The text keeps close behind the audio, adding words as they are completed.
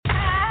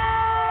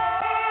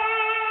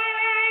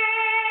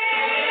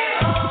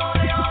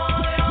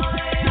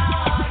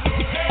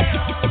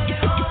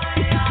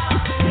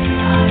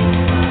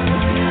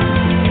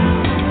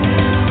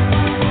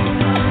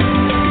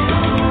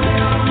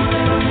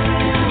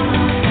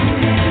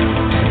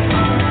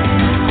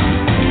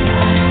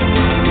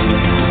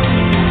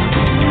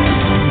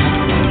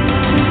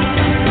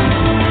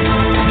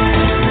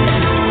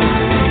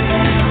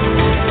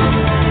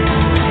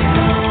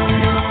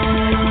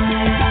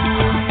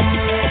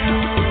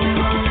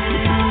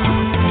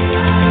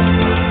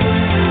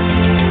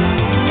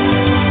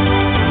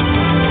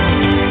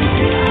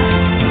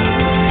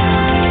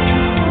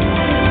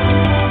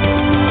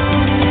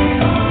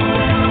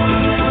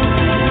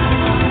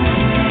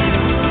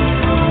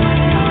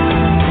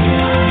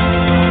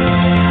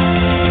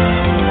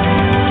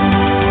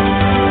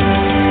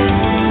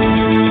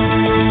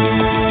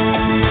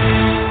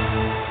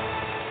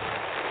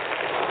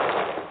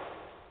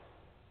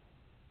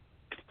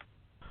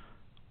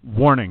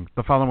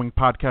The following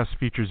podcast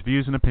features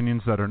views and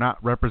opinions that are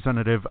not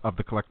representative of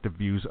the collective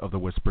views of the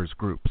Whispers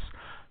groups.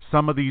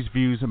 Some of these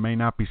views may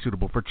not be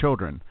suitable for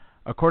children.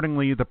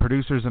 Accordingly, the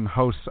producers and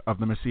hosts of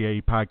the Missy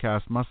AE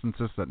podcast must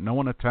insist that no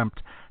one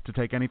attempt to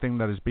take anything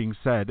that is being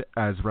said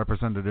as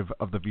representative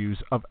of the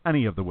views of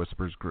any of the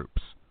Whispers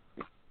groups.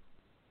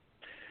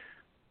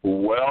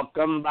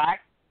 Welcome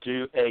back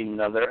to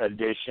another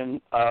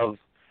edition of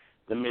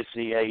the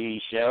Missy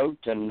AE show.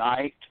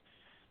 Tonight,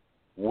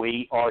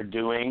 we are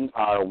doing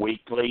our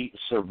weekly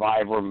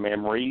Survivor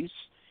Memories,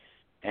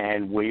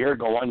 and we are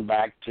going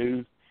back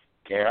to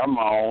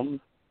Caramoan,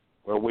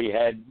 where we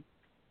had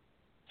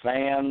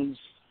fans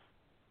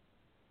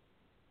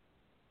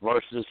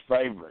versus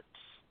favorites.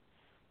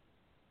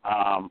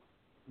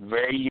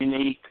 Very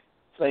unique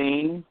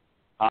theme.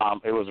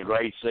 It was a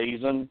great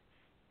season.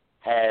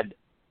 Had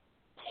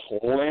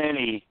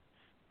plenty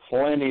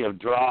of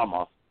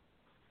drama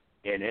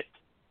in it.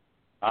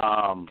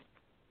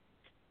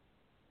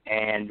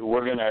 And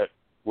we're gonna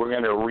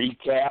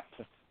recap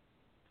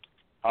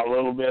a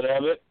little bit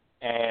of it,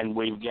 and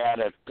we've got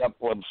a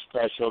couple of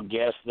special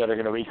guests that are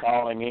going to be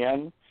calling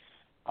in.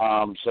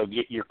 So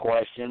get your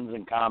questions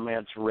and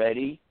comments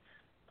ready.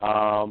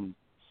 But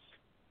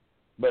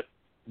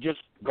just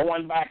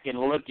going back and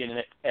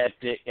looking at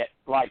the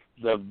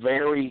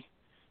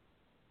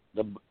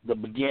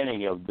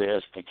beginning of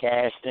this, the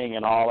casting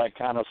and all that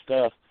kind of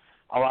stuff,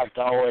 I like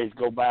to always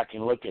go back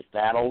and look at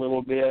that a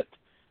little bit.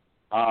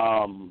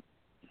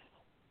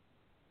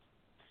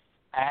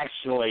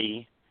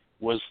 Actually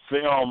was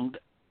filmed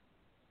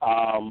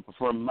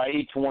from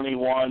May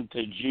 21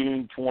 to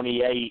June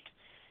 28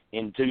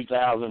 in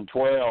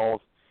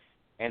 2012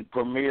 and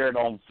premiered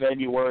on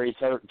February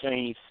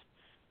 13th,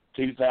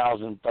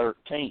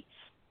 2013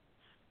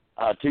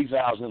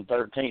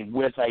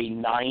 with a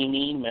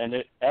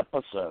 90-minute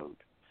episode.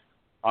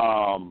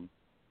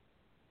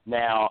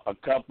 Now, a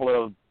couple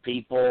of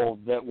people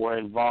that were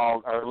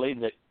involved early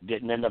that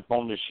didn't end up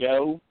on the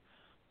show,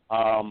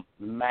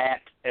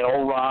 Matt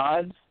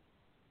Elrod,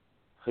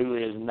 who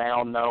is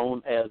now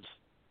known as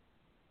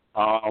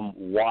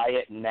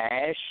Wyatt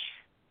Nash,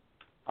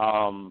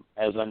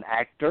 as an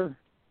actor.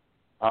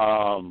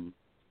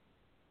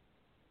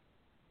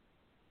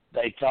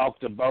 They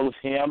talked to both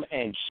him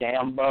and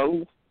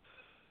Shambo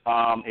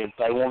if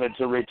they wanted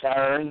to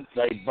return.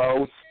 They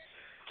both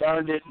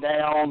turned it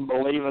down,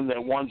 believing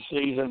that one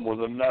season was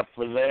enough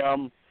for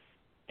them,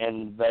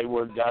 and they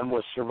were done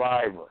with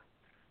Survivor.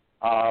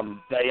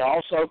 They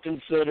also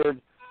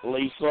considered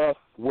Lisa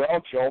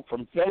Welchel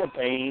from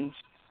Philippines,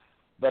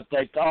 but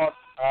they thought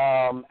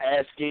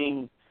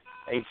asking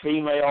a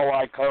female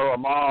like her, a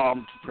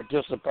mom, to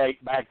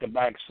participate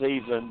back-to-back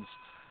seasons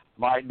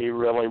might be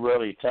really,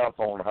 really tough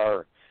on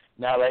her.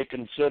 Now, they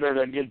considered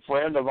a good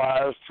friend of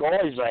ours,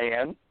 Troy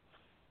Zan,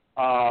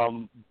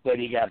 but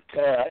he got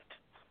cut.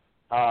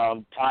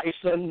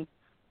 Tyson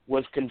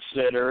was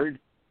considered,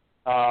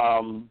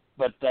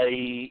 but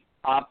they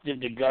opted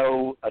to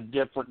go a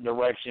different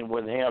direction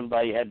with him.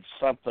 They had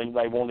something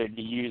they wanted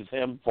to use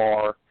him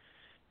for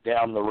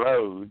down the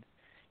road.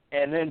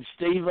 And then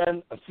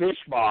Stephen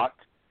Fishbach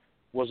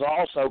was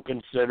also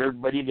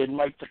considered, but he didn't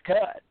make the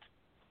cut.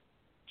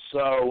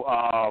 So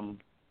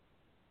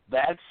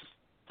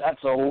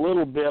that's a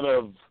little bit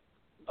of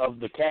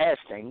the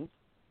casting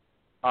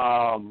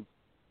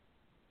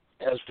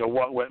as to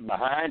what went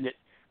behind it.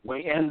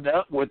 We end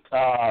up with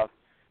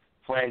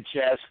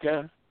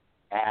Francesca,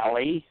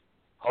 Allie,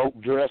 Hope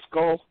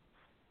Driscoll,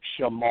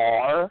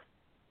 Shamar,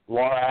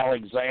 Laura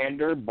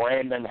Alexander,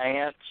 Brandon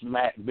Hance,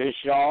 Matt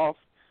Bischoff,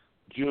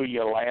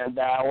 Julia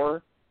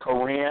Landauer,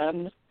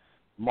 Corinne,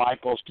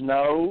 Michael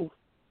Snow,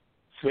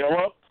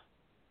 Philip,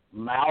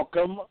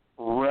 Malcolm,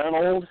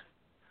 Reynolds,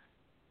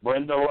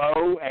 Brenda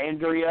Lowe,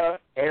 Andrea,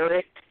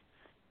 Eric,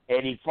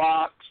 Eddie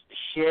Fox,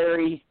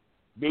 Sherry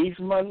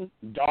Beesman,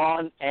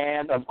 Dawn,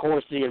 and, of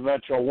course, the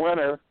eventual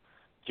winner,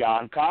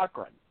 John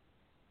Cochran,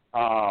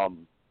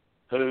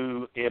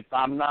 who, if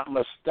I'm not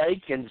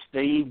mistaken,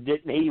 Steve,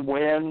 didn't he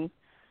win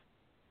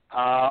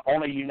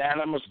on a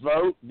unanimous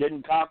vote?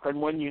 Didn't Cochran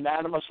win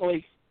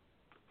unanimously?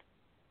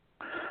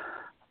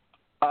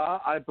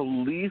 I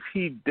believe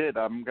he did.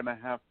 I'm going to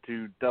have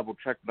to double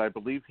check, but I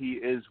believe he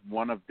is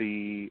one of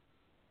the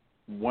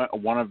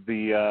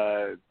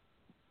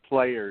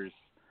players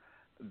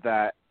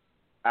that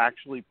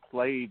actually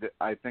played,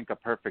 I think, a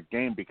perfect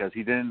game, because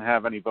he didn't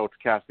have any votes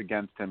cast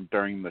against him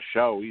during the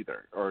show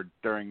either, or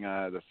during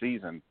the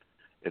season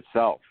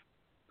itself.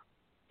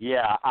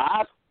 Yeah,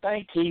 I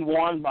think he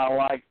won by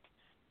like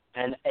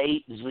an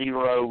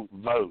 8-0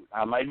 vote.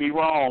 I may be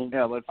wrong.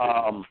 Yeah, let's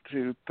see.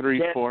 2,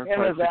 3, 4,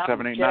 5, 6,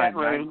 7, 8,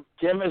 9.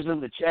 Tim is in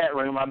the chat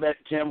room. I bet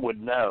Tim would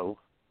know.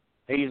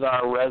 He's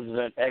our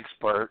resident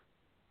expert.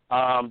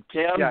 Tim,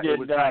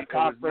 did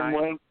Cochran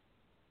win?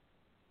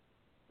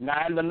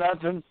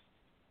 9-0?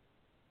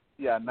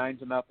 Yeah,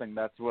 9-0.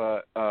 That's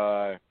what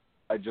I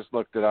just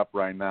looked it up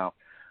right now,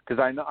 because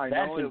I know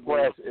it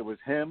was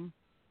him.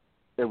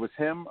 It was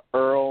him,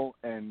 Earl,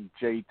 and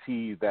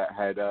JT that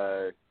had,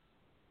 or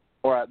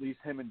at least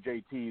him and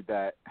JT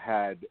that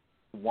had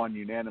won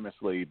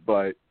unanimously,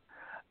 but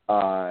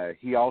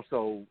he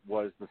also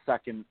was the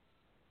second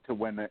to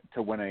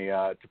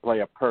play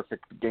a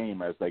perfect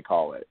game, as they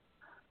call it.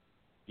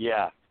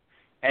 Yeah.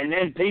 And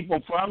then people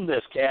from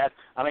this cast,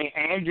 I mean,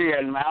 Andrea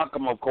and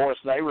Malcolm, of course,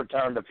 they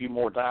returned a few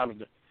more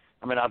times.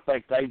 I mean, I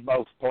think they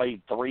both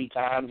played 3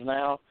 times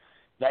now.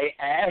 They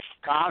asked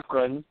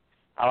Cochran,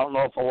 I don't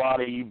know if a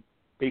lot of you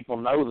people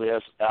know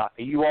this,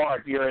 you are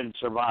if you're in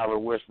Survivor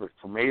Whispers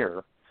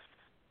premiere.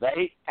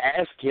 They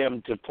asked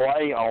him to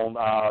play on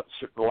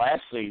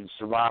last season's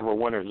Survivor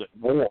Winners at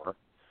War,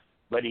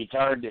 but he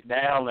turned it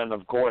down, and,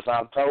 of course,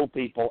 I've told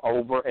people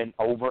over and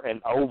over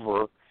and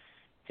over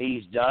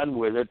he's done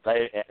with it.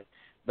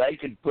 They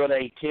could put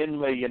a $10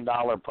 million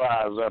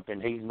prize up,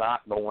 and he's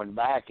not going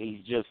back.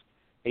 He's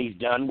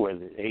done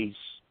with it. He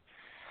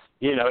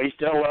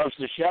still loves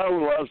the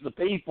show, loves the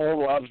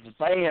people, loves the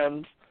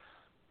fans,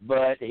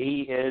 but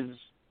he is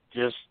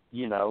just,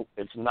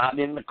 it's not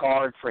in the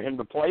card for him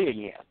to play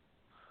again.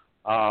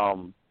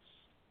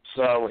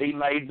 So he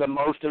made the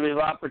most of his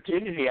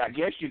opportunity, I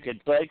guess you could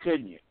say,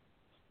 couldn't you?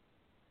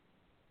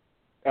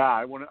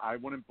 Yeah, I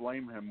wouldn't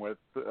blame him with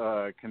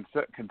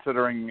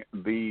considering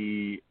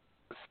the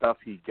stuff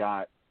he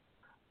got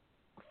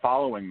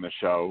following the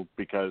show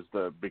because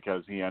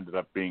he ended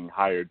up being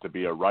hired to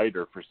be a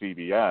writer for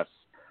CBS.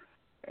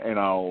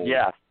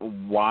 Yeah.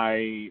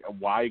 Why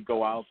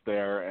go out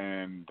there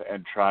and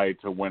try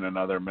to win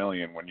another $1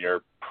 million when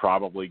you're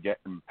probably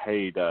getting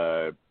paid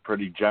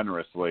pretty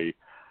generously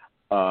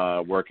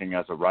working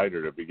as a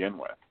writer to begin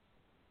with?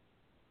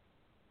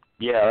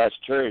 Yeah, that's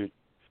true.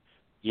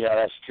 Yeah,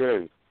 that's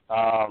true.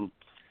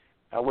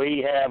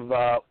 We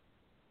have,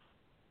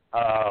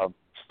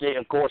 Steve,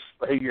 of course,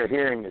 who you're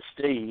hearing is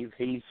Steve.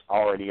 He's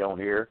already on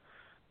here.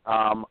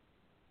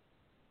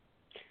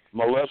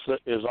 Melissa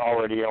is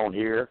already on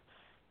here.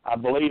 I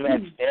believe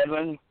that's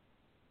Evan.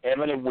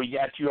 Evan, have we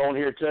got you on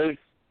here too?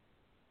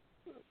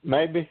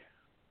 Maybe.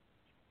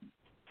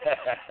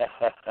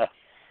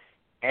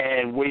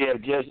 And we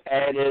have just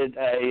added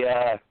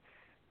a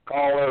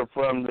caller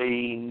from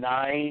the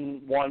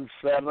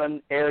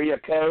 917 area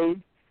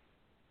code.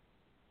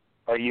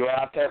 Are you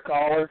out there,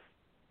 caller?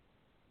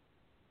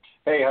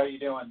 Hey, how you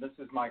doing? This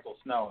is Michael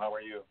Snow. How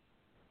are you?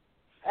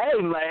 Hey,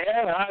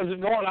 man, how's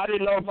it going? I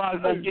didn't know if I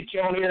was going to get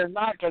you on here or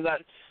not because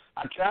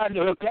I tried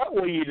to hook up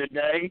with you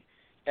today,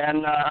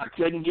 and I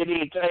couldn't get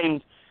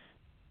anything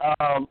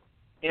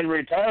in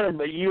return,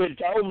 but you had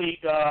told me,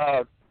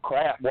 what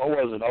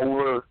was it,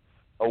 over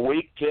a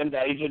week, 10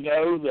 days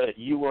ago that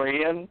you were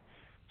in.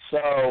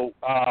 So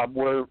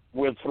we're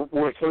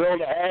thrilled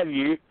to have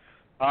you.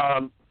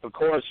 Of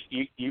course,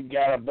 you've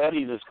got a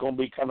buddy that's going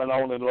to be coming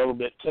on in a little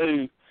bit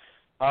too.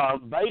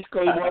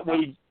 Basically, what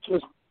we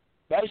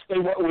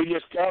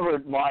just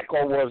covered,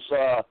 Michael, was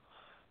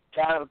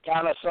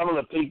kind of some of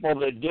the people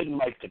that didn't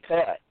make the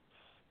cut.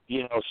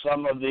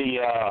 Some of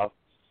the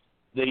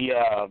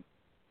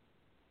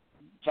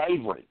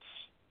favorites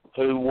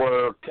who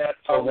were cut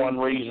for one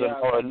reason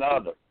or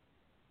another.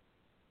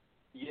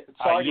 Yeah,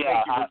 sorry to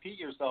make you repeat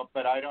yourself,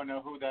 but I don't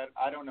know who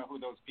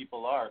those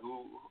people are.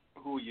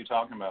 Who are you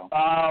talking about?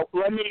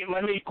 Let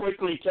me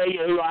quickly tell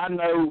you who I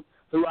know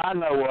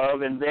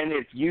of, and then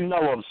if you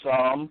know of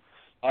some,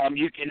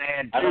 you can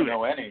add to it. I don't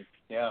know any.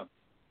 Yeah.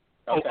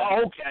 Okay.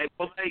 Okay.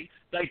 Well,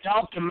 they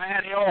talked to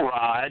Matt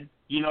Elrod,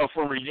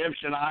 from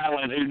Redemption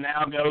Island, who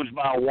now goes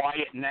by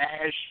Wyatt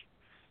Nash,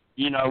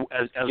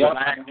 as an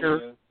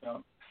actor.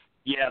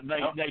 Yeah.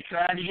 They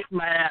tried to get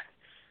Matt.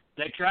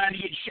 They tried to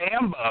get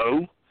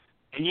Shambo.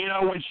 And,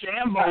 when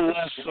Shambo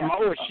left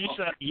Samoa, she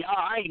said,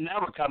 I ain't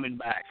never coming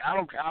back. I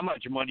don't care how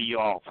much money you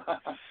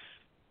offer.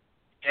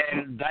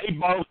 And they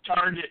both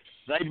turned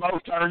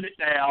it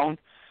down.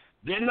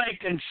 Then they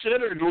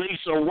considered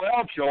Lisa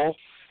Welchel,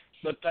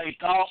 but they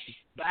thought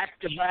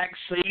back-to-back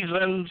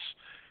seasons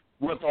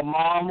with a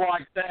mom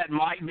like that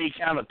might be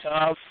kind of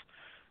tough.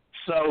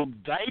 So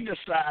they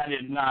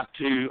decided not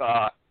to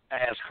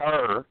ask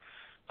her.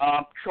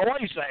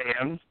 Troy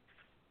Zan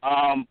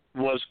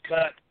was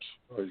cut.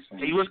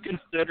 He was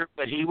considered,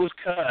 but he was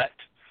cut.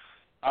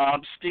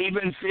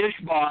 Stephen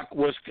Fishbach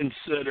was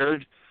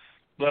considered,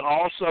 but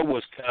also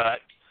was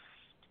cut.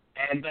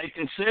 And they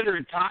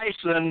considered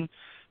Tyson,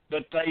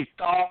 but they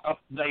thought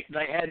they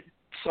had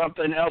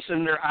something else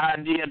in their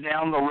idea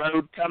down the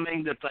road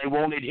coming that they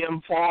wanted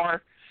him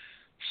for.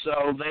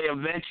 So they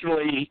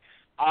eventually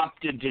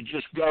opted to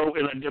just go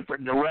in a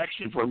different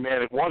direction for a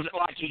minute. It wasn't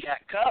like he got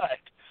cut.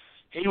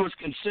 He was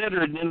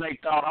considered, and then they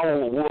thought,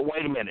 well,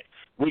 wait a minute.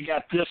 We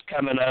got this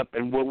coming up,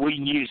 and we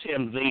can use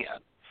him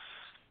then.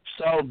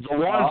 So the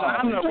ones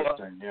I know of,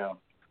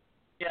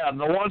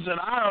 the ones that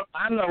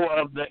I know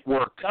of that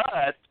were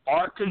cut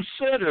are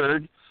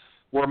considered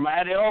were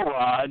Matt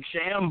Elrod,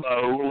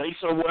 Shambo,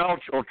 Lisa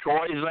Welchel,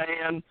 Troy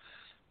Zan,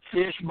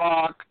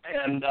 Fishbach,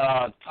 and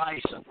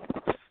Tyson.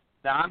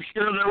 Now, I'm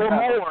sure there were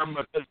more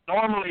because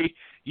normally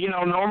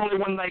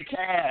when they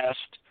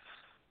cast,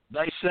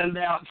 they send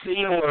out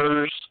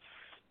feelers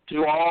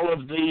to all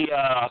of the,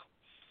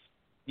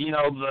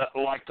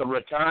 the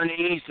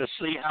returnees to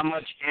see how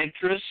much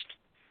interest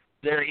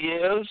there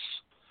is.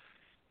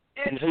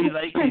 and who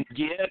they can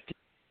get,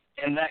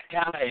 and that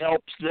kind of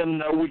helps them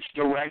know which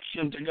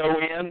direction to go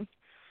in.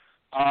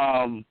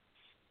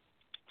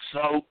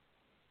 So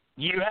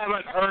you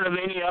haven't heard of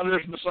any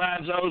others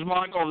besides those,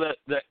 Michael,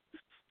 that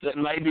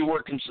maybe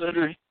were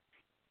considered?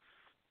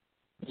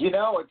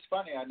 It's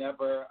funny. I've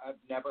never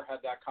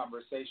had that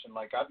conversation.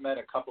 Like, I've met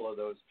a couple of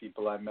those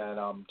people. I met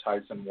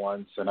Tyson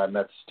once, and I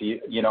met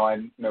Steve.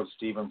 I know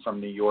Steven from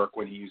New York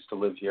when he used to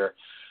live here,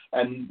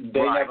 and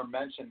they never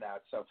mentioned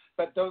that. So,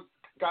 but those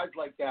guys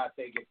like that,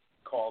 they get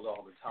called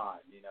all the time.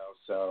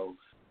 So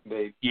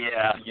they they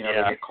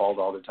get called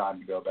all the time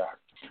to go back.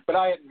 But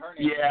I hadn't heard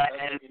anything. Yeah,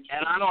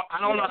 and I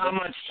don't know how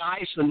much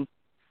Tyson.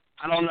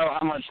 I don't know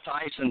how much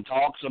Tyson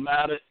talks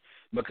about it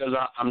because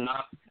I'm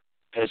not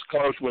as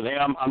close with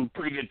him. I'm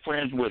pretty good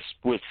friends with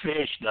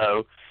Fish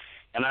though,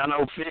 and I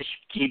know Fish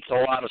keeps a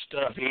lot of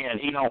stuff in.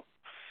 He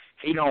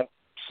don't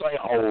say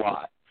a whole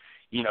lot.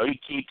 He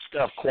keeps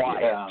stuff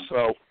quiet. Yeah.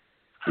 So.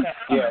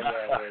 Yeah.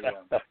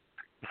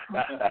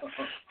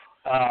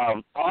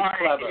 All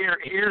right,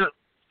 here.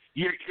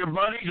 Your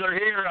buddies are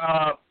here.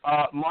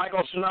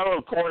 Michael Snow,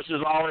 of course,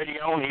 is already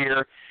on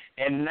here,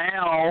 and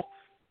now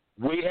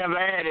we have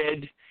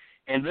added,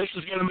 and this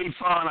is going to be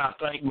fun, I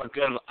think,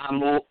 because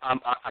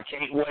I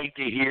can't wait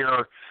to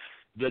hear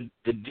the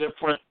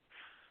different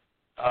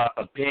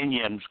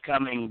opinions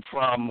coming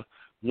from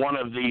one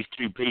of these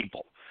two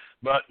people.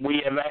 But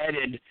we have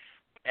added,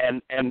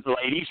 and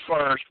ladies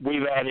first,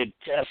 we've added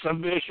Tessa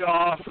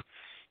Bischoff,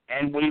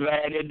 and we've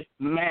added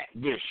Matt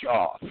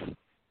Bischoff.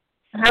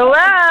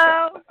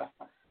 Hello.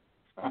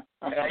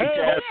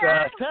 Hey,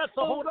 Tessa,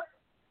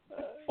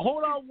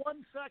 hold on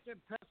 1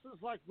 second.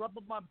 Tessa's like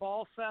rubbing my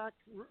ball sack.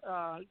 We're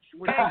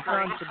too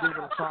young to be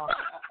able to talk.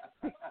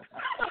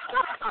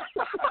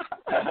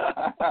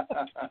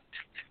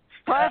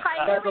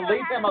 Tessa,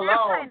 leave him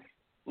alone.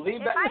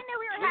 If I knew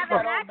we were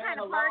having that kind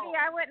of party,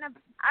 I wouldn't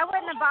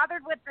have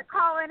bothered with the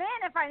calling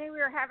in if I knew we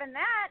were having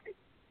that.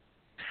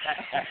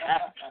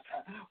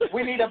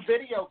 We need a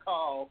video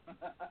call.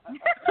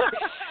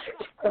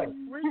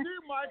 We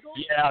do, Michael.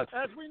 Yeah.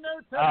 As we know,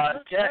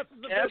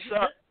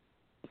 Tessa.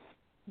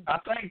 I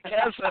think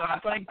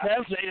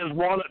Tessa is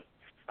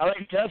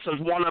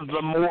one of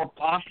the more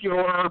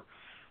popular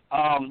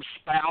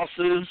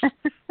spouses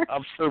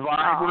of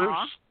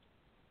survivors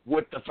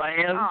with the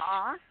fans.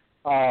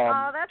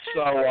 That's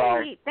so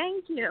sweet.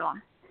 Thank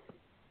you.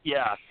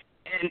 Yeah,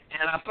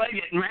 and I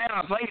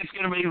think it's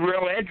going to be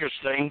real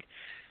interesting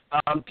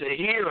to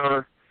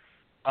hear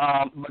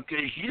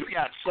because you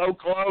got so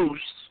close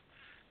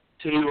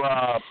to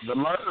the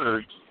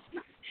murders.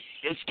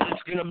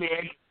 It's going to be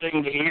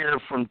interesting to hear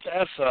from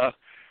Tessa,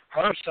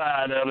 her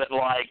side of it.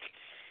 Like,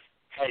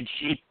 had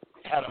she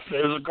had a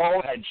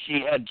physical? Had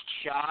she had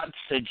shots?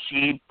 Had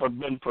she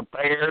been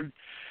prepared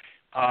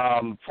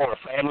for a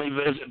family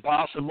visit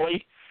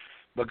possibly?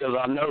 Because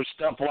I know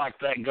stuff like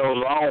that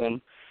goes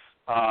on,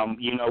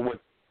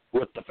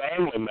 with the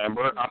family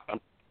member.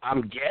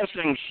 I'm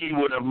guessing she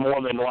would have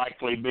more than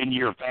likely been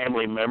your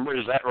family member.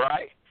 Is that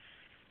right?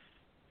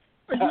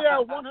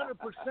 Yeah,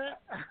 100%.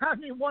 I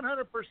mean,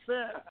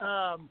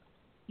 100%.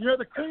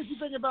 The crazy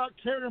thing about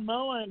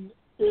Caramoan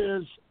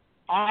is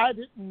I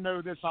didn't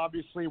know this,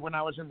 obviously, when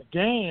I was in the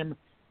game,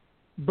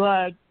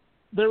 but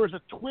there was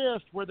a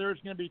twist where there's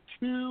going to be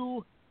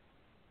two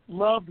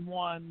loved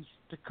ones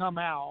to come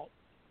out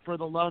for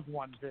the loved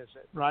one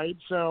visit, right?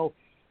 So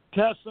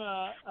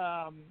Tessa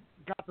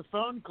got the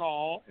phone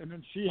call, and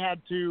then she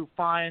had to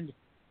find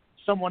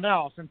someone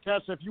else. And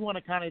Tessa, if you want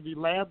to kind of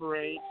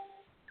elaborate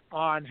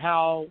on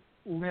how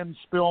Lynn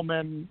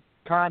Spillman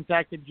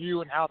contacted you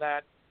and how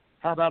that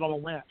all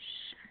went.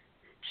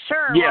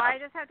 Sure. Yeah. Well, I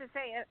just have to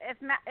say, if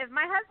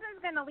my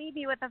husband's going to leave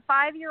me with a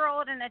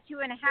 5-year-old and a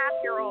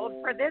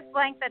 2.5-year-old for this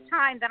length of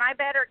time, then I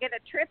better get a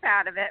trip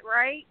out of it,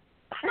 right?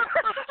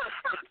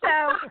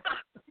 So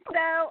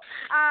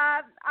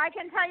I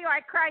can tell you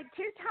I cried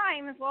 2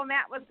 times while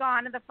Matt was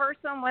gone. And the first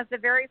one was the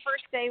very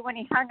first day when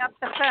he hung up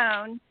the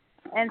phone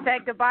and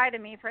said goodbye to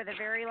me for the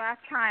very last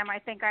time. I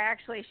think I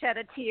actually shed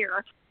a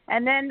tear.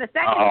 And then the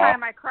second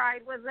time I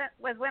cried was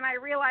when I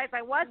realized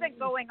I wasn't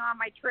going on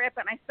my trip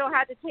and I still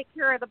had to take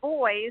care of the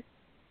boys.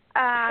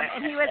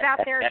 And he was out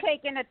there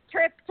taking a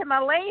trip to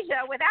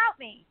Malaysia without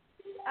me.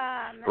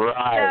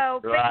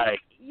 Right.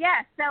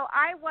 Yes, so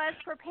I was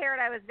prepared.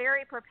 I was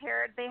very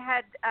prepared. They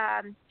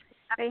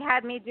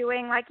had me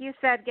doing, like you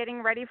said,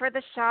 getting ready for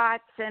the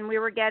shots, and we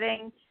were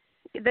getting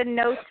the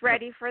notes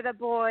ready for the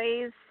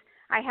boys.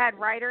 I had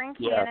Ryder and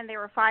Cannon. They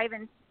were 5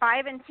 and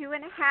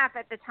 2.5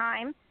 at the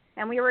time,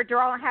 and we were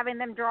having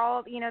them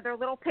draw, their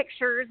little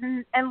pictures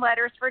and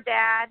letters for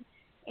Dad.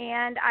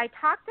 And I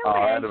talked to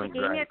Lynn. She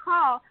gave me a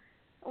call.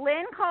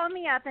 Lynn called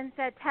me up and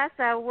said,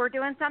 Tessa, we're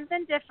doing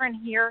something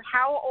different here.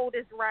 How old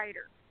is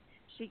Ryder?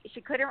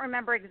 She couldn't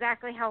remember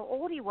exactly how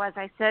old he was.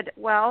 I said,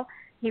 well,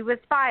 he was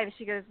 5.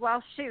 She goes,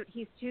 well, shoot,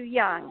 he's too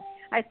young.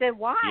 I said,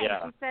 why?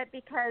 Yeah. She said,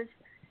 because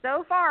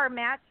so far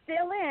Matt's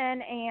still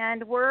in,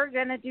 and we're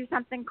going to do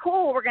something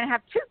cool. We're going to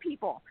have 2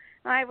 people.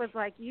 And I was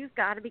like, you've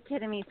got to be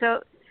kidding me.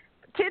 So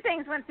two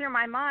things went through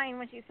my mind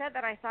when she said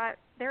that. I thought,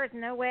 there is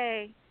no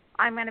way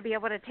I'm going to be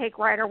able to take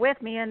Ryder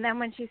with me. And then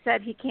when she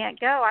said he can't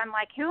go, I'm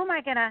like, who am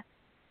I going to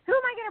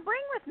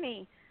bring with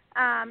me?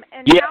 And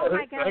how am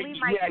I going to leave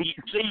my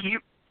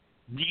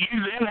you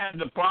then have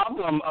the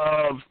problem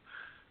of,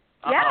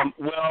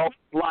 well,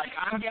 like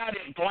I've got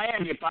it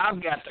planned if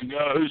I've got to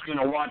go, who's going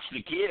to watch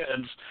the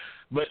kids?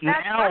 But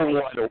now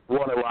what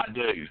do I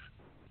do?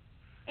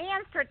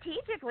 And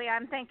strategically,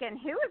 I'm thinking,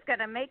 who is going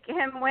to make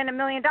him win $1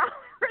 million?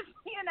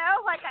 You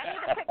know, like I need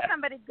to pick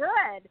somebody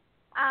good.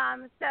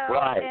 And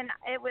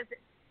it was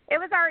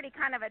already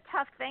kind of a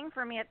tough thing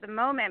for me at the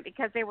moment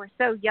because they were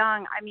so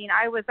young. I mean,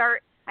 I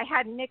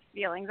had mixed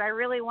feelings. I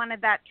really wanted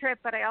that trip,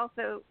 but I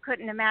also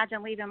couldn't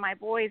imagine leaving my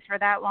boys for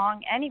that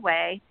long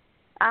anyway.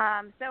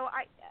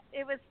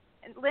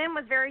 Lynn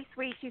was very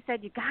sweet. She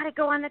said, you got to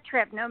go on the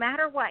trip no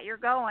matter what, you're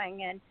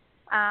going. And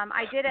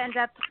I did end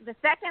up, the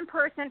second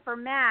person for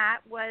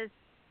Matt was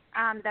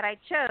that I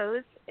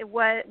chose. It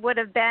would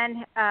have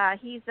been,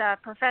 he's a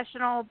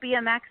professional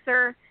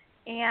BMXer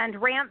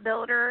and ramp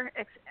builder,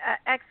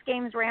 X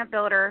Games ramp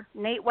builder,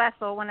 Nate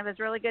Wessel, one of his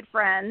really good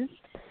friends.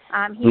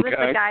 He was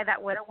the guy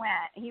that would have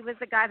went. He was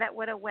the guy that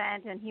would have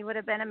went, and he would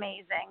have been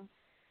amazing.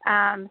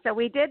 So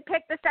we did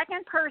pick the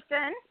second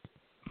person,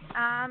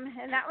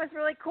 and that was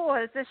really cool.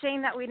 It's a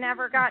shame that we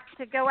never got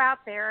to go out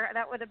there.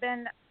 That would have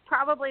been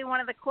probably one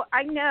of the cool.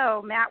 I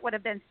know Matt would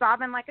have been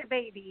sobbing like a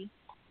baby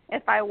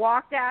if I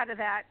walked out of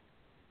that,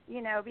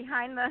 you know,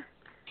 behind the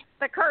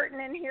curtain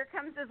and here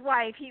comes his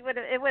wife. It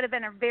would have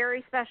been a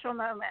very special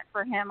moment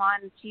for him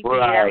on TV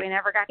that we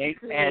never got to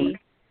see.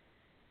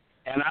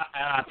 And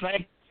I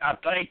think I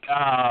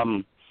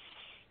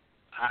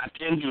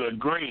tend to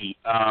agree.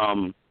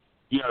 I've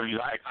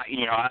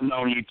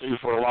known you two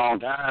for a long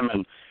time,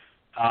 and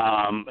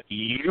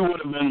you would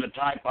have been the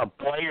type of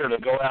player to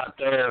go out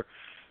there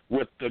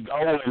with the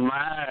goal in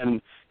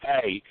mind.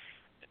 Hey,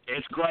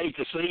 it's great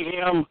to see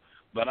him,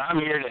 but I'm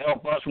here to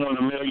help us win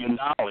 $1 million. And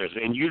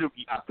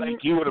I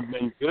think you would have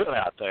been good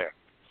out there.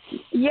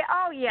 Yeah.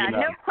 Oh, yeah. You know?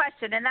 No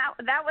question. And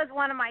that was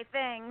one of my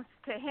things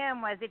to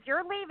him was, if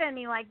you're leaving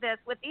me like this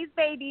with these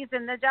babies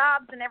and the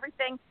jobs and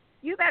everything,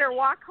 you better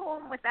walk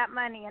home with that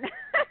money. And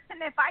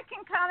and if I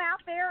can come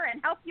out there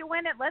and help you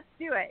win it, let's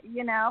do it.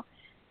 You know.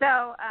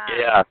 So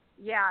that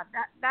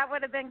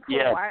would have been cool.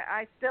 Yeah.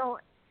 I still.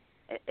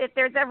 If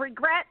there's a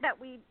regret that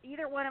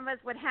either one of us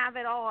would have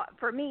it all,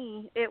 for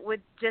me, it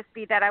would just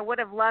be that I would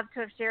have loved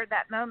to have shared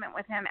that moment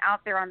with him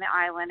out there on the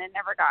island and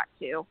never got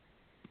to.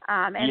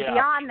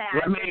 Beyond that,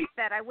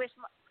 that I wish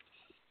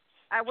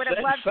I would have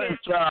loved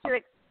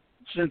to.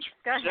 Since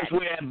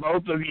we had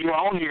both of you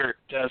on here,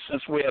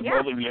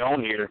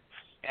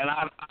 and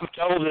I've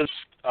told this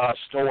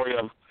story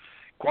of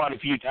quite a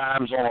few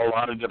times on a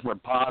lot of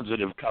different pods that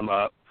have come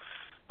up.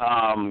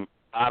 I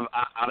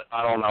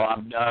don't know.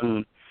 I've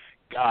done.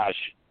 Gosh,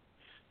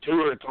 2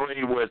 or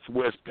 3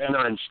 with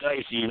Penner and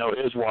Stacy, you know,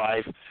 his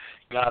wife,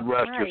 God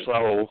rest her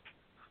soul.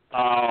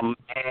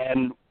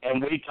 And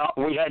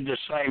we had the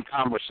same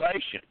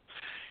conversation.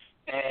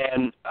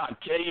 And I'll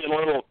tell you a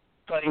little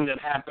thing that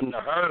happened to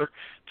her,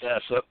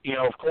 Tessa. You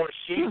know, of course,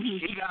 she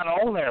got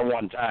on there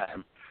one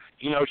time.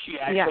 You know, she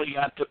actually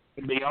got to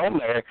be on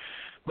there.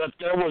 But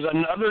there was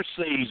another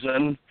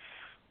season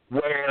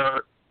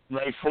where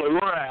they flew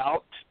her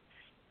out,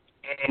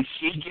 and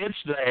she gets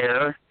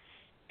there,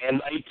 and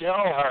they tell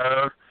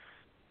her,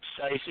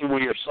 Stacy,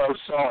 we are so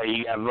sorry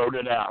you got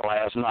voted out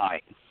last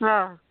night.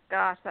 Oh,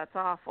 gosh, that's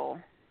awful.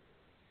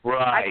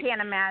 Right. I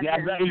can't imagine.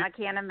 I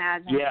can't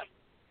imagine.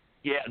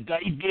 Yeah,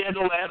 they did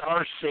let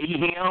her see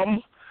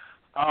him.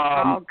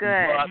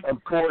 Good. But,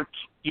 of course,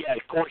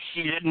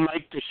 she didn't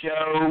make the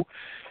show.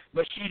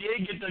 But she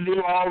did get to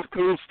do all the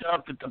cool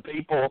stuff that the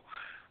people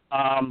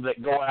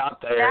that go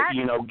out there,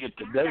 get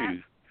to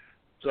do.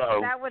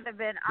 So that would have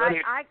been.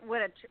 I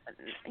would have.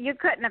 You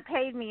couldn't have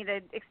paid me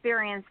to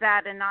experience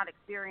that and not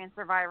experience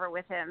Survivor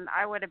with him.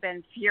 I would have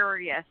been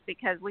furious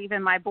because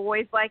leaving my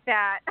boys like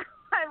that,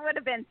 I would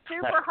have been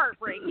super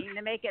heartbreaking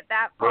to make it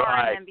that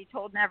far and then be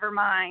told never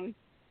mind.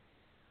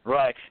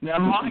 Right now,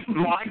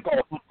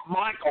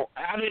 Michael,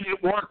 how did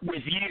it work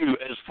with you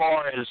as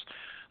far as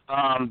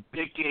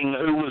picking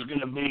who was going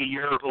to be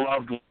your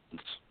loved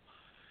ones?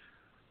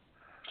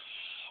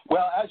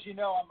 Well, as you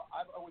know,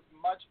 I was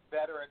much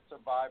better at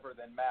Survivor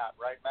than Matt,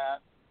 right,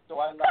 Matt? So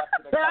I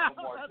lasted a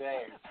couple more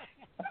days.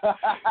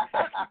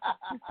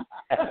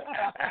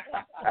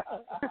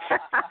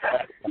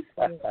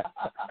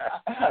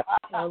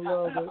 I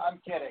love it. I'm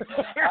kidding.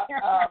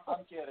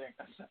 I'm kidding.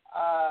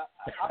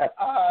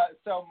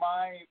 So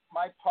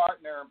my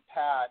partner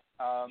Pat,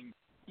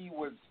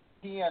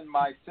 he and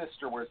my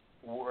sister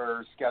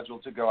were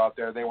scheduled to go out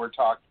there. They were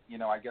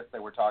I guess they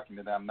were talking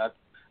to them.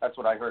 That's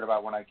what I heard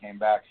about when I came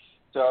back.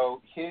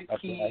 So he,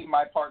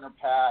 my partner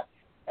Pat,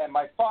 and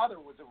my father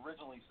was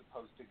originally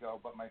supposed to go,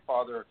 but my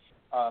father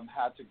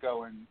had to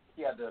go and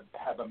he had to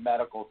have a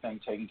medical thing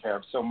taken care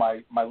of. So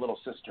my little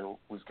sister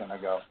was going to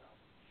go.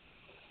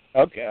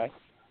 Okay,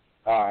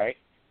 all right,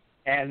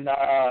 and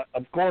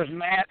of course,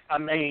 Matt. I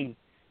mean,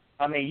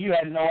 you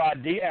had no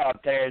idea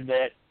out there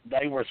that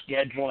they were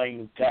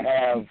scheduling to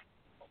have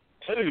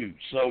 2.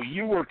 So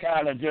you were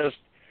kind of just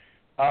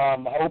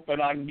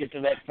hoping I can get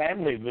to that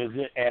family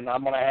visit, and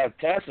I'm going to have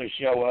Tessa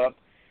show up,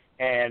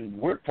 and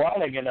we're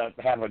probably going to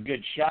have a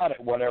good shot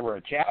at whatever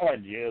a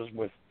challenge is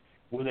with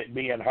it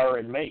being her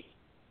and me.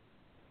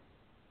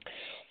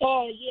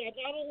 Oh, yeah,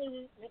 not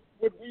only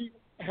would we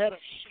had a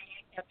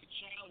shot at the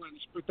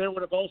challenge, but there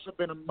would have also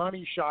been a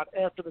money shot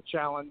after the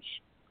challenge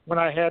when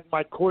I had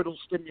my coital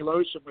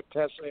stimulation with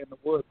Tessa in the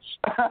woods.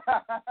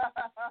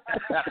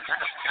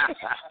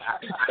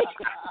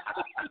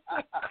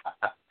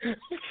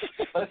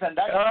 Listen,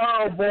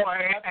 oh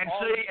boy, and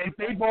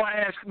people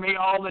ask me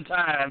all the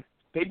time,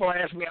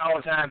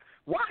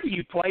 why do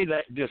you play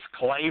that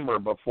disclaimer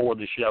before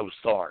the show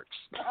starts?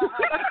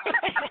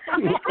 Because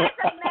of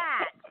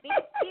Matt. Do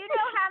you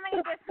know how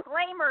many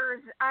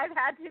disclaimers I've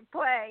had to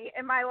play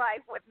in my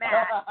life with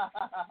Matt?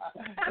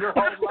 Your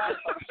whole life,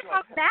 I'm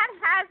sure. Matt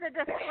has a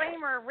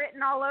disclaimer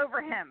written all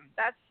over him.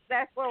 That's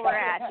where we're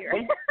at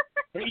here.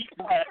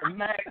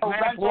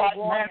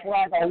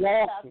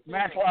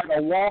 Matt's like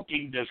a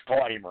walking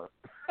disclaimer.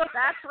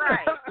 That's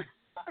right.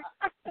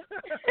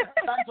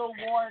 Parental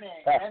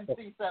warning,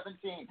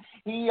 NC-17.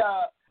 He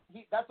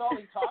that's all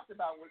he talked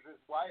about was his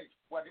wife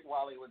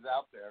while he was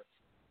out there.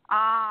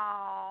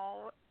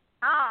 Oh,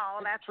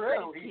 It's that's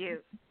true. pretty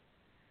cute.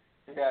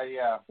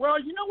 Yeah. Well,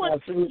 you know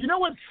what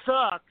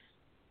sucks?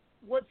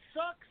 What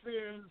sucks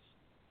is,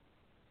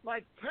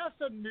 like,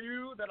 Tessa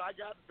knew that I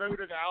got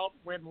voted out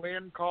when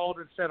Lynn called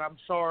and said, "I'm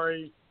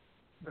sorry,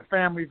 the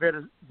family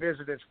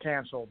visit is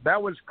canceled."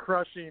 That was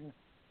crushing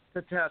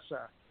to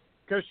Tessa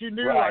because she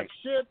knew, right. like,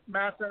 shit,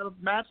 Matt's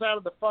out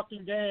of the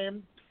fucking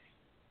game,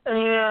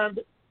 and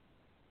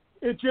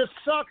it just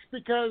sucks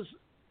because,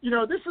 you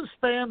know, this is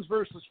fans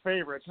versus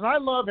favorites, and I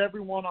love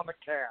everyone on the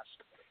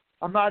cast.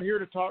 I'm not here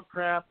to talk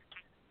crap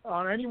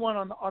on anyone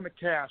on the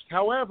cast.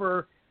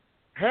 However,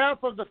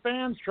 half of the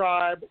fans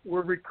tribe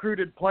were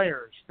recruited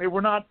players. They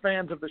were not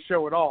fans of the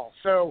show at all.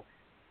 So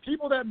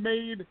people that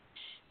made,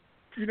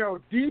 you know,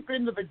 deep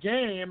into the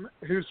game,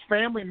 whose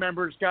family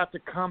members got to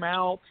come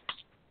out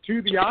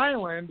to the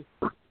island,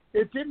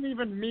 it didn't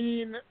even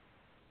mean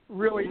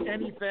really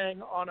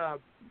anything on a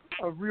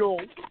real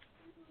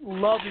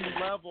loving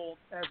level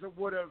as it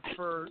would have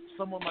for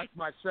someone like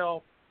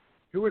myself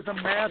who is a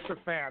massive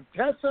fan.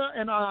 Tessa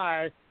and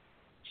I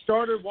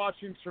started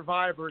watching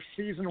Survivor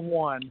season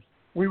 1.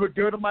 We would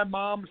go to my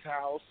mom's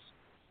house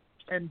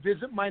and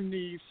visit my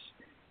niece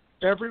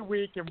every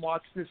week and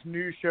watch this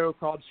new show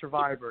called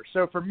Survivor.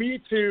 So for me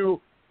to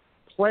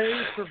play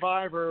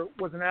Survivor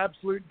was an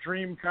absolute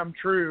dream come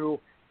true.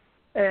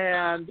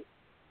 And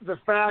the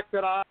fact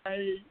that I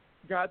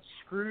got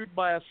screwed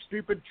by a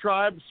stupid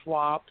tribe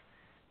swap,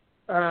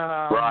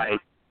 right.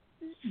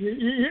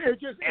 It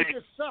just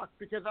sucks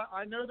because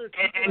I know there's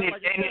people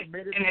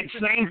it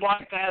seems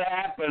like that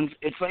happens.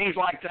 It seems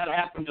like that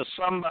happened to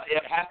somebody.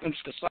 It happens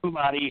to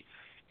somebody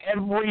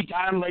every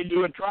time they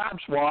do a tribe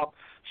swap.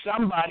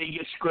 Somebody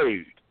gets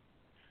screwed.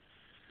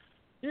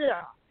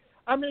 Yeah,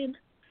 I mean,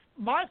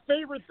 my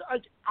favorite.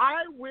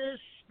 I wish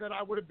that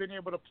I would have been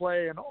able to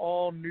play an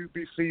all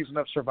newbie season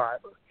of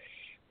Survivor.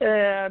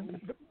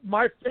 And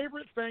my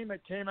favorite thing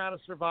that came out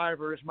of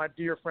Survivor is my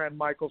dear friend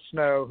Michael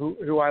Snow,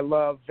 who I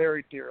love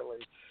very dearly.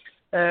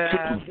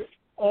 And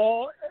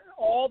all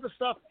the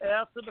stuff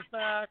after the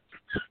fact,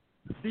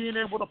 being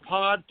able to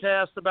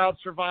podcast about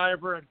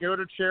Survivor and go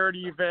to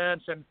charity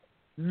events and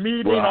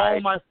meeting all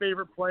my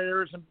favorite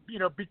players and, you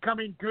know,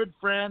 becoming good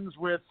friends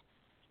with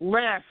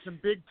Lex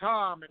and Big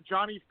Tom and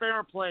Johnny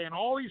Fairplay and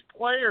all these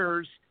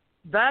players,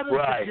 that is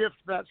the gift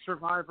that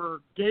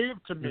Survivor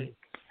gave to me.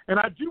 And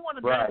I do want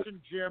to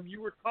mention, Jim, you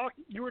were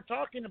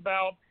talking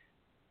about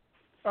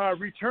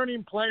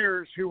returning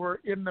players who were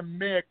in the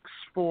mix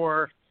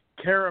for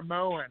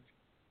Caramoan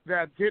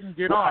that didn't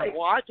get on.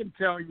 Well, I can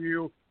tell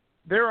you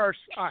there are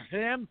a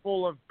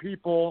handful of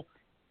people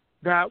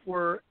that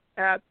were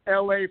at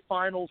LA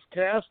Finals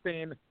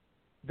casting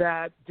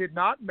that did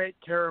not make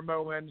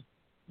Caramoan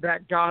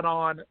that got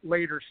on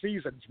later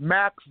seasons.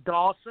 Max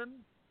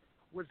Dawson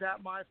was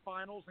at my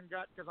finals and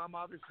got, because I'm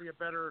obviously a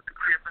better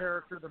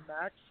character than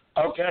Max.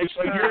 Okay,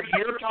 so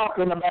you're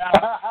talking about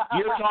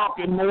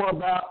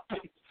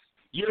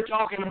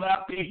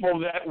people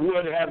that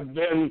would have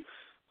been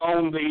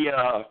on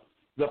the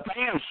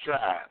fans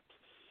tribe.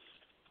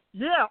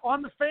 Yeah,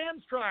 on the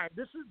fans tribe.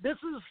 This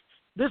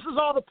is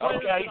all the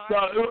players. Okay, so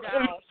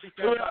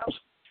who else?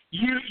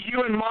 You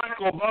and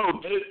Michael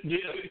both.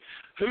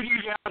 Who do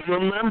you guys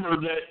remember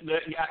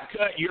that got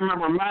cut? You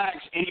remember Max?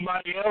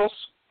 Anybody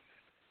else?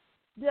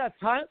 Yeah,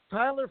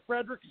 Tyler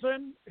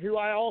Fredrickson, who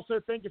I also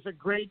think is a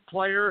great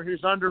player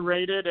who's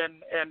underrated,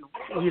 and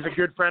he's a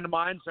good friend of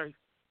mine. So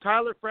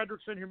Tyler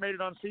Fredrickson, who made it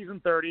on season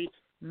 30,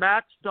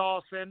 Max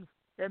Dawson,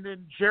 and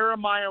then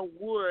Jeremiah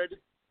Wood,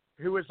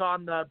 who was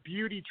on the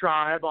Beauty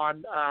Tribe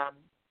on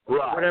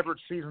whatever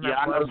season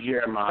that was. Yeah, I know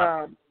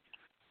Jeremiah.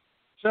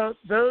 So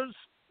those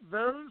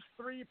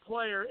three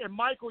players, and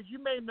Michael, you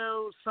may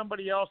know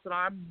somebody else that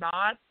I'm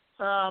not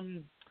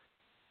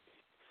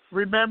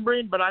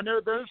remembering, but I know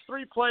those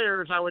three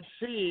players I would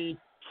see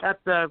at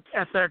the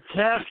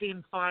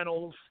casting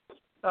finals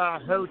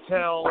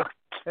hotel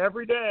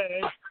every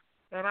day,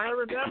 and I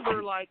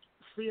remember like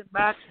seeing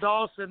Max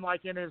Dawson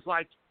like in his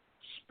like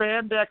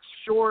spandex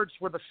shorts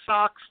with a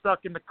sock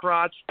stuck in the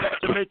crotch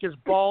to make his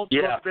balls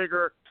look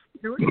bigger,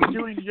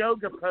 doing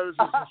yoga poses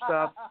and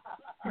stuff.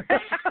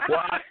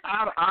 Well,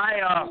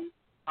 I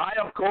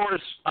of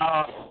course,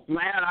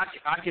 Matt,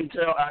 I can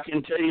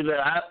tell you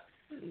that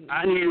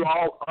I knew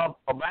all up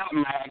about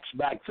Max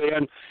back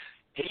then.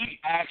 He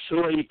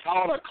actually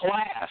taught a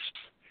class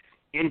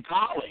in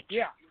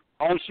college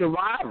on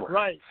Survivor.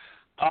 Right.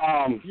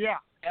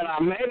 And I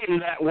met him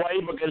that way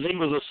because he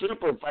was a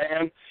super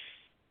fan,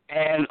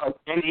 and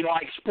he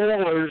liked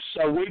spoilers,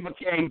 so we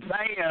became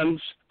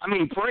friends.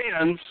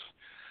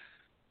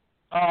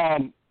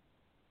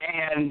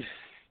 And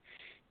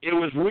it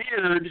was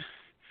weird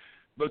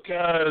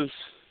because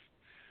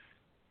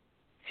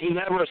he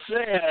never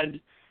said,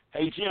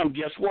 "Hey Jim,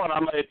 guess what?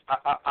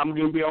 I'm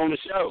going to be on the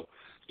show,"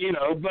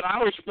 But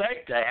I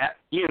respect that,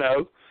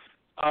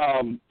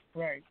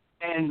 Right.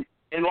 And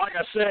like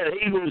I said,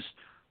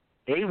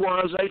 he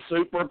was a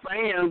super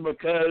fan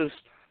because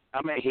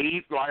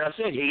he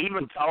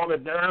even taught a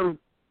darn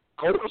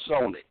course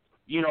on it,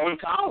 in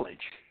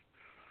college.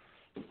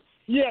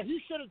 Yeah, he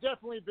should have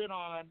definitely been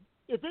on.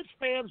 If it's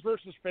fans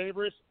versus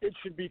favorites, it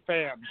should be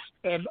fans,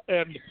 and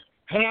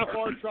half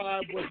our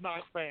tribe was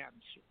not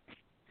fans.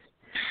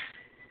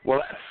 Well,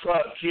 that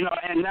sucks,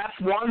 and that's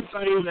one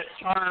thing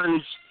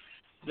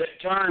that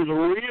turns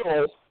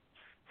real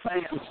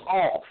fans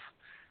off.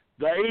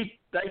 They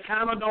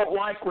kind of don't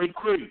like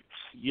recruits,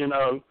 They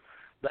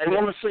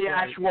want to see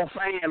actual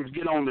fans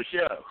get on the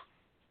show.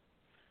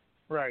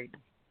 Right.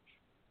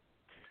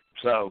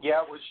 So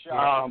yeah, it was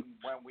shocking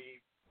when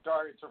we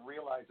started to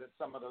realize that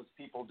some of those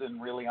people didn't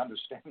really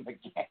understand the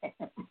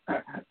game.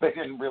 They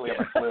didn't really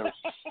have a clue.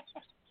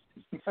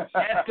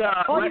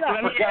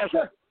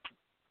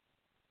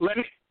 Let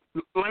me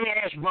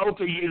ask both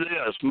of you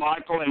this,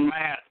 Michael and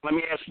Matt. Let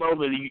me ask both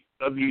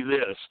of you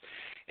this.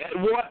 At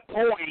what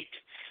point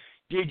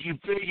did you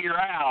figure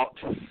out,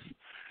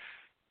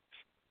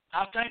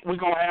 I think we're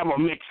going to have a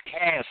mixed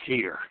cast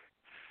here.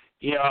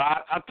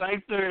 I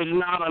think there's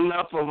not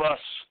enough of us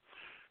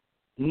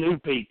new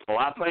people.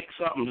 I think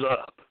something's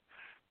up.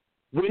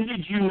 When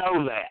did you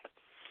know that?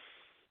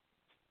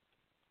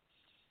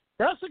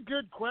 That's a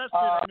good question.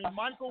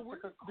 Michael,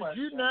 did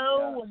you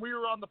know when we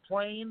were on the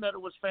plane that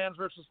it was fans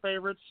versus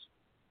favorites?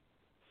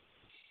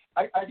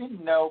 I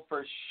didn't know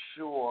for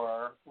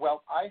sure.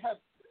 Well, I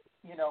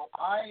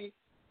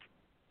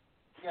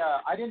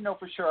didn't know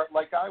for sure.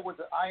 Like I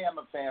am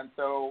a fan,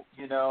 so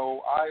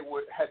I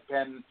had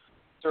been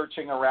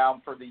searching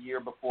around for the year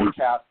before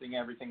casting,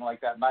 everything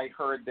like that, and I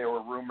heard there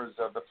were rumors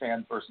of the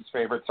fans versus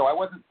favorites. So I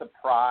wasn't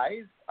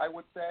surprised, I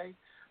would say.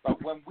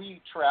 But when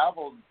we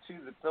traveled to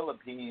the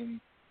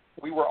Philippines,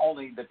 we were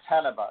only the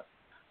 10 of us.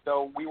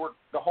 So we were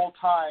the whole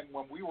time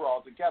when we were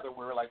all together,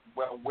 we were like,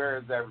 well, where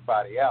is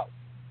everybody else?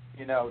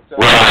 So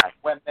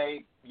when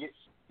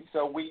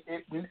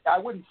I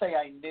wouldn't say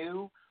I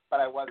knew, but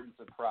I wasn't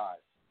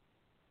surprised.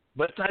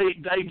 But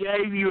they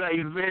gave you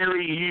a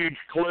very huge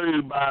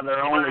clue by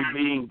there only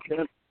being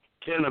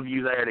 10 of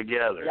you there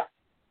together.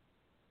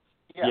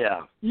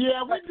 Yeah, we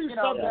knew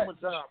something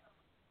was up.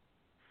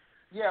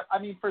 Yeah,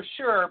 for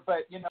sure,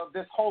 but,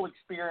 this whole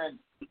experience,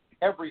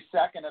 every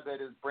second of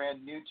it is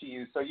brand new to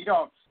you, so you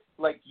don't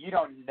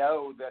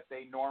know that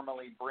they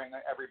normally bring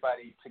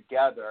everybody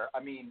together.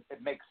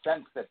 It makes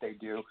sense that they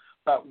do,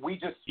 but we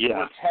just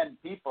were 10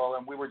 people,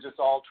 and we were just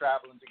all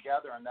traveling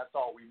together, and that's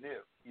all we knew,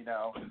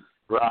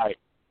 Right.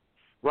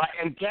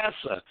 And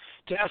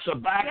Tessa,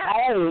 back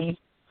home,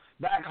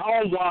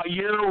 while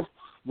you're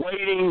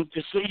waiting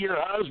to see your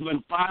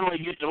husband finally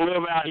get to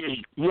live out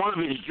one of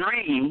his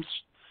dreams,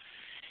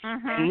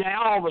 and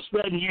now all of a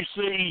sudden you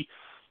see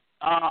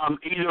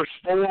either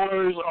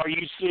spoilers or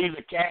you see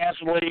the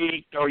cast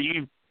leaked or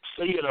you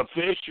see it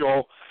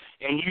official,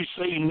 and you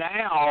see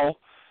now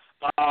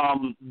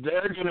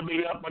they're going to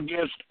be up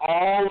against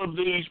all of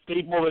these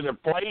people that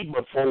have played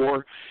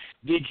before.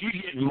 Did you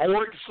get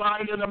more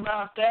excited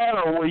about that,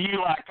 or were you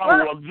like,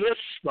 this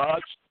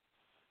sucks?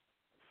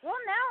 Well,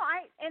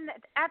 no,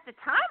 at the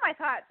time I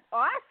thought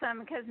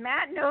awesome because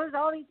Matt knows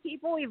all these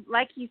people.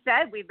 Like you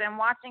said, we've been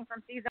watching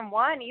from season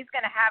 1. He's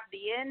going to have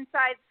the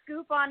inside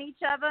scoop on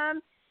each of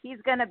them.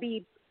 He's going to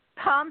be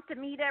pumped to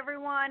meet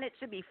everyone. It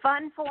should be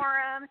fun for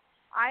him.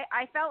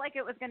 I felt like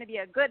it was going to be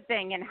a good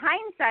thing. In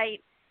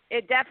hindsight,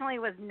 it definitely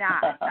was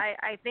not.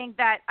 I think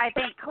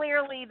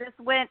clearly this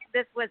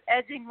was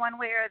edging one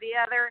way or the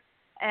other.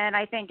 And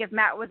I think if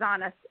Matt was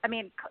honest,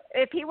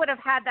 if he would have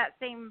had that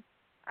same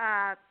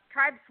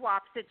tribe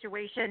swap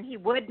situation, he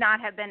would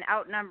not have been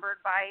outnumbered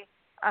by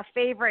a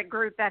favorite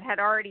group that had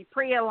already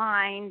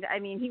pre-aligned.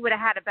 He would have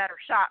had a better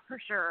shot for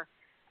sure.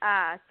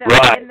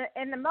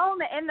 In the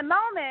moment,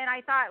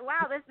 I thought,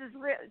 wow, this is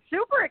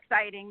super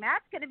exciting.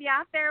 Matt's going to be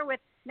out there with.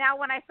 Now,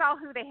 when I saw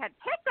who they had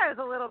picked, I was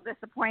a little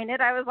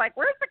disappointed. I was like,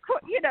 where's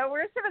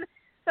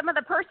some of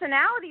the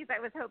personalities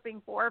I was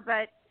hoping for?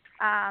 But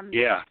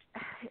Yeah.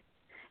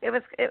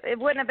 It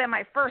wouldn't have been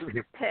my first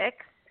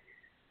pick,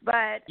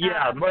 but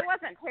it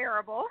wasn't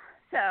terrible.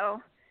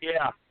 So.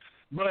 Yeah.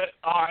 But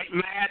all right,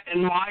 Matt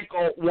and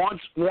Michael,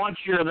 once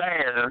you're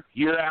there,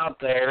 you're out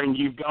there, and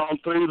you've gone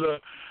through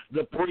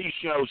the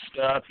pre-show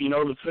stuff,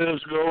 the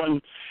physical,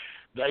 and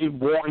they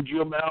warned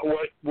you about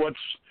what's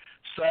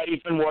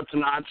safe and what's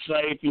not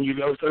safe, and you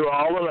go through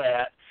all of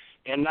that,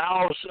 and now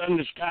all of a sudden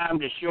it's time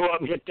to show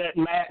up and hit that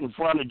mat in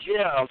front of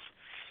Jeff,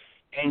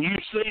 and you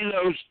see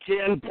those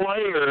 10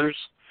 players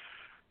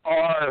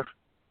are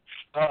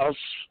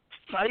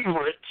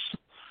favorites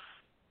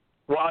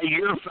while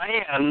you're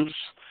fans.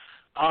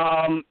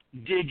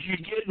 Did you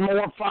get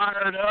more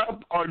fired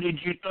up, or did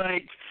you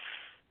think,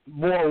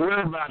 boy,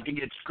 we're about to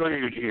get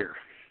screwed here?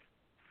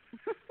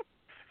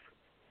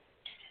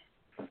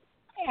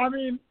 I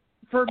mean,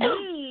 for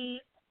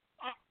me,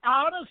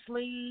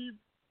 honestly,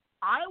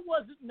 I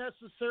wasn't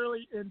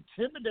necessarily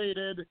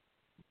intimidated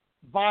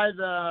by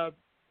the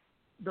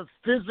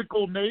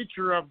physical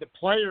nature of the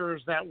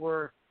players that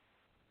were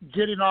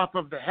getting off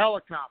of the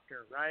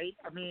helicopter, right?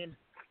 I mean,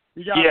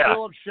 you got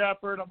Philip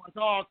Shepard.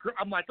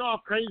 I'm like,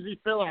 crazy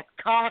Philip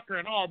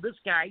Cochran. Oh, this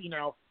guy,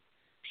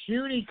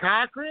 puny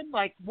Cochran.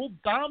 Like, we'll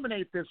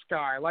dominate this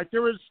guy. Like,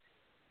 there was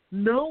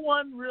no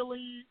one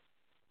really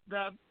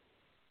that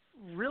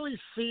really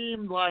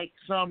seemed like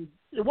some.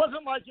 It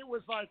wasn't like it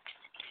was like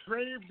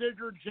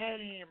Gravedigger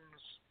James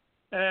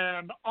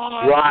and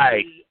Audrey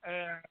right.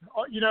 And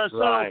so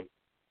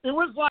it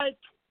was like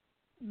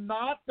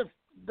not the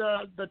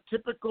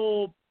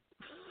typical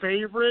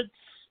favorites.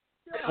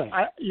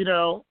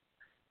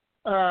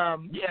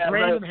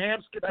 Brandon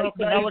Hamps gets off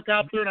the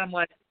helicopter, and I'm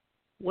like,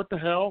 what the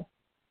hell?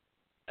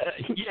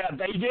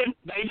 They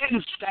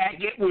didn't stack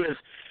it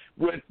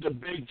with the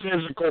big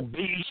physical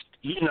beast,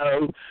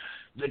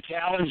 the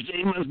challenge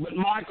demons. But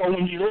Michael,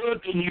 when you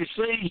look and you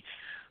see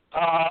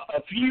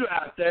a few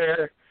out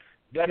there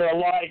that are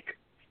like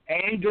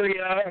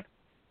Andrea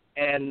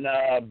and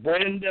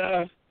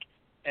Brenda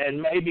and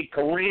maybe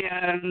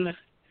Corinne,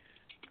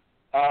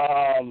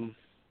 are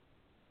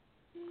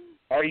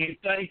you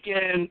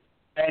thinking?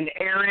 And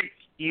Eric,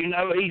 he's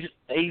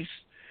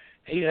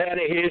had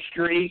a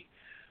history.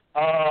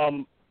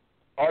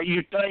 Are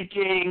you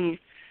thinking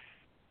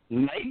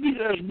maybe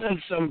there's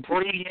been some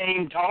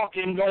pre-game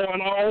talking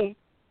going on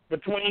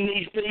between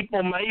these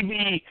people?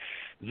 Maybe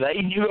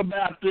they knew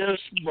about this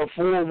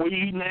before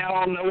we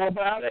now know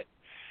about it.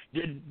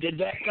 Did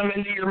that come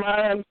into your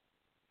mind?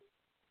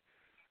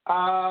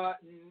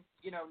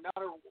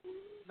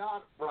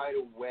 Not right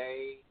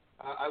away.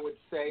 I would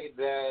say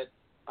that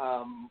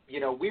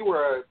we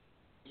were,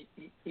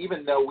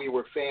 even though we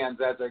were fans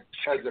as a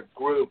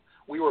group,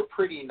 we were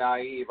pretty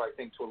naive, I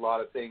think, to a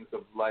lot of things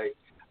of like,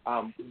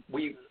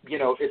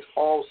 it's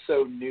all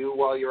so new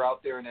while you're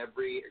out there in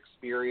every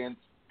experience.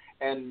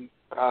 And,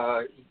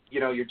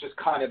 you're just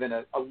kind of in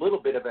a little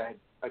bit of a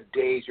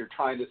daze. You're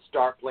trying to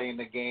start playing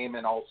the game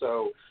and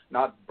also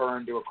not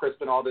burn to a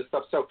crisp and all this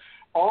stuff. So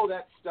all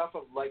that stuff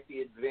of like the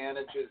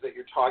advantages that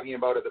you're talking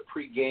about of the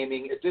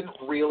pre-gaming, it didn't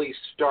really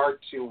start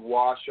to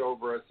wash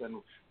over us,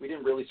 and we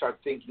didn't really start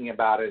thinking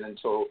about it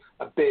until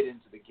a bit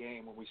into the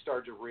game when we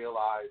started to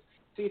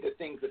see the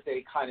things that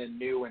they kind of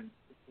knew and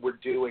were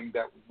doing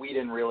that we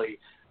didn't really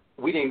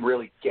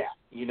get.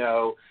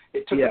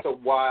 It took us a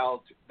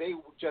while. They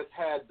just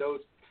had those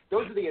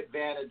are the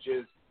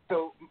advantages.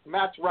 So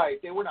Matt's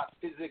right. They were not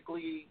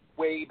physically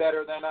way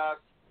better than us,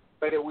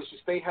 but it was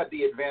just they had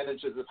the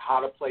advantages of how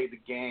to play the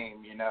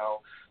game,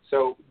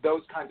 So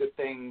those kinds of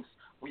things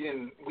we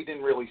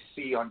didn't really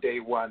see on day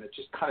one. It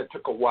just kind of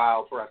took a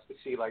while for us to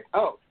see, like,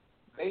 oh,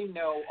 they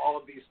know all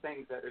of these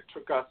things that it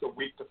took us a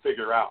week to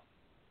figure out.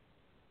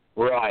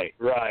 Right.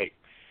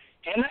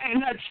 And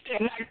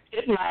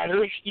it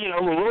matters, the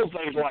little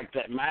things like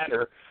that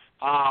matter.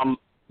 I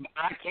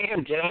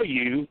can tell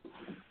you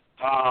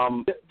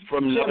from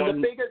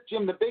knowing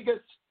the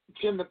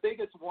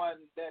biggest one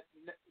that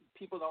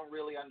people don't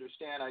really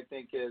understand, I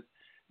think, is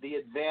the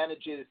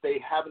advantages they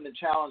have in the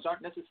challenge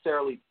aren't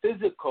necessarily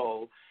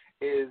physical.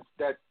 Is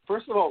that,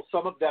 first of all,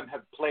 some of them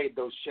have played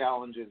those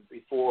challenges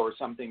before or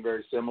something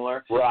very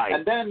similar. Right.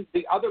 And then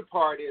the other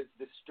part is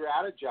the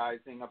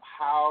strategizing of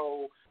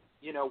how,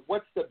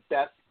 what's the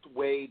best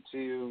way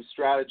to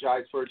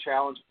strategize for a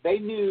challenge. They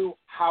knew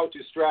how to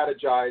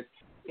strategize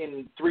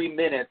in 3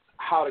 minutes,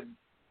 how to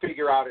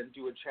figure out and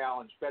do a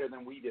challenge better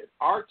than we did.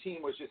 Our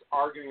team was just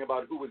arguing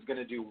about who was going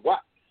to do what.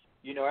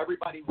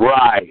 Everybody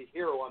wanted to be the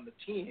hero on the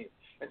team.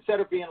 Instead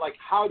of being like,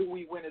 how do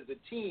we win as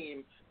a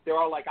team, they're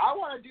all like, I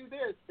want to do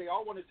this. They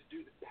all wanted to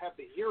have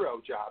the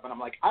hero job. And I'm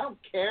like, I don't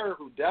care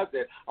who does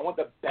it. I want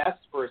the best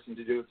person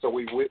to do it so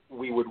we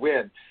would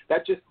win.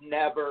 That just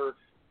never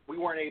 – we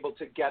weren't able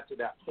to get to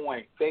that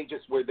point. They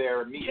just were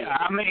there immediately.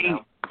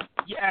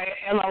 Yeah,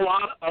 and a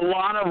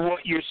lot of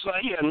what you're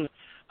saying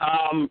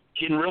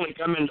can really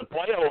come into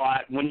play a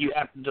lot when you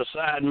have to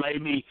decide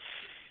maybe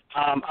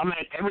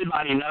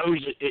everybody knows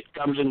it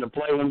comes into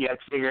play when you have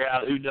to figure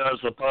out who does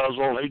the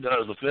puzzle, who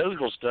does the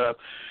physical stuff.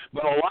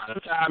 But a lot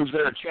of times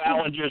there are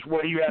challenges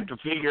where you have to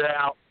figure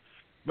out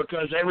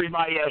because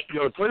everybody has to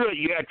go through it.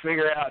 You have to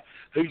figure out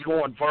who's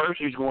going first,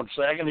 who's going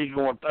second, who's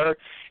going third.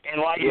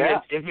 And like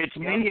if it's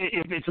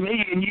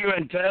me and you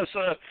and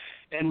Tessa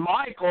and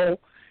Michael,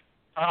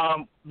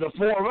 the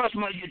four of us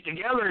might get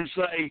together and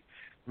say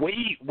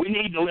we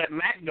need to let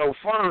Matt go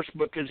first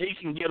because he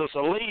can get us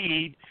a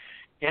lead,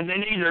 and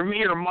then either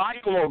me or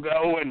Michael will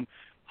go and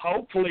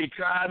hopefully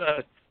try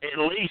to at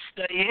least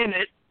stay in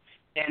it.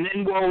 And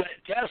then we'll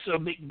let Tessa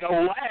go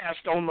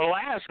last on the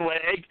last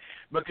leg,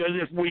 because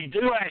if we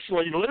do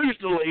actually lose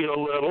the lead a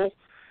little,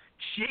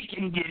 she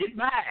can get it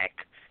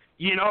back.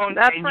 You know,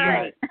 that's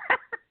right.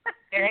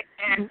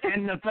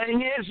 And the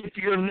thing is, if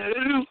you're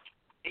new,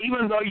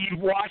 even though you've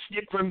watched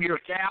it from your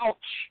couch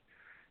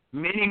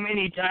many,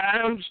 many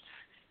times,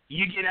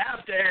 you get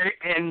out there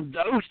and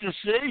those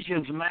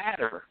decisions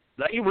matter.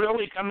 They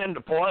really come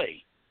into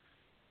play.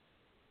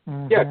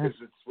 Mm-hmm. Yeah,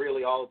 because it's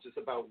really all just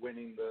about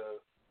winning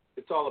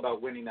it's all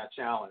about winning that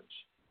challenge.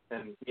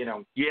 And, you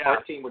know,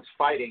 our team was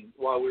fighting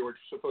while we were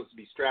supposed to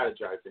be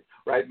strategizing,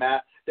 right,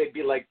 Matt? They'd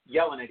be, like,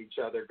 yelling at each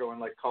other,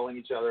 calling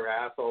each other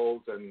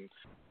assholes and,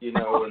 you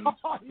know, and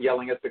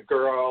yelling at the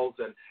girls.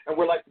 And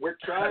we're like, we're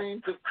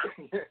trying to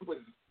 – it was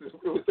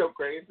so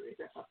crazy.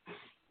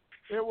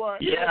 It was.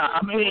 Yeah,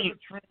 I mean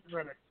 –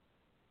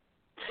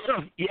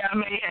 yeah, I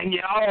mean, and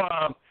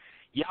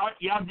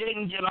y'all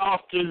didn't get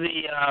off to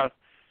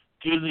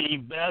the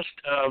best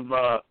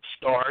of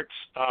starts.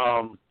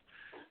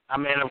 I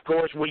mean, of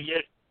course, we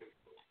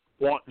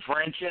want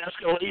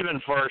Francesca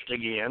leaving first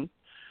again,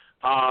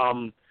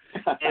 and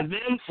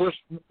then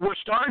we're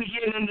starting to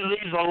get into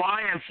these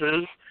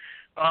alliances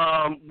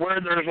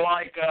where there's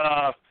like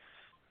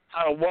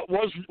what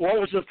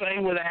was the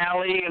thing with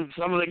Allie and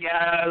some of the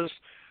guys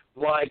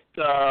like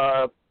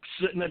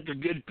sitting at the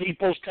good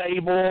people's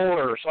table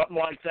or something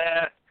like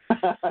that.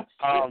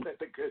 Sitting at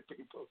the good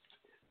people's.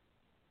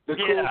 The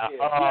cool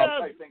kids.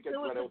 I think is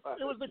what it was.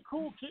 It was the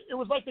cool kid. It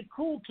was like the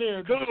cool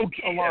kids. Cool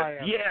kids.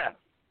 Alliance. Yeah.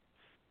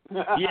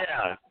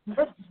 Yeah.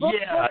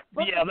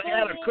 They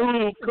had a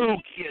cool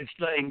kids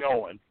thing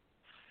going.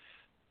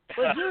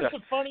 But here's the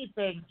funny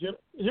thing, Jim.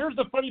 Here's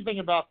the funny thing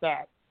about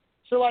that.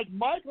 So, like,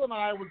 Michael and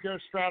I would go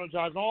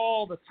strategize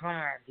all the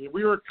time.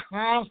 We were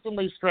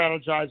constantly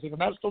strategizing, and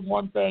that's the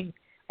one thing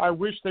I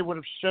wish they would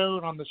have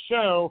shown on the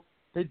show.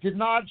 They did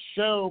not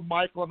show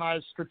Michael and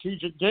I's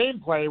strategic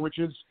gameplay, which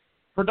is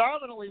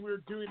predominantly we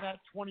were doing that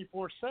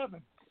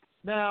 24/7.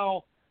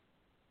 Now,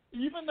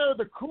 even though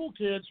the cool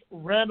kids,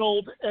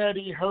 Reynolds,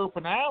 Eddie, Hope,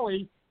 and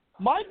Allie,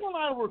 Michael and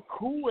I were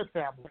cool with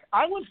them.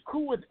 I was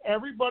cool with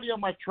everybody on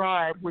my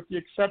tribe with the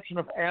exception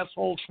of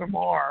asshole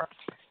Shamar.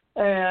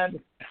 And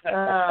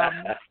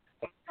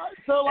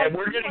so, like, and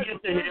we're gonna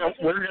get to him.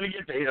 We're gonna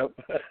get to him.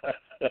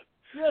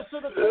 Yeah. So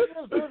the thing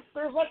is,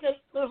 there's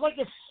like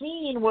a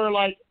scene where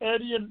like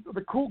Eddie and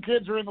the cool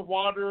kids are in the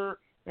water,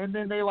 and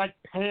then they like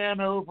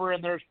pan over,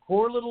 and there's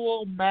poor little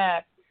old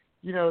Matt,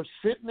 you know,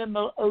 sitting in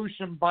the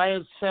ocean by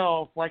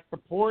himself, like the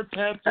poor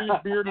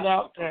tattooed bearded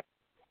outcast.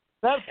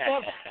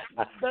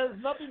 There's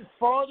nothing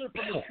farther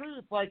from the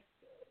truth. Like,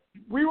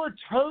 we were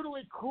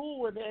totally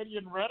cool with Eddie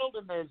and Reynolds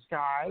and those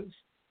guys.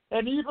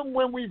 And even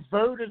when we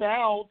voted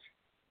out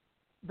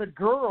the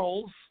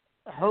girls,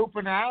 Hope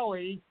and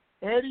Allie,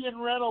 Eddie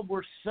and Reynolds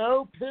were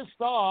so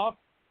pissed off.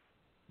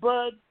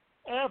 But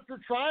after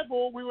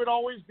Tribal, we would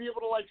always be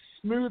able to, like,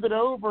 smooth it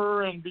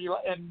over and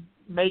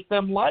make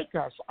them like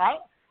us. I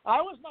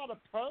was not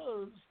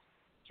opposed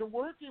to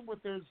working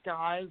with those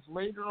guys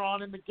later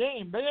on in the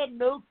game. They had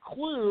no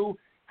clue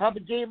how the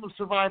game of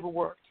Survivor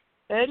worked.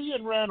 Eddie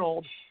and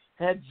Reynolds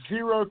had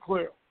zero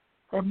clue.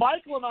 And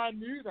Michael and I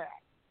knew that.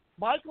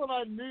 Michael and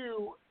I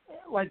knew,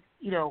 like,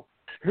 you know,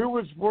 who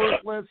was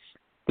worthless,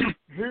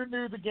 who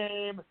knew the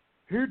game,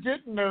 who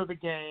didn't know the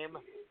game.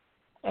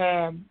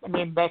 And, I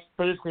mean, that's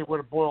basically what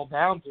it boiled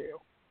down to.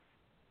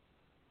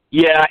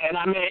 Yeah, and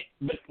I mean,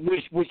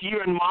 with you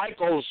and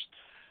Michael's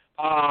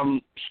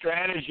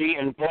strategy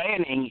and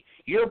planning,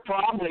 you're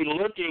probably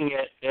looking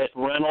at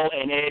Reynolds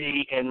and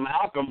Eddie and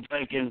Malcolm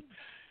thinking,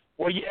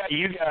 well, yeah,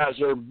 you guys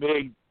are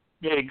big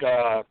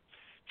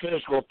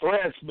physical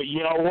threats, but you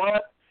know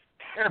what?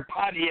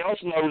 Everybody else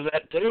knows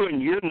that too,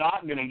 and you're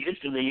not going to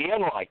get to the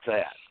end like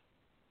that.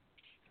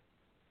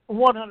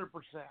 100%.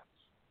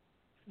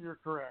 You're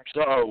correct.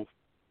 So,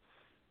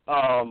 but,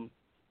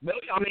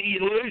 I mean,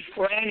 you lose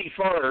Franny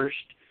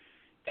first,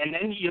 and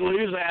then you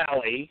lose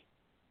Allie,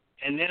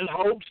 and then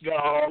Hope's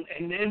gone,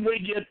 and then we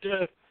get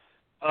to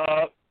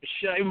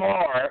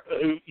Shamar,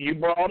 who you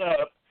brought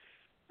up,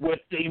 with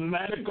the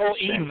medical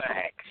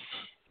evac.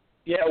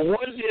 Yeah,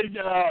 what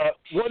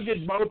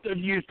did both of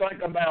you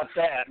think about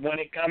that when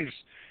it comes?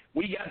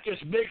 We got this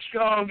big,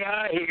 strong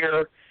guy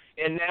here,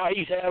 and now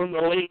he's having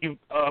to leave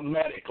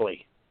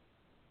medically.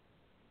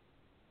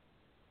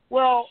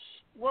 Well,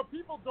 what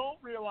people don't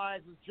realize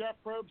is Jeff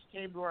Probst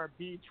came to our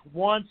beach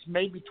once,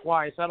 maybe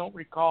twice, I don't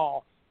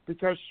recall,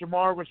 because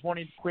Shamar was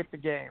wanting to quit the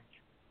game.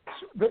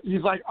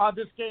 He's like, oh,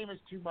 this game is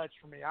too much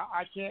for me.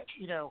 I can't,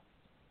 you know,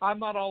 I'm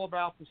not all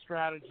about the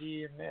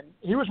strategy. And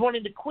he was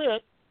wanting to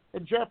quit,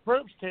 and Jeff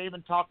Probst came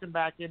and talked him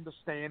back into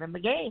staying in the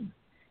game.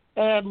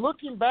 And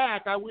looking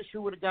back, I wish we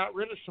would have got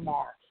rid of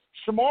Shamar.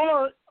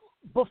 Shamar,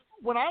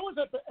 when I was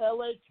at the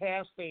LA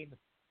casting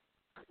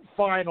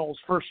finals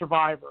for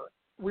Survivor,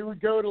 we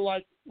would go to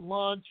like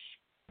lunch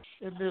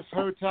in this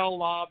hotel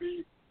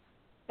lobby,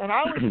 and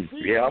I would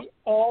see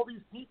all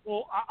these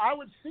people. I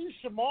would see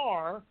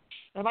Shamar,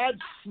 and I'd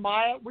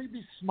smile. We'd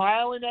be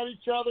smiling at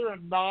each other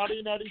and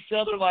nodding at each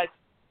other like,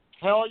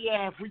 hell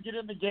yeah, if we get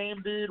in the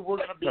game, dude, we're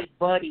going to be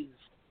buddies.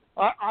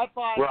 I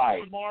thought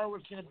Shamar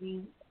was going to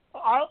be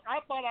I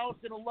thought I was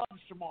going to love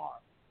Shamar.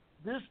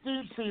 This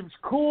dude seems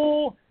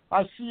cool.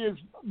 I see his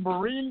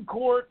Marine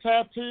Corps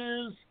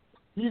tattoos.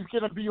 He's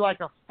going to be like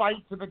a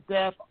fight to the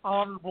death,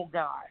 honorable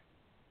guy.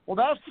 Well,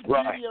 that's the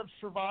beauty of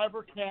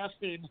Survivor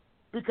casting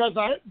because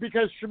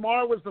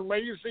Shamar was the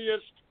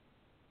laziest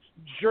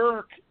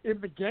jerk in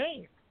the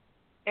game,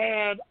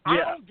 and I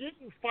don't get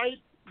in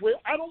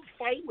I don't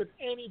fight with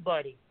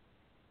anybody,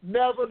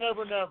 never.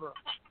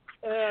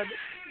 And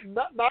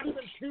not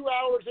even 2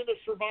 hours into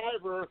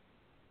Survivor,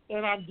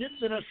 and I'm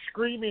getting in a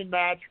screaming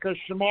match because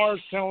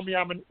Shamar's telling me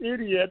I'm an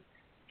idiot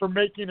for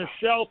making a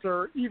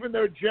shelter, even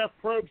though Jeff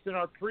Probst in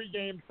our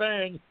pregame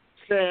thing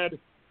said,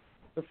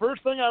 the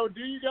first thing I would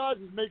do, you guys,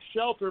 is make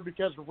shelter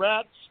because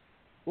rats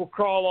will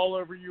crawl all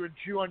over you and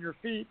chew on your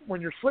feet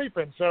when you're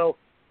sleeping. So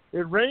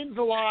it rains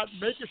a lot,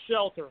 make a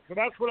shelter. So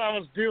that's what I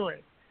was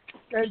doing.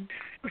 And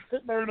you're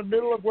sitting there in the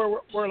middle of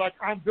where like,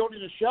 I'm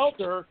building a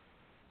shelter,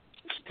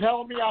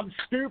 telling me I'm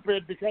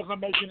stupid because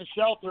I'm making a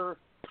shelter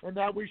and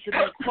that we should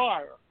make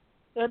fire.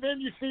 And then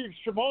you see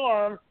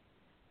Shamar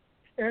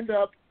end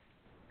up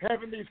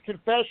having these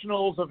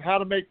confessionals of how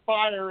to make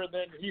fire, and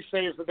then he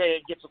saves the day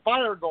and gets a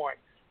fire going.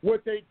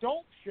 What they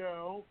don't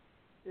show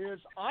is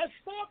I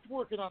stopped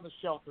working on the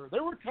shelter.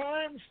 There were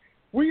times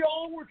we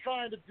all were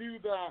trying to do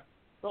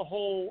the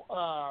whole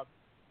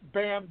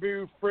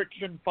bamboo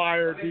friction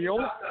fire deal,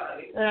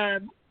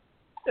 and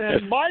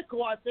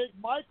Michael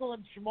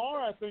and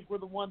Shamar, I think, were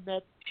the one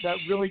that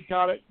really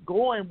got it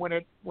going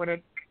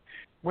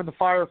when the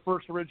fire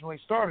first originally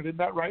started. Isn't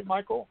that right,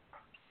 Michael?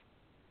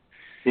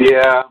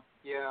 Yeah.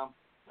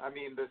 I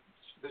mean, the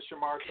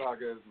Shamar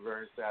saga is a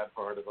very sad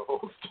part of the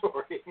whole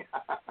story.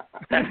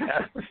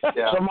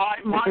 Yeah. So,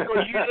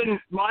 Michael,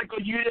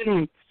 you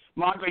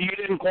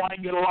didn't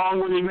quite get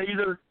along with him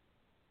either.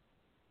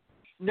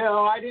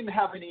 No, I didn't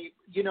have any.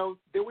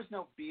 There was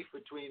no beef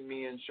between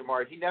me and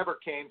Shamar. He never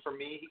came for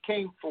me. He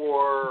came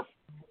for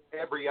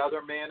every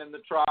other man in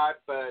the tribe,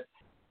 but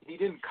he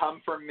didn't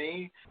come for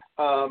me.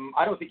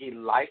 I don't think he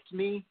liked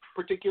me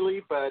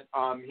particularly, but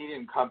he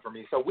didn't come for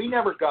me. So we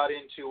never got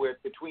into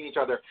it between each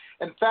other.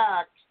 In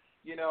fact,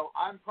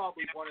 I'm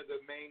probably one of the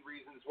main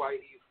reasons why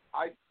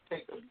I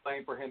take the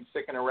blame for him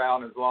sticking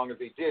around as long as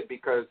he did,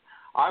 because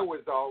I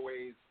was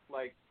always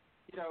like,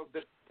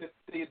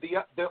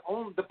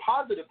 the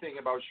positive thing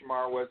about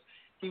Shamar was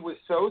he was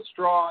so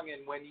strong,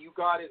 and when you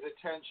got his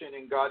attention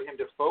and got him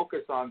to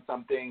focus on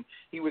something,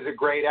 he was a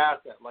great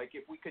asset. Like he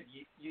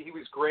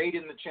was great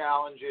in the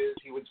challenges.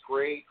 He was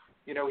great.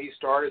 He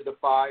started the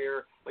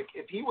fire. Like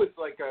if he was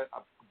like a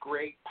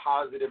great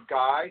positive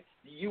guy,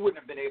 you wouldn't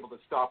have been able to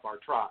stop our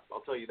tribe.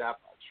 I'll tell you that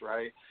much,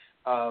 right?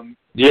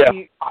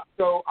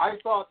 So I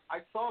saw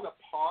the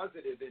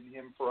positive in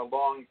him for a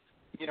long.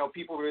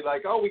 People were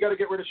like, "Oh, we got to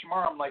get rid of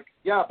Shamar." I'm like,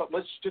 "Yeah, but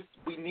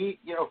we need,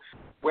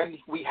 when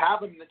we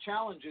have him in the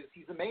challenges,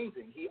 he's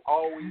amazing. He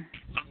always,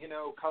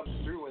 comes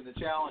through in the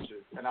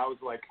challenges." And I was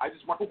like, "I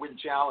just want to win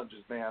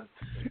challenges, man."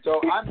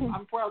 So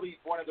I'm probably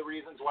one of the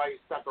reasons why he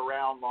stuck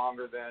around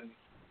longer than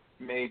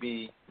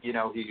maybe,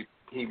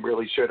 he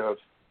really should have.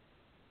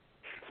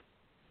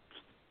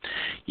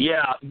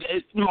 Yeah,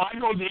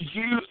 Michael, did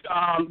you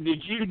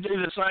do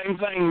the same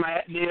thing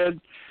Matt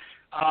did?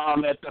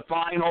 At the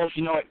finals,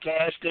 at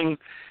casting,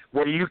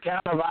 were you kind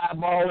of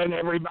eyeballing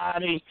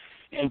everybody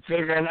and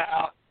figuring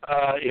out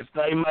if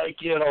they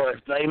make it or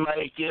if they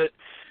make it?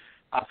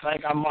 I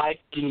think I might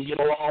can get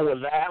along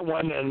with that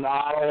one, and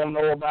I don't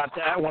know about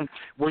that one.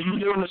 Were you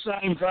doing the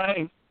same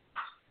thing?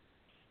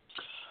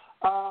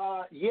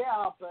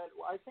 Yeah, but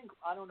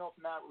I don't know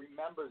if Matt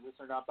remembers this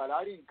or not, but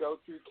I didn't go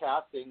through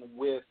casting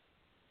with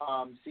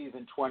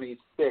season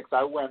 26.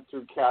 I went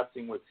through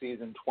casting with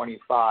season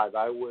 25.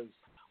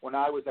 When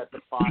I was at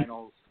the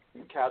finals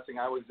in casting,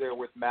 I was there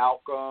with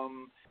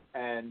Malcolm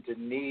and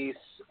Denise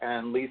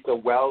and Lisa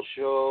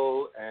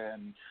Welshel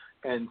and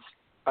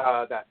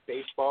that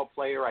baseball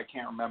player, I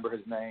can't remember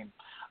his name.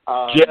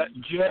 Jeff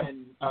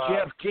Kent.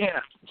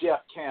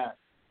 Jeff Kent.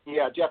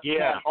 Yeah, Jeff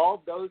Kent.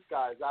 All those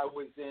guys. I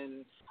was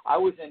in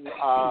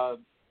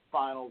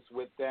finals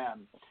with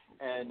them,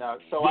 and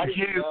so I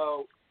didn't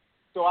know.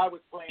 So I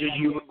was playing that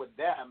game with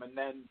them, and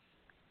then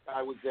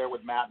I was there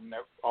with Matt and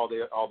all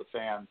the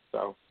fans.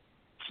 So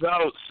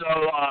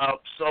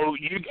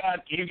you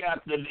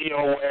got the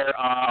deal where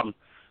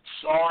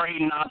sorry,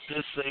 not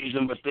this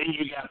season, but then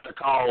you got the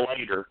call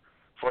later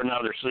for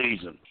another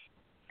season.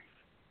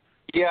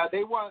 Yeah,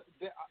 they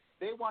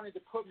wanted to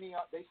put me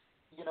up.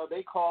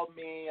 They called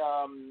me.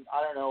 I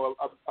don't know.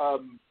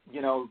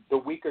 The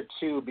week or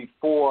two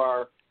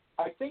before.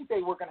 I think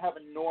they were going to have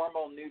a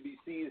normal newbie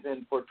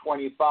season for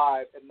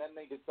 25, and then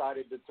they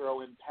decided to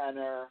throw in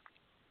Penner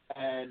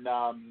and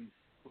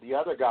the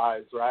other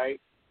guys, right?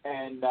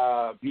 And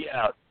Swan,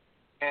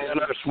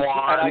 and I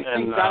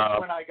think that's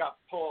when I got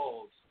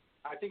pulled.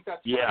 I think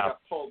that's when I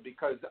got pulled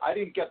because I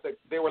didn't get the.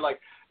 They were like,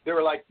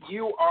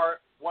 you are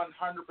 100%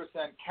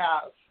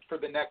 cast for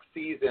the next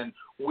season.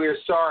 We're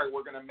sorry,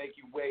 we're going to make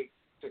you wait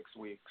 6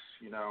 weeks.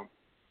 You know.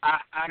 I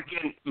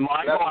can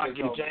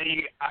tell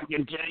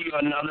you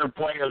another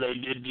player they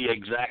did the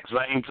exact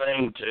same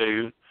thing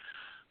to.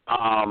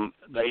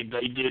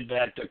 They did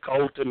that to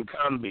Colton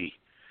Cumbie.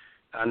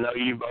 I know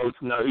you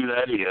both know who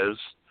that is.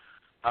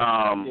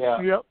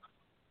 Yep.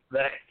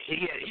 That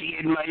he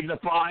had made the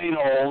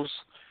finals,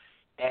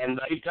 and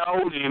they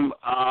told him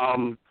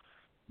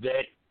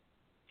that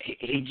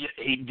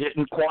he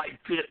didn't quite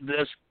fit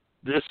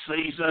this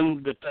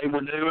season that they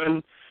were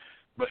doing,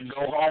 but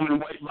go home and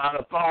wait by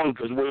the phone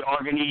because we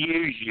are going to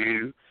use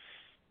you.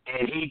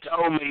 And he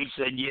told me, he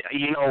said, yeah,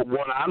 you know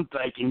what I'm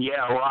thinking,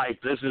 yeah, right,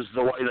 this is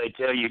the way they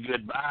tell you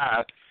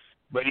goodbye.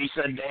 But he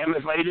said, damn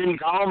if they didn't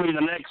call me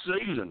the next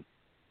season.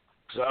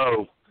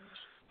 So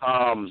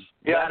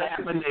that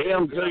happened to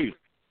him too.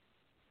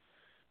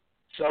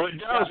 So it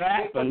does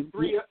happen.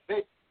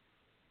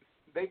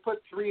 They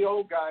put 3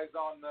 old guys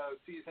on the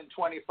season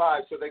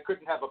 25, so they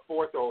couldn't have a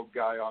 4th old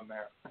guy on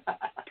there.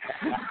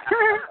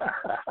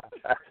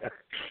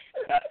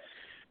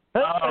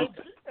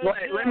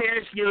 Let me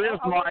ask you this,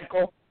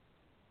 Michael.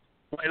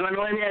 Let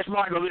me ask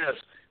Michael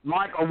this.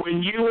 Michael,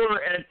 when you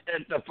were at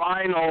the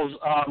finals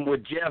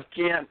with Jeff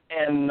Kent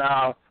and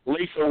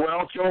Lisa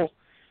Welchel,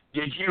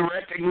 did you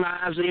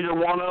recognize either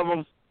one of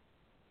them?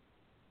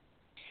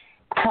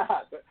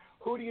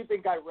 Who do you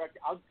think I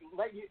recognize? I'll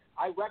let you.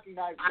 I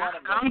recognize one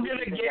of them. I'm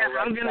gonna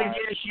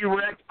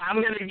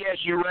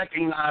guess you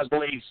recognize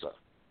Lisa.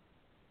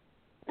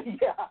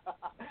 Yeah,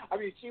 I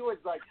mean,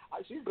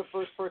 she's the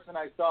first person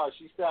I saw.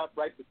 She sat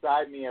right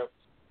beside me. I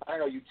don't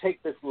know. You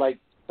take this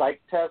like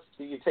psych test.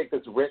 So you take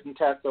this written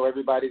test, so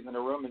everybody's in a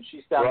room, and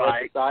she sat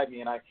right beside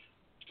me, and I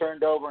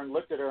turned over and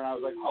looked at her, and I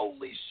was like,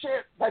 "Holy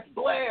shit, that's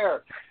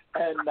Blair!"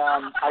 And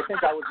I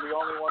think I was the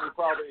only one who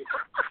probably.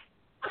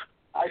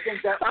 I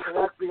think that's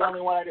the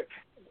only one I did.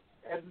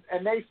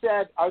 And they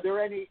said, are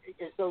there any?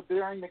 So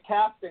during the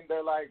casting,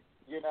 they're like,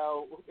 you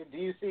know, do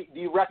you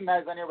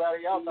recognize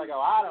anybody else? I go,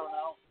 I don't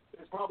know.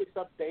 There's probably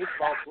some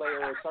baseball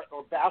player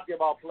or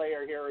basketball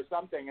player here or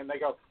something. And they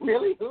go,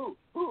 really? Who?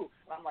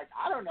 And I'm like,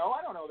 I don't know.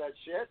 I don't know that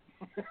shit.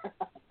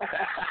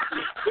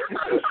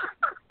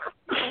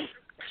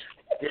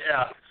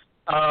 Yeah.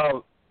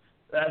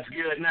 That's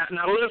good.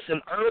 Now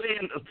listen. Early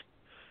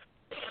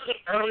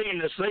in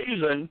the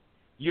season,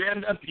 you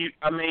end up.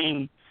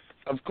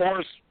 Of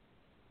course,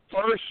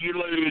 first you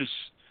lose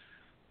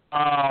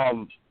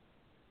Allie,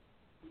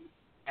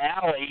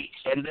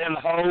 and then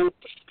Hope,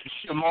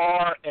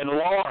 Shamar, and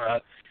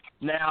Laura.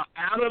 Now,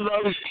 out of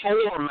those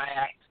 4,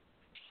 Matt,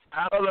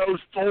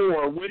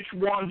 which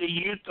one do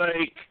you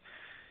think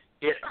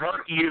it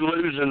hurt you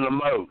losing the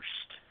most?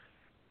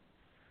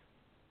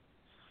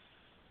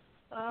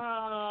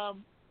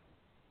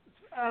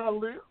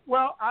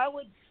 Well, I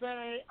would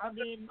say,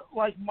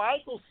 like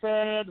Michael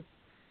said,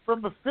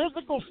 from a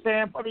physical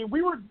standpoint,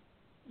 we were,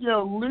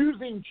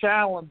 losing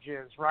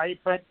challenges, right?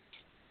 But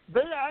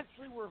they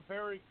actually were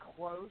very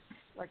close.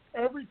 Like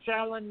every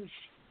challenge,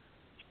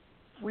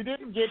 we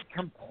didn't get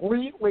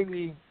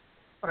completely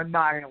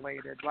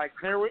annihilated. Like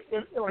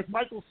like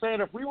Michael said,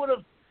 if we would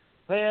have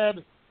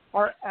had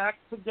our act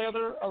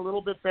together a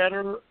little bit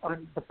better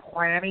on the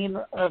planning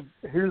of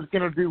who's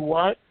going to do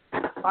what,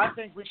 I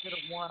think we could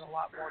have won a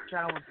lot more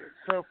challenges.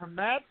 So from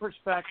that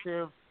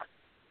perspective,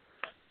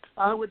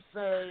 I would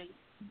say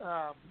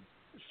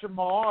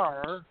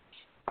Shamar,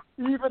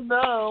 even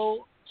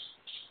though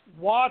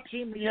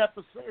watching the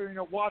episode,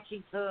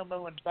 watching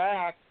Caramoan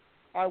back,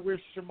 I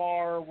wish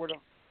Shamar would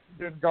have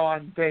been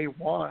gone day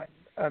one.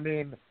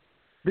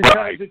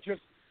 Because it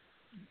just,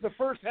 the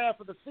first half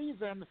of the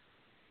season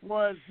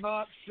was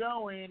not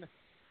showing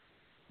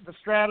the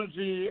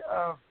strategy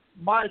of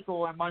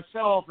Michael and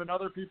myself and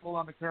other people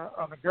on the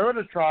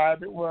Goda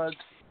tribe. It was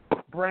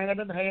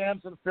Brandon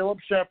Hams and Philip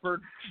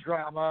Shepard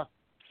drama,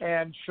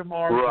 and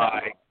Shamar.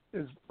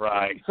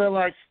 Right. So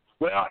like.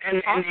 Well, and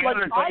the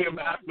other thing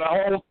about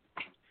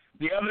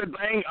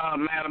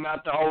Matt,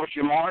 about the whole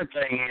Shamar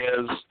thing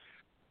is,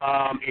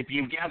 if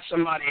you've got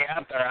somebody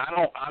out there, I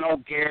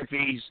don't care if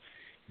he's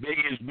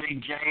big as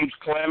Big James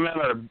Clement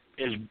or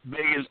as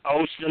big as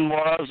Austin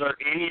was or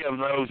any of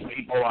those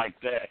people like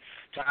that.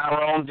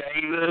 Tyrone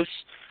Davis,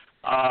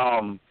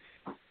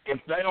 if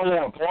they don't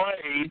want to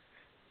play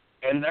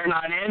and they're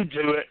not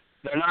into it,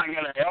 they're not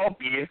going to help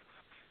you.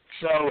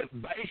 So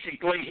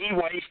basically he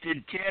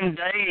wasted 10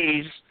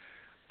 days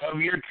of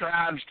your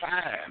tribe's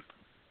time.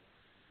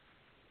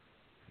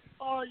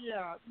 Oh,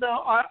 yeah.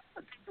 No,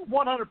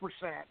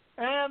 100%.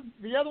 And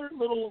the other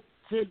little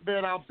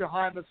tidbit out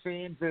behind the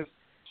scenes is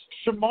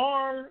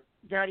Shamar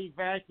got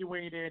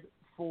evacuated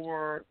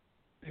for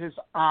his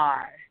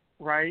eye,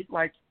 right?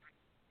 Like,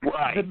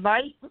 Right.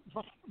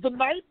 The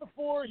night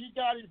before he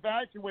got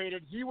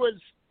evacuated, he was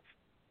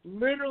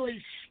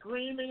literally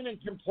screaming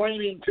and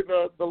complaining to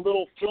the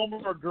little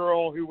filmer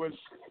girl who was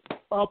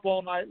up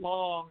all night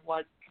long,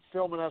 like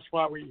filming us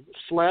while we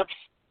slept.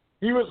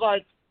 He was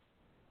like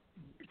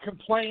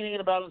complaining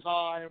about his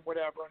eye and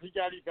whatever, and he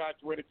got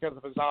evacuated because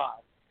of his eye.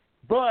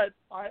 But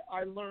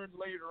I learned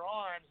later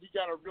on he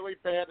got a really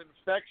bad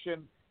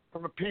infection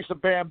from a piece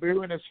of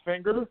bamboo in his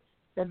finger,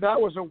 and that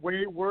was a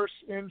way worse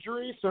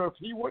injury. So if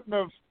he wouldn't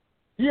have,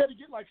 he had to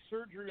get like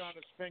surgery on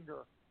his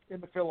finger in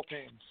the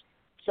Philippines.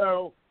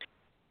 So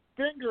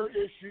finger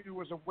issue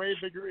was a way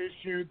bigger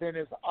issue than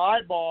his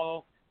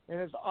eyeball, and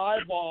his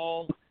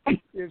eyeball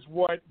is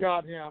what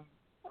got him,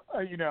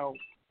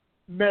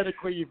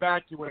 medically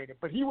evacuated.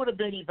 But he would have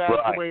been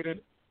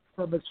evacuated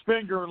from his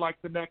finger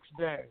like the next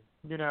day,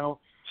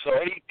 So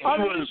he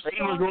was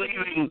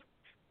leaving.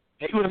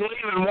 He was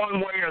leaving one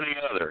way or the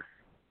other.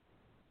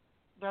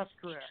 That's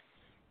correct.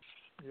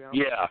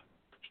 Yeah.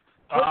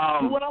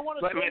 What I want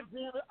to say,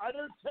 Dan, I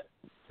know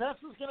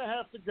Tessa's going to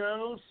have to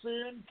go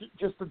soon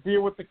just to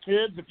deal with the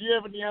kids. If you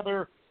have any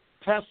other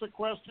Tessa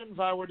questions,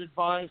 I would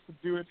advise to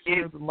do it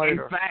sooner than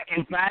later.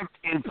 In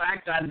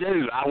fact, I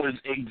do. I was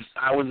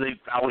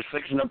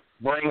fixing to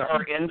bring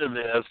her into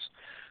this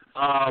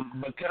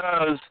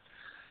because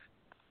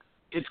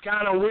it's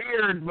kind of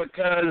weird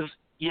because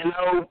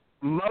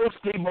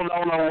most people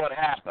don't know what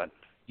happened,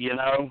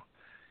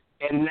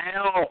 and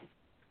now,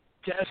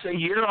 Tessa,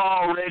 you're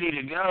all ready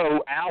to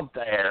go out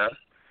there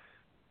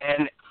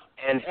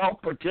and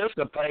help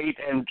participate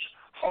and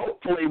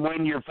hopefully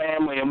win your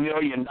family $1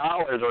 million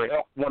or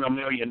help win $1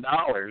 million.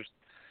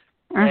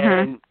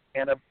 Mm-hmm.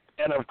 And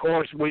of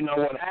course we know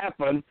what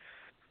happened,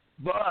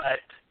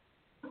 but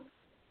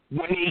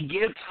when he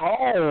gets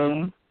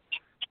home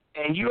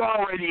and you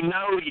already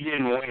know he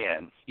didn't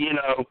win,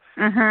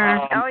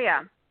 Mm-hmm. Oh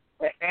yeah.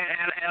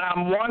 And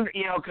I'm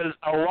wondering, because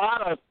a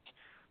lot of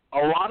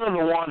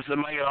the ones that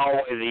make it all the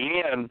way to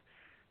the end,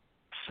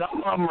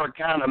 some of them are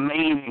kind of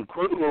mean and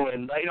cruel,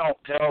 and they don't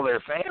tell their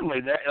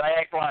family. They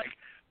act like,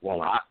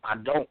 well, I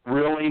don't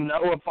really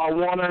know if I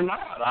won or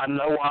not. I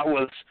know I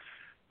was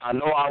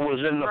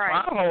in the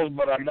finals,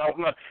 but I don't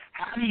know.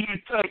 How do you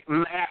think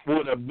Matt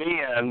would have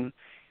been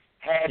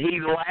had he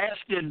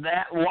lasted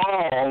that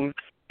long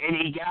and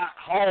he got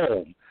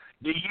home?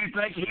 Do you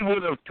think he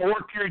would have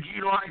tortured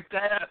you like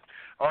that?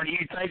 Or do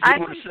you think he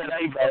would have said,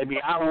 hey, baby,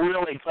 I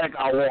really think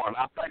I won.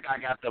 I think I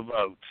got the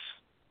votes.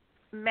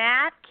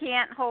 Matt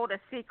can't hold a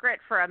secret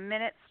for a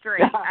minute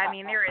straight. I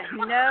mean, there is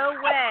no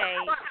way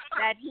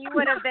that he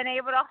would have been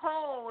able to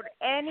hold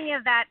any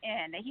of that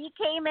in. He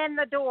came in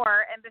the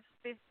door, and,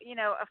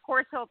 of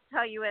course he'll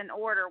tell you in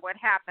order what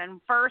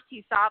happened. First,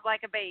 he sobbed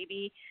like a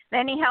baby.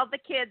 Then he held the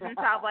kids and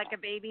sobbed like a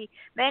baby.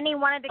 Then he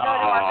wanted to go to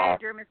our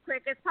bedroom as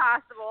quick as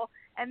possible.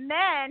 And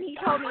then he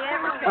told me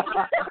everything.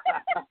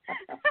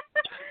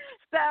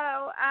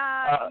 So,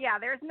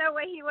 there's no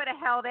way he would have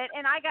held it.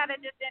 And I got to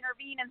just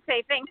intervene and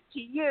say thanks to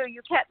you.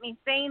 You kept me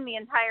sane the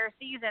entire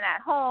season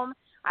at home.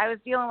 I was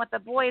dealing with the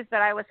boys,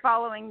 but I was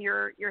following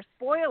your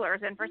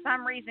spoilers. And for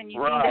some reason, you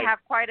seem to have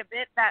quite a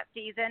bit that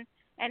season.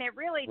 And it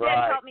really did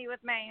help me with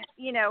my,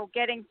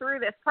 getting through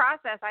this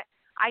process.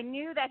 I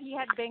knew that he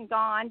had been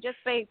gone just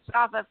based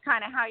off of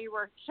kind of how you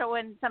were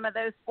showing some of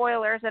those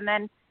spoilers. And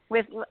then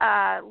with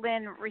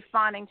Lynn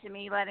responding to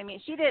me,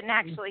 she didn't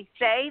actually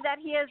say that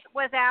he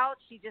was out.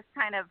 She just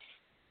kind of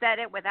said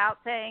it without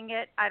saying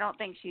it. I don't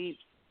think she,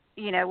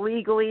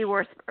 legally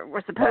we're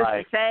supposed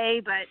to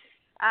say, but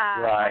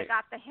I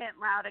got the hint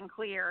loud and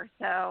clear.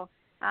 So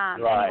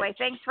anyway,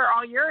 thanks for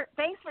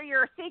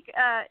your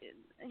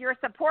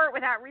support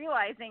without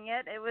realizing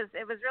it. It was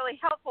really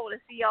helpful to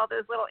see all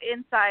those little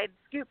inside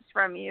scoops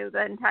from you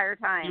the entire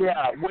time.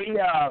 Yeah,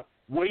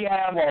 we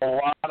have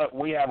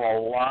a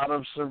lot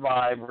of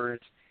survivors,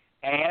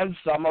 and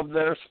some of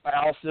their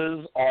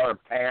spouses are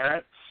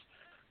parents.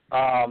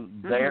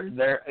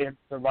 They're in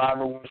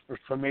Survivor Whispers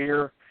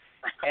premiere,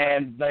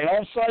 and they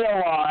don't say a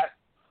lot,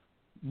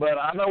 but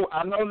I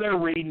know they're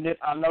reading it.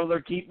 I know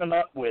they're keeping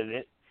up with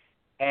it,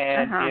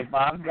 and if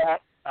I've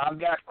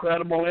got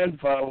credible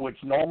info, which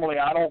normally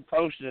I don't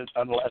post it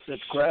unless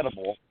it's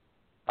credible.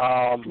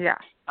 I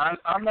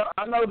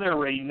know they're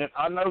reading it.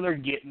 I know they're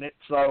getting it.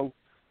 So.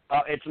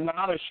 It's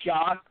not a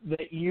shock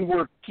that you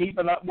were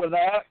keeping up with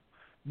that,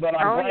 but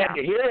I'm glad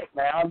to hear it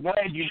now. I'm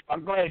glad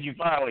you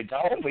finally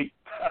told me.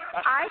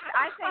 I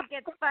think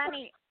it's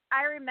funny.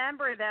 I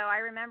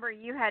remember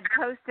you had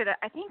posted,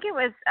 I think it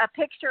was a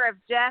picture of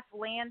Jeff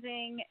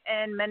landing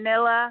in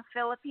Manila,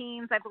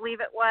 Philippines, I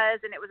believe it was,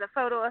 and it was a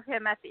photo of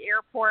him at the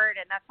airport,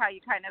 and that's how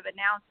you kind of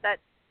announced that.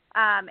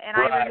 I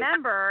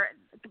remember,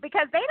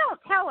 because they don't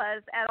tell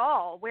us at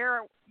all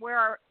where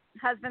our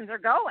husbands are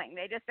going.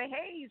 They just say,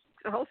 hey,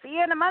 we'll see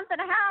you in a month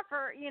and a half,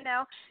 or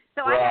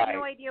so I had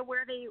no idea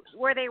where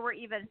they were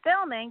even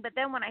filming. But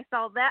then when I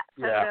saw that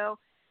photo,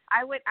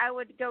 I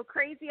would go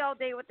crazy all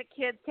day with the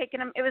kids, taking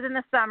them. It was in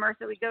the summer,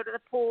 so we'd go to the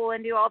pool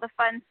and do all the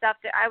fun stuff.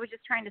 I was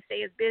just trying to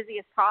stay as busy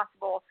as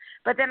possible.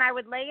 But then I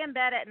would lay in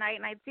bed at night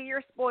and I'd see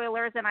your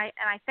spoilers, and I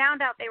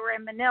found out they were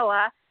in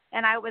Manila,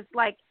 and I was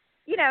like,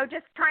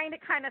 just trying to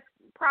kind of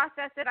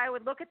process it. I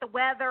would look at the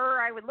weather.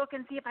 I would look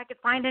and see if I could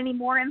find any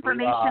more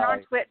information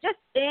on Twitter, just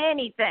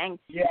anything.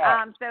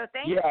 Yeah. So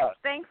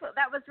thanks.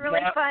 That was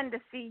really fun to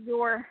see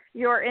your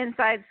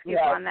inside scoop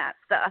on that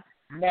stuff.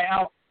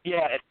 Now,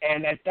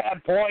 and at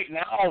that point,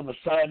 now all of a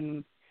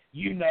sudden,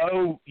 you're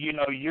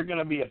going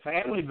to be a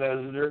family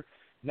visitor.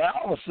 Now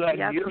all of a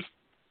sudden,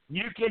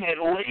 you can at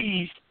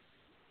least,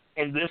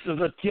 and this is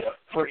a tip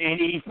for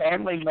any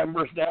family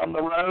members down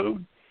the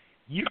road,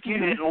 you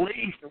can at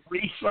least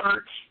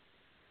research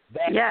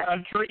that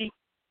country,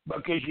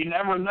 because you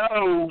never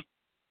know,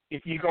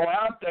 if you go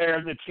out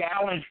there, the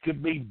challenge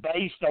could be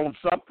based on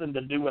something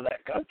to do with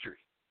that country.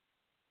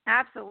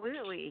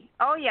 Absolutely.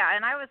 Oh, yeah,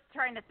 and I was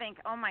trying to think,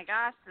 oh, my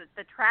gosh,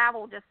 the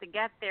travel just to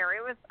get there.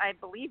 It was, I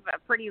believe, a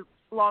pretty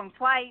long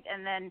flight,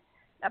 and then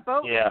a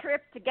boat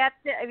trip to get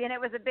there. I mean,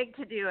 it was a big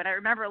to-do, and I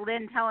remember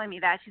Lynn telling me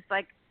that. She's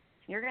like,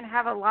 you're going to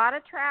have a lot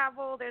of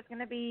travel. There's going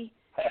to be,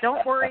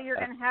 don't worry, you're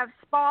going to have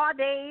spa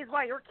days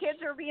while your kids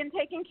are being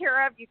taken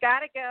care of. You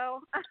got to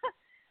go.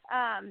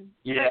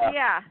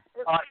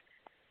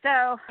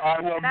 So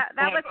that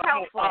was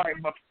helpful. All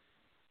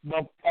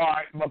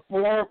right,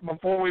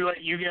 before we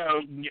let you go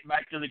and get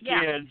back to the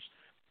kids,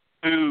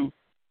 who,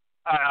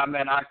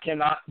 I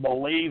cannot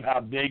believe how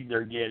big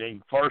they're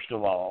getting, first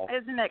of all.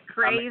 Isn't it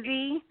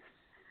crazy?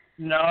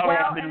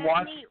 I've been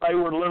watching, they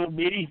were little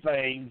bitty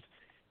things,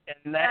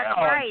 and now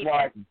it's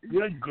like,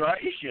 good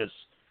gracious.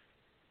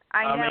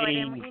 I know,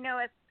 and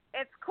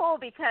it's cool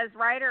because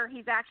Ryder,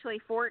 he's actually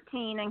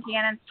 14 and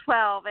Cannon's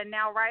 12, and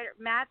now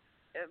Matt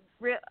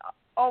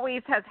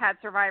always has had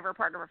Survivor,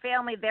 part of our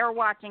family. They're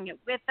watching it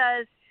with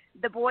us.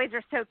 The boys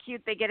are so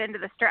cute; they get into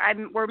the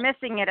we're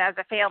missing it as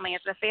a family.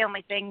 It's a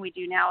family thing we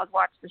do now is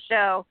watch the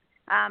show.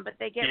 But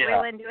they get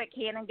real into it.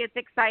 Cannon gets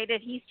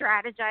excited. He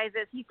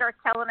strategizes. He starts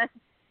telling us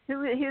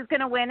who's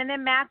going to win. And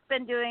then Matt's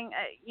been doing,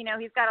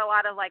 he's got a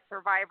lot of like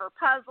Survivor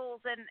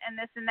puzzles and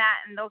this and that,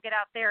 and they'll get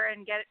out there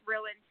and get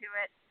real into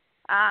it.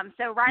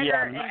 So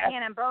Ryder and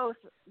Cannon both,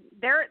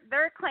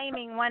 they're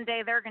claiming one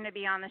day they're going to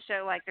be on the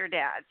show like their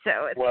dad.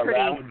 So it's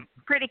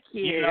pretty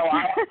cute.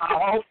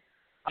 I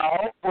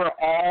hope we're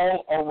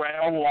all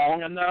around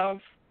long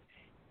enough,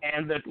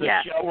 and that the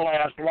show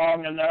lasts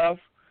long enough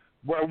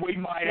where we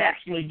might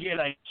actually get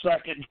a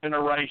second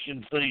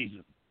generation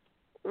season.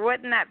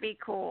 Wouldn't that be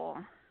cool?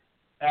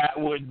 That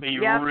would be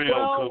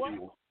real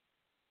cool.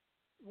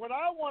 What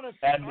I want to see,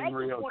 that'd be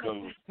real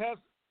cool.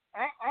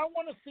 I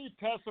want to see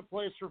Tessa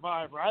play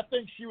Survivor. I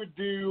think she would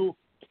do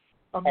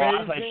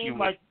amazing. I think she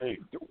would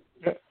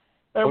too.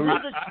 And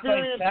we've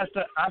experienced.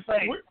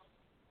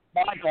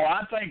 Michael,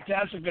 I think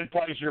Tessa could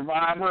play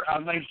Survivor. I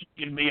think she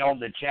could be on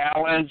the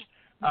challenge.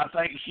 I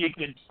think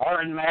her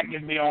and Matt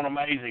could be on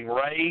Amazing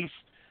Race.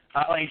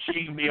 I think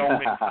she could be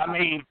on.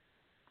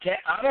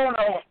 I don't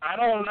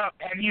know.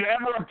 Have you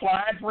ever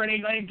applied for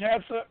anything,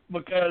 Tessa?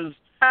 Because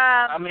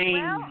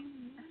well,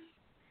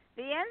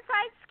 the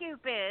inside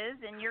scoop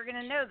is, and you're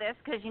going to know this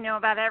because you know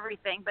about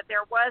everything, but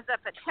there was a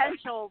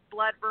potential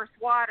Blood vs.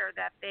 Water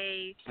that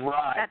they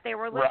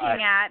were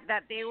looking at,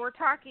 that they were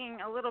talking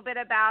a little bit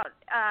about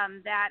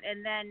that,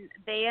 and then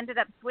they ended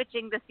up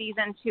switching the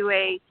season to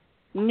a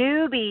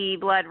newbie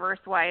Blood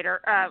vs.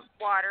 Water,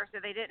 so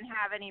they didn't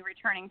have any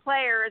returning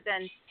players.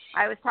 And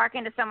I was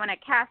talking to someone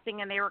at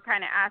casting, and they were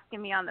kind of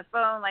asking me on the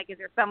phone, like, is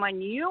there someone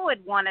you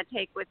would want to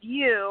take with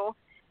you?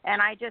 And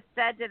I just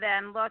said to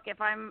them, look, if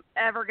I'm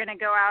ever going to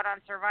go out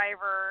on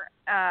Survivor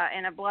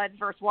in a Blood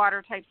vs.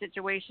 Water type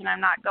situation,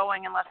 I'm not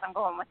going unless I'm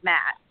going with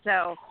Matt.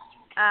 So,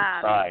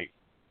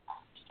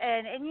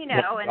 and who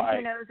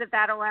knows if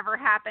that'll ever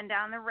happen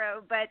down the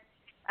road. But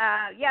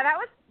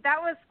that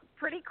was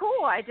pretty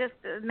cool.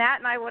 Matt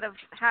and I would have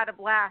had a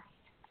blast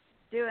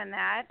doing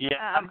that.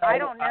 Yeah, I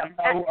don't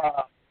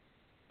know.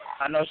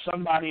 I know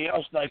somebody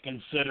else they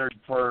considered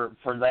for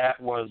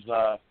that was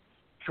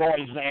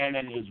Troy Zan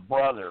and his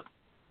brother.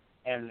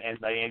 And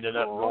they ended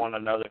up going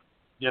another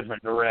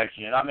different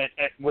direction.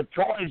 With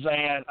Troy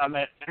Zan,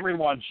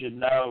 everyone should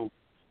know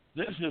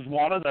this is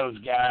one of those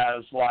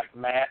guys like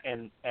Matt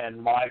and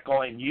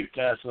Michael and you,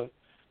 Tessa,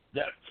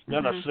 that's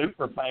been a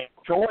super fan.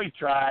 Troy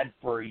tried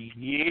for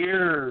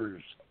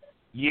years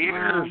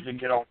to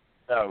get on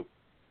the show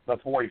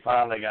before he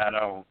finally got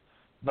on.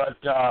 But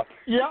Tessa,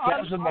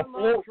 I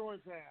love Troy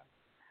Zan.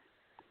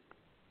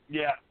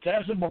 Yeah,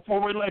 Tessa,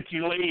 before we let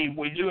you leave,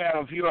 we do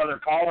have a few other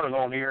callers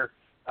on here.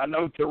 I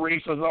know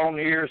Teresa's on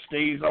here,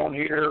 Steve's on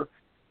here,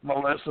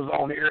 Melissa's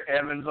on here,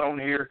 Evan's on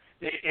here.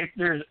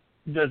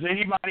 Does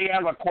anybody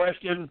have a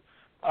question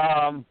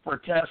for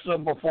Tessa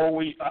before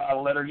we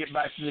let her get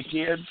back to the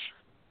kids?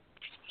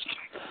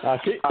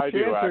 She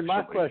answered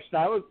my question.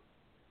 I was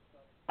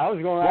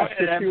going to ask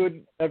if you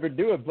would ever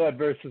do a Blood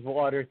versus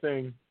Water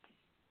thing.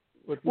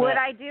 Would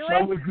I do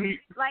it?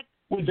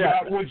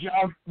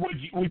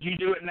 Would you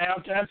do it now,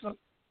 Tessa?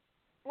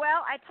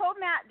 Well, I told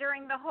Matt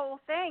during the whole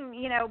thing,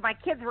 you know, my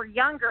kids were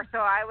younger, so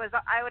I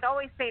would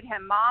always say to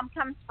him, Mom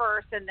comes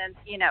first, and then,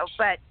 you know,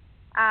 but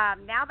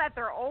now that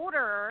they're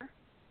older,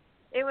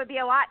 it would be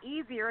a lot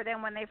easier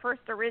than when they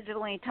first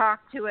originally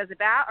talked to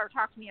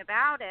me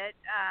about it.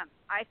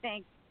 I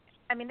think,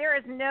 I mean, there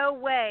is no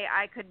way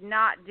I could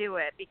not do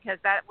it, because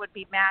that would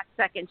be Matt's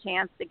second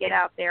chance to get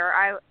out there.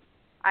 I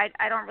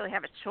don't really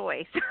have a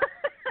choice.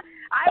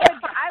 I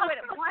would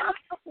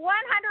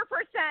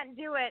 100%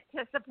 do it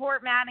to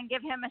support Matt and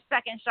give him a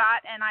second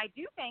shot, and I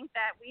do think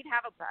that we'd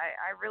have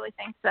I really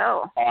think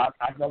so. Oh,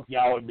 I think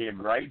y'all would be a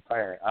great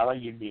pair. I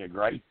think you'd be a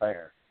great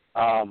pair.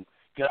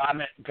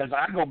 Because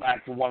I go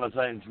back to one of the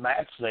things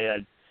Matt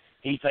said.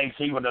 He thinks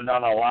he would have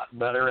done a lot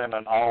better in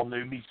an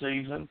all-newbie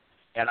season,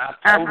 and I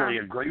totally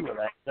agree with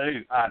that,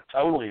 too. I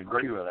totally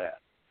agree with that.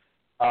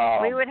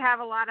 We would have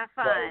a lot of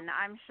fun,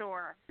 I'm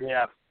sure.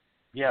 Yeah.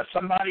 Yeah,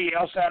 somebody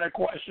else had a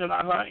question,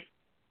 I think,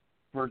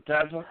 for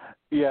Tessa.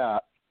 Yeah,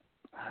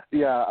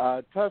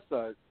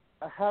 Tessa,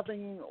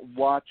 having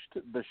watched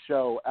the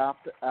show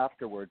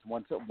afterwards,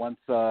 once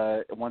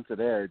it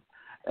aired,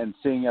 and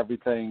seeing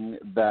everything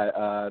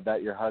that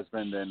your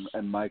husband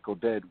and Michael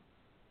did,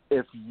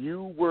 if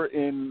you were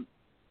in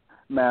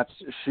Matt's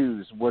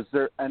shoes, was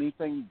there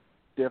anything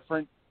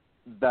different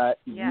that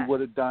you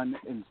would have done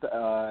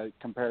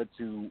compared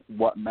to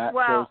what Matt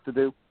chose to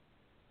do?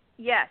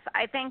 Yes,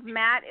 I think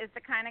Matt is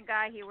the kind of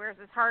guy, he wears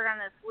his heart on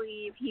his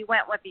sleeve. He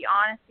went with the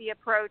honesty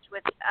approach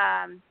with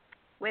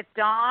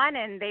Dawn,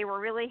 and they were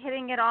really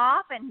hitting it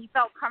off, and he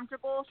felt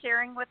comfortable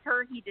sharing with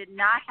her. He did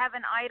not have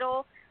an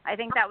idol. I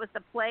think that was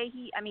the play.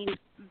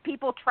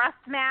 People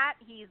trust Matt.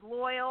 He's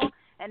loyal,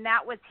 and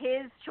that was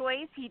his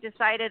choice. He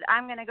decided,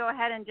 I'm going to go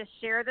ahead and just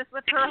share this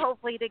with her,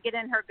 hopefully to get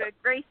in her good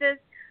graces.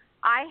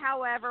 I,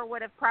 however,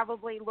 would have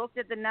probably looked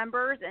at the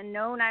numbers and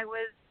known I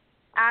was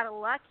out of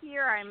luck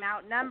here. I'm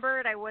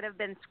outnumbered. I would have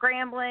been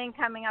scrambling,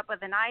 coming up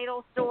with an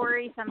idol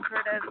story, some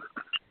sort of,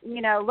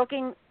 you know,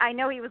 I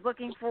know he was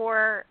looking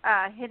for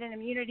hidden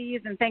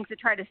immunities and things to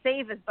try to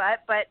save his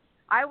butt, but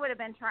I would have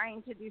been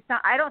trying to do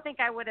something. I don't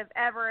think I would have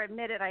ever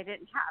admitted I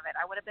didn't have it.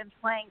 I would have been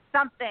playing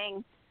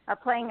something,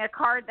 playing a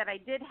card that I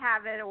did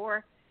have it,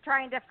 or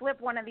trying to flip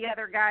one of the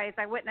other guys.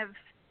 I wouldn't have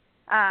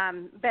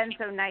been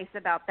so nice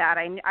about that.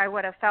 I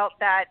would have felt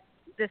that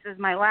this is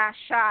my last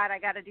shot. I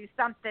got to do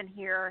something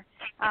here.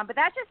 But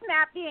that's just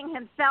Matt being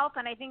himself,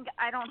 and I think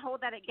I don't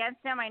hold that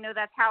against him. I know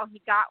that's how he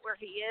got where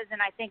he is,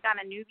 and I think on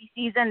a newbie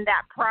season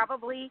that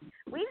probably,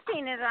 we've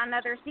seen it on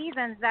other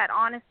seasons, that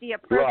honesty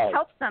approach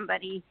helps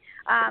somebody.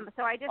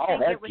 So I just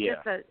think it was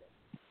just a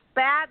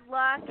bad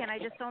luck, and I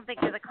just don't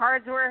think that the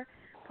cards were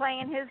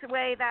playing his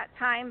way that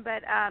time.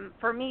 But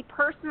for me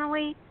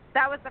personally,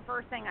 that was the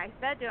first thing I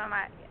said to him.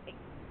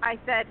 I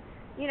said,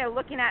 you know,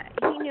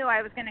 he knew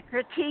I was going to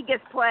critique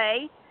his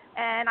play,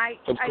 and I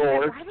said,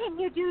 why didn't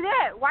you do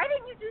that? Why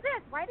didn't you do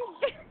this? Why didn't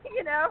you,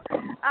 you know?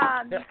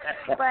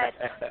 But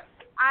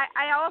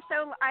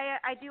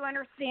I do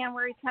understand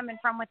where he's coming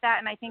from with that,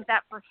 and I think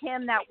that for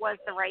him that was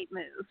the right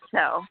move.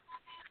 So,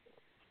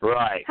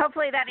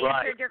 hopefully that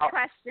answered your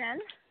question.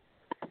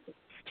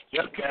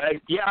 Okay,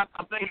 yeah,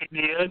 I think it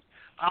did.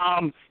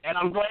 And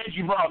I'm glad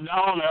you brought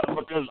Dawn up,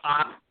 because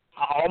I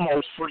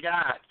almost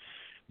forgot.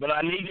 But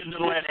I needed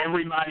to let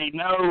everybody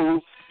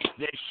know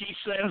that she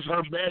sends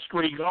her best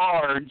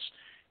regards,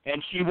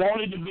 and she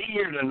wanted to be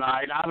here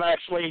tonight. I've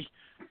actually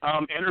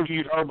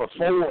interviewed her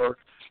before.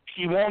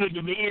 She wanted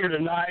to be here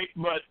tonight,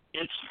 but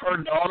it's her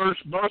daughter's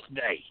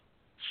birthday,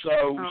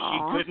 so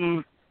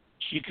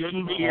she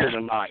couldn't be here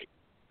tonight.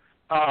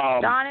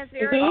 Dawn is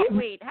very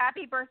sweet.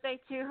 Happy birthday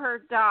to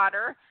her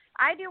daughter.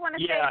 I do want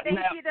to say thank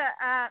you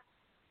to.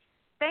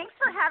 Thanks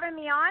for having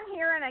me on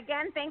here, and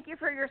again, thank you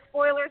for your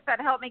spoilers that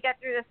helped me get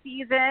through the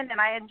season,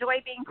 and I enjoy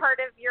being part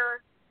of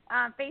your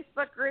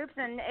Facebook groups,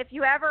 and if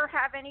you ever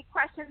have any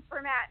questions for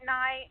Matt and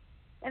I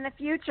in the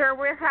future,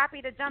 we're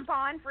happy to jump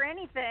on for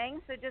anything,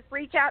 so just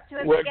reach out to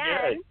us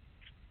again. Good.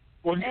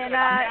 Well, and,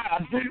 I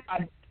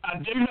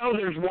do know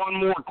there's one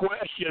more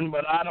question,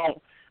 but I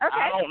don't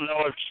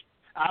know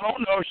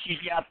if she's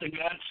got the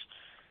guts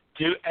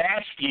to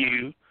ask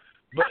you,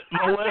 but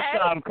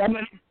Melissa, I'm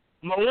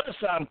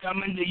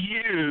coming to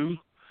you,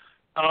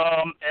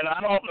 and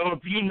I don't know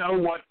if you know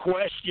what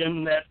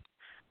question that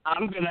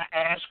I'm going to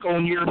ask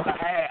on your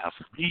behalf.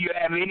 Do you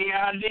have any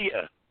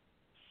idea?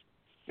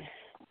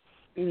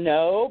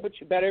 No, but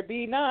you better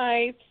be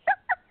nice.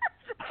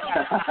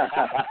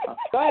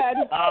 Go ahead.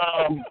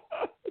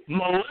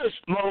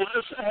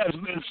 Melissa has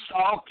been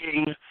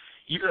stalking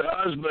your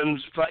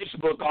husband's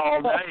Facebook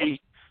all day,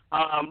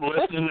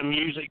 listening to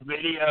music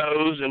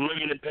videos and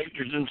looking at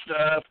pictures and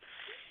stuff.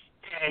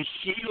 And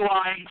she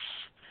likes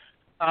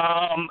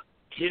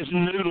his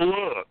new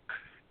look,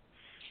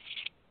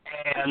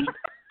 and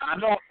I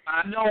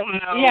don't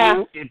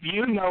know if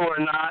you know or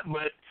not,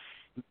 but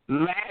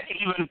Matt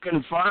even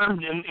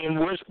confirmed in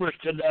Whispers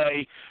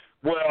today.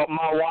 Well,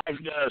 my wife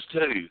does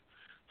too.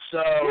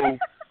 So,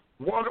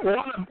 what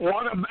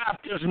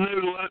about this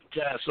new look,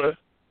 Tessa?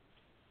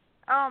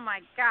 Oh my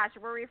gosh,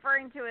 we're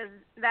referring to as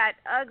that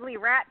ugly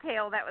rat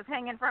tail that was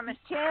hanging from his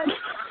chin.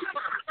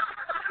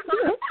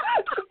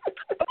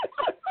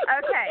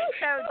 Okay,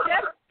 so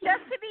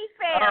just to be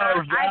fair,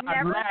 I've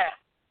never.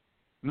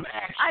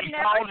 Max, she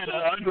called it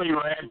an ugly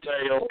rat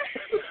tail.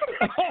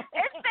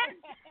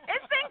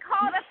 It's been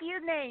called a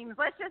few names.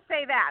 Let's just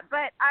say that.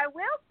 But I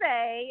will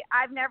say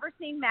I've never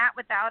seen Matt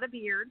without a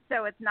beard,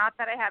 so it's not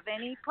that I have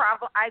any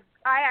problem. I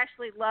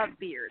actually love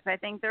beards. I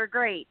think they're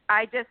great.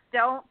 I just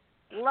don't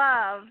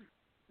love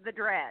the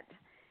dread.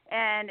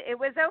 And it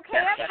was okay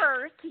at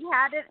first. He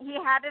had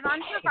it on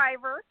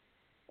Survivor.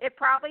 It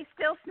probably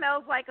still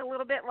smells like a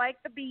little bit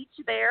like the beach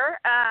there.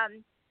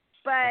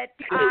 But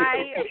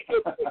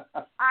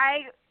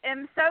I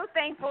am so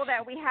thankful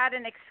that we had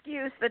an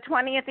excuse, the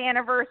 20th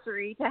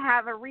anniversary, to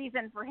have a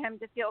reason for him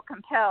to feel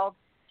compelled,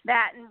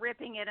 that and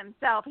ripping it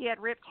himself. He had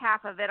ripped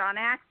half of it on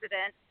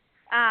accident.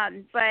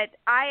 But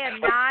I am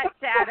not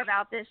sad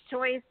about this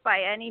choice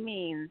by any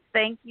means.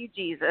 Thank you,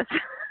 Jesus.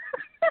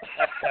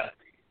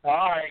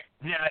 All right.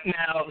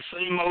 Now,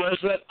 see,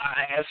 Melissa,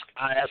 I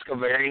asked a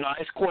very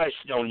nice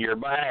question on your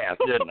behalf,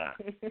 didn't I?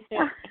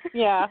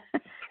 Yeah.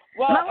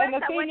 Well, Melissa, and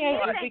the thing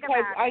is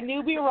because I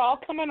knew we were all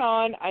coming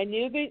on. I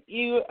knew that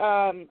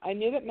I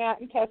knew that Matt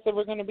and Tessa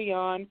were going to be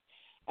on,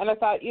 and I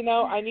thought,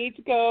 I need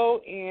to go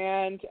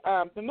and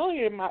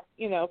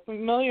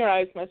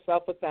familiarize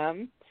myself with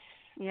them.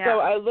 Yeah. So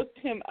I looked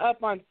him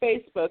up on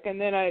Facebook, and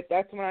then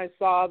that's when I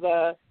saw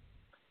the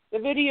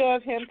video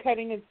of him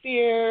cutting his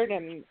beard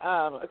and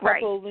a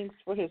couple of links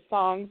for his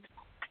songs.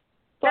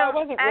 So I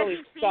wasn't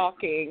really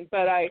stalking,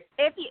 but a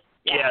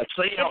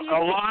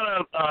lot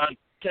of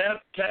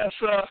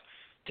Tessa,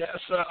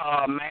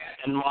 Matt,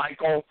 and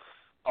Michael,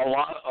 a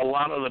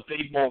lot of the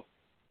people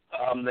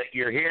that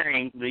you're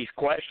hearing these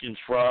questions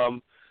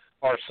from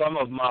are some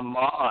of my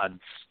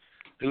mods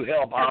who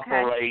help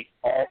operate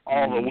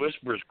all the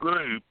Whispers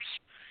groups,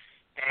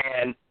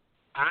 and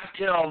I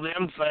tell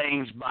them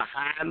things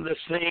behind the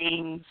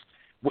scenes.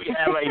 We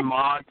have a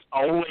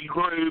mods-only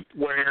group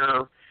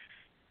where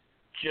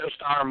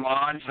just our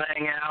mods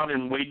hang out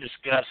and we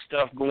discuss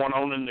stuff going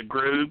on in the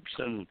groups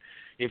and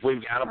if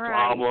we've got a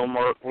problem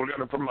or if we're going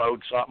to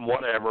promote something,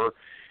 whatever.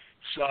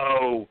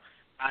 So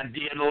I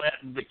did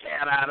let the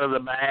cat out of the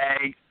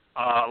bag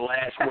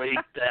last week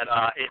that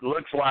it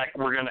looks like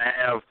we're going to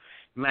have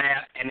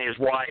Matt and his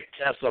wife,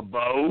 Tessa,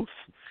 both.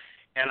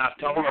 And I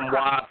told them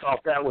why I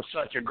thought that was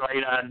such a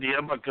great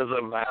idea because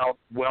of how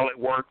well it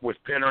worked with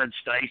Penner and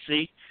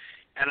Stacy.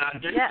 And I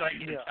do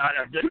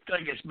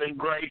think it's been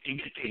great to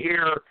get to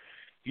hear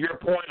your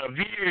point of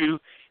view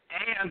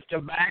and to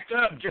back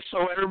up, just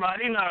so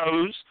everybody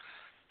knows,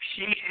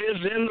 she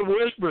is in the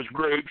Whispers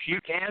groups.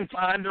 You can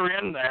find her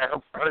in there.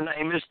 Her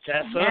name is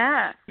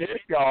Tessa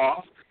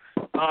Bischoff.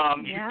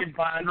 You can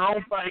find her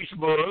on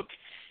Facebook.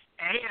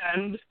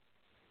 And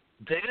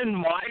then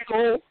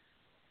Michael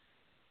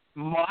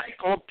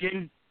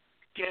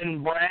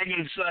can brag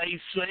and say,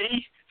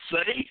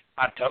 see,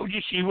 I told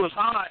you she was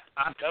hot.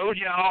 I told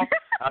y'all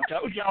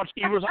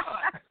she was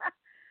hot.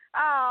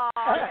 Oh,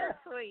 you're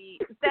sweet.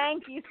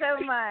 Thank you so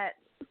much.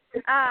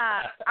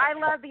 I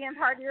love being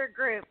part of your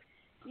group.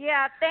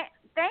 Yeah,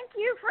 thank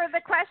you for the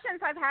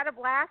questions. I've had a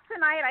blast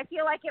tonight. I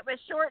feel like it was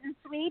short and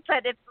sweet,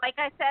 but if, like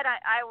I said,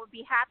 I would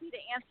be happy to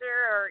answer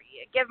or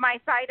give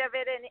my side of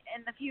it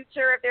in the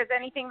future. If there's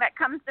anything that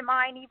comes to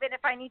mind, even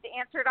if I need to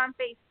answer it on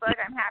Facebook,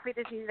 I'm happy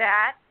to do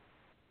that.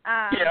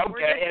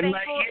 Okay. And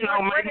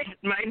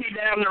maybe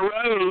down the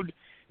road,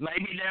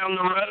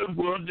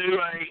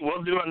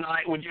 we'll do a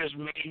night with just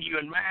me and you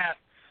and Matt,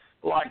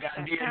 like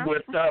I did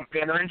with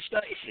Penner and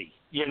Stacy.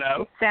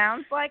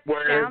 Sounds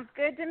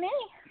good to me.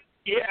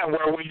 Yeah,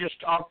 where we just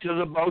talk to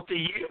the both of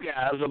you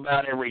guys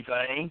about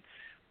everything,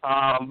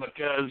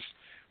 because,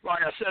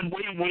 like I said,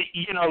 we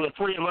the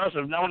three of us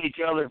have known each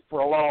other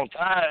for a long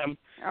time.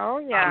 Oh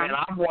yeah. I mean,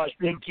 I've watched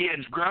them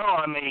kids grow.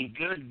 I mean,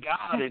 good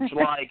God, it's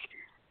like,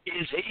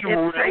 is he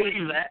really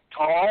crazy. that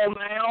tall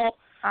now?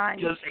 I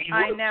know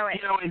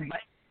it. I mean,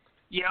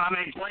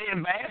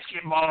 playing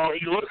basketball,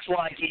 he looks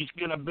like he's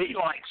going to be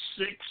like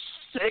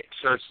 6'6"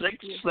 or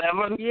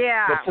 6'7"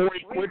 before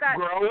he quits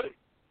growing.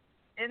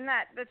 Isn't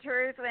that the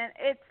truth? And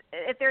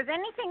if there's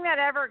anything that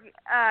ever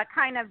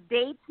kind of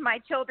dates my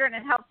children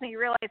and helps me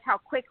realize how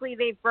quickly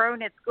they've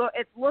grown, it's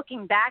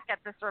looking back at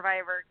the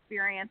Survivor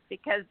experience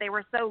because they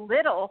were so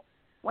little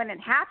when it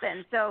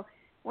happened. So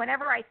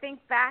whenever I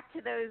think back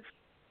to those,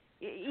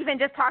 even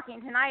just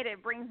talking tonight,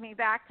 it brings me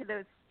back to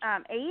those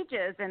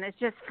ages, and it's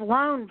just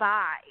flown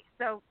by.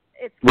 So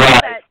it's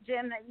good that,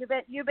 Jim,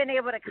 that you've been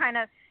able to kind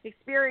of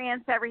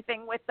experience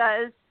everything with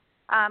us.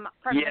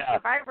 From the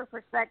Survivor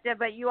perspective,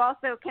 but you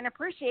also can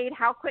appreciate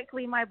how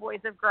quickly my boys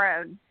have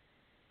grown.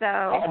 So.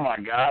 Oh my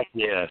gosh,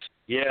 yes.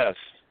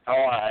 Oh,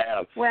 I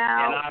have. Well,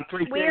 and I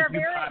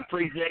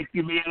appreciate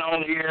you being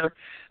on here.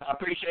 I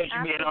appreciate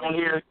you being on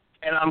here,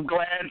 and I'm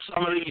glad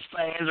some of these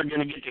fans are going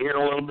to get to hear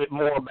a little bit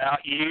more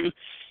about you.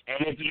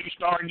 And if you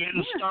start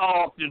getting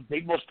stalked and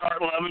people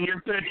start loving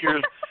your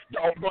pictures,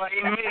 don't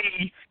blame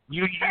me.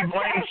 You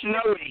blame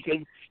Snowy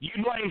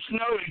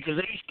because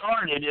he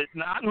started it,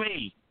 not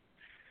me.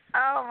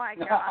 Oh, my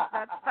gosh,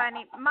 that's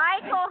funny.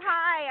 Michael,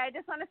 hi. I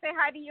just want to say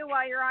hi to you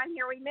while you're on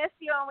here. We miss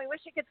you, and we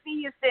wish we could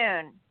see you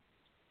soon.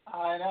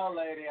 I know,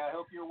 lady. I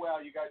hope you're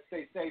well. You guys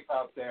stay safe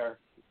out there.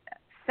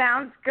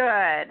 Sounds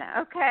good.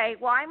 Okay,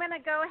 well, I'm going to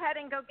go ahead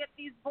and go get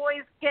these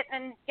boys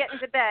getting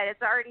to bed.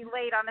 It's already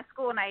late on a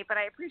school night, but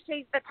I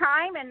appreciate the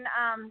time, and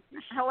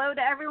hello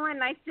to everyone.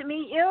 Nice to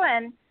meet you,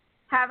 and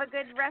have a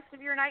good rest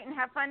of your night and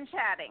have fun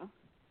chatting.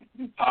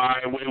 All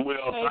right, we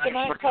will. Hey, Thanks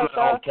for night, coming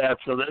on, Kat.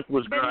 So this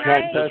was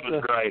great. This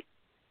was great.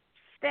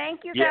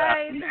 Thank you,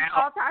 guys. Now,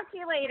 I'll talk to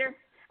you later.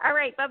 All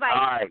right, bye-bye. All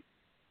right.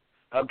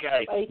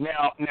 Okay. Bye.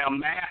 Now,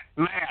 Matt,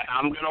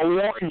 I'm going to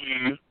warn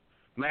you.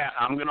 Matt,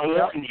 I'm going to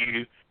warn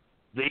you.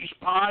 These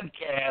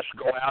podcasts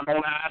go out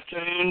on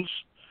iTunes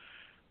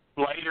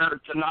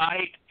later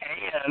tonight,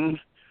 and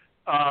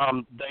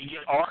they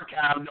get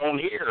archived on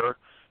here.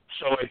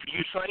 So if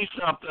you say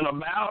something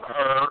about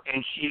her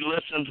and she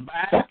listens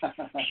back,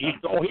 she's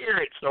going to hear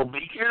it. So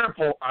be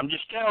careful. I'm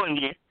just telling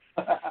you.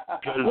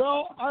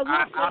 Well,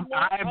 I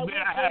have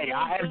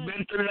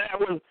been through that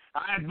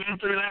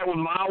with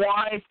my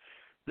wife.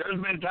 There's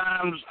been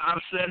times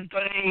I've said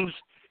things,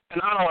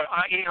 and I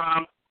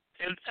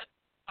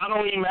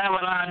don't even have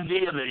an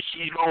idea that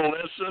she's gonna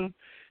listen.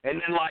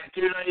 And then, like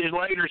 2 days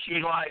later,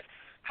 she's like,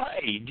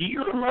 "Hey, do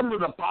you remember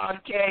the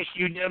podcast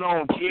you did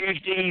on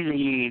Tuesday,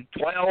 the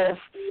 12th,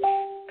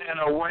 and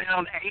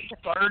around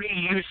 8:30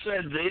 you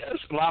said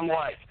this?" And I'm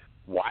like,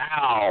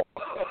 "Wow."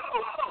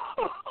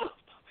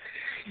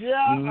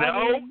 Yeah. No, I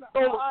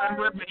don't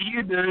remember, but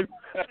you do.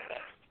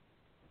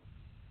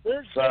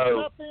 There's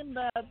nothing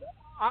that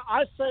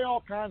I say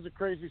all kinds of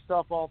crazy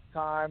stuff all the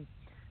time.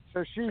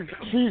 So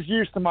she's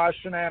used to my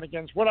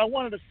shenanigans. What I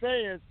wanted to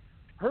say is,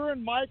 her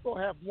and Michael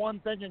have one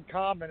thing in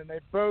common, and they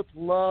both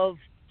love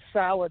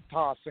salad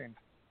tossing.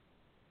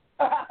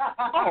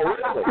 Oh,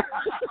 really?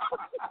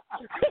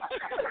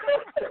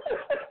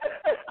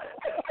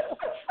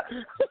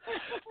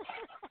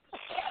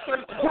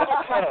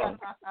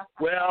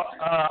 Well,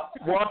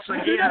 once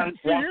again,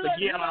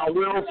 I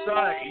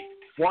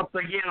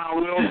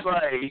will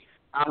say,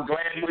 I'm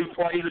glad we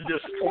play the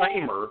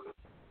disclaimer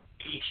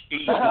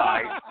each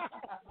night.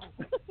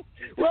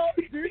 Well,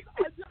 dude,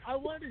 I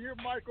wanted to hear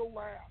Michael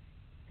laugh.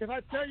 Because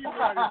I tell you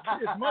what, as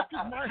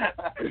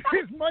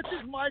much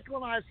as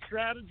Michael and I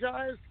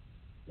strategized,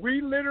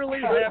 we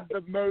literally had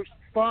the most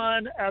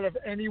fun out of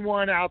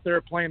anyone out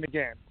there playing the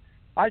game.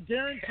 I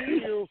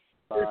guarantee you,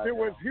 if it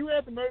was who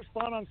had the most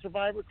fun on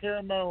Survivor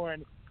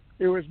Caramoan,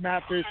 it was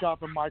Matt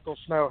Bischoff and Michael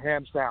Snow,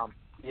 hands down.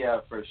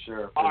 Yeah, for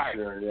sure,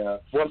 yeah.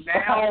 Well,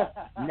 now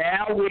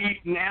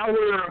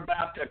we're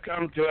about to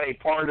come to a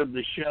part of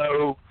the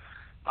show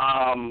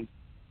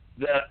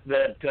that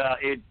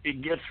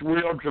it gets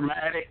real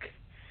dramatic,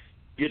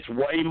 gets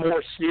way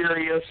more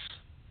serious,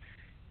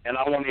 and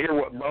I want to hear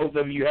what both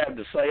of you have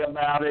to say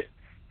about it,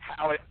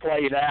 how it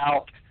played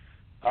out,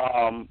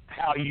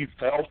 how you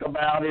felt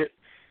about it.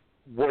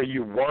 Were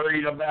you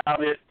worried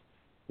about it?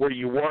 Were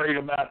you worried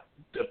about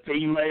the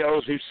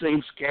females who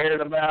seemed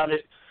scared about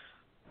it?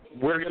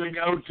 We're going to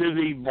go to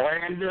the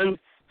Brandon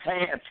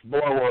Hance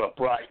blow-up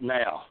right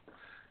now.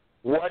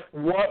 What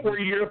were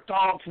your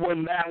thoughts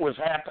when that was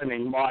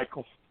happening,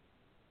 Michael?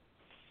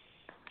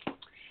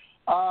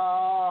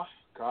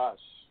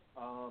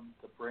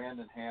 The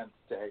Brandon Hance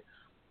day.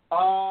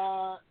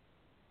 Well,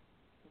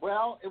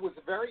 it was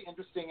a very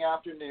interesting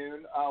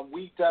afternoon.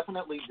 We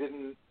definitely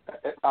didn't,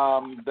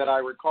 that I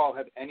recall,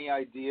 have any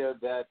idea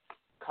that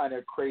kind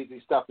of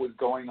crazy stuff was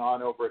going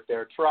on over at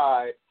their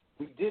tribe.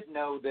 We did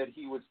know that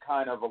he was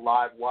kind of a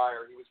live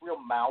wire. He was real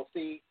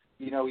mouthy.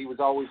 He was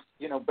always,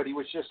 but he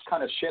was just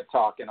kind of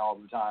shit-talking all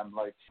the time.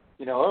 Like,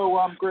 oh,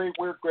 I'm great,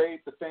 we're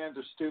great, the fans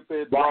are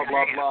stupid, blah,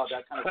 blah, blah,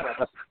 that kind of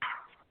stuff.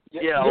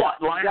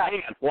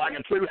 Like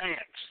a true Hance.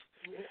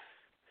 Yeah,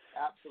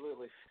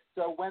 absolutely.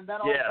 So when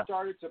that all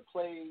started to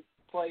play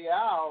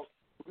out,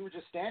 we were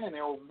just standing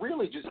there,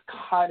 really just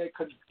kind of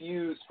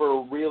confused for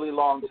a really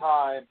long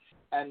time.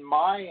 And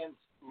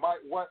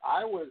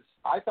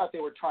I thought they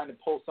were trying to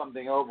pull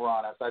something over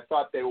on us. I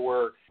thought they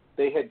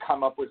had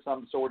come up with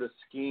some sort of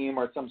scheme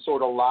or some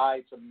sort of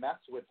lie to mess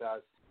with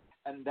us.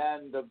 And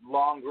then the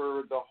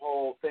longer the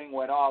whole thing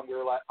went on,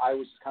 I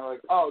was just kind of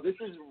like, oh, this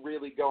is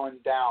really going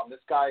down.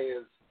 This guy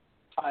is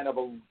kind of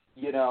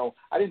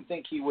I didn't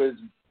think he was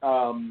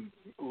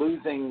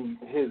losing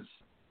his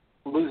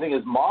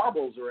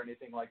marbles or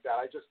anything like that.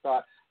 I just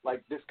thought,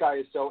 like, this guy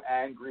is so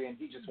angry and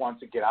he just wants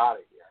to get out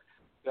of here.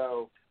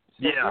 So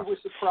we were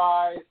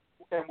surprised,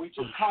 and we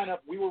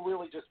were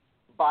really just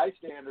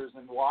bystanders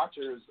and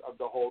watchers of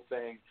the whole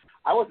thing.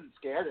 I wasn't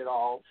scared at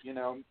all,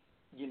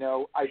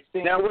 I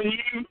think now when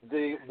you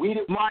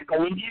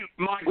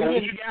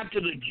got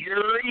to the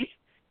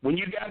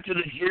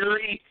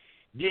jury,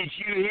 did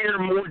you hear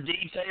more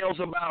details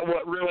about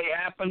what really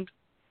happened?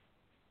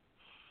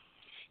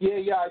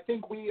 Yeah. I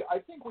think we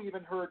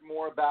even heard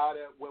more about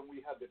it when we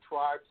had the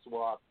tribe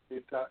swap,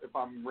 if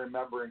I'm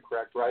remembering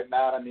correct, right,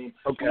 Matt? I mean,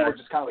 we were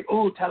just kind of like,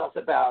 "Oh, tell us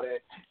about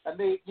it," and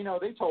they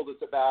told us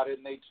about it,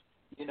 and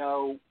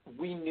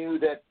we knew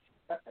that.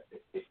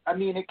 I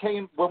mean, it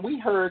came when we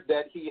heard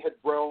that he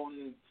had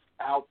thrown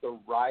out the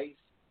rice.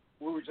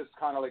 We were just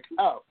kind of like,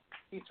 "Oh,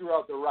 he threw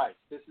out the rice.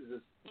 This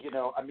is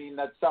I mean,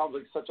 that sounds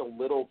like such a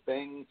little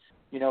thing,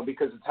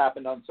 because it's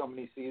happened on so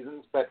many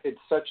seasons, but it's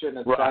such an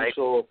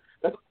essential." Right.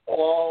 That's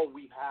all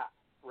we have,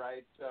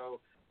 right? So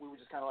we were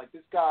just kind of like,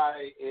 this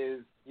guy is,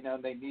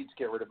 they need to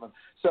get rid of him.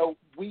 So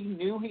we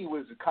knew he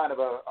was kind of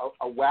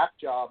a whack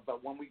job,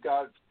 but when we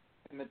got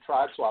in the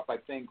tribe swap, I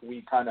think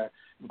we kind of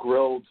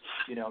grilled,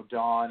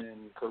 Don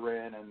and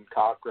Corinne and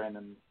Cochran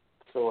and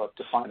Philip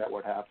to find out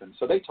what happened.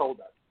 So they told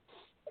us.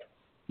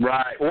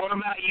 Right. What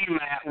about you,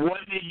 Matt?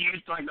 What did you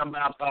think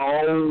about the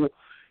whole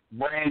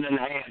Brandon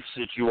Hance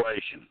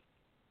situation?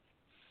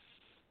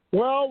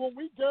 Well, when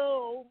we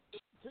go,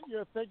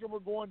 thinking we're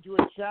going to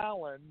a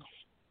challenge,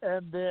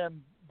 and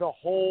then the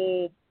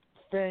whole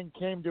thing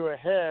came to a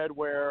head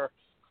where,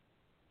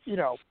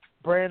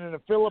 Brandon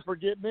and Philip are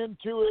getting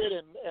into it,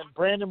 and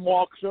Brandon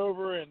walks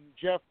over, and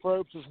Jeff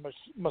Probst is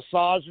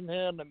massaging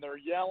him, and they're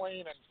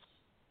yelling,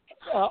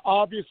 and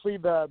obviously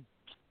the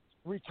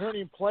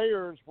returning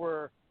players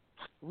were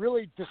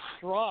really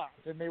distraught,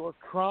 and they were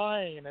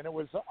crying, and it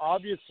was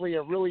obviously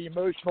a really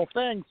emotional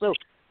thing. So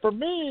for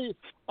me,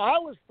 I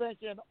was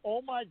thinking,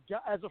 oh my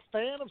God, as a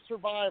fan of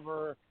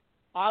Survivor,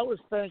 I was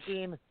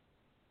thinking,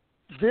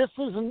 this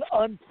is an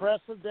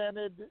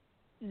unprecedented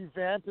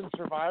event in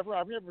Survivor.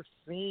 I've never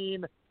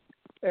seen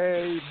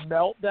a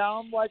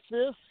meltdown like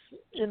this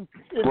in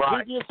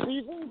previous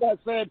seasons. I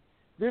said,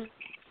 this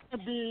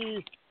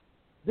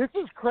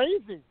is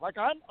crazy. Like,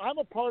 I'm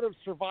a part of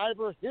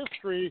Survivor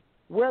history,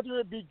 whether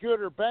it be good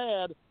or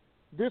bad.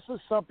 This is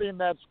something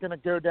that's going to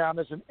go down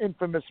as an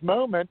infamous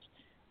moment.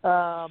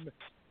 And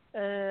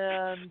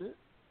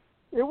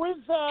it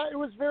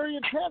was very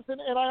intense.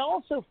 And I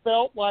also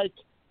felt like,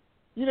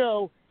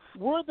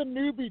 we're the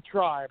newbie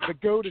tribe, the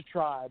go-to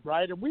tribe,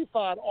 right? And we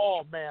thought,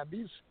 oh, man,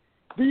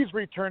 these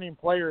returning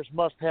players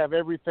must have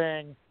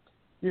everything,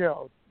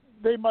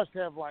 they must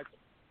have, like,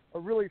 a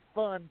really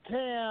fun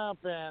camp,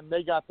 and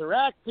they got their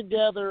act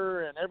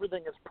together, and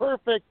everything is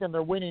perfect, and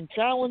they're winning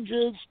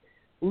challenges.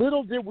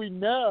 Little did we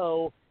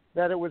know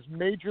that it was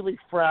majorly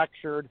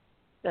fractured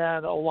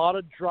and a lot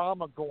of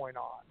drama going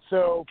on.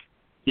 So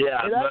it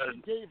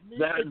actually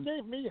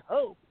gave me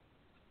hope,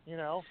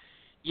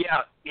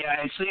 Yeah,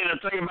 and see,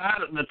 the thing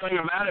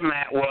about it,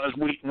 Matt, was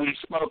we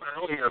spoke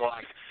earlier,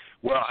 like,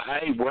 well,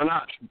 hey, we're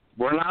not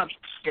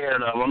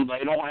scared of them.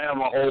 They don't have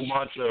a whole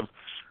bunch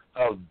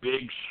of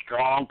big,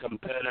 strong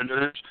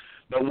competitors.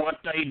 But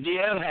what they did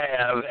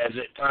have, as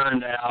it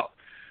turned out,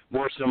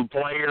 were some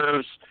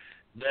players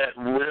that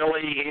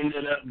really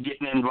ended up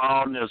getting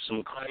involved in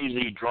some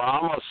crazy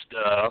drama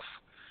stuff,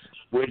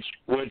 which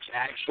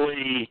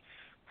actually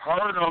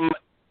hurt them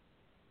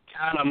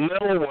kind of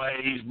middle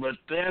ways, but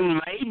then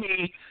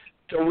maybe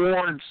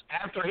towards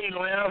after he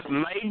left,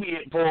 maybe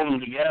it pulled them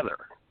together.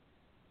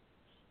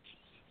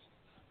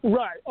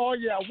 Right. Oh,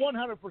 yeah,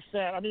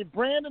 100%. I mean,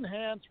 Brandon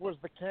Hance was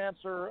the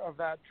cancer of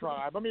that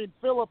tribe. I mean,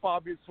 Philip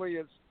obviously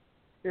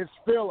is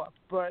Philip,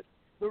 but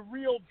the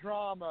real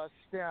drama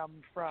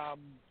stemmed from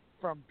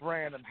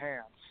Brandon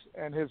Hance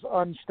and his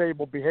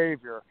unstable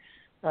behavior.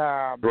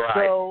 Right.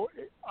 So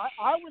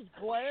I was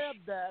glad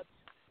that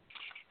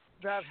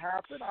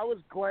happened. I was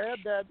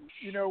glad that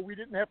we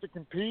didn't have to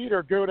compete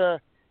or go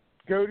to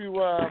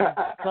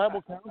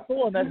tribal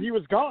council, and that he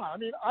was gone. I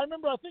mean, I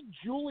remember I think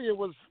Julia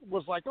was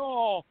like,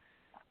 oh,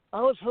 I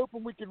was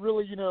hoping we could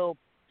really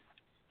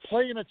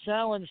play in a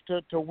challenge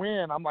to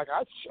win. I'm like,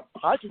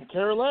 I could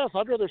care less.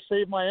 I'd rather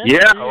save my energy.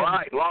 Yeah,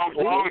 right. Long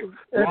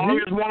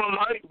as one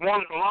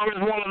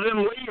of them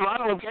leave, I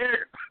don't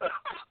care.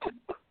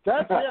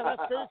 That's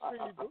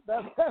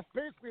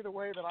basically the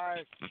way that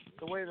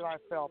I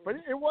felt. But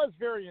it was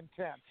very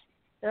intense.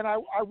 And I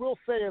will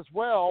say as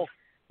well,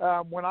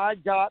 when I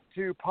got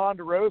to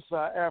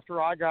Ponderosa after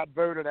I got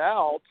voted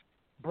out,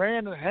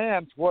 Brandon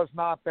Hance was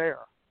not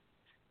there.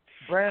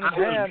 Brandon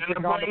Hance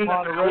had gone to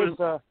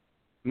Ponderosa.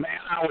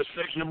 I was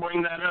fixing to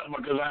bring that up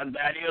because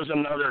that is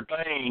another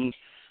thing.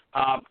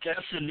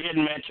 Tessa did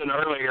mention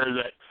earlier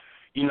that,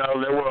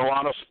 there were a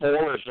lot of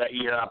spoilers that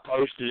year I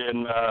posted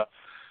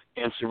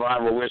in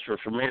Survival Whisper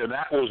Premiere.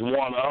 That was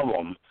one of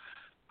them.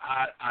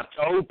 I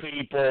told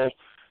people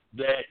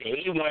that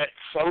he went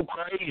so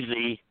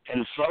crazy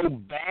and so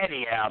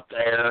batty out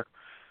there,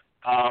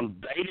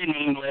 they didn't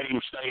even let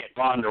him stay at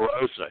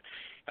Ponderosa.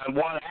 And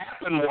what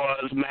happened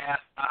was, Matt,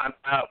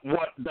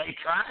 what they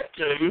tried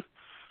to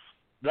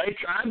let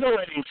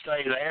him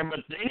stay there, but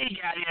then he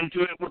got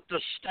into it with the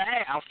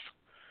staff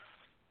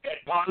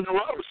at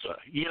Ponderosa.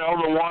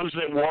 The ones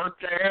that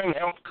worked there and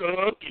helped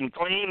cook and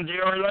clean and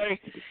do everything.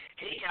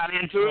 He got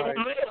into it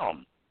with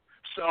them.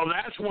 So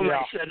that's when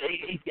they said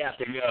he's got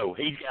to go.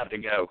 He's got to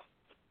go.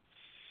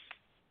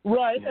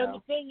 Right, and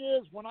the thing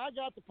is, when I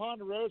got to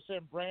Ponderosa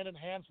and Brandon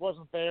Hance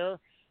wasn't there,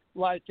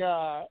 like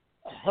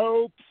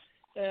Hope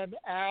and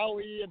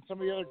Allie and some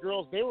of the other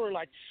girls, they were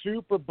like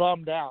super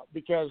bummed out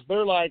because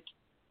they're like,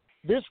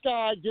 this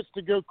guy gets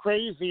to go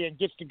crazy and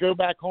gets to go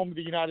back home to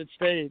the United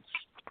States,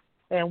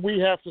 and we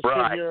have to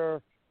sit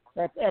here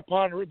at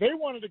Ponderosa. They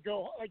wanted to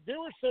go, like, they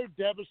were so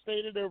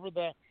devastated over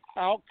the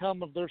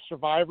outcome of their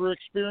Survivor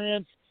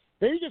experience.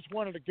 They just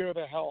wanted to go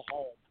the hell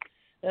home.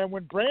 And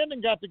when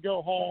Brandon got to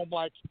go home,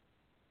 like,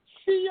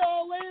 see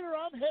y'all later,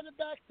 I'm headed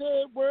back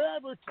to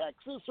wherever,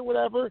 Texas or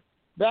whatever,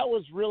 that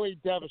was really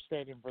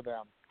devastating for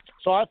them.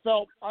 So I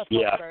felt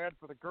bad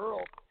for the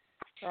girls.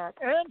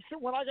 And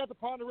when I got to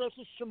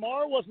Ponderosa,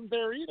 Shamar wasn't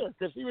there either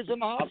because he was in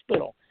the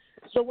hospital.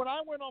 So when I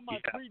went on my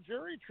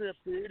pre-jury trip,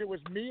 dude, it was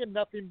me and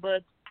nothing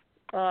but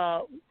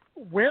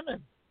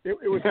women.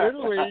 It was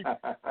literally,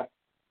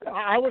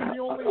 I was the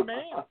only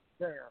man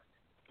there.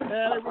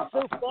 And it was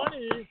so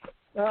funny.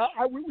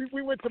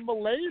 We went to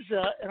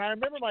Malaysia, and I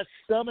remember my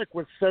stomach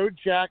was so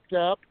jacked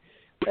up,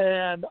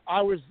 and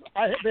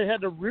they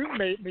had to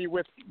roommate me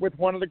with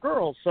one of the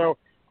girls. So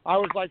I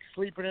was like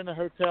sleeping in a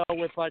hotel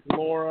with like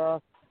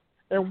Laura.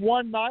 And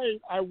one night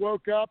I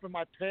woke up and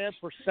my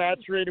pants were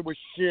saturated with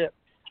shit.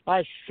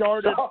 I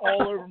sharted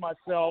all over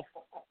myself.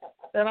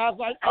 And I was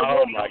like,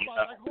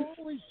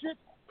 holy shit.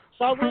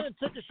 So I went and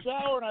took a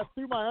shower and I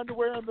threw my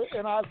underwear and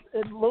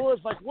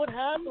Laura's like, what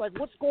happened? Like,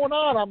 what's going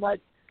on? I'm like,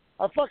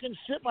 I fucking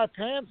shit my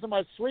pants in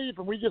my sleep,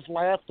 and we just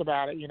laughed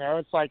about it, you know.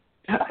 It's like,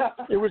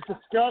 it was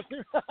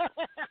disgusting.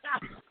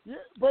 Yeah,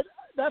 but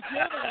that's the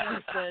other thing I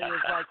want to say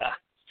is like,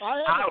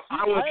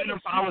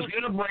 I was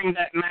gonna bring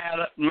that,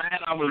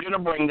 Matt. I was gonna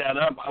bring that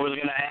up. I was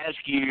gonna ask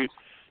you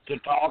to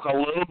talk a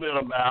little bit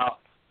about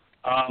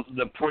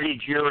the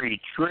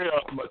pre-jury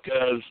trip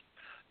because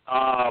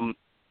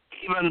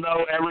even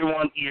though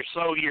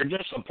you're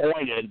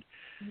disappointed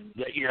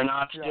that you're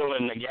not still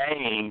in the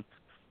game,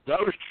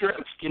 those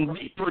trips can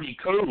be pretty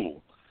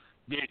cool.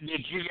 Did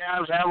you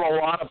guys have a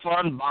lot of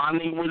fun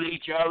bonding with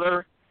each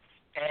other?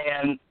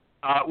 And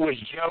was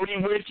Jody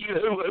with you?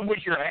 Who was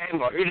your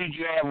handler? Who did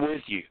you have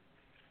with you?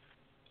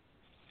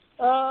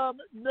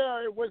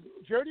 No, it was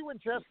Jody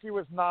Winchesky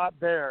was not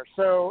there.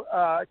 So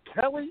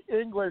Kelly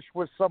English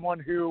was someone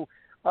who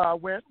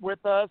went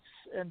with us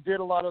and did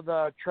a lot of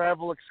the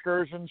travel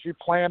excursions. She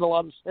planned a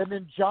lot of, and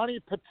then Johnny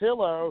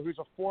Patillo, who's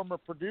a former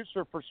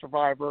producer for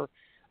Survivor,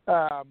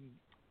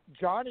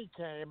 Johnny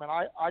came, and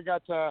I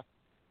got to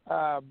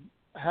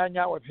hang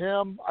out with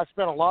him. I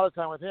spent a lot of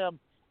time with him.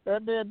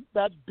 And then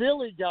that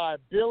Billy guy,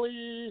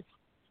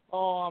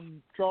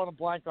 I'm drawing a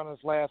blank on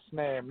his last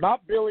name.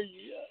 Not Billy.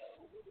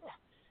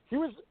 He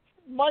was,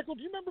 Michael,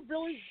 do you remember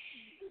Billy?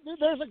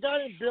 There's a guy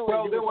named Billy.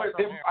 Well,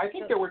 I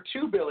think there were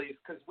two Billies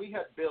because we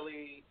had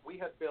Billy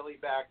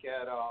back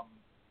at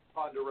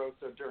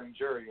Ponderosa during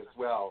jury as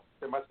well.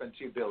 There must have been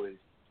two Billies.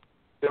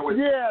 There was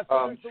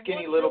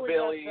skinny little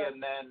Billy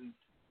and then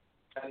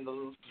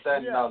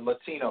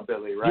Latino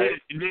Billy,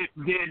 right? Did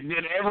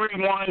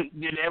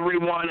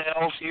everyone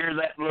else hear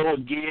that little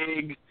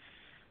gig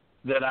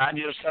that I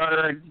just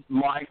heard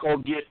Michael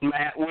get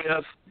Matt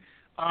with?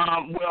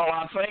 Well,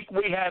 I think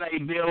we had a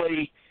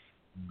Billy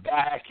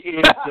back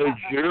in the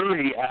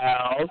jury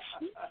house.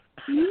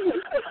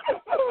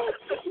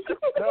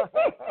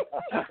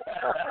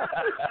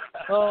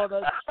 Oh,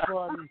 that's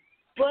funny.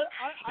 But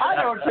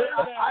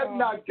I'm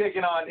not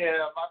digging on him.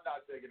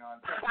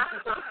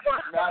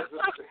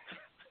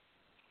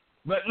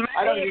 But Matt,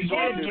 I don't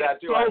usually do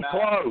that, do I, Matt?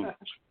 Close.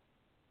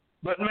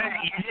 But Matt,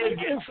 you did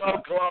get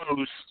so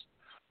close.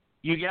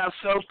 You got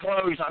so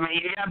close. I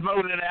mean, you got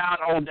voted out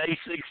on day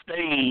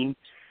 16,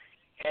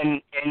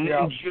 and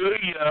then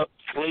Julia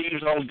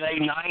leaves on day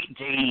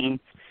 19.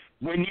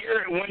 When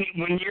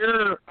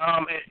you're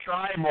at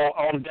Tribal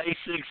on day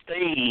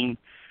 16,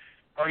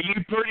 are you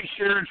pretty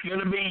sure it's going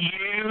to be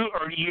you,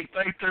 or do you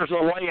think there's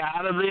a way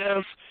out of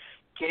this?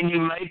 Can you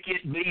make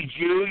it be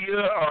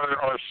Julia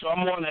or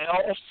someone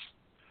else?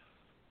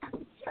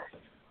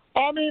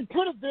 I mean,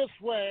 put it this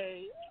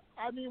way.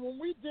 I mean, when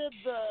we did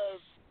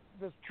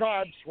the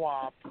tribe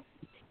swap,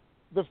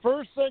 the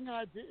first thing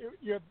I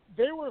did,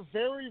 they were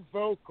very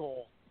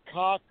vocal,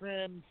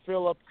 Cochran,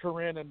 Philip,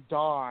 Corinne, and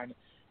Don,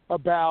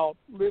 about,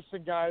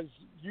 listen, guys,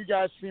 you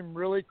guys seem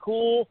really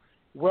cool.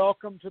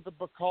 Welcome to the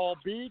Bacall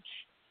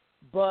Beach.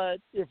 But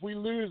if we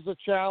lose the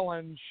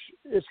challenge,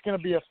 it's going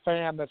to be a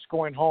fan that's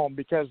going home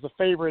because the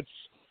favorites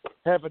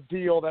have a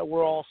deal that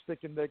we're all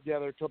sticking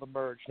together till the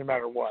merge, no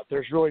matter what.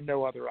 There's really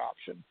no other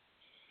option.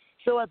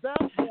 So at that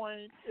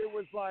point, it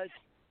was like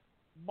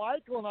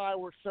Michael and I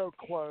were so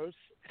close.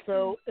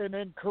 So, and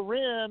then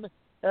Corinne,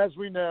 as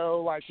we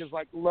know,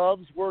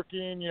 loves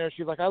working.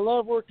 She's like, I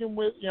love working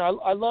with,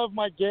 I love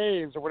my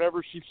gays or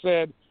whatever she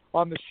said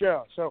on the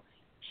show. So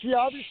she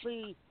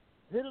obviously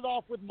hit it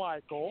off with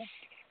Michael,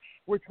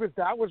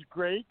 that was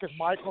great because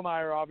Michael and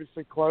I are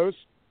obviously close.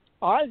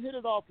 I hit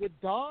it off with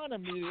Don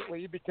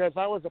immediately because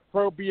I was a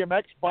pro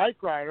BMX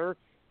bike rider,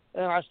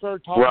 and I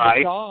started talking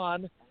to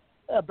Don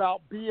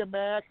about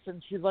BMX,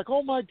 and she's like,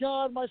 oh my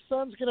God, my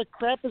son's going to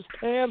crap his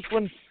pants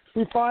when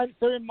we find.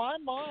 So in my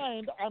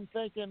mind, I'm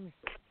thinking,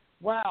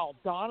 wow,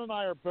 Don and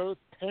I are both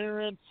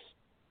parents.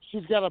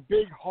 she's got a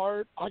big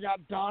heart. I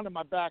got Dawn in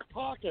my back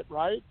pocket,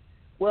 right?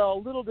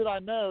 Well, little did I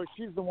know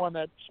she's the one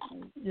that,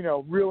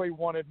 really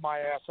wanted my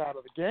ass out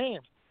of the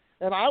game.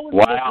 And I was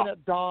looking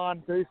at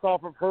Dawn based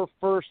off of her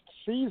first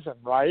season,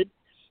 right?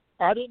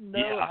 I didn't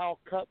know how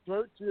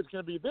cutthroat she was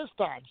going to be this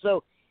time.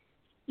 So,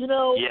 did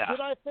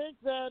I think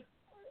that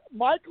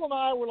Michael and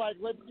I were like,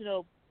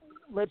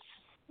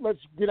 let's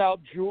get out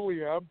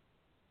Julia,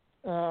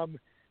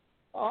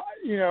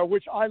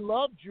 which I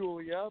love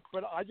Julia,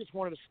 but I just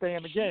wanted to stay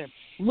in the game.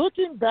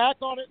 Looking back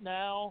on it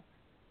now,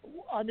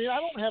 I mean, I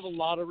don't have a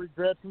lot of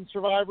regrets in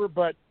Survivor,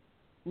 but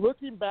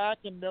looking back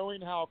and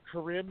knowing how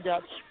Corinne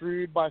got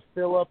screwed by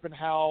Phillip and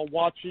how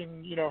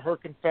watching, her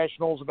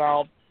confessionals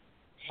about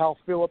how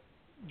Phillip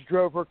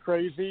drove her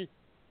crazy,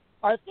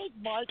 I think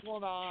Michael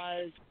and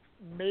I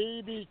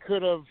maybe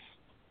could have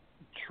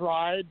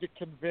tried to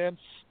convince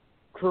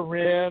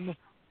Corinne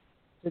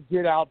to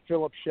get out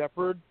Phillip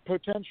Shepard,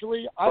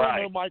 potentially. I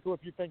don't know, Michael,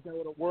 if you think that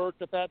would have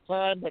worked at that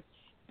time, but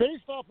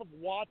based off of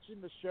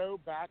watching the show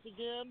back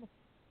again,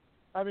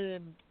 I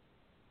mean,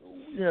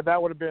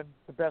 that would have been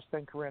the best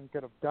thing Corinne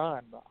could have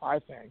done, I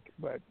think.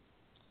 But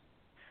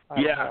I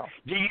don't know.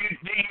 Do you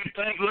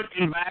think,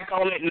 looking back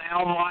on it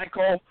now,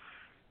 Michael,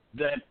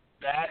 that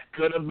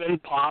could have been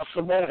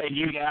possible? And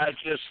you guys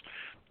just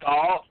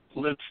thought,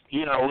 let's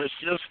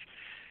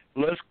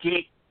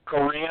keep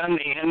Corinne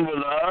in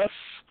with us,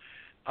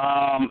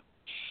 and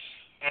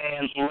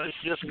let's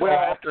just go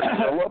after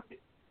Phillip.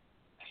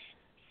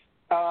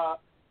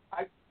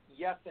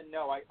 Yes and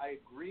no. I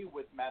agree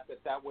with Matt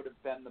that would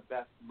have been the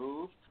best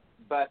move,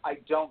 but I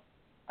don't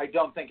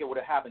think it would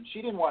have happened.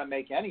 She didn't want to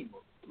make any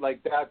moves.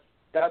 Like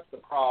that's the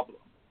problem.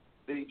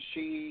 We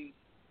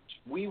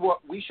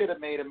should have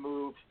made a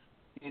move,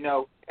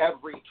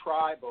 every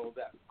tribal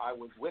that I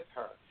was with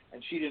her,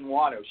 and she didn't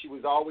want to. She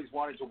was always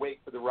wanted to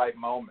wait for the right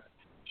moment.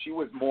 She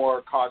was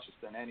more cautious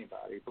than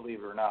anybody, believe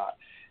it or not.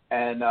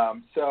 And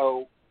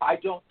so I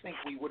don't think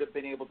we would have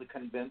been able to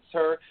convince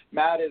her.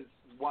 Matt is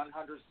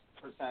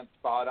 100%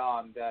 spot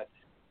on that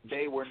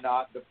they were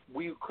not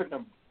we couldn't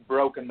have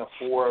broken the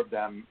four of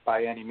them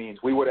by any means.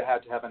 We would have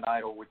had to have an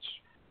idol, which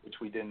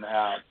we didn't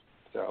have.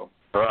 So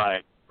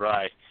right,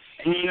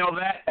 and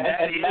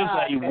that is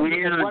Matt, a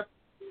weird.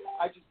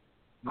 I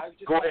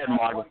just go ahead,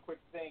 Michael. One quick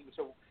thing.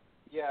 So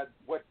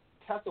what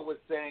Tessa was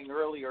saying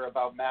earlier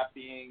about Matt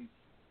being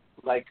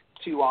like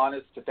too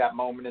honest at that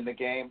moment in the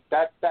game,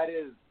 that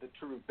is the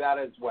truth. That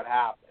is what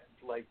happened.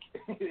 Like,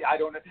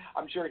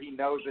 I'm sure he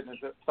knows it and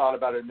has thought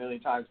about it a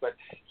million times, but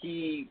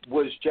he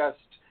was just,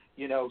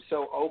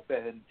 so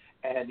open,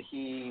 and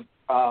he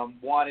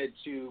wanted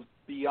to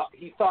be,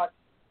 he thought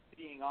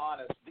being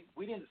honest,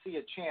 we didn't see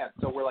a chance.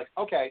 So we're like,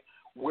 okay,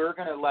 we're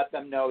going to let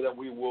them know that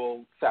we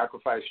will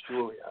sacrifice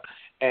Julia.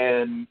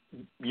 And,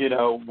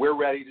 we're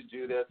ready to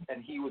do this.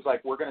 And he was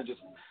like, we're going to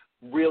just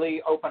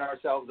really open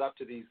ourselves up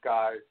to these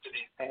guys.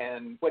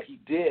 And what he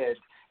did,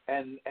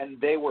 and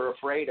they were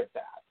afraid of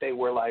that. They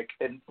were like,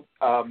 and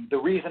the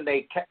reason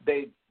they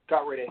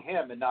got rid of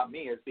him and not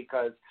me is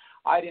because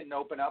I didn't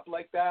open up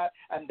like that,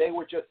 and they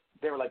were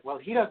like, well,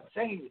 he doesn't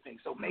say anything,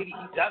 so maybe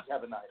he does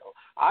have an idol.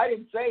 I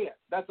didn't say it.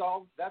 That's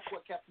all. That's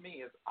what kept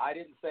me, is I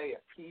didn't say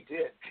it. He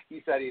did.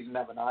 He said he didn't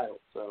have an idol.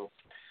 So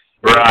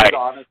right,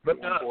 honest, but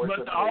the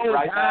whole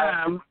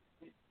time,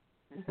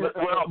 but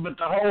the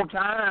whole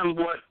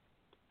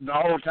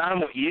time,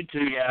 what you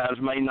two guys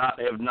may not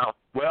have known.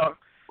 Well,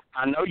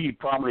 I know you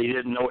probably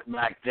didn't know it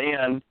back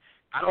then.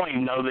 I don't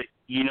even know that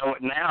you know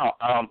it now.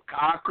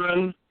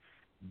 Cochran,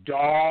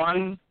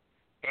 Dawn,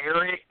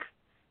 Eric,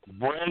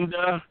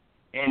 Brenda,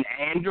 and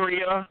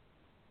Andrea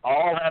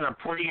all had a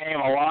pregame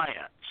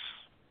alliance.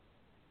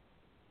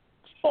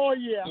 Oh,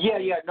 yeah.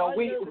 Yeah. No,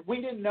 we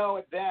didn't know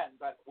it then,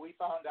 but we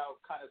found out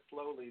kind of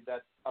slowly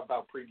that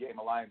about pregame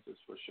alliances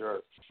for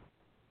sure.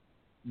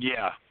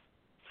 Yeah.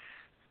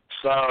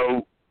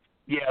 So,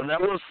 yeah, there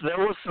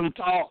was some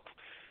talk.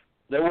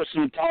 There was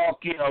some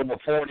talk,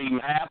 before it even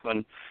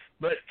happened.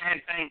 But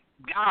and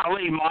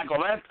golly,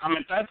 Michael,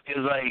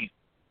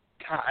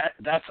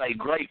 that's a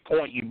great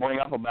point you bring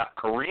up about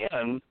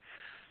Corinne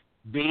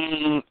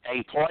being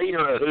a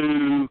player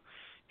who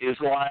is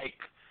like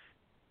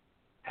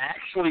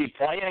actually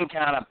playing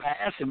kind of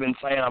passive and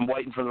saying, I'm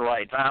waiting for the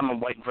right time, I'm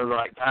waiting for the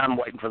right time, I'm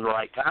waiting for the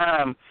right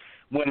time.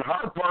 When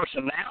her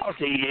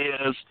personality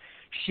is,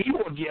 she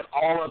will get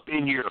all up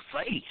in your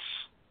face.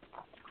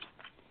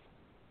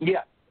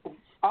 Yeah.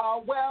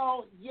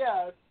 Well,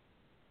 yes.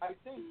 I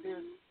think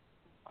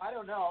I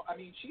don't know. I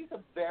mean, she's a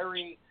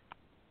very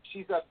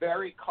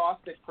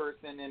caustic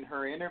person in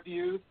her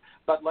interviews,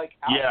 but like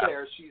out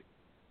there, she's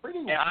pretty.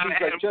 She's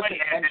like just an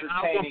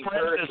entertaining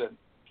person.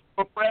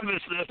 I'll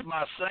preface this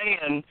by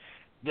saying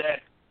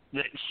that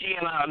she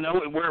and I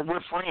know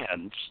we're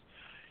friends,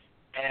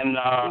 and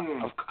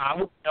I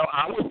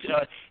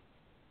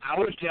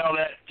would tell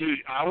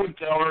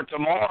her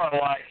tomorrow,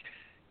 like,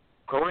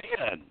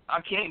 Corinne,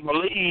 I can't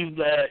believe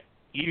that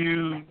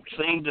you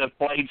seem to have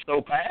played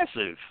so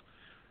passive.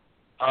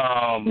 No,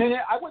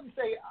 I wouldn't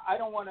say. I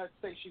don't want to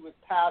say she was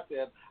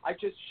passive.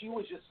 She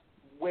was just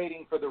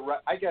waiting for the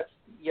right. I guess,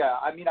 yeah.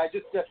 I mean, I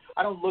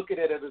don't look at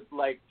it as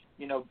like,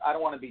 you know, I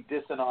don't want to be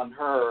dissing on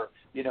her.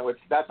 You know,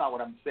 that's not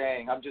what I'm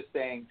saying. I'm just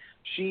saying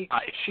she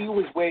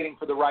was waiting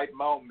for the right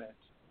moment,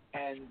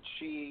 and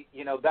she,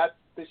 you know,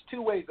 there's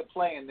two ways of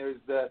playing. There's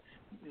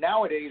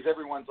nowadays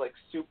everyone's like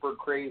super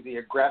crazy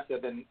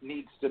aggressive and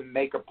needs to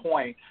make a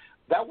point.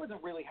 That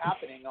wasn't really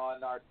happening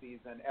on our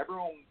season.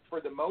 Everyone, for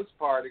the most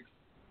part,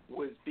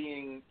 was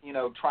being, you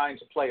know, trying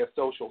to play a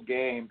social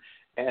game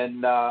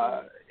and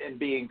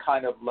being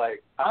kind of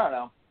like, I don't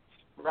know,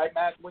 right,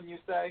 Matt? When you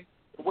say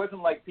it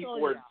wasn't like people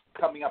were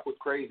coming up with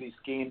crazy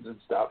schemes and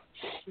stuff.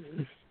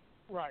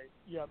 Right.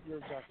 Yep. You're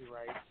exactly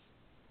right.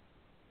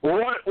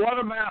 What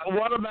about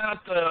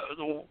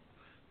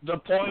the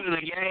point of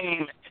the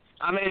game?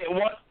 I mean,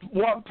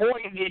 what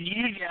point did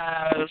you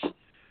guys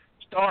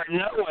start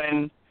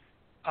knowing?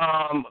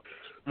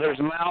 There's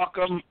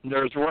Malcolm,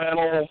 there's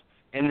Reynold,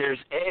 and there's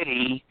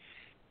Eddie,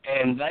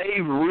 and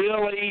they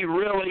really,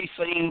 really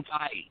seem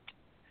tight.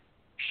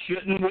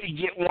 Shouldn't we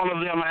get one of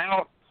them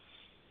out?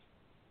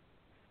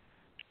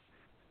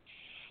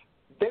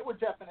 They were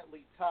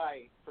definitely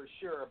tight for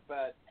sure,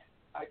 but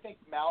I think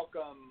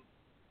Malcolm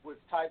was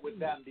tight with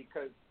them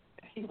because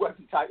he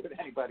wasn't tight with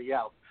anybody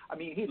else. I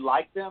mean, he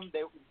liked them;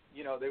 they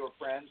were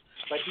friends,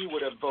 but he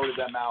would have voted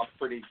them out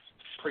pretty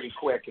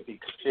quick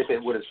if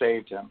it would have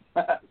saved him.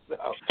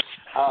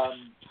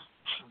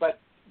 But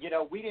you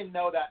know, we didn't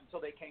know that until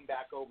they came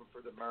back over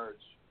for the merge.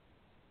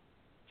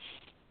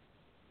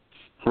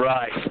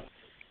 Right.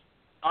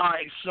 All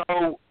right.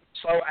 So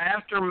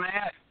after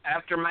Matt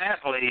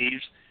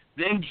leaves,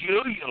 then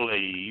Julia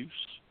leaves,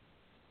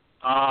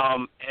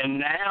 and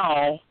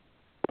now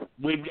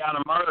we've got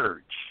a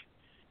merge.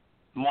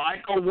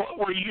 Michael, what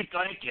were you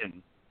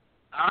thinking?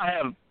 I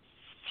have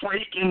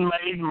freaking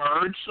made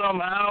merge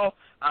somehow.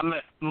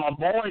 My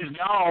boy's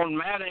gone.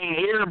 Matt ain't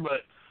here,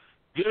 but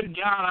good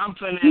God, I'm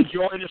finna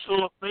enjoy this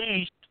little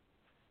feast.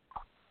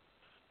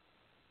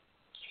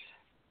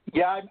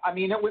 Yeah, I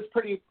mean, it was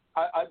pretty.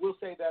 I will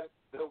say that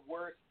the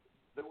worst.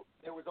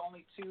 There was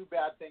only two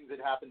bad things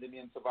that happened to me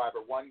in Survivor.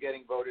 One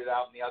getting voted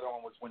out, and the other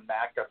one was when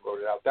Matt got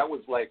voted out. That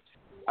was like,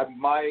 I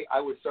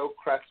was so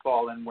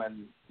crestfallen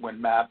when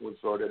Matt was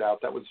voted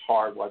out. That was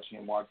hard watching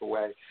him walk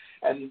away.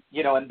 And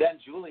you know, and then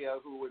Julia,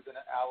 who was an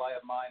ally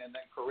of mine, and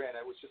then Corinne.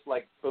 It was just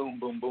like boom,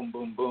 boom, boom,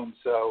 boom, boom.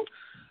 So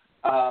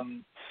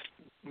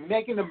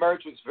making the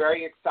merge was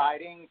very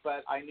exciting,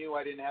 but I knew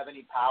I didn't have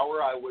any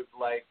power. I was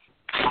like,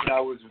 you know,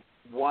 I was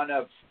one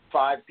of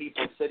 5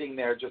 people sitting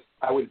there.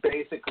 I was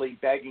basically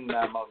begging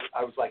them.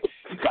 I was like,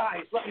 you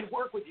guys, let me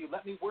work with you.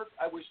 Let me work.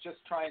 I was just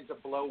trying to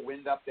blow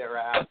wind up their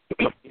ass,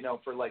 you know,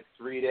 for like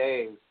 3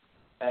 days,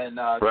 and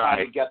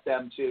trying to get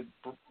them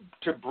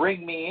to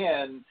bring me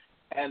in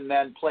and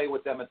then play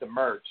with them at the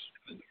merge.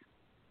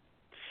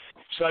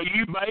 So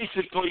you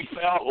basically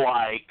felt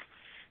like,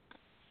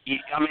 you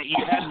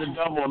had the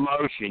double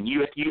emotion.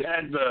 You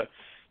had the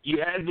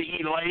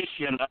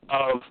elation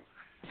of,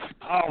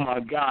 oh my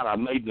God, I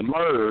made the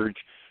merge,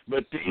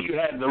 but then you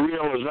had the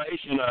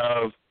realization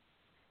of,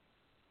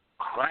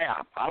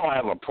 crap, I don't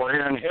have a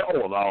prayer in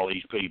hell with all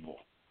these people.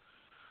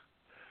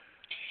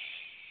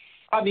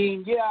 I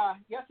mean, yeah,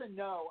 yes and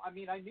no. I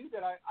mean, I knew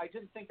that I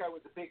didn't think I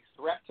was a big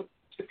threat to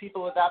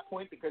people at that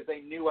point because they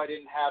knew I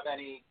didn't have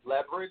any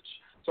leverage.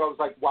 So I was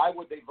like, why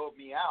would they vote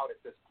me out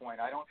at this point?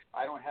 I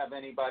don't have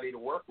anybody to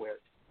work with.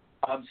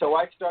 So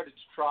I started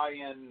to try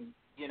and,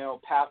 you know,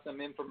 pass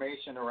some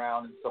information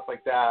around and stuff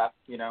like that.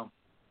 You know,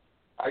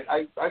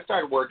 I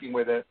started working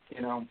with it.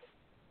 You know.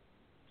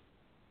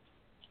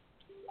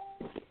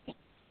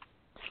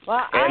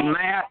 Well, and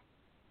Matt,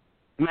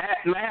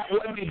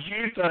 what did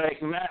you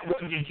think? Matt,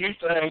 what did you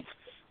think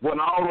when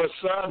all of a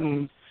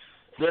sudden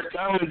they're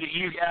coming to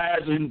you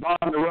guys in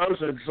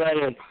Ponderosa and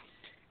saying,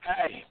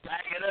 hey,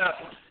 back it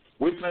up.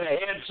 We've been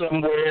ahead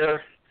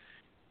somewhere,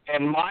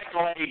 and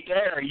Michael ain't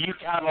there. You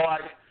kind of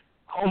like,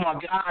 oh, my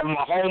God,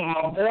 my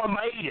boy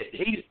made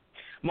it.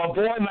 My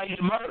boy made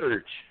the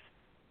merge.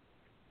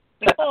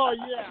 Oh,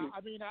 yeah.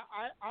 I mean,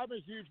 I'm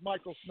a huge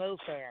Michael Snow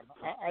fan.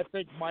 I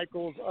think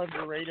Michael's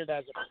underrated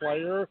as a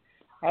player.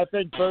 I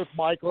think both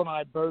Michael and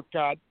I both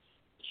got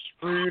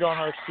screwed on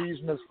our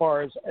season as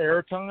far as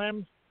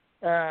airtime.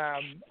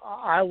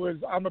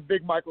 I'm a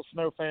big Michael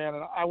Snow fan,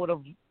 and I would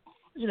have,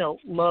 you know,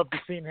 loved to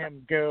seen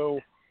him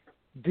go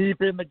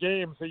deep in the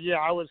game. So, yeah,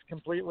 I was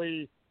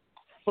completely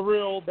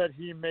thrilled that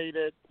he made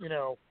it, you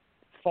know,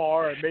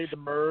 far and made the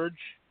merge.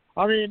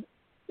 I mean,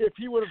 if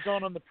he would have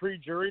gone on the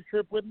pre-jury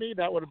trip with me,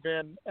 that would have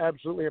been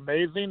absolutely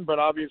amazing. But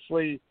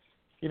obviously,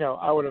 you know,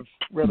 I would have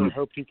rather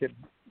hoped he could,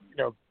 you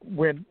know,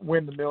 win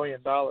the $1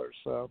 million.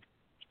 So.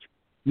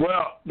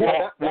 Well,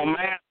 Matt,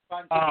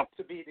 fun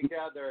to be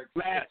together,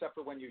 except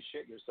for when you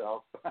shit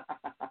yourself.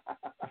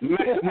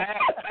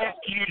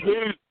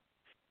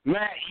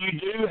 Matt, you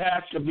do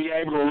have to be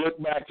able to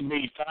look back and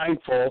be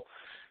thankful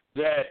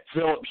that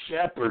Philip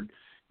Shepard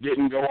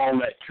didn't go on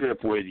that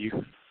trip with you.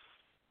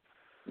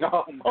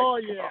 Oh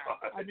yeah.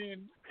 God. I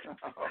mean,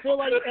 so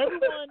like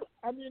everyone.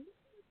 I mean,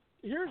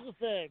 here's the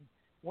thing.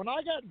 When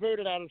I got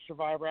voted out of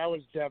Survivor, I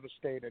was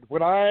devastated.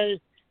 When I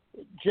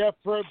Jeff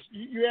Probst,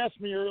 you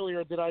asked me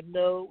earlier did I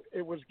know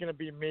it was going to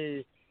be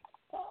me.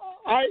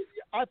 I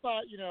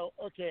thought,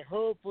 okay,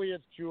 hopefully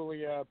it's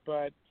Julia,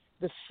 but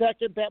the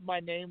second that my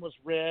name was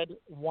read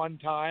one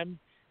time,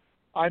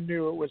 I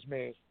knew it was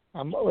me.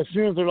 As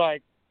soon as they're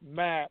like,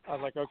 Matt, I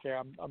was like, okay,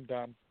 I'm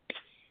done.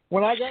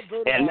 When I got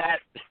voted and out,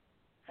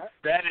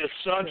 that is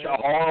such a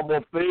horrible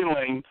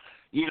feeling.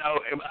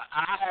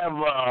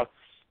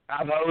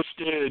 I've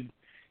hosted.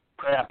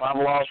 Crap, I've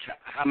lost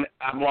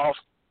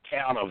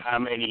count of how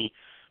many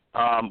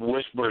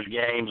Whispers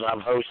games I've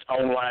hosted,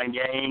 online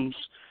games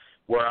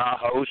where I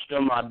host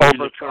them. I do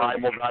the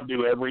tribals, I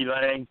do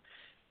everything,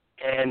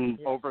 and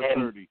over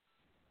 30.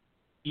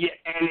 Yeah,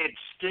 and it's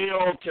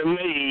still to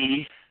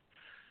me,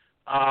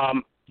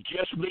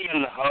 just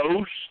being the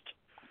host,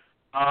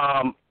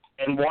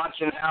 and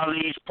watching how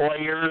these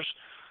players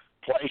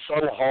play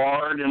so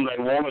hard and they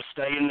want to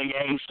stay in the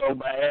game so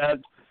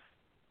bad.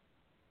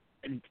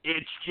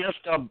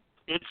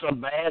 It's a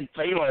bad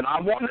feeling.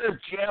 I wonder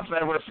if Jeff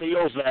ever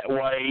feels that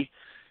way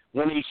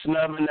when he's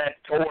snubbing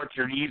that torch,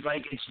 or do you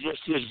think it's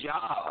just his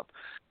job?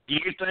 Do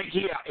you think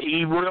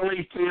he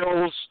really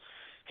feels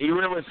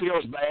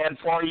bad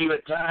for you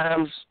at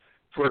times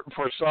for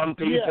some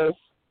people? Yes,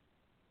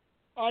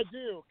 I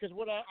do, because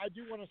I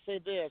do want to say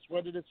this,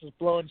 whether this is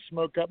blowing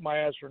smoke up my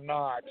ass or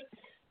not.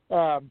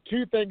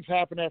 Two things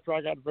happened after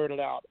I got voted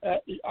out.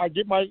 I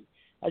get my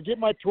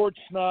torch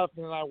snuffed,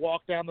 and then I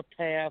walk down the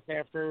path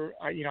after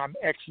I'm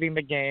exiting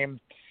the game,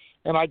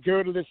 and I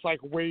go to this like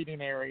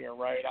waiting area,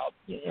 right?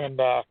 And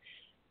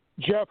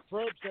Jeff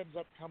Probst ends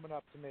up coming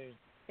up to me,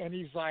 and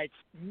he's like,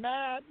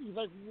 Matt,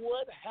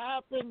 what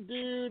happened,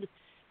 dude?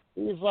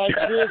 He's like,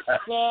 this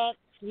sucks.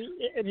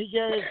 He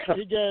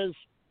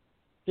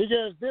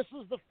goes, this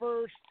is the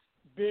first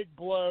big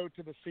blow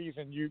to the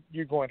season. You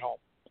going home,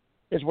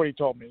 is what he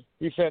told me.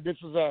 He said this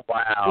is a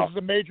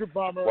major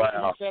bummer.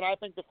 Wow. He said I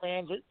think the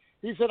fans are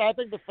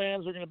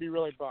going to be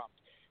really bummed.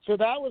 So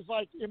that was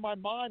like in my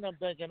mind. I'm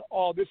thinking,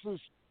 oh, this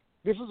is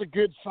a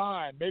good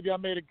sign. Maybe I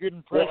made a good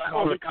impression.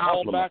 Well, that was a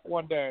compliment. Called back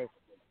one day.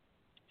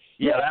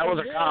 Yeah, that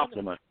was a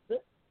compliment.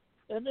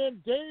 And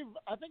then Dave,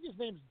 I think his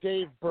name's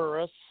Dave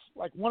Burris,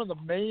 like one of the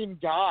main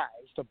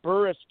guys, the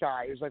Burris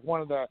guy, who's like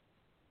one of the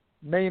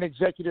main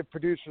executive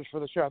producers for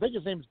the show. I think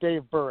his name's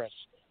Dave Burris.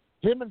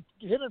 Him and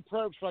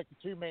Probst are like the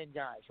two main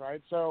guys,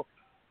 right? So,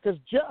 because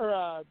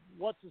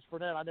what's his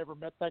Fournette? I never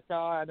met that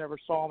guy. I never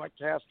saw him at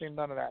casting.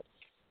 None of that.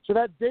 So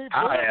that Dave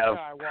Burris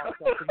guy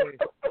walks up to me.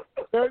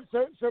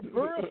 So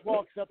Burris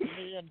walks up to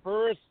me, and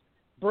Burris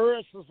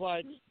was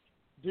like,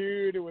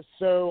 dude, it was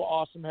so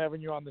awesome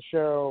having you on the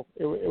show.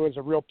 It was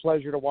a real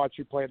pleasure to watch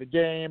you play the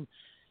game.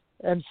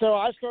 And so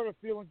I started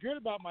feeling good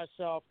about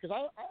myself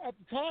because at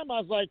the time I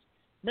was like,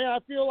 man, I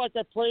feel like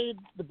I played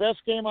the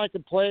best game I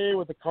could play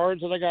with the cards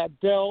that I got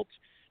dealt.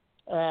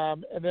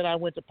 And then I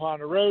went to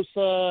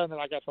Ponderosa, and then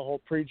I got the whole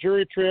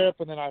pre-jury trip,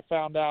 and then I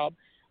found out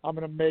I'm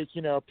going to make,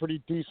 a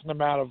pretty decent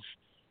amount of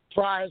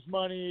prize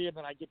money, and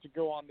then I get to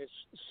go on this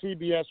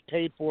CBS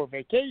paid-for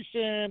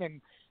vacation,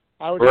 and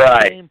I was in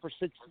the game for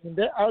 16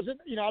 days. I was going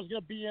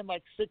to be in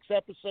like 6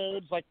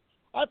 episodes. Like,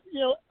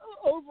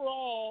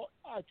 overall,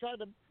 I tried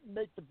to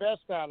make the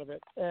best out of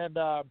it. And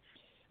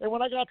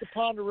when I got to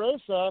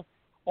Ponderosa,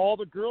 all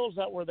the girls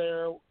that were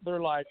there, they're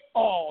like,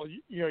 oh,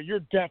 you're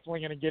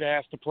definitely going to get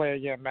asked to play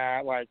again,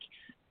 Matt. Like,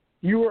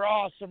 you were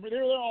awesome.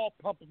 They're all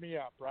pumping me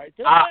up, right?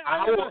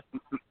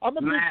 I'm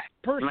a big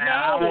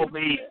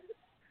personality.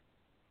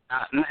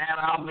 Matt,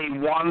 I'll be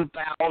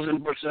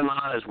 1,000%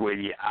 honest with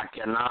you. I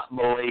cannot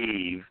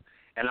believe,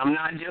 and I'm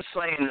not just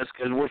saying this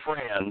because we're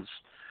friends,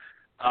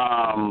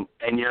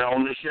 and you're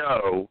on the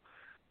show,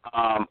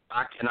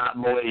 I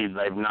cannot believe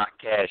they've not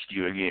cast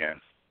you again.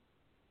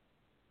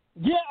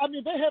 Yeah, I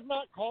mean, they have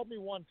not called me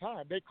one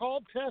time. They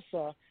called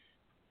Tessa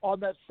on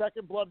that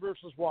second Blood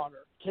versus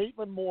Water.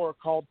 Caitlin Moore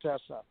called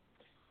Tessa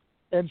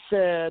and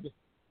said,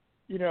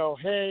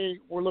 hey,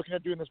 we're looking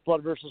at doing this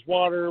Blood versus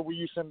Water. Will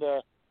you send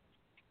a...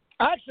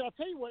 Actually, I'll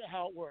tell you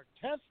how it worked.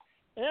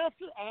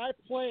 After I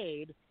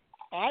played,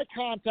 I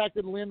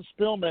contacted Lynn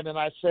Spillman and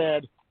I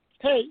said,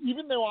 hey,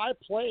 even though I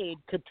played,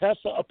 could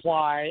Tessa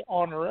apply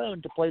on her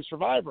own to play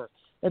Survivor?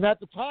 And at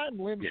the time,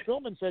 Lynn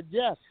Spillman said,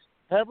 yes,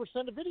 have her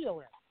send a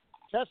video in.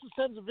 Tessa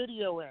sends a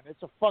video in.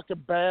 It's a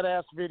fucking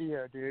badass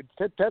video, dude.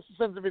 Tessa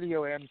sends a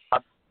video in.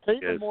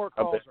 Caitlin Moore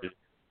calls her.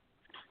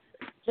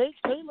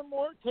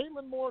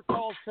 Caitlin Moore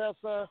calls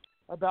Tessa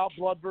about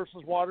Blood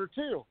versus Water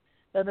too.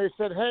 And they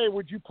said, hey,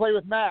 would you play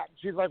with Matt? And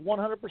she's like,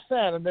 100%.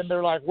 And then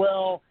they're like,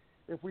 well,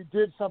 if we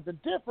did something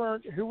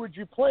different, who would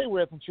you play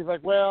with? And she's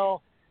like,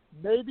 well,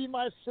 maybe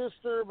my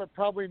sister, but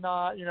probably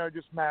not,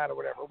 just Matt or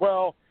whatever.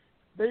 Well,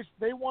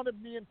 they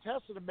wanted me and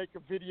Tessa to make a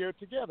video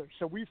together.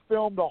 So we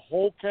filmed a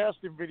whole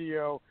casting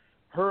video,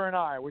 her and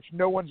I, which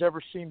no one's ever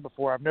seen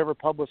before. I've never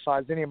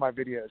publicized any of my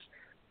videos.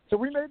 So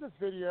we made this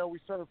video. We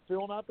started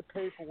filling out the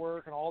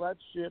paperwork and all that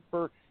shit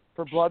for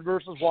Blood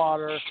versus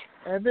Water.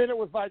 And then it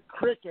was like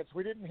crickets.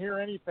 We didn't hear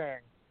anything.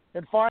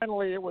 And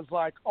finally it was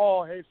like,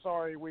 oh, hey,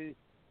 sorry, we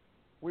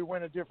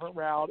went a different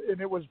route. And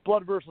it was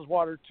Blood versus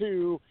Water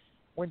 2.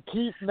 when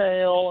Keith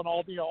Nail and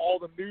all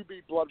the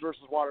newbie Blood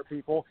versus Water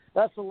people.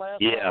 That's the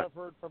last time I've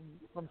heard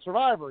from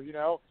Survivor, you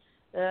know.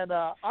 And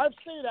I've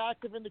stayed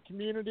active in the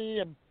community,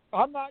 and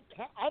I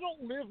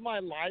don't live my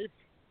life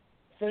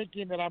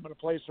thinking that I'm going to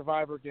play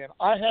Survivor again.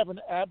 I have an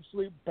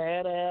absolute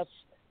badass,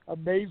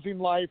 amazing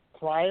life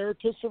prior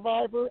to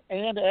Survivor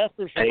and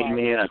after Survivor.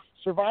 Amen.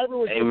 Survivor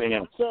was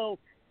Amen. So,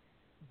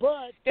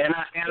 but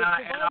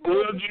I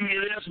will give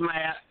you this,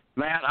 Matt.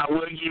 Matt, I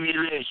will give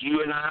you this.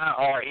 You and I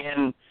are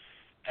in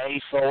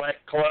a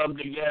select club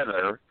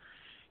together.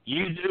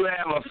 You do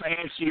have a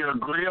fancier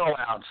grill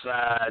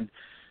outside,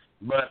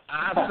 but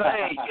I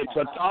think it's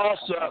a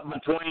toss-up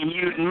between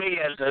you and me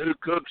as to who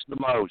cooks the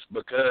most,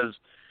 because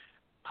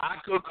I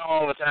cook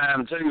all the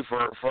time, too,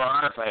 for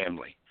our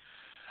family.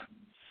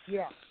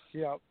 Yeah,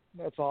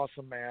 that's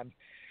awesome, man.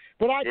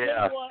 But I tell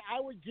you what, I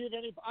would give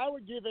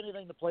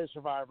anything to play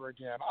Survivor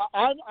again.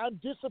 I'm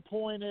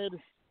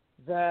disappointed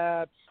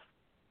that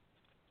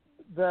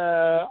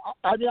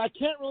I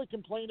can't really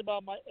complain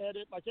about my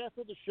edit. Like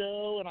after the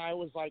show, and I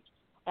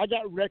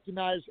got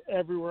recognized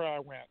everywhere I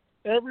went.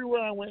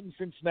 Everywhere I went in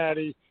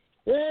Cincinnati,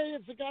 hey,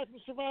 it's the guy from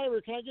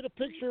Survivor. Can I get a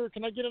picture?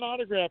 Can I get an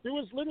autograph? It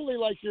was literally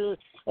like you're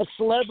a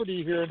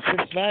celebrity here in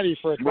Cincinnati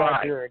for a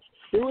time period.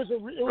 It was a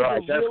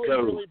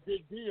really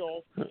big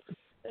deal.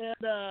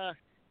 And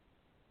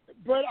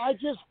but I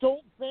just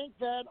don't think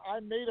that I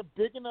made a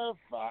big enough.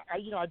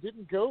 I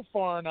didn't go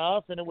far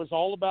enough, and it was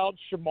all about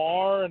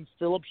Shamar and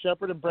Philip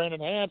Shepard and Brandon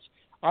Hance.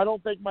 I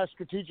don't think my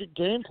strategic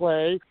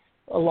gameplay,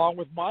 along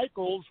with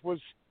Michael's, was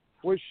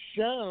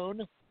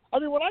shown. I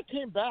mean, when I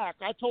came back,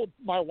 I told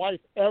my wife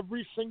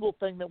every single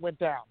thing that went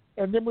down.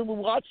 And then when we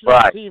watched it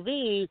on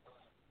TV,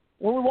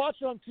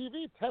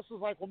 Tess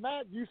was like, well,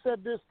 Matt, you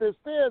said this, and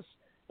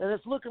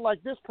it's looking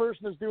like this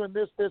person is doing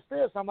this.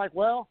 I'm like,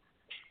 well,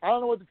 I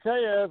don't know what to tell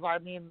you. I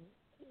mean,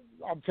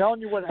 I'm telling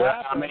you what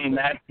happened.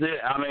 That's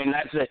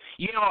it.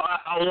 You know,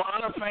 a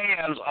lot of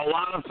fans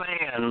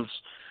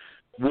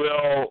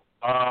will,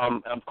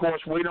 of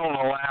course, we don't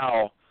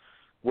allow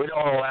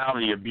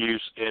the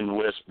abuse in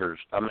Whispers.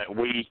 I mean,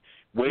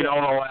 we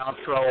don't allow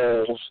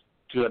trolls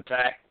to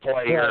attack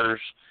players.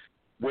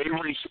 We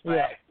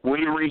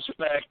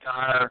respect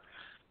our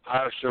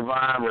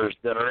survivors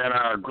that are in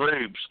our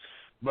groups.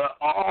 But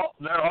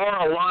there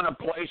are a lot of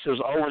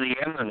places over the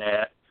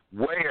internet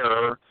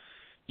where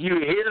you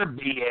hear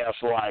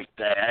BS like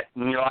that,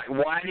 and you're like,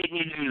 why didn't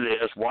you do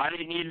this? Why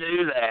didn't you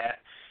do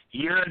that?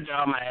 You're a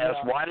dumbass.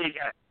 Yeah. Why did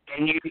you?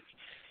 And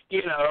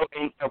you know,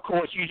 and of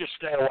course you just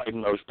stay away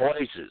from those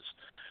places.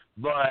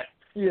 But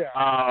you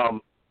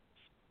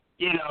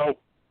know,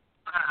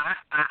 I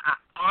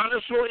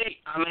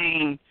honestly, I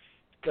mean,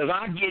 because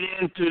I get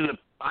into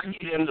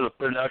the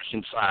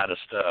production side of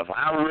stuff.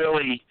 I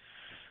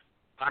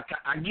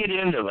get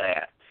into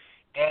that,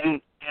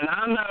 and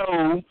I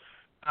know.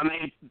 I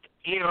mean,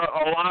 you know,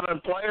 a lot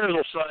of players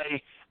will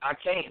say, I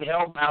can't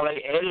help how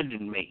they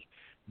edited me.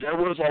 There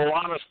was a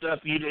lot of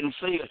stuff you didn't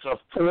see. It's a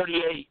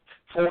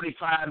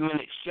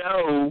 45-minute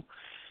show,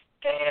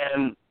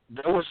 and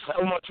there was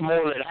so much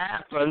more that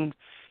happened.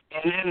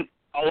 And then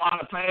a lot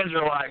of fans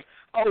are like,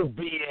 oh,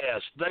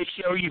 BS. They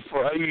show you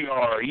for who you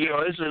are. You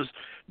know,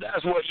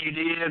 that's what you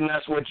did and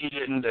that's what you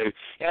didn't do.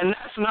 And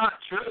that's not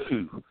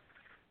true.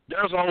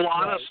 There's a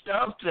lot of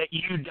stuff that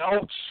you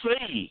don't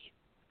see.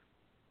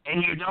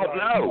 And you don't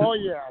know. Oh,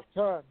 yeah,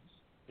 tons.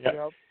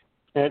 Yep.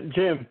 And,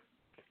 Jim,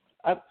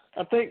 I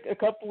think a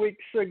couple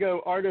weeks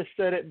ago, Artis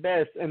said it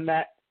best, in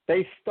that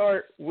they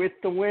start with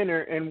the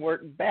winner and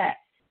work back.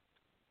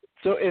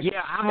 So if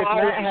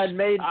Matt had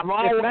made... I've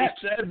always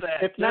said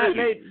that, if Matt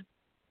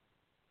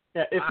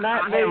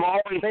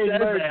they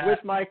merged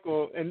with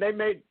Michael, and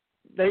they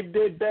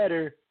did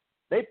better,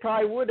 they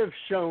probably would have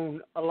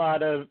shown a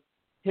lot of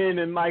him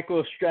and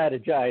Michael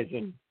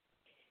strategizing.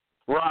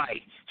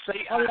 Right.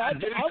 See, I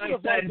do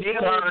think that did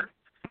hurt.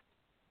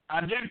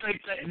 I do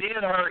think that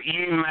did hurt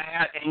you,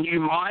 Matt, and you,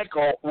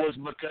 Michael, was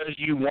because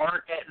you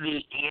weren't at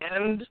the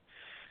end.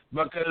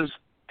 Because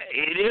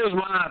it is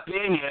my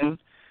opinion,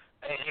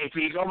 if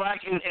you go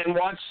back and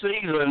watch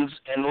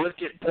seasons and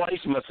look at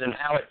placements and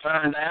how it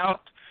turned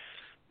out,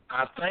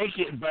 I think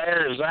it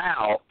bears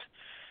out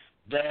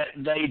that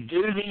they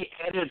do the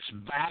edits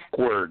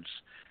backwards.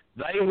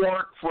 They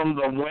work from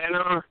the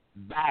winner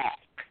back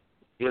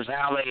is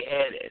how they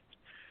edit.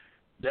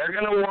 They're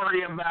going to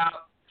worry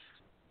about,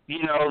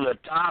 you know, the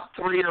top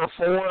 3 or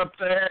 4 up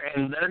there,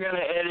 and they're going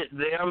to edit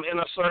them in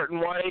a certain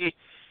way.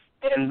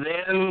 And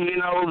then, you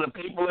know, the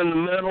people in the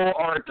middle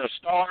or at the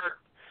start,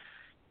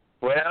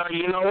 well,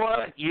 you know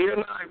what? You're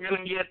not going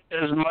to get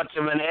as much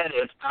of an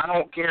edit. I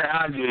don't care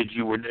how good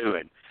you were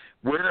doing.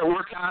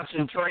 We're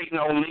concentrating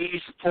on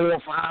these 4 or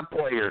 5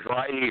 players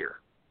right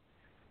here.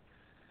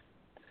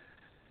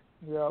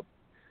 Yep.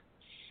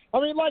 I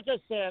mean, like I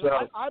said,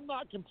 I'm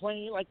not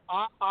complaining. Like,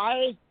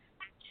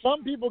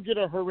 some people get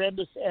a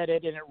horrendous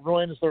edit and it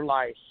ruins their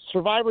life.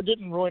 Survivor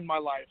didn't ruin my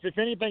life. If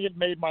anything, it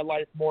made my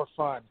life more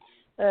fun.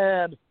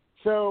 And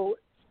so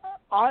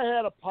I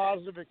had a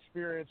positive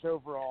experience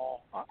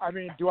overall. I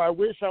mean, do I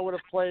wish I would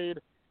have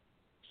played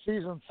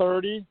season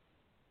 30?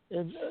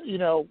 in,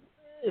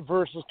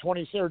 versus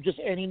 20 or just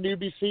any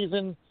newbie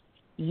season?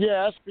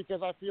 Yes,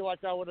 because I feel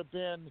like I would have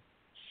been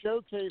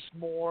showcased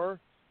more,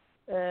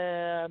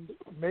 and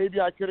maybe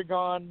I could have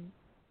gone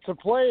to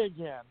play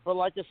again. But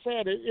like I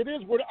said, it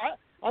is what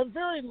I'm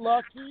very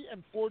lucky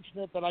and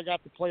fortunate that I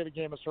got to play the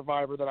game of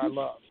Survivor that I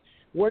love.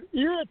 What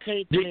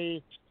irritates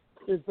me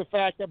is the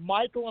fact that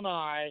Michael and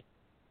I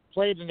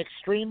played an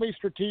extremely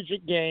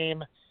strategic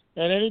game,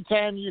 and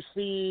anytime you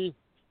see,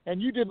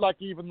 and you did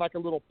even a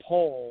little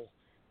poll,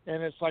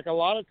 and it's like a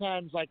lot of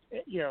times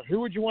who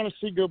would you want to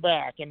see go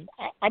back? And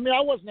I mean,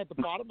 I wasn't at the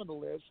bottom of the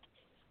list,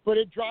 but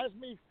it drives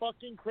me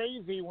fucking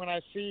crazy when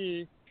I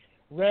see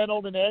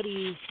Reynolds and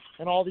Eddie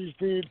and all these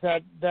dudes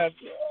that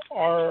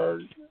are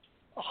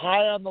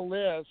high on the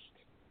list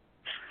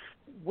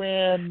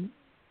when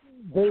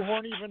they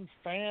weren't even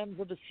fans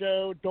of the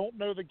show, don't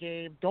know the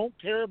game, don't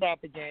care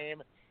about the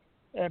game,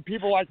 and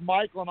people like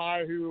Michael and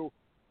I who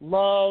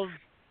love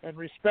and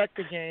respect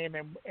the game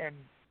and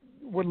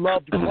would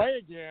love to play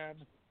again.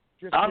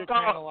 I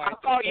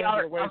thought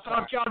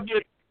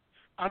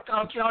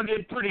y'all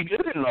did pretty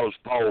good in those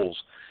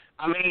polls.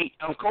 I mean,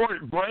 of course,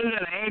 Brenda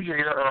and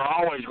Andrea are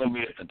always going to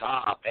be at the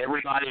top.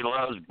 Everybody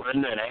loves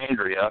Brenda and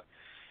Andrea.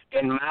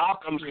 And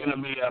Malcolm's going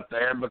to be up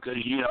there because,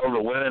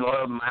 the women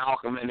love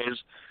Malcolm and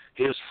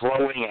his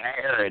flowing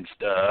hair and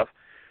stuff.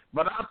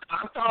 But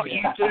I thought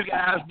you two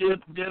guys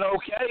did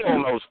okay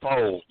on those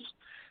polls.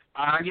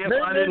 I guess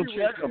I didn't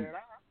check them.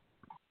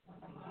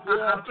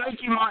 I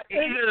think you might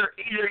either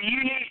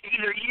you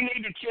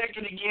need to check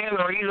it again,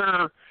 or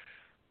either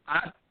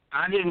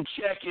I didn't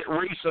check it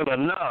recent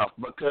enough,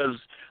 because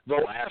the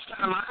last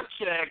time I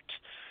checked,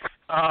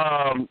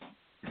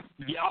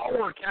 y'all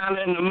were kind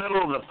of in the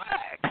middle of the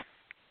pack.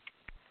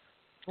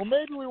 Well,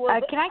 maybe we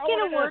were. Can I get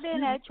a word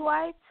in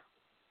edgewise?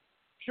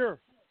 Sure.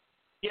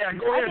 Yeah,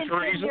 go ahead,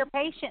 Teresa.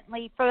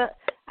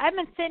 I've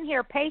been sitting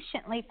here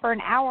patiently for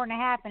an hour and a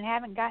half and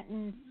haven't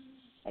gotten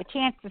a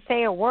chance to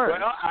say a word.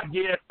 Well, I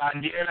did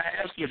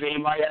ask if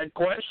anybody had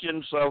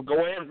questions, so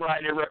go ahead,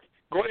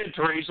 Go ahead,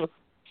 Teresa.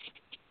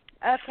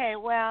 Okay,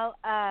 well,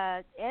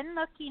 in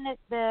looking at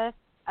this,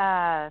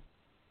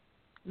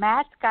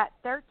 Matt's got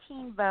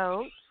 13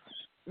 votes.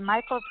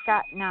 Michael's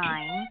got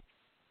 9.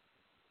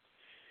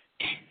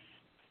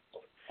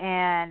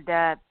 And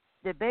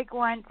the big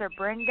ones are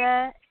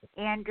Brenda,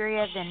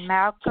 Andrea, then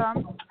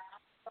Malcolm.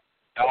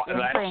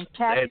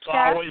 It's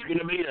always going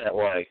to be that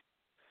way.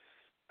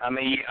 I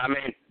mean,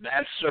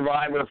 that's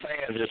Survivor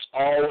fans. It's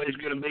always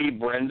going to be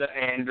Brenda,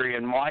 Andrea,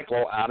 and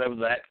Michael out of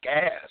that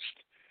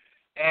cast.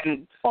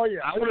 And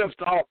I would have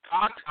thought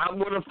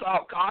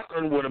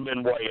Cochran would have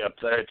been way up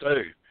there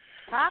too.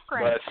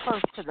 Cochran's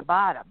close to the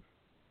bottom.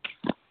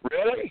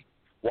 Really?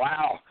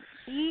 Wow.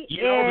 He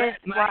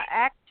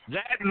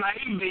that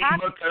may be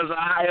because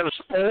I have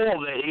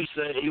spoiled that he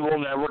said he will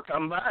never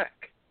come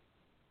back.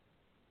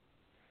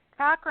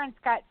 Cochran's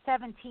got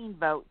 17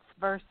 votes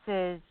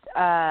versus,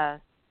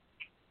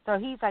 so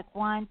he's like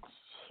 1,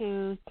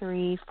 2,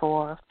 3,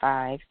 4,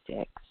 5,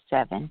 6,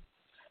 7,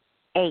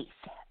 8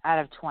 out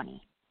of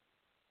 20.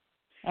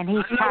 And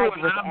he's tied with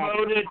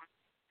Eddie.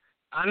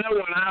 I know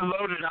when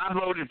I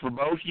voted for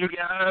both you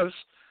guys.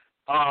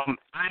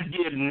 I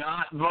did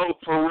not vote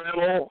for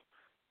Riddle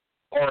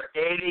or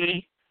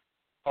Eddie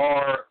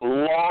or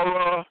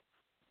Laura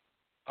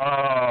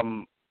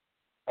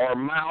or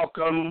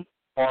Malcolm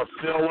or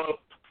Philip.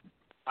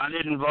 I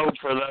didn't vote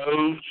for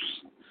those.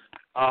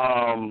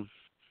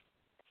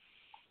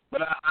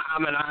 But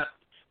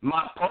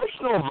my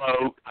personal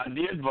vote, I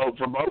did vote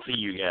for both of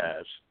you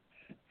guys.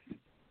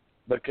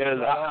 Because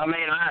I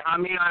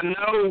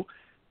know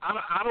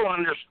I don't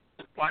understand.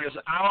 Like I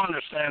said, I don't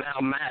understand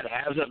how Matt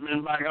hasn't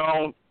been back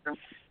on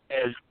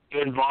as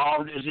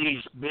involved as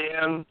he's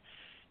been,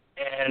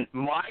 and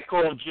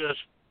Michael just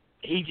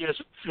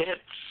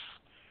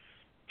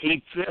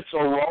fits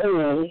a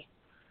role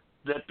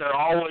that they're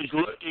always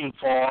looking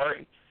for.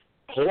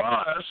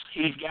 Plus,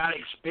 he's got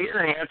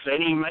experience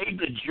and he made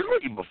the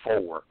jury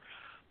before.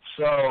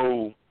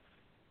 So,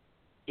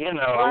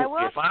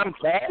 if I'm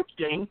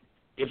casting,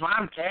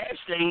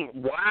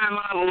 why am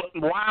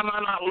I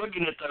not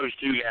looking at those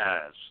two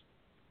guys?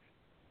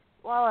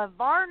 Well, if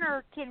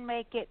Varner can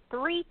make it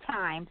 3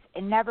 times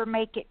and never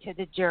make it to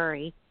the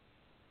jury,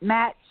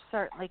 Matt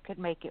certainly could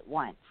make it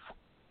once.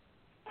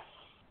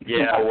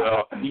 Yeah,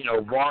 well,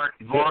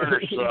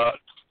 Varner sucks.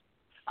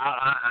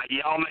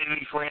 Y'all may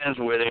be friends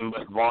with him,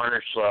 but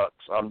Varner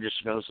sucks. I'm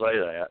just going to say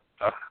that.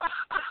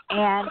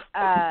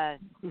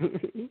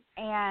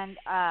 and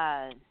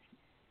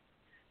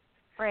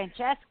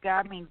Francesca,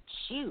 I mean,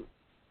 shoot.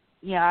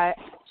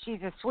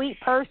 She's a sweet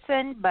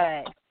person,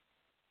 but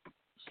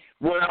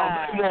well,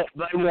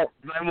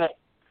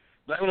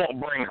 they won't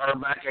bring her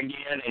back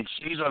again, and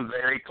she's a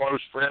very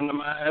close friend of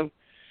mine.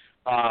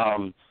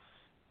 I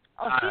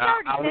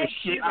wish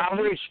she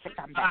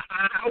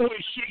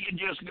could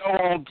just go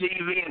on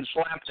TV and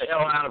slap the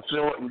hell out of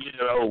Philip and get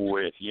it over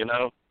with,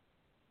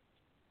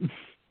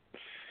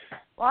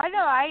 Well, I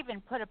know I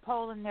even put a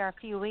poll in there a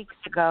few weeks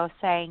ago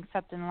saying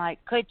something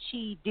like, could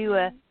she do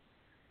a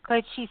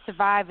Could she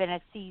survive in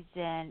a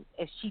season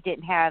if she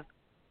didn't have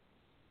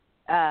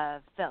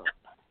Philip?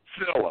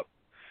 Philip.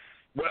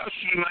 Well,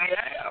 she may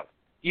have.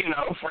 You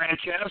know,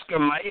 Francesca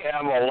may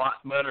have a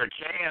lot better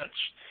chance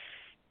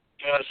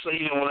in a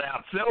season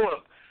without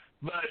Philip.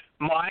 But,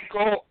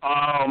 Michael,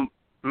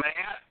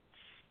 Matt,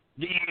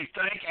 do you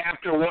think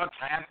after what's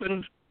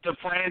happened to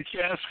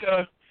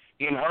Francesca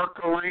in her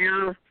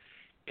career,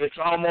 it's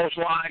almost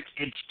like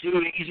it's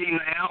too easy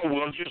now,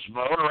 we'll just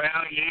vote her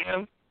out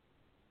again?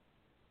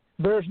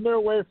 There's no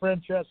way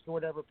Francesca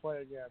would ever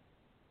play again.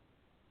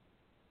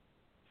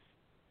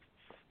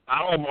 I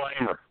don't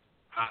blame her.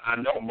 I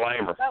don't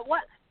blame her.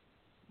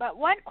 But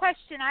one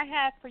question I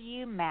have for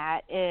you,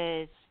 Matt,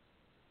 is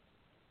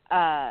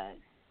I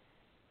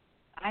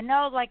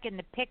know like in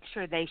the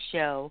picture they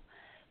show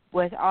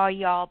with all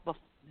y'all,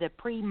 the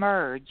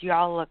pre-merge,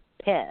 y'all look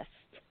pissed.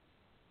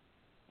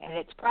 And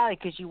it's probably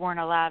because you weren't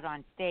allowed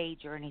on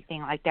stage or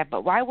anything like that.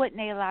 But why wouldn't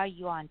they allow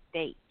you on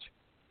stage?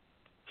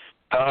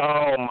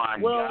 Oh, my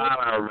God,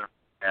 I remember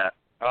that.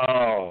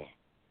 Oh.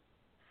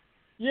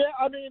 Yeah,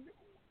 I mean,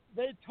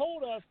 they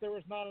told us there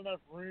was not enough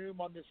room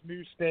on this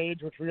new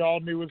stage, which we all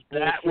knew was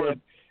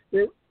bullshit.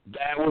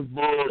 That was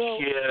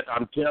bullshit.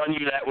 I'm telling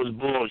you, that was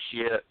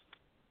bullshit.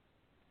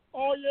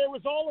 Oh, yeah, it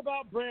was all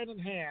about Brandon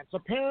Hance.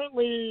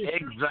 Apparently,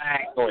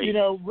 exactly. You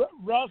know,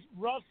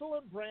 Russell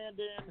and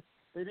Brandon,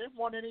 they didn't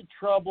want any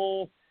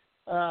trouble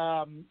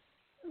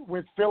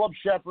with Philip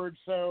Shepard,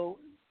 so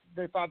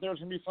they thought there was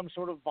going to be some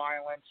sort of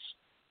violence.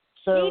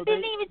 So he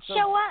didn't even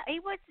show up. He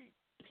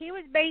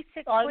was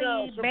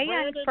basically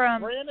banned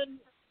from.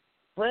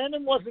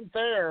 Brandon wasn't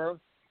there,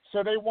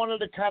 so they wanted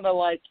to kind of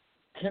like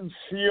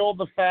conceal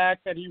the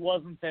fact that he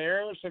wasn't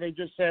there. So they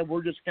just said,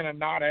 "We're just going to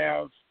not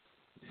have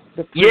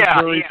the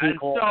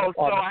people on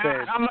the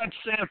stage." How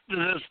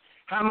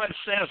much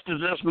sense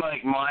does this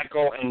make,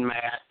 Michael and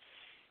Matt?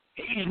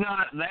 He's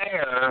not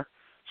there,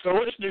 so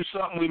let's do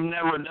something we've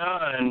never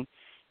done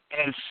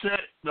and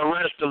sit the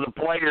rest of the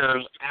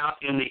players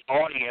out in the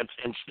audience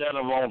instead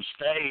of on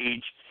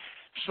stage,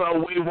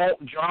 so we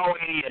won't draw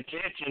any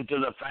attention to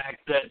the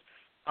fact that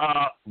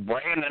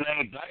Brandon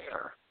ain't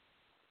there.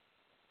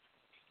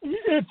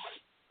 It's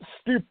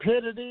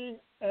stupidity,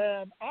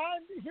 and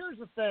here's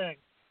the thing.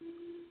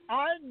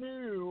 I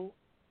knew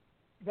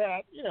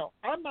that, you know,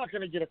 I'm not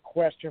going to get a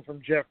question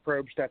from Jeff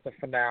Probst at the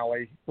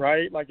finale,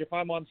 right? Like, if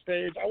I'm on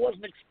stage, I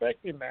wasn't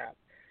expecting that.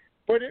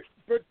 But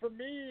for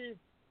me,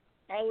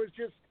 I was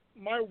just,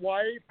 my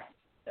wife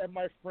and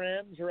my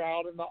friends are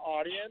out in the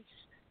audience,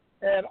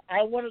 and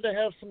I wanted to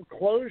have some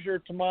closure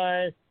to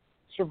my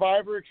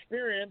Survivor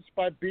experience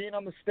by being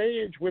on the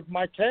stage with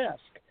my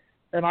cast,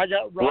 and I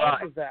got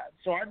robbed of that.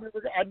 So I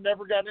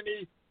never got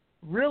any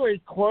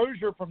really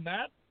closure from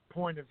that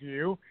point of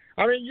view.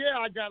 I mean, yeah,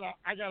 I got a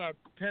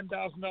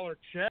 $10,000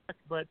 check,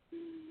 but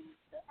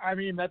I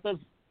mean that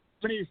doesn't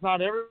mean it's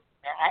not every.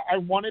 I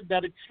wanted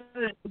that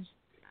experience,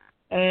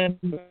 and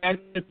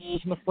it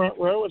was in the front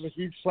row was a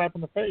huge slap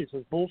in the face. It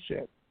was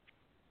bullshit.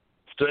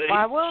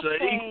 I will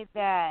say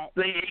that.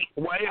 Wait,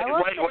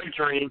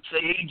 Trina.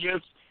 See,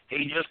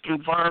 he just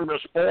confirmed a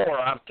spoiler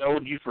I've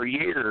told you for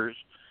years.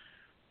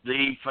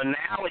 The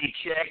finale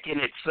check in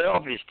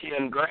itself is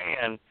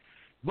 $10,000,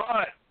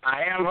 but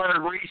I have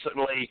heard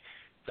recently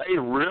they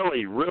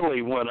really,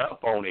 really went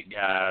up on it,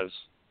 guys.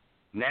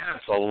 Now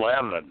it's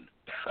 11.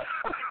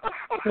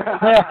 That's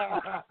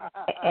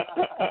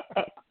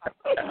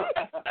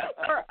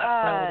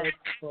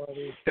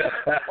funny.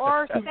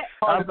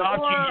 I'm not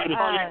you get a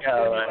kick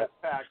out of that.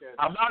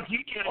 I'm not you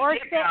get a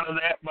kick out of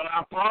that, but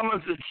I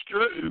promise it's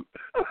true.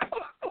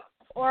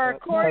 Or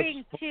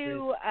according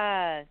to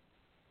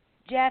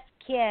Jeff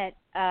Kent,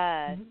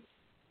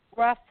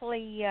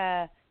 roughly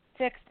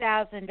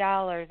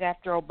 $6,000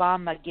 after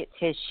Obama gets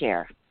his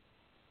share.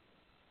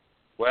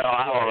 Well,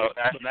 I don't know.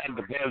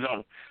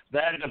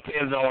 That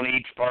depends on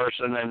each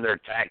person and their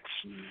tax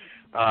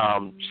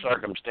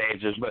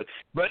circumstances. But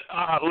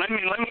let me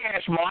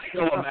ask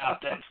Michael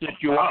about that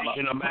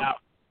situation.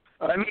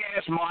 Let me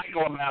ask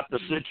Michael about the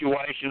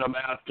situation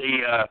about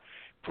the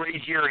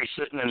pre-jury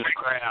sitting in the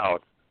crowd.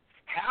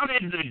 How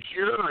did the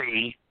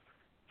jury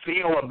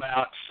feel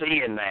about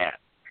seeing that?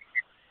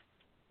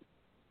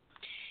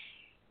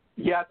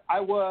 Yes, I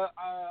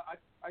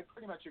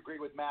pretty much agree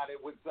with Matt. It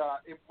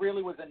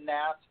really was a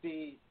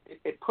nasty.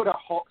 It put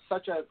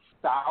such a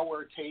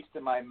sour taste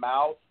in my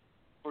mouth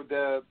for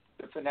the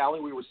finale.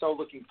 We were so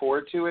looking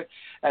forward to it,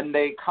 and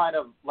they kind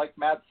of, like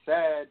Matt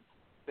said,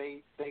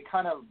 they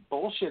kind of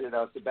bullshitted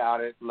us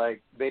about it.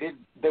 Like they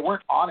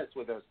weren't honest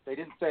with us. They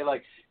didn't say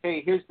like,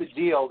 hey, here's the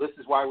deal. This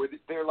is why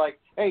they're like,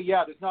 hey,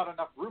 yeah, there's not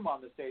enough room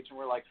on the stage, and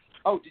we're like,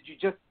 oh, did you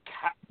just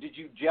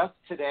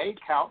today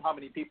count how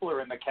many people are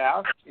in the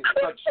cast?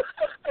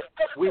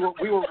 We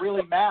were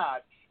really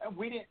mad, and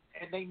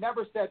they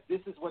never said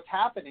this is what's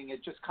happening.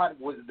 It just kind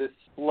of was this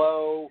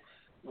slow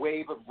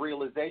wave of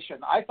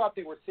realization. I thought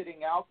they were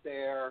sitting out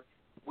there.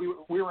 We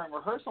were in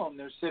rehearsal, and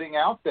they're sitting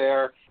out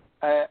there.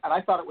 And I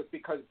thought it was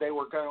because they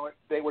were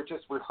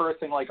just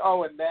rehearsing, like,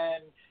 oh, and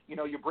then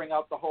you bring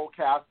out the whole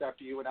cast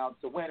after you announce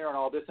the winner and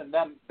all this, and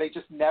then they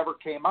just never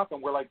came up,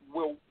 and we're like,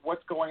 well,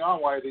 what's going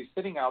on? Why are they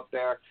sitting out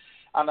there?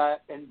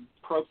 And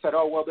Probst said,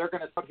 oh, well, they're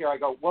going to sit here. I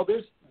go, well,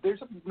 there's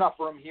enough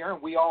room here,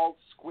 and we all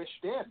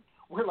squished in.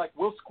 We're like,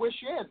 we'll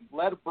squish in.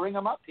 Bring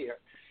them up here.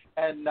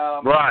 And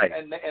right.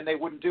 And they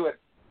wouldn't do it.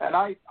 And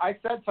I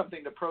said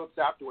something to Probst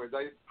afterwards.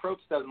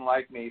 Probst doesn't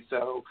like me,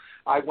 so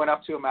I went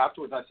up to him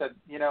afterwards and I said,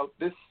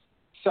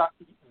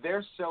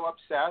 they're so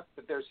upset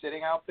that they're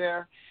sitting out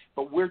there,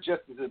 but we're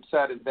just as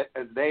upset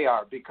as they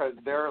are, because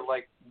they're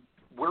like,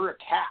 we're a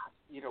cast.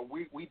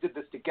 We did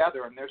this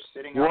together, and they're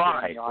sitting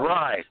out there in the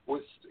audience.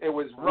 Right. It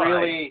was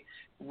really,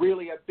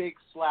 really a big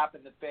slap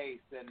in the face,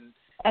 and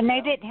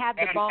they didn't have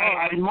the balls.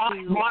 And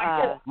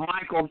Michael,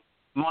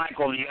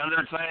 the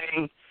other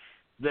thing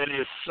that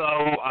is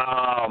so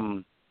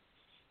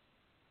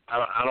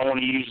I don't want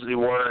to use the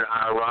word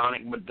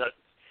ironic, but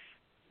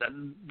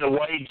the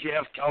way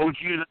Jeff told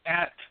you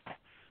that,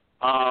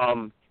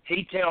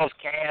 he tells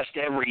cast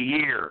every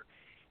year,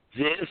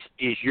 this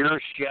is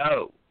your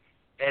show,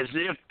 as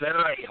if they're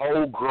a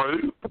whole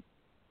group, a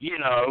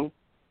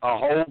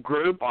whole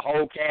group, a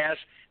whole cast.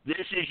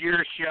 This is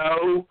your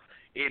show.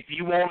 If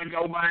you want to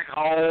go back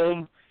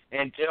home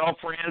and tell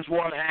friends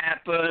what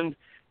happened,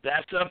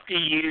 that's up to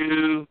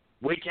you.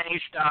 We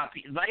can't stop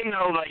you. They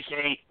know they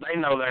can't. They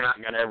know they're not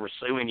going to ever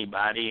sue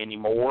anybody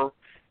anymore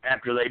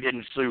after they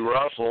didn't sue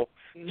Russell.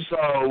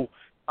 So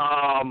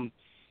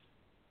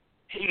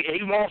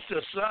he wants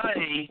to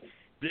say,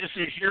 this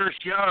is your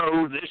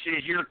show, this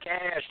is your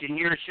cast and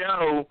your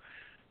show,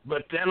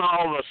 but then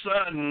all of a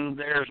sudden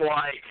there's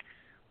like,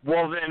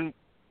 well then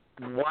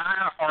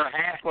why are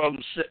half of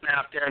them sitting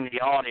out there in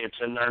the audience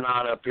and they're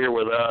not up here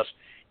with us?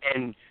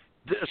 And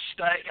this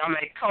stage, I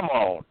mean, come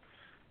on.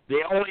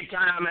 The only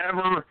time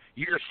ever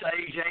your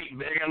stage ain't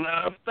big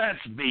enough,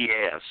 that's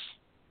BS.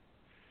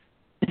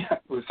 Yeah,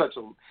 it was such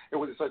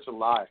a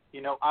lie.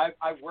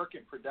 I work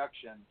in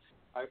production,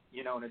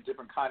 in a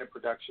different kind of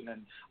production,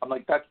 and I'm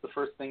like, that's the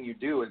first thing you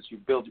do is you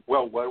build.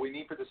 Well, what do we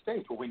need for the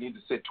stage? Well, we need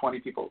to sit 20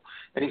 people.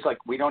 And he's like,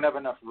 we don't have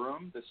enough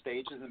room. The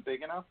stage isn't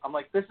big enough. I'm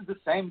like, this is the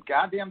same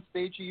goddamn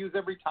stage you use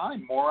every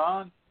time,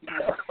 moron. He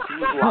was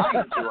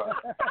lying to us.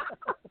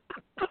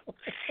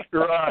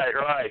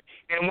 Right.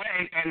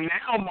 And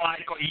now,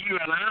 Michael, you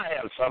and I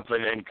have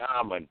something in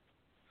common.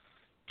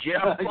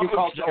 Jeff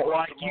Probst don't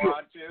like you.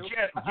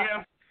 Jeff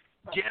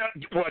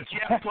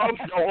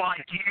Probst don't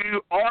like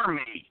you or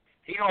me.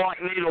 He don't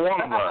like neither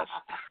one of us.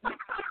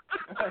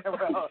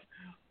 Well,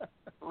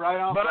 right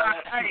on. But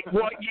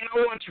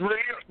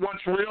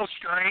what's real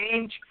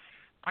strange?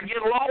 I get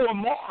along with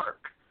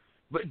Mark,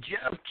 but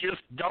Jeff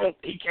just don't.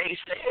 He can't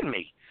stand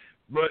me.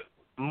 But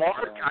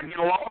Mark, I get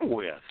along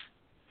with.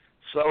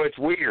 So it's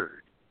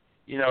weird.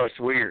 It's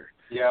weird.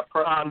 Yeah.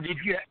 Did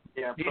you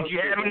have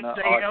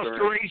anything else,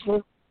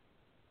 Teresa?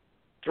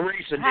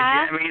 Teresa, did you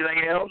have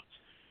anything else?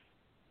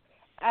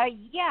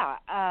 Yeah.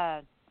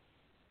 I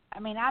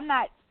mean, I'm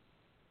not.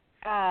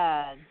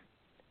 A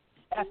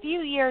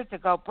few years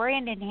ago,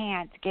 Brandon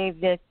Hance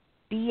gave this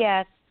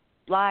BS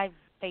live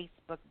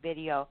Facebook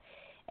video,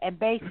 and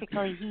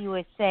basically he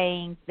was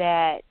saying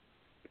that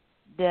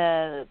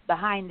the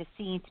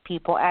behind-the-scenes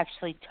people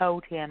actually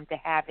told him to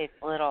have his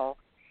little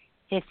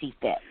hissy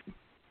fit.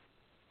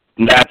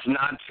 That's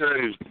not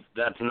true.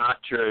 That's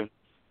not true.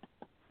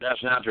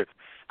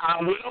 I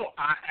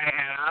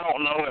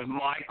don't know if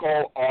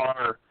Michael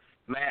or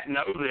Matt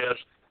know this.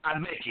 I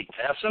bet you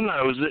Tessa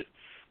knows it,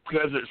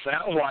 because it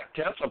sounds like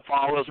Tessa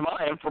follows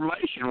my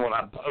information when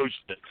I post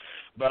it.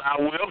 But I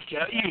will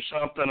tell you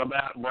something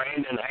about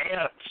Brandon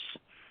Hance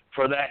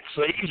for that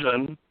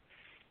season,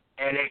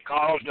 and it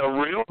caused a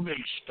real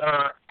big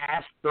stir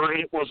after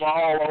it was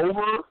all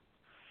over.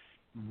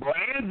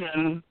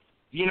 Brandon,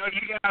 you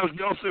guys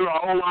go through a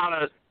whole lot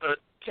of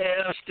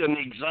tests and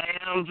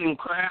exams and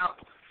crap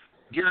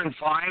during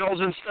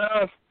finals and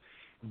stuff.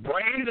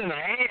 Brandon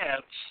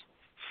Hance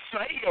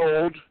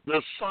failed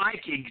the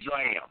psych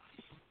exam.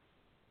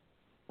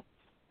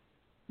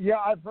 Yeah,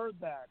 I've heard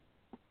that.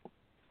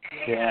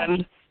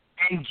 And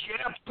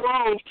Jeff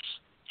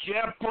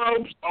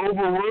Probst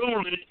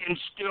overruled it and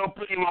still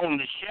put him on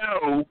the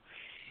show.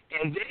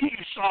 And then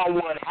you saw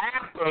what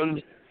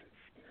happened.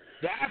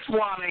 That's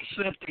why they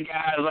sent the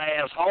guy's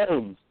ass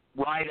home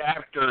right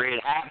after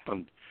it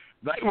happened.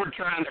 They were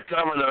trying to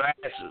cover their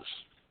asses.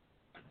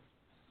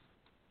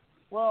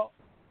 Well,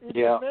 in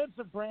defense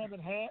of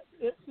Brandon Hance,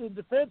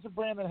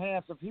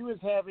 if he was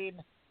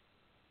having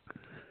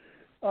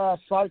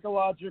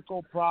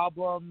psychological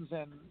problems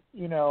and,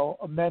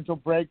 a mental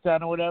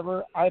breakdown or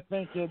whatever, I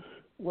think it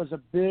was a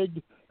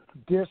big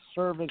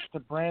disservice to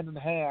Brandon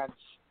Hance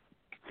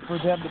for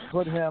them to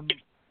put him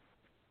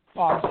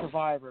on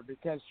Survivor,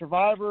 because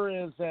Survivor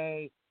is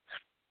a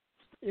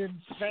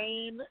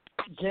insane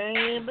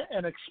game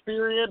and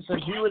experience,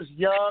 and he was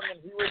young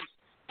and he was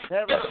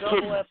having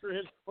trouble after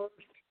his first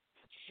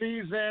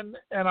season,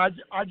 and I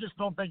just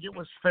don't think it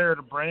was fair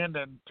to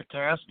Brandon to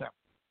cast him.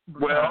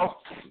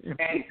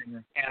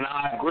 And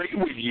I agree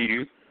with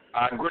you.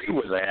 I agree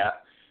with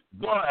that.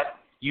 But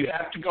you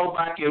have to go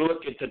back and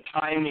look at the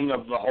timing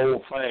of the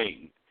whole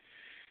thing.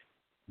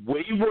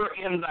 We were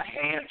in the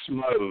Hans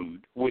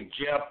mode with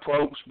Jeff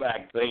Probst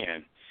back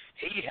then.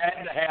 He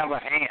had to have a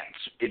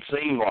Hans, it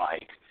seemed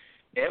like.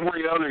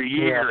 Every other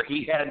year,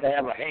 he had to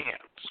have a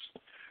Hans.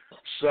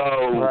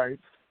 So,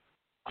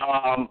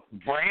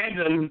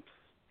 Brandon,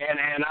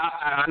 and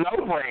I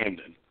know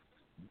Brandon,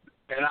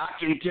 and I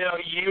can tell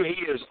you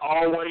he has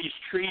always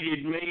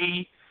treated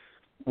me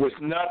with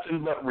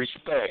nothing but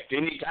respect.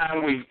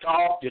 Anytime we've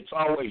talked, it's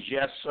always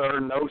yes, sir,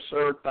 no,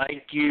 sir,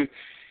 thank you.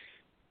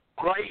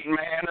 Great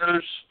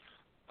manners.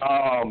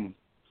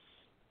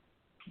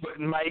 But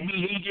maybe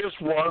he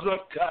just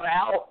wasn't cut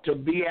out to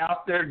be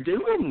out there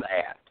doing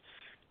that.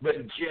 But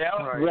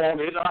Jeff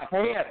wanted a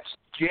Hans.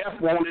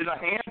 Jeff wanted a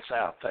Hans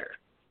out there.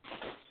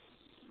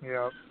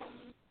 Yeah.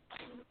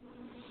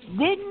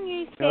 Didn't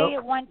you say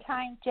at one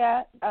time,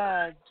 Jim?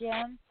 I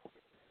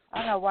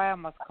don't know why I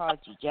almost called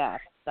you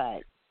Jeff,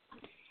 but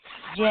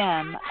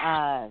Jim,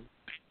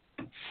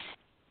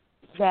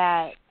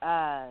 that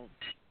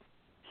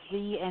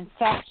the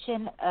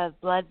inception of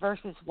Blood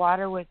versus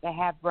Water was to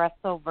have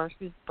Russell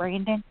versus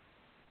Brandon?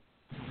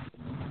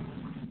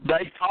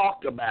 They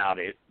talked about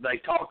it. They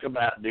talked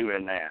about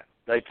doing that.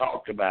 They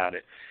talked about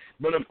it.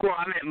 But of course,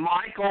 I mean,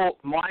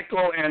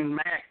 Michael and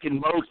Matt can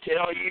both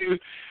tell you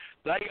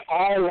they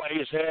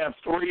always have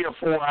 3 or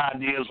 4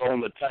 ideas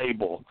on the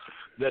table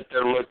that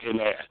they're looking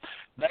at.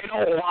 They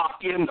don't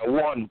lock into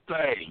one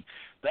thing.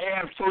 They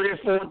have 3 or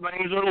 4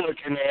 things they're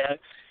looking at,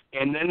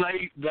 and then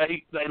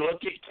they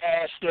look at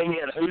casting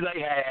at who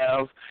they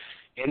have,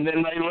 and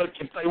then they look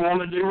if they want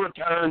to do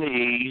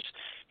returnees,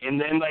 and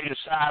then they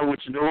decide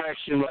which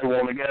direction they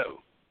want to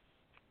go.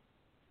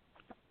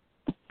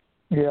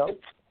 Yeah.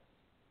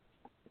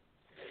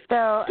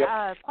 So,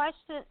 a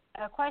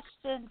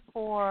question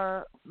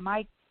for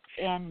Mike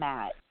and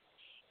Matt.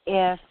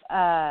 If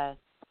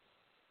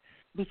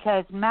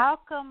because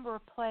Malcolm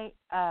replaced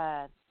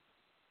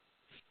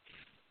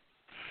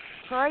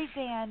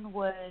Troyzan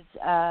was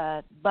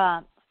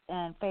bumped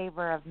in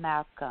favor of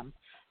Malcolm.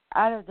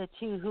 Out of the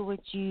two, who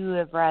would you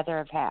have rather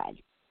have had?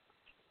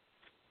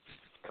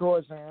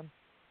 Troyzan.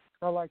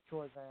 I like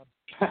Troyzan.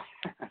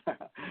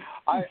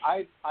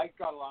 I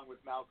got along with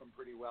Malcolm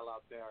pretty well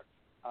out there.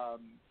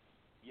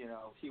 You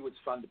know, he was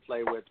fun to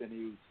play with,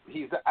 and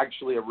he's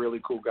actually a really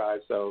cool guy.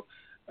 So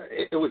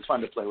it was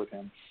fun to play with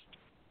him.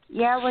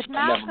 Yeah, with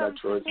Malcolm,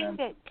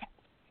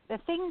 the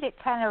thing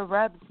that kind of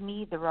rubs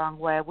me the wrong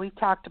way. We've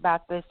talked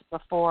about this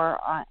before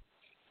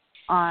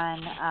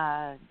on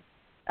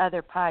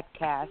other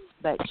podcasts,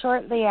 but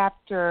shortly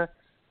after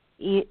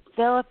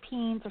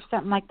Philippines or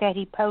something like that,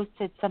 he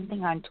posted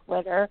something on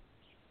Twitter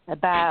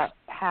about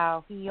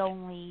how he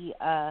only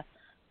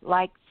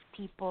likes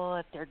people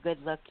if they're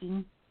good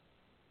looking.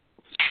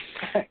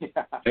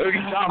 Yeah. Who are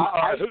you talking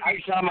about?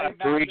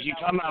 Are you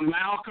talking about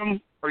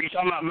Malcolm? Are you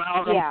talking about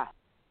Malcolm? Yeah.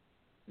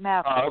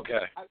 Malcolm. Oh,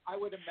 okay. I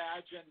would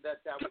imagine that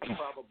was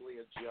probably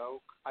a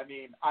joke. I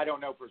mean, I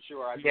don't know for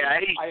sure. He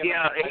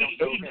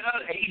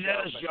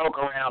does joke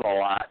around a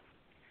lot.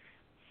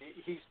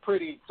 He's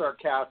pretty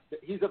sarcastic.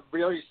 He's a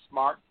very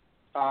smart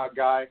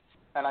guy,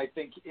 and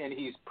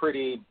he's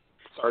pretty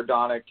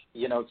sardonic.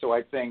 You know, so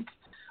I think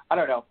I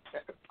don't know.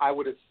 I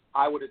would have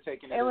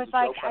taken it as a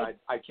joke, but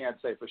I can't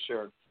say for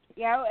sure.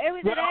 Yeah, it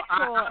was an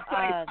actual.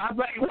 I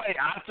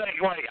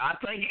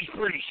think he's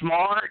pretty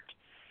smart,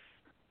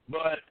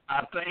 but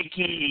I think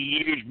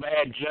he used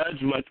bad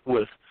judgment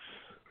with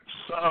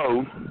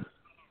So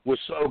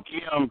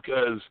Kim,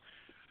 because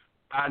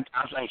I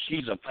think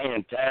she's a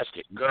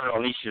fantastic girl,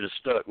 and he should have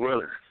stuck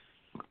with her.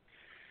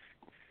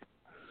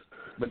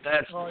 But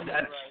that's a whole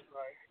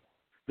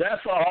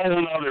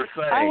other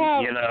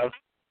thing, you know.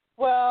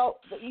 Well,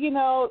 you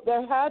know,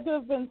 there had to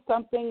have been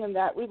something in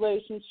that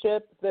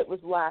relationship that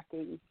was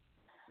lacking,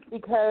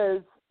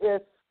 because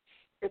if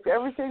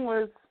everything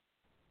was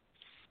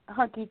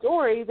hunky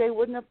dory, they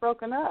wouldn't have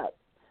broken up.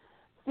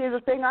 See,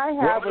 the thing I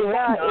have with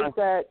that is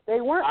that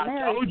they weren't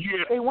married.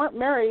 They weren't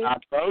married. I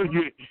told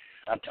you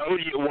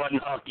it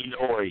wasn't hunky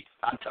dory.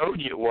 I told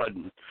you it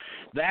wasn't.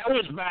 That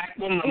was back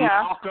when the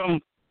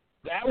Malcolm.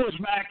 That was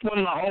back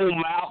when the whole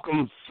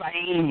Malcolm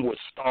fame was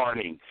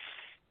starting.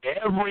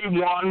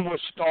 Everyone was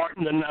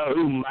starting to know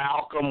who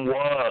Malcolm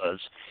was.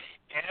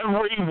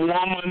 Every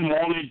woman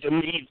wanted to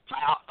meet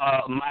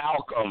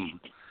Malcolm.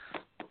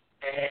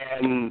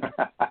 And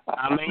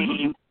I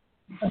mean,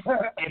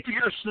 if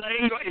you're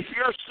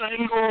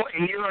single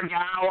and you're a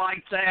guy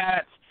like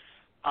that,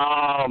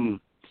 I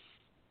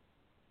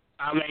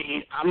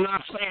mean, I'm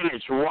not saying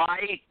it's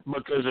right,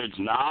 because it's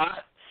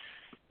not,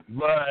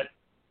 but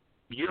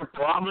you're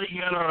probably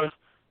gonna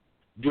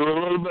do a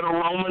little bit of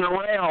roaming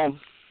around.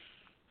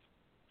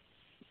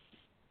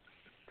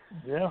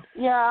 Yeah.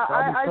 Yeah,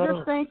 I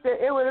just think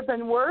that it would have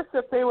been worse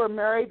if they were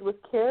married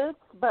with kids,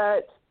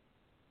 but,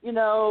 you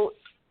know,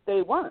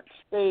 they weren't.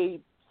 They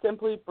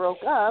simply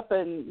broke up,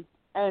 and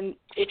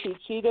if he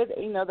cheated,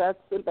 you know, that's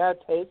in bad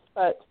taste,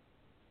 but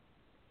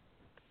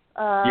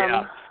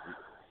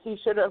he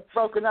should have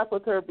broken up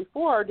with her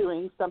before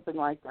doing something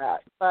like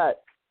that.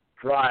 But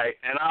Right,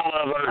 and I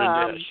love her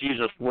to death. She's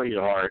a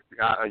sweetheart.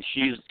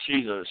 She's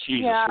a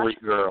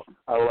sweet girl.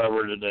 I love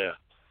her to death.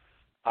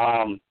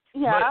 And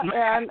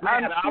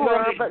I'm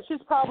sure, but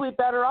she's probably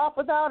better off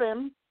without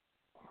him.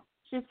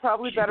 She's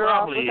probably better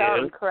off without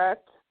him,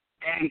 correct?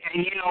 And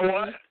you know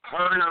what?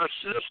 Her and her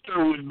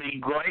sister would be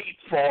great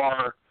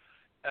for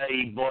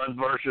a blood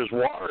versus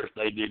water if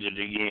they did it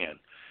again.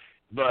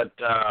 But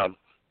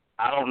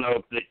I don't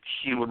know if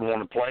she would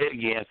want to play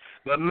again.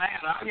 But,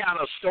 Matt, I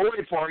got a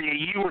story for you.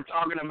 You were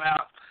talking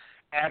about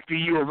after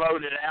you were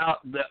voted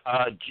out,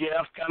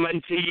 Jeff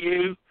coming to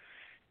you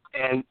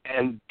and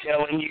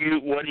telling you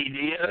what he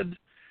did.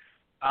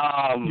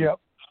 Yep.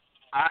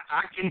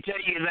 I can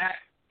tell you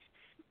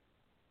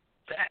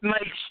that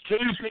makes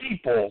two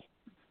people.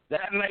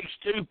 That makes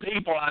two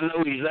people I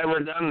know he's ever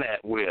done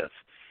that with.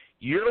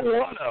 You're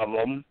one of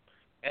them.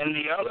 And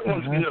the other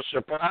one's going to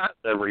surprise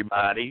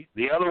everybody.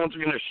 The other one's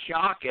going to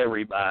shock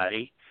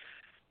everybody.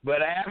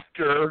 But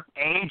after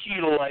Angie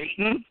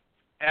Layton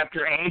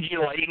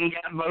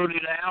got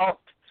voted out,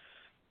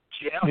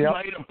 Jeff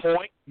made a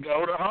point to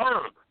go to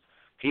her.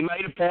 He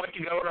made a point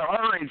to go to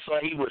her and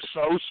say he was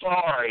so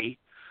sorry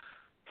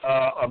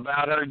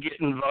about her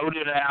getting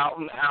voted out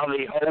and how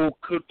the whole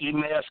cookie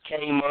mess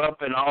came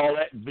up and all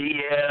that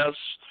BS.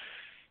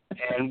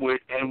 And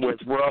with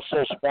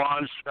Russell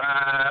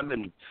Swanstrom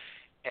and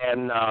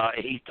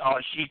he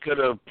thought she could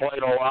have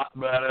played a lot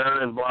better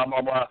and blah,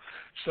 blah, blah.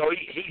 So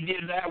he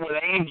did that with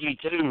Angie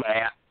too,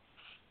 Matt.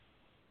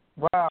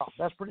 Wow,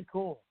 that's pretty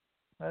cool.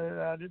 I didn't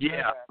know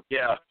that.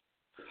 Yeah.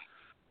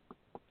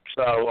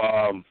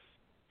 So,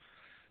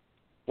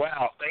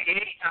 wow.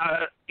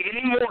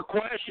 Any more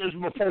questions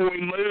before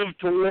we move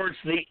towards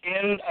the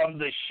end of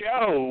the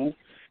show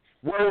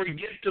where we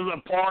get to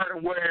the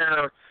part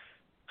where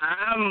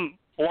I'm,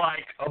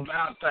 like,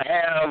 about to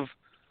have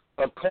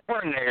a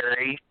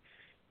coronary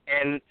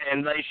and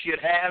they should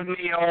have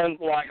me on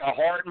like a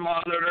heart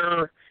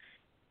monitor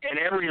and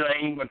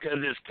everything because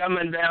it's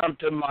coming down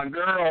to my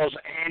girls,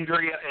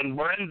 Andrea and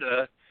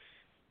Brenda,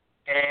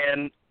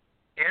 and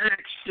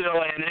Eric's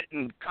still in it,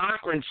 and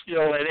Cochran's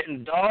still in it,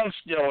 and Dawn's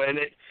still in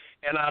it,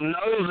 and I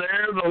know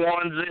they're the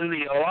ones in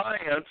the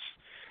alliance,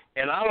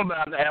 and I'm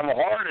about to have a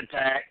heart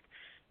attack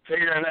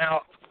figuring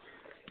out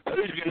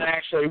who's going to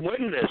actually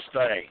win this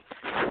thing.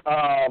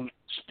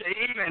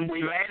 Steve, and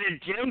we've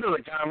added Tim to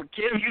the conference.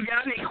 Tim, you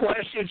got any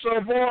questions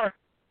so far?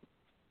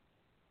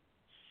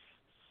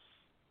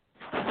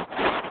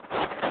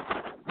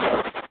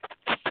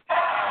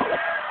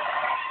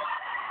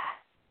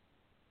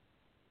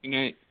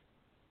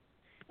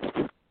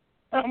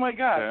 Oh my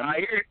God! I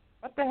hear.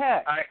 What the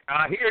heck?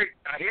 I hear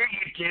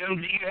you, Tim.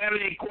 Do you have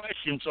any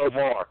questions so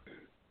far?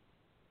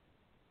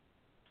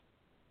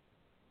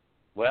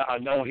 Well, I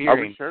don't hear him.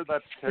 Are we sure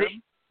that's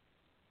Tim?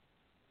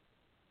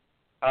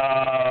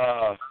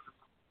 I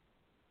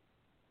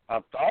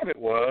thought it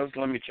was.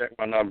 Let me check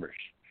my numbers.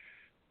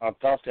 I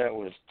thought that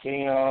was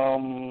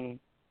Tim.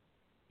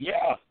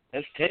 Yeah,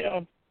 it's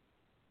Tim.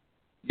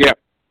 Yep,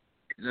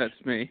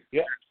 that's me.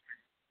 Yeah.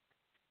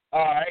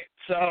 All right.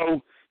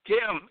 So,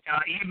 Tim,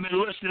 you've been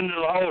listening to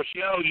the whole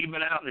show. You've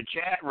been out in the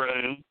chat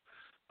room.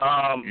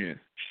 Yeah.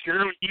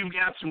 Surely you've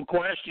got some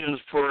questions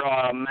for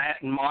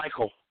Matt and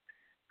Michael.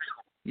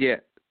 Yeah.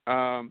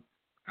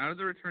 Out of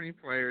the returning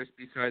players,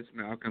 besides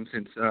Malcolm,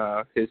 since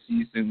his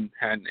season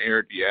hadn't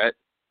aired yet,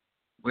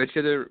 which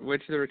of the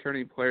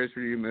returning players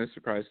were you most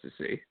surprised to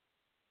see?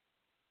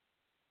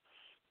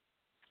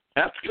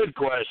 That's a good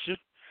question.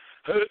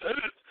 Who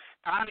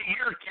out of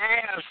your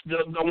cast,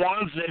 the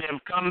ones that have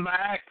come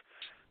back,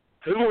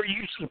 who are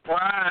you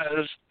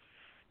surprised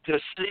to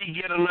see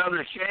get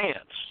another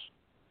chance?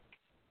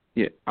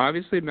 Yeah,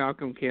 obviously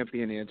Malcolm can't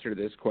be an answer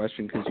to this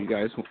question because you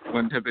guys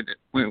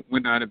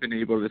would not have been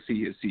able to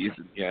see his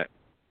season yet.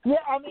 Yeah,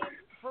 I mean,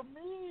 for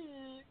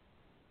me,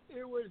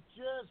 it was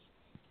just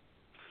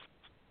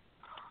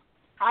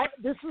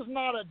this is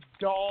not a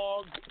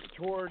dog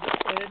toward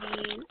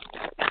any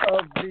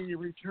of the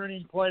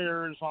returning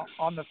players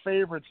on the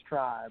favorites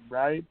tribe,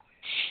 right?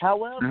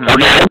 However,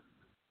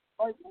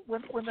 like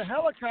when the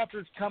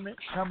helicopters coming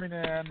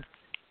in,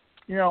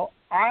 you know,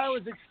 I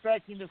was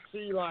expecting to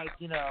see like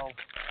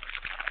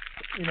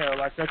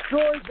like a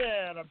Troy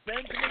Van, a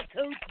Benjamin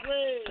Coach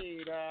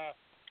Wade,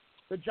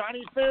 the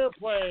Johnny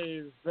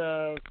Fairplays,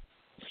 the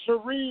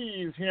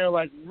Cerise,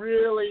 like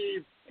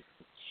really,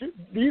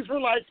 these were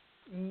like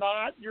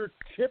not your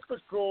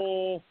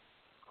typical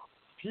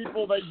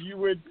people that you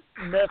would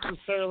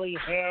necessarily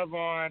have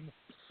on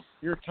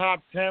your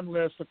top 10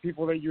 list of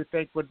people that you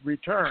think would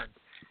return.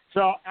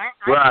 So I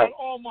thought,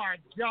 oh my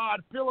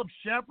God, Philip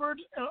Shepard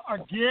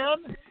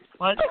again?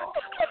 Like,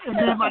 and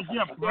then like,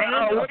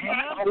 Brandon.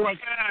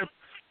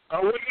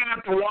 Are we gonna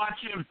have to watch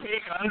him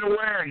pick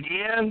underwear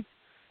again?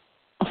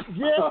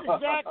 Yeah,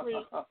 exactly.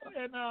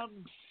 And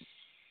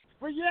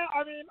but yeah,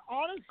 I mean,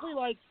 honestly,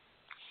 like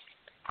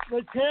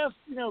they cast,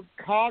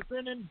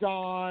 Cochran and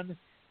Don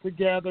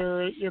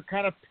together,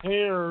 kind of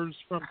pairs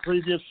from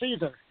previous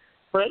seasons.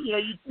 But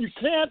you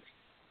can't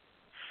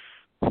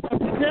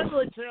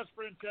really cast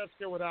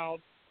Francesca without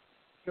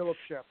Philip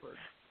Shepard.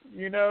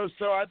 You know,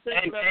 so I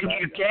think and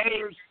you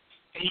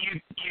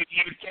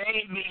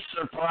can't be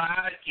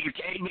surprised. You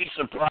can't be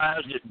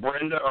surprised that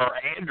Brenda or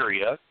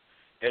Andrea,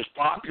 as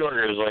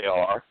popular as they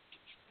are.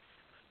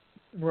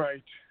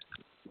 Right.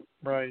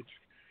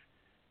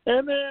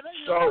 And then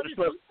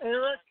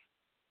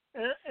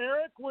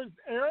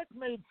Eric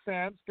made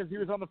sense because he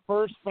was on the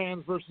first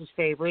Fans versus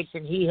Favorites,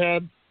 and he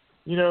had,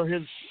 you know,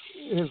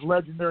 his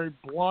legendary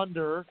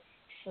blunder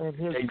and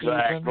his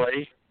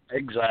exactly.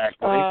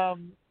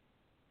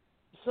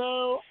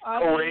 So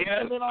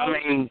Corinne,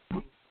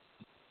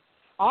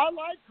 I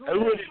like Corinne. Who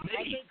would it be?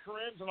 I think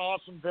Corinne's an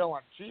awesome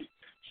villain. She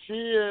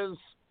is.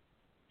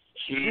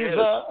 She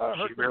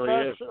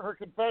really is. Her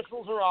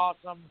confessionals are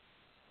awesome,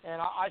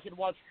 and I could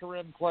watch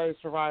Corinne play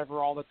Survivor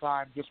all the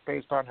time just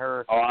based on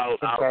her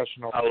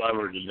confessional. I love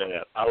her to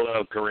death. I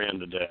love Corinne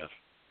to death.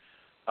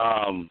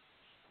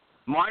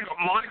 Michael,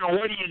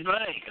 what do you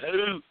think?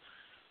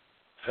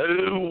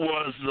 Who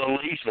was the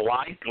least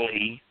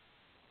likely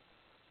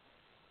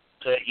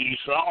that you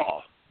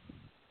saw?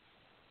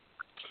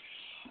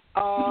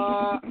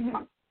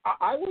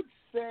 I would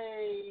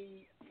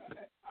say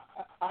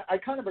I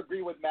kind of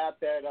agree with Matt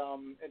that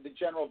the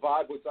general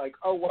vibe was like,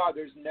 oh wow,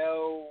 there's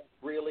no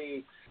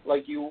really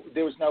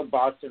there was no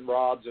Boston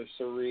Robs or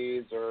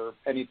Cerise or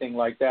anything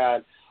like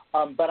that.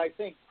 But I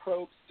think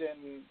Probst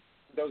and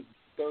those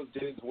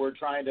dudes were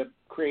trying to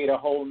create a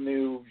whole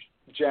new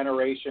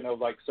generation of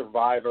like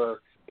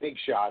Survivor big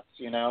shots,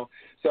 you know.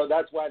 So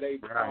that's why they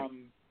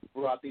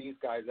brought these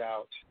guys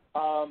out.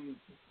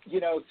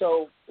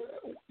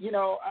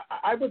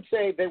 I would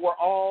say they were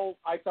all,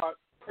 I thought,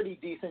 pretty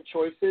decent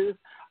choices.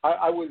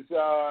 I was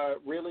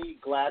really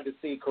glad to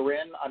see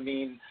Corinne. I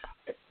mean,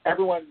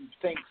 everyone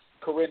thinks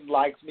Corinne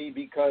likes me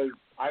because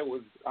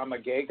I'm a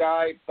gay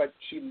guy, but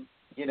she,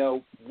 you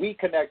know, we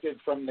connected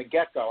from the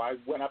get-go. I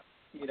went up,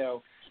 you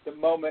know, the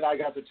moment I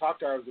got to talk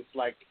to her, I was just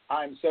like,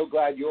 I'm so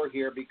glad you're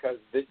here because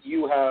that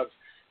you have,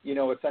 you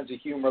know, a sense of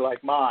humor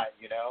like mine,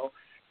 you know,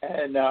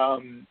 and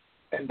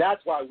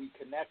that's why we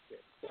connected.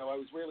 So I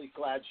was really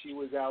glad she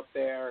was out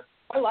there.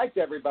 I liked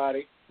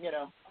everybody, you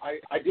know.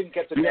 I didn't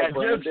get to know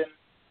Brandon.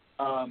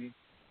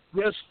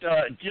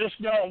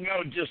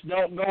 Just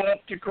don't go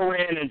up to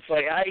Corinne and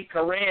say, "Hey,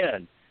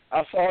 Corinne,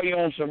 I saw you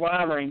on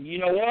Survivor, and you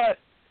know what?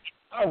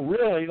 I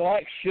really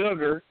like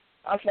Sugar.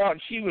 I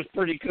thought she was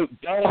pretty cool."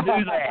 Don't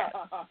do that.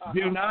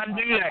 Do not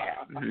do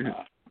that.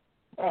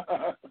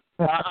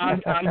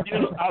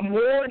 I'm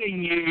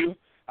warning you.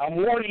 I'm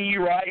warning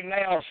you right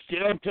now.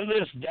 Still to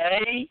this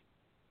day,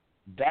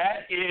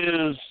 that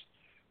is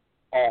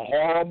a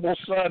horrible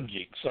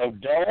subject. So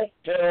don't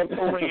tell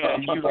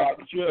Corinne you like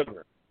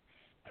Sugar.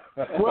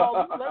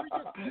 Well,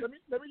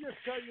 let me just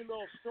tell you a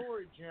little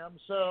story, Jim.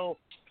 So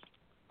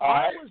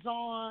I was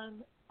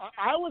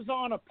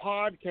on a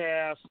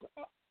podcast.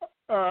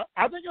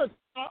 I think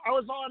I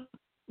was on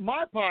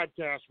my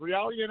podcast,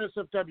 Reality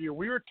NSFW.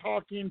 We were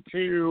talking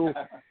to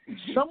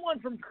someone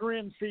from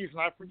Corinne's season.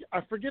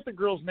 I forget the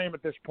girl's name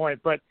at this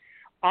point, but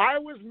I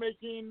was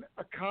making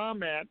a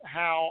comment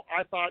how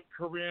I thought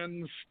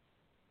Corinne's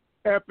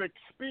epic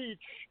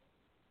speech,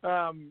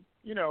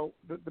 you know,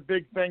 the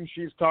big thing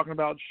she's talking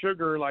about,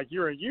 Sugar, like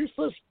you're a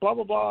useless blah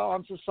blah blah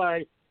on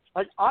society.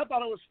 Like I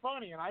thought it was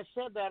funny, and I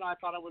said that I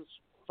thought it was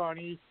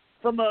funny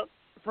from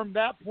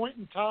that point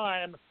in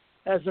time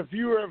as a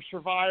viewer of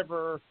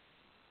Survivor.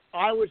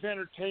 I was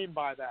entertained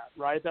by that,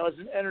 right? That was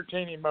an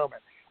entertaining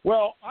moment.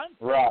 Well, I'm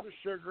friends with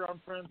Sugar.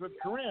 I'm friends with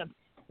Corinne.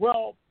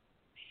 Well,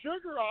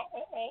 Sugar,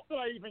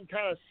 I even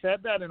kind of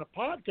said that in a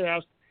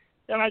podcast,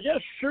 and I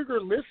guess Sugar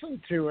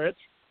listened to it,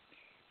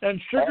 and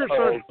Sugar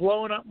starts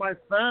blowing up my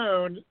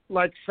phone,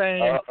 like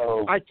saying,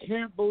 I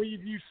can't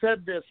believe you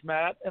said this,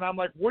 Matt. And I'm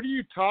like, what are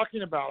you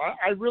talking about?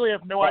 I really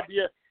have no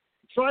idea.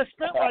 So I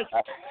spent like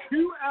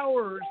 2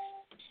 hours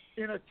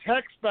in a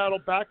text battle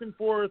back and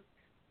forth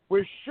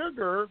with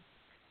Sugar,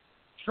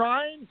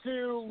 trying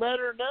to let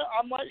her know.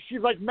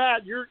 She's like,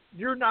 Matt,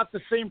 you're not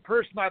the same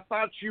person I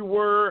thought you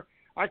were.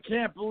 I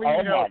can't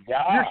believe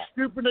you're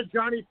stooping to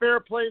Johnny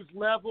Fairplay's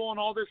level and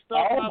all this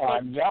stuff.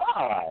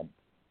 God.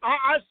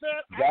 I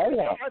said,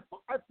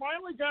 I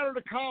finally got her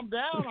to calm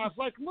down. I was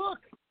like, look,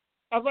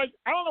 I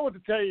don't know what to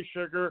tell you,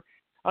 Sugar.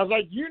 I was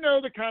like, you know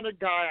the kind of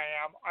guy I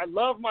am. I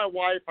love my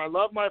wife. I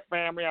love my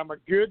family. I'm a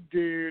good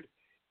dude.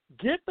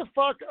 Get the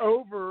fuck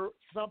over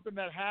something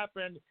that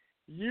happened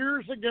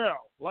years ago.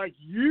 Like,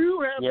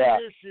 you have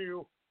an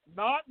issue,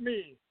 not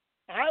me.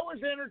 I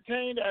was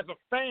entertained as a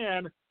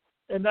fan,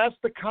 and that's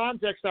the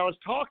context I was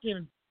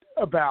talking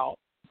about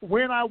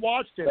when I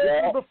watched it.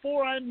 This was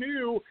before I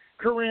knew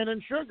Corinne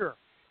and Sugar.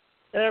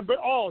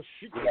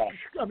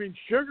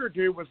 Sugar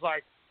dude was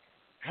like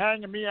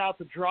hanging me out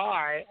to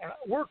dry. And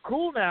we're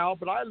cool now,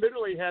 but I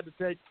literally had to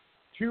take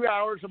 2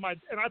 hours of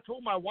and I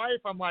told my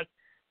wife, I'm like,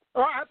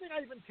 I think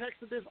I even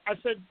texted this. I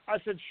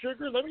said,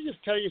 Sugar, let me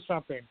just tell you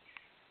something.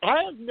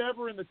 I have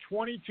never in the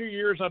 22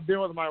 years I've been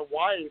with my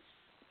wife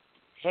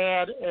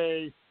had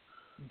a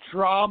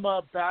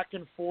drama back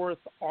and forth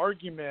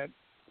argument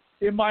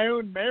in my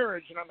own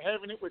marriage, and I'm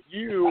having it with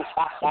you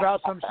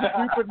about some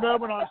stupid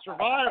moment on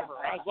Survivor.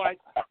 I was like,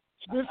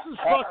 this is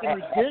fucking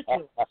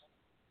ridiculous.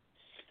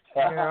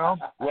 You know?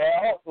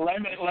 Well,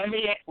 let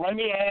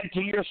me add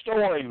to your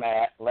story,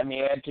 Matt. Let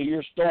me add to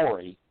your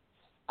story.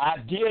 I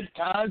did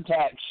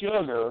contact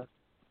Sugar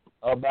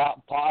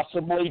about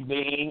possibly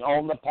being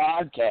on the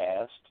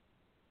podcast,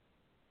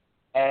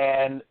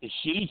 and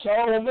she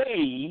told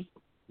me,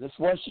 this is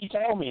what she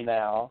told me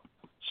now,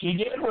 she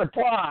did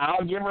reply.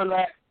 I'll give her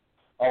that.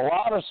 A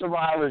lot of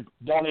survivors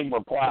don't even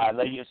reply.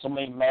 They get so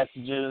many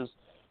messages,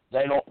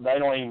 they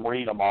don't even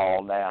read them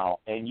all now,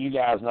 and you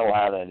guys know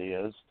how that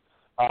is.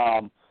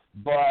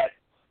 But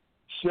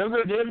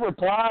Sugar did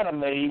reply to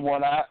me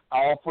when I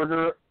offered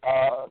her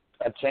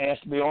a chance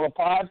to be on a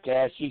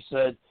podcast. She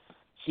said,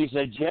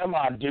 Jim,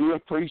 I do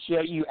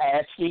appreciate you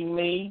asking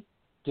me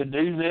to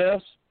do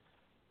this,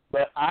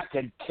 but I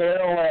could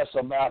care less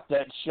about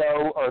that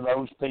show or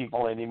those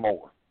people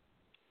anymore.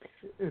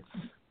 It's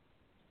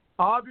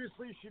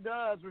obviously she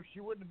does, or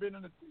she wouldn't have been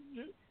in the.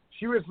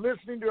 She was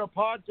listening to a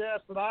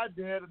podcast that I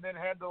did, and then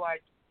had to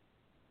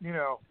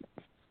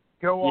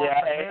go off.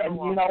 Yeah, and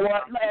you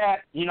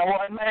know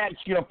what, Matt?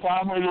 She'll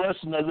probably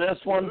listen to this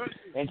one,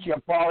 and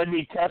she'll probably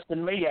be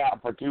cussing me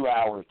out for 2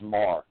 hours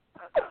tomorrow.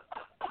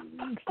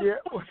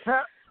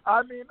 Yeah,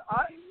 I mean,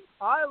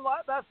 I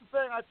like. That's the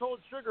thing. I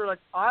told Sugar,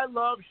 I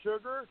love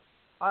Sugar.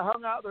 I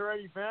hung out there at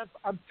events.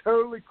 I'm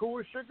totally cool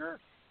with Sugar,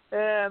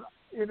 and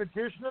in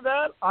addition to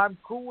that, I'm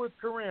cool with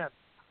Corinne.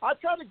 I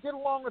try to get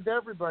along with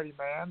everybody,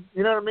 man.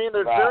 You know what I mean?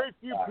 There's very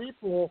few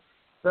people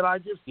that I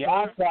just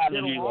I try to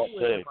get do along that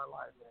with too. in my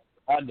life.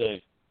 I do.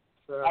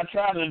 So, I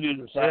try to do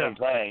the same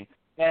thing.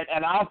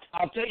 And I'll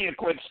tell you a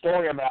quick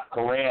story about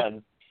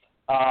Corinne.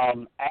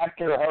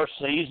 After her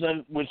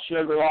season with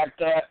Sugar like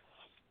that,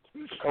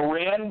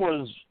 Corinne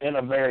was in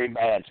a very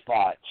bad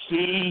spot.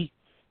 She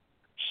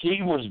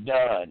was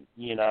done.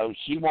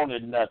 She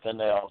wanted nothing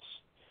else.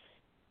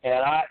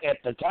 And at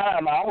the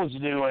time, I was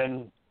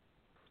doing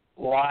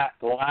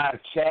live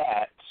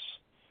chats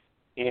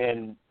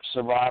in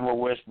Survivor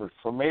Whispers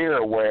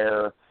Premiere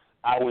where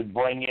I would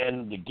bring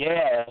in the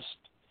guest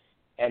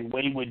and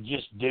we would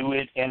just do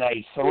it in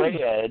a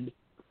thread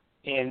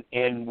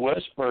in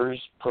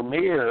Whispers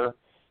Premiere,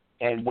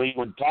 and we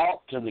would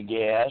talk to the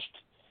guest,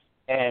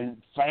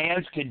 and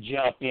fans could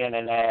jump in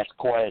and ask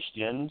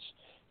questions,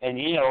 and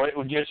it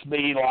would just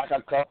be like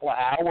a couple of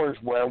hours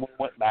where we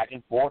went back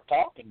and forth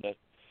talking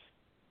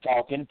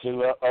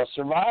to a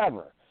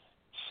survivor.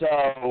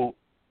 So,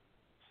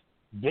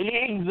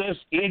 being this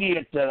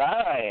idiot that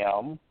I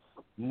am,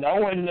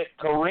 knowing that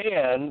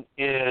Corinne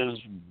is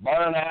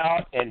burnt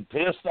out and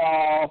pissed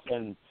off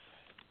and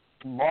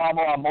blah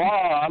blah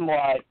blah, I'm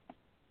like,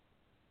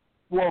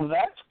 well,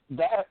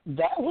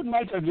 that would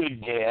make a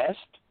good guest.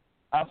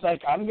 I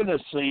think I'm going to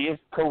see if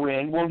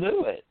Corinne will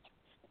do it.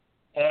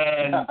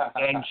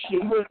 And she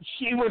was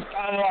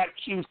kind of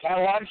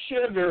like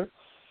Sugar,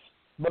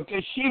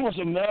 because she was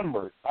a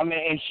member. I mean,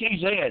 and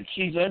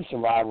she's in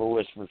Survivor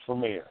Whispers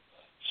Premiere.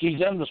 She's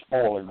in the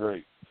spoiler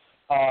group.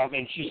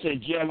 And she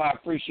said, Jim, I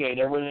appreciate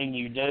everything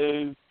you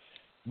do,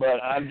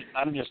 but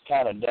I'm just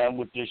kind of done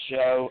with this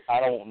show. I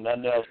don't want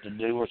nothing else to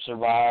do with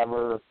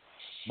Survivor,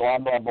 blah,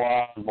 blah,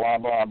 blah, blah,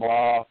 blah,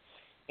 blah.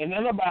 And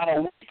then about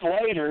a week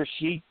later,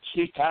 she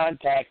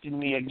contacted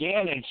me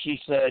again, and she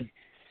said,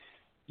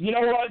 you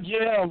know what,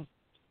 Jim,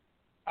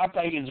 I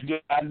think it's a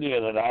good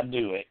idea that I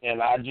do it.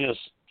 And I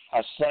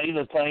say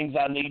the things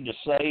I need to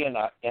say,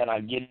 and I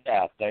get it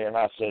out there. And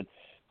I said,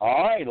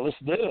 all right, let's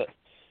do it.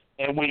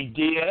 And we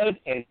did,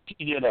 and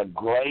she did a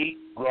great,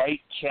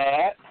 great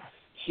chat.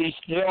 She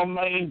still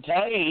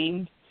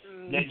maintained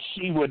that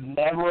she would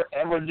never,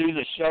 ever do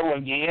the show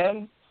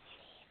again.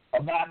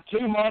 About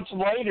 2 months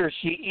later,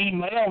 she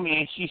emailed me,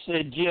 and she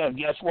said, Jim,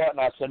 guess what? And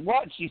I said,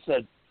 what? She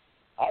said,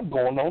 I'm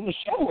going on the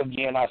show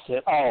again. I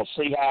said, oh,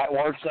 see how it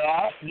works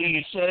out? Do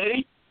you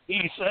see?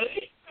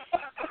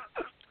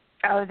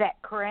 Oh, is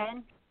that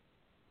Corinne?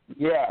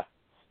 Yeah.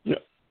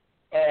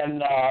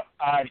 And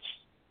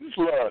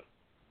look,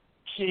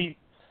 she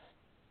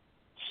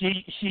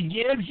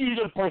gives you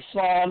the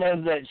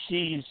persona that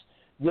she's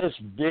this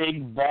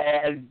big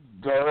bad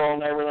girl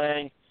and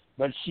everything,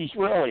 but she's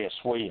really a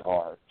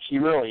sweetheart. She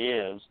really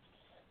is.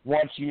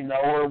 Once you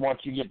know her, once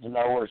you get to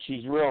know her,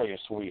 she's really a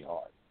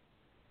sweetheart.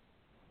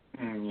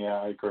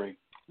 Yeah, I agree.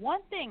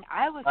 One thing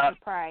I was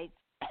surprised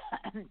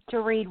to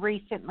read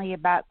recently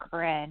about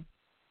Corinne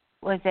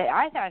was that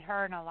I thought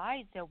her and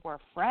Eliza were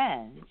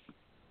friends,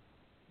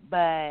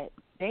 but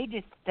they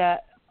just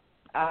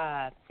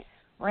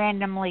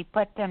randomly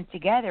put them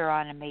together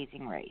on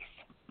Amazing Race.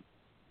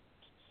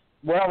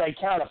 Well, they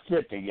kind of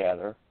fit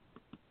together.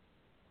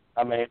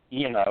 I mean,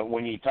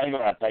 when you think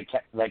about it,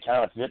 they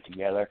kind of fit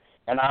together.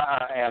 And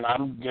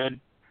I'm good.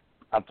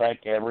 I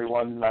think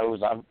everyone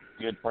knows I'm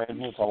good friends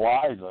with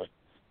Eliza.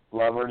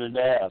 Love her to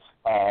death.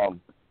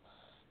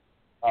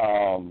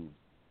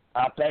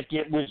 I think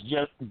it was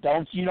just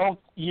you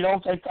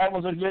don't think that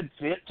was a good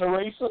fit,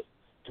 Teresa,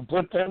 to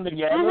put them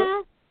together?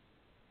 Mm-hmm.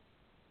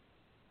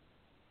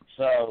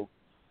 So,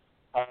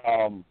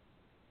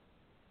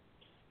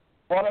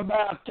 What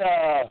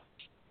about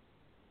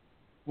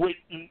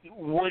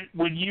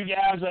would you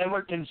guys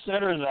ever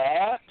consider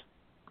that?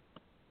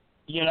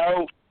 You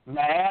know,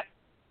 Matt,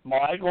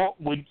 Michael,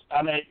 there's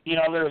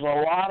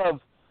a lot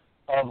of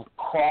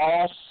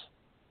cross.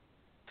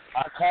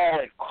 I call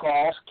it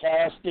cross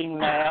casting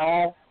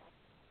now.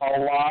 A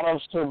lot of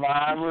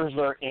survivors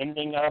are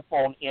ending up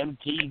on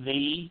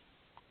MTV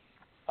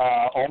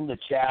on the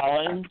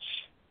challenge.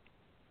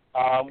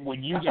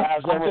 Would you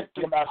guys ever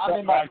think about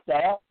something like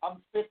that?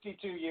 I'm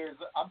 52 years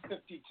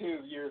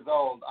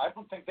old. I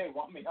don't think they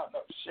want me on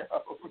those shows.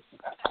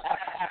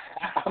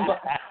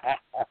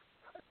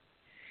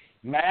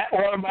 Matt,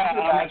 what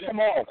about? Come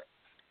on.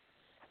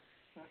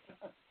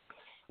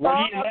 What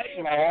do you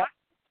think, Matt?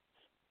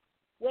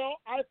 Well,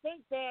 I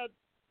think that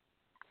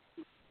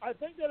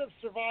if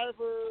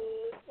Survivor,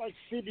 like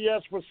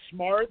CBS, was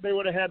smart, they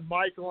would have had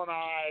Michael and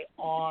I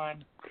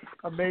on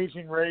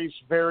Amazing Race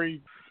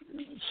very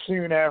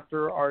soon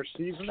after our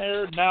season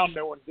aired. Now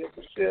no one gives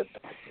a shit.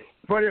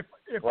 But if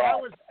I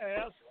was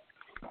asked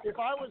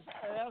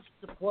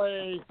to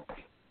play,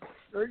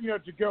 or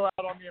to go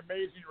out on the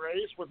Amazing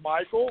Race with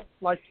Michael,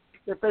 like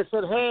if they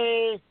said,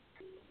 hey,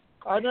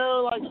 I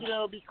know,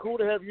 it'd be cool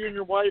to have you and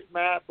your wife,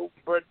 Matt, but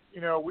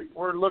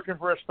we're looking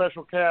for a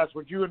special cast.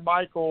 Would you and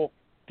Michael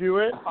do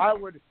it? I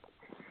would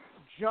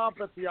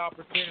jump at the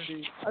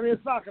opportunity. I mean,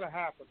 it's not going to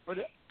happen, but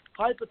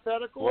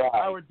hypothetical,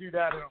 I would do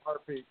that in a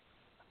heartbeat.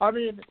 I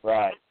mean,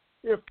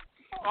 if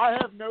I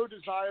have no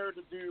desire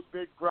to do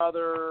Big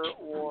Brother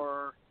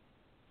or,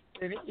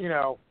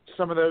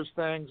 some of those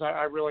things,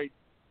 I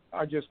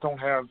just don't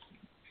have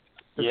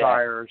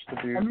desires to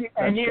do.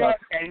 And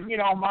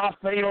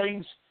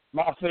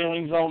my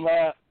feelings on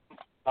that.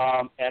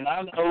 And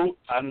I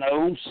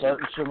know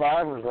certain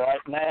survivors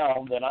right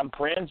now that I'm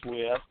friends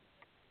with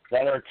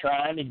that are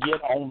trying to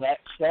get on that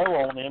show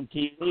on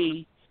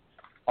MTV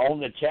on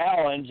the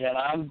challenge, and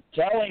I'm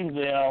telling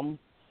them,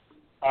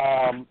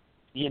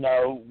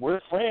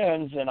 we're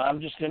friends, and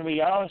I'm just going to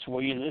be honest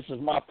with you. This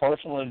is my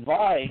personal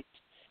advice.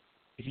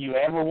 If you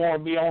ever want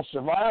to be on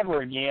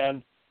Survivor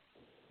again,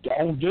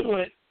 don't do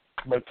it,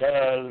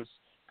 because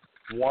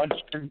once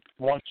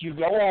you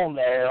go on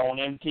there on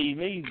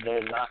MTV,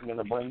 they're not going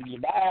to bring you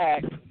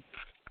back.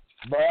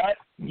 But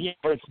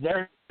it's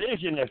their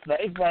decision. If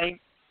they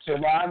think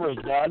Survivor's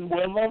done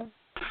with them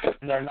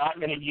and they're not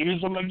going to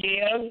use them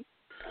again,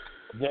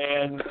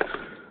 then,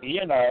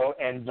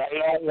 and they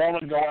don't want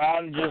to go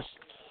out and just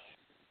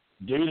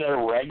do their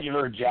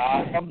regular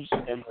jobs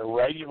and their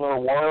regular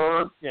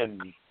work,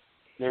 and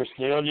they're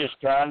still just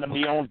trying to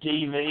be on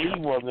TV,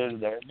 well, then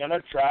they're going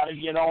to try to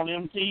get on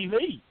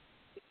MTV.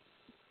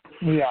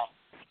 Yeah,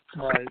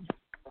 right.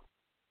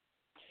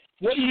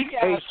 What do you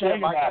guys think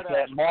about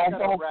that,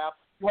 Michael?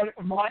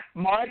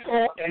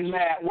 Michael and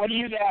Matt, what do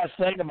you guys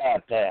think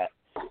about that?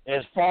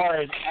 As far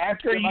as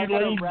after you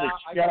leave the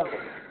show.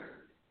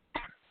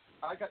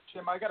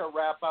 Jim, I got to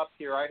wrap up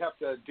here. I have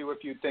to do a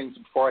few things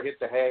before I hit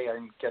the hay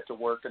and get to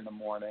work in the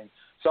morning.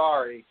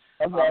 Sorry.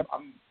 Okay.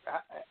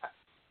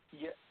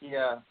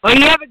 Yeah. Well,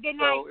 you have a good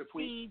night,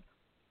 Steve.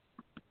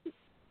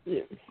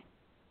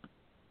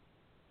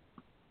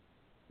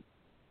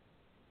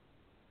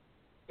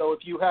 So if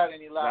you had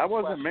any last questions, that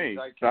wasn't me.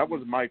 That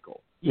was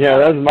Michael. Yeah,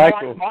 that was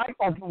Michael.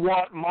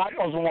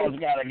 Michael's the one who's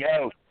got to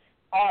go.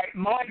 All right,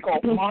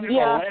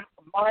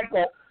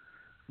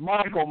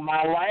 Michael,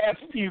 my last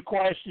few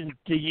questions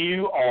to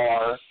you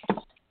are,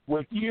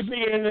 with you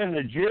being in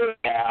the jury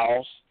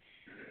house,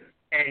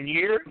 and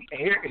here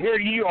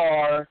you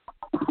are,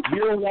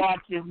 you're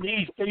watching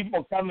these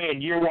people come in.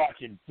 You're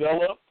watching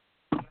Philip,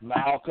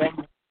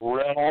 Malcolm,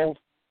 Reynolds,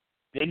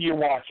 then you're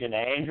watching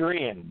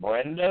Andrea and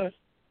Brenda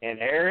and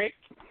Eric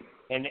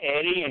and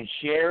Eddie and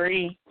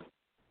Sherry.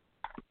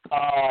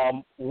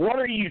 What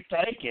are you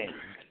thinking?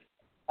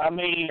 I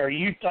mean, are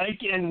you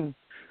thinking,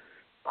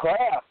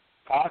 crap,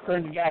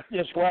 Cochran's got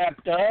this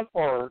wrapped up,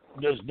 or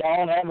does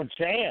Dawn have a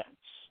chance?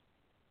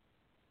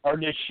 Or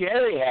does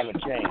Sherry have a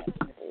chance?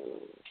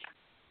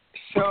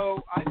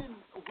 So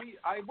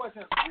I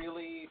wasn't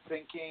really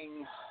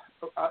thinking.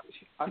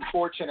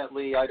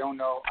 Unfortunately, I don't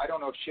know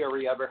if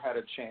Sherry ever had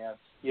a chance.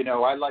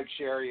 I like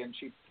Sherry, and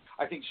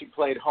I think she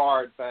played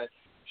hard, but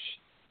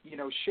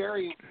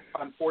Sherry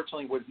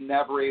unfortunately was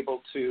never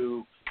able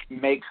to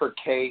make her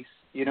case.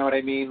 You know what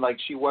I mean? Like,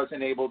 she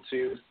wasn't able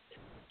to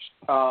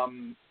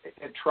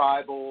at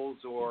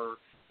tribals or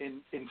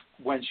in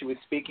when she was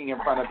speaking in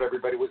front of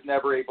everybody, was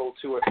never able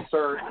to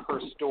assert her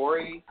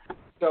story.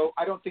 So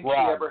I don't think she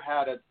ever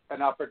had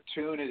an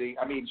opportunity.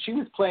 I mean, she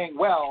was playing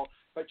well,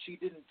 but she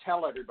didn't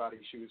tell everybody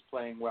she was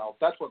playing well.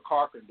 That's what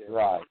Cochran did.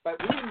 Right. But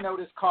we didn't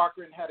notice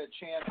Cochran had a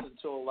chance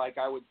until,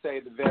 I would say,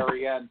 the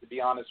very end, to be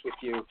honest with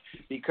you,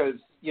 because,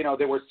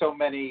 there were so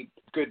many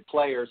good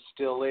players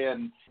still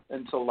in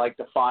until,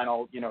 the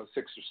final, 6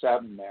 or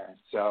 7 there.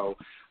 So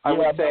I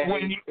would say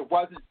it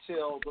wasn't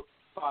till the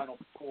final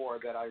 4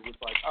 that I was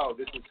like, oh,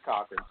 this is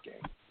Cochran's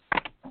game.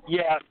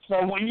 Yeah,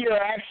 so when you're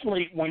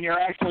actually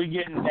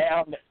getting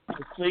down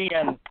to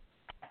seeing,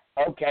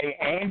 okay,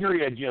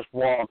 Andrea just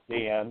walked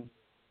in,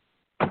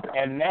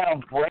 And now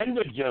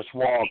Brenda just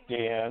walked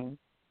in.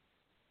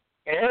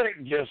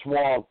 Eric just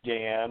walked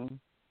in.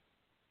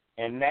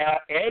 And now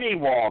Eddie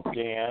walked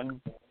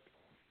in.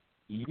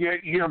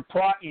 You're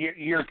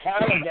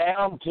kind of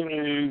down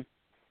to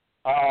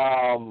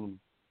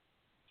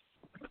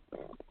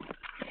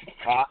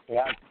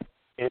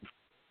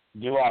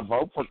do I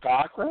vote for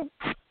Cochran?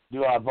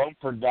 Do I vote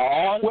for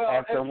Dawn? Well,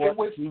 after it what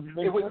was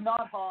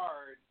not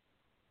hard.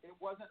 It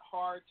wasn't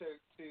hard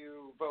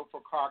to vote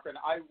for Cochran.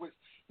 I was,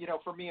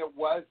 for me, it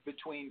was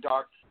between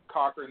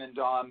Cochran and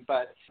Dawn.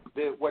 But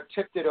what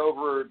tipped it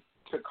over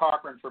to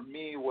Cochran for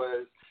me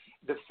was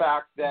the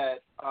fact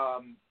that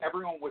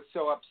everyone was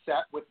so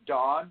upset with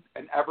Dawn,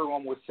 and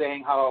everyone was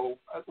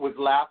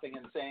laughing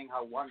and saying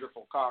how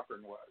wonderful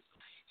Cochran was.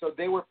 So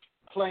they were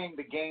playing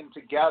the game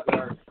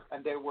together,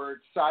 and they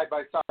were side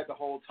by side the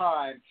whole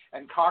time.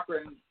 And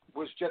Cochran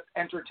was just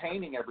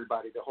entertaining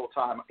everybody the whole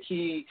time.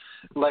 He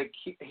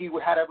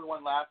had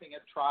everyone laughing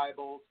at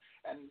tribals,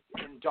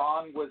 and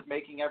Dawn was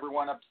making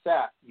everyone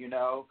upset.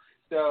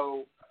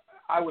 So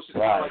I was just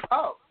kind of like,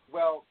 oh,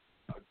 well,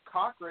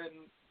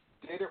 Cochran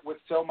did it with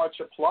so much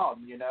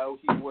aplomb.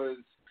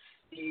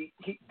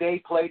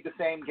 They played the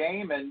same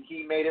game, and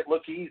he made it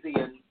look easy,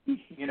 and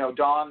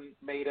Dawn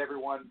made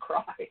everyone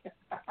cry.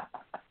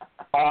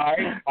 All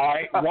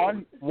right.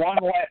 One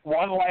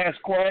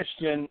last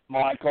question,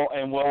 Michael,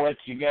 and we'll let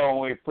you go. And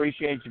we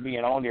appreciate you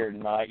being on here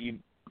tonight. You've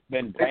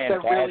been fantastic.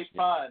 It's been really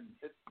fun.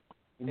 It's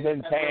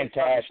been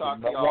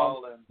fantastic. But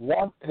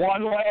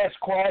one last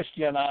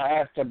question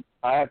I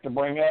have to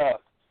bring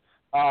up.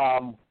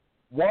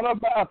 What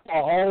about the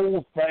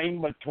whole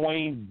thing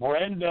between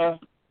Brenda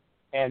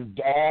and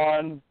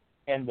Dawn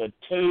and the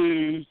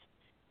twos?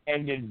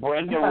 And did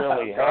Brenda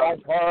really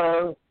help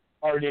her,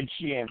 or did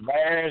she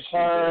embarrass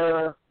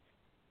her?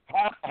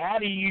 How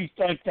do you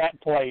think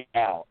that played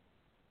out?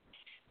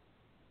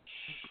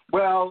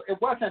 Well, it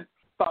wasn't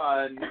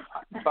fun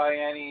by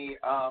any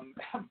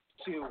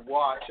to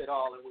watch at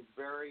all. It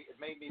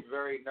made me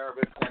very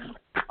nervous and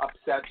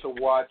upset to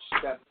watch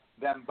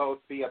them both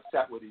be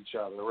upset with each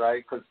other,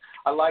 right? Because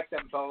I like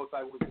them both.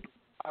 I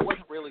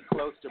wasn't really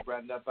close to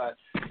Brenda, but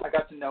I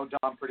got to know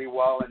Dawn pretty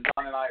well, and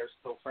Dawn and I are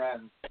still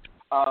friends.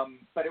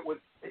 But it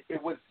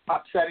was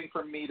upsetting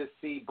for me to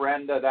see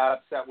Brenda that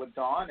upset with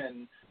Dawn,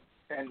 and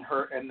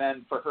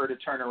then for her to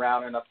turn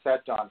around and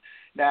upset Dawn.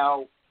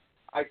 Now,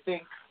 I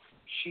think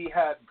she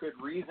had good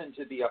reason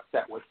to be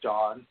upset with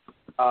Dawn.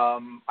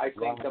 I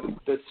think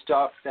the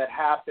stuff that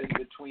happened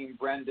between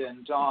Brenda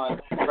and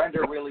Dawn,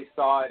 Brenda really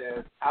saw it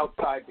as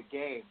outside the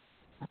game,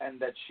 and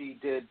that she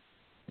did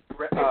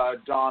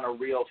Dawn a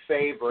real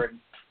favor and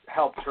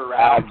helped her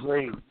out. I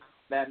agree.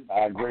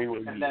 I agree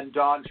with you. And then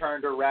Dawn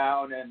turned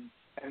around and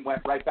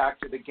went right back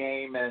to the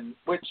game, and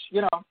which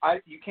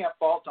you can't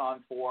fault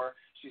Dawn for.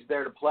 She's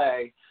there to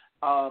play.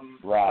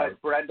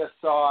 But Brenda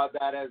saw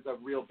that as a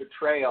real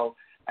betrayal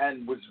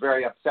and was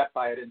very upset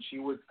by it, and she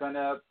was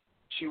gonna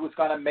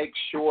make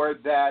sure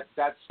that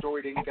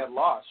story didn't get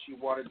lost. She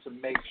wanted to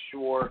make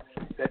sure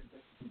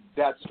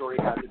that story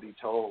had to be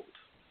told.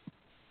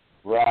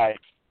 Right.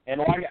 And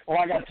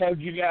like I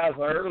told you guys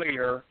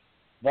earlier,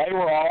 they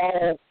were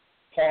all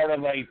part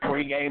of a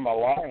pregame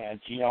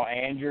alliance.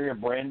 Andrea,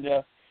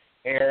 Brenda,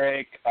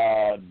 Eric,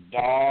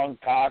 Dawn,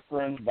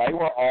 Cochran, they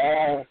were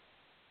all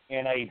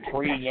in a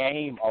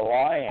pregame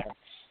alliance.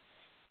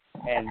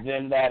 And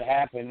then that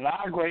happened. And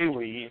I agree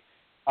with you.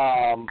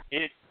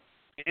 It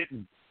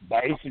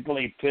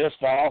basically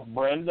pissed off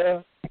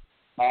Brenda.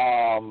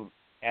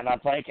 And I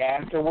think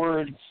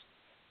afterwards,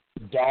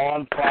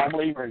 Dawn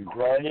probably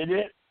regretted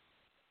it.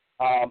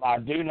 I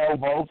do know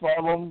both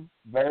of them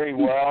very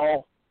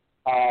well.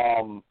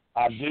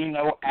 I do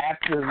know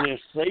after this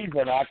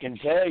season, I can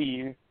tell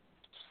you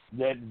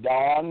that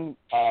Dawn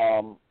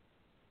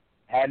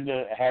had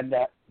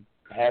to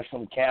have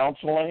some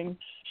counseling.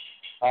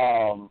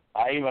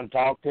 I even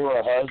talked to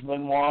her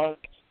husband once,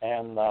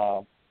 and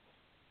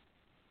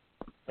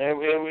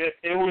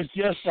it was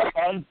just an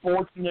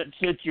unfortunate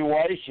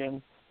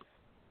situation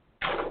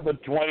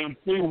between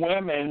two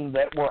women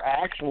that were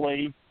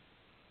actually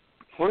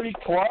pretty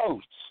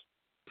close,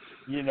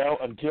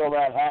 until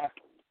that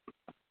happened.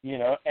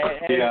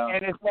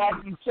 And it's like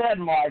you said,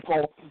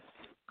 Michael,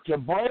 to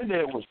Brenda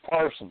it was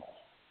personal.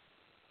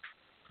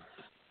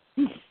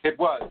 It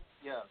was,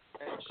 yeah.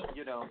 And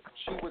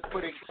she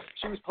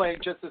was playing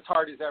just as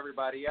hard as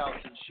everybody else,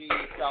 and she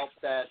felt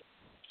that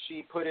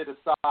she put it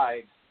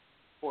aside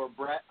for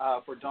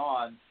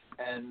Dawn,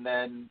 and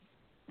then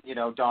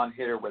Dawn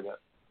hit her with it.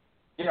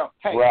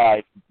 Hey,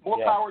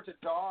 more power to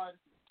Dawn,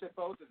 to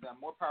both of them.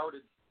 More power to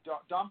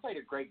Dawn. Played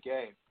a great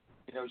game.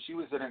 She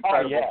was an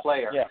incredible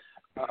player. Yeah.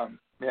 All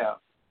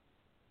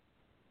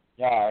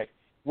right.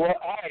 Well,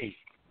 hey,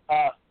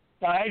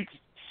 thanks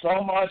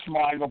so much,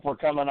 Michael, for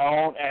coming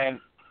on, and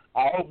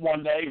I hope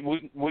one day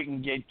we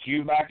can get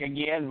you back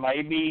again,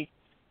 maybe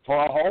for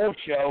a whole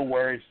show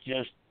where it's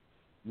just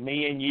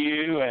me and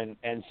you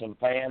and some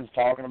fans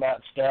talking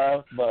about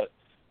stuff. But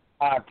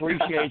I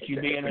appreciate you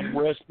being in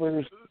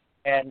Whispers,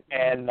 and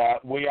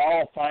we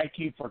all thank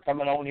you for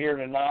coming on here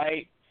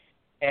tonight.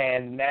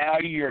 and now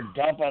you're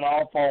dumping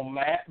off on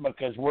Matt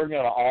because we're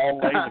going to all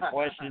lay the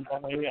questions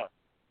on him.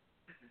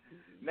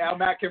 Now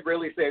Matt can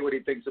really say what he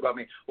thinks about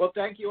me. Well,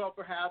 thank you all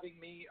for having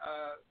me.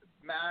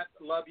 Matt,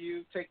 love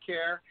you. Take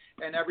care.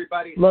 And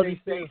everybody stay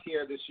safe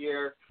here this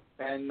year.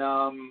 And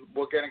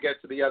we're going to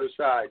get to the other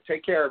side.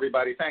 Take care,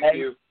 everybody. Thank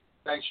you.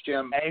 Thanks,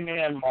 Jim.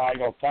 Amen,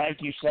 Michael.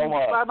 Thank you so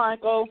much. Bye,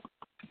 Michael.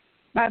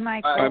 Bye,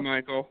 Michael. Bye,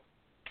 Michael.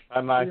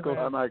 Bye, Michael.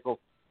 Bye, Michael.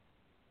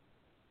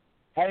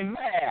 Hey,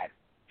 Matt.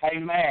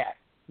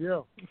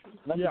 Yeah.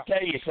 Let me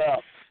tell you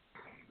something.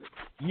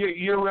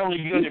 You're really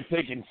good at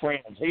picking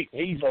friends.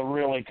 He's a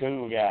really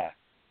cool guy.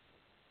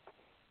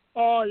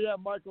 Oh yeah,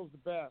 Michael's the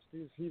best.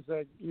 He's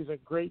a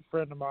great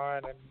friend of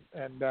mine,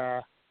 and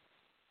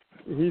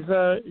he's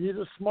a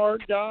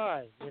smart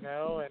guy, and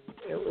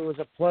it was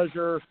a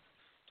pleasure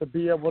to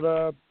be able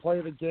to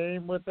play the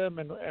game with him,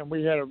 and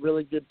we had a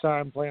really good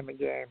time playing the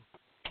game.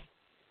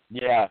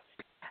 Yeah.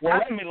 Well,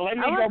 let me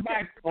go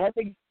back.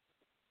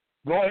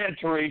 Go ahead,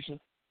 Teresa.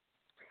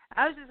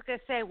 I was just going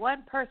to say,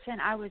 one person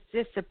I was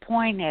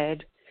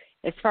disappointed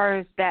as far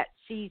as that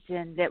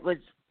season that was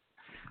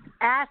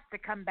asked to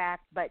come back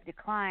but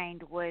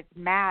declined was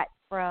Matt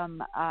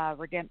from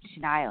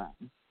Redemption Island.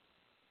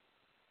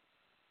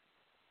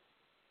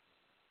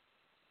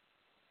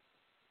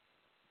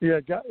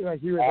 Yeah,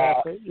 he was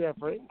asked. Yeah,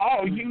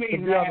 oh, you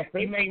mean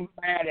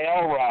Matt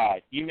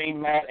Elrod? You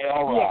mean Matt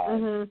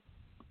Elrod?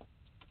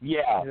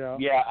 Yeah.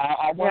 Yeah.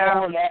 I went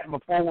over that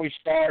before we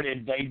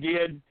started. They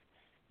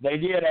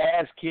did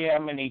ask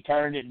him, and he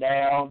turned it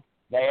down.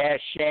 They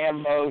asked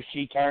Shambo,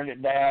 she turned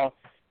it down.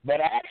 But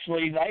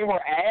actually, they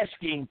were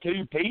asking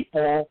two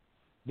people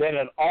that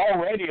had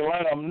already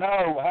let them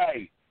know,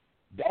 hey,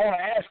 don't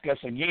ask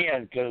us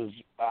again because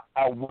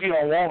we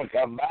don't want to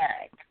come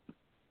back.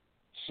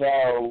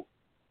 So,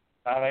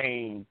 I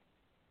mean,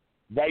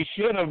 they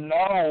should have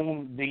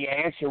known the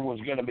answer was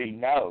going to be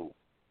no,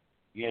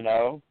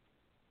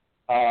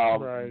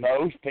 Right.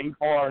 Those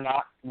people are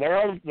not, there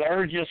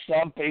are just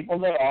some people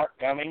that aren't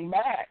coming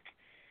back.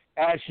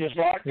 And it's just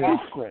like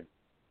Cochran.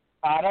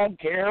 I don't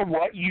care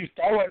what you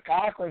throw at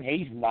Cochran,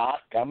 he's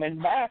not coming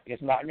back.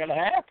 It's not going to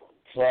happen.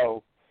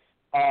 So,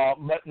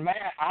 but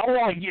Matt, I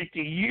want to get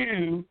to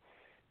you,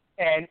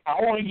 and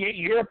I want to get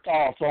your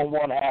thoughts on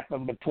what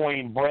happened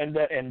between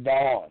Brenda and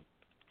Dawn.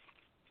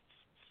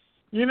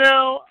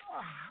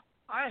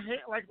 I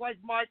hate, like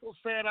Michael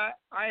said,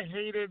 I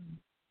hated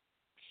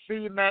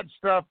seeing that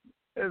stuff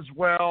as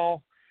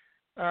well,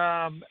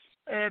 and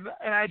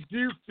I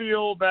do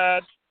feel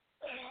that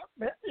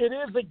it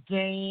is a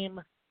game,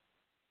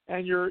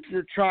 and you're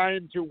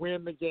trying to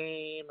win the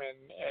game,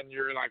 and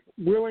you're like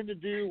willing to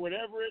do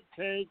whatever it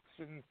takes,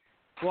 and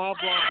blah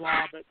blah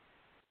blah. But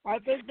I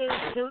think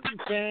there's certain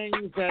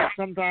things that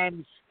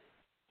sometimes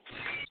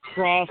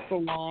cross the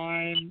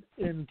line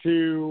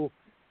into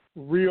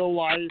real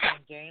life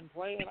and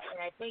gameplay, and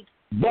I think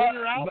when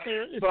you're out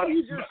there, it's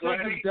easier said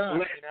than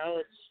done.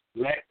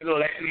 Let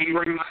me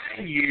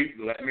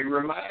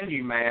remind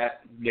you,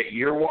 Matt, that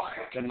your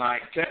wife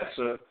tonight,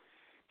 Tessa,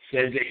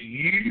 said that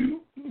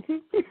you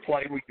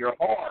play with your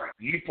heart.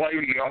 You play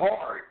with your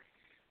heart.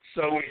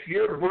 So if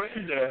you're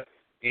Brenda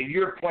and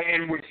you're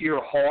playing with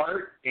your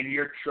heart and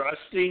you're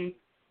trusting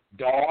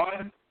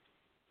Dawn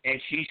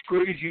and she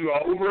screws you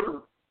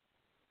over,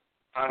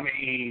 I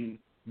mean,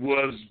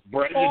 was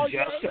Brenda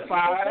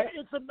justified?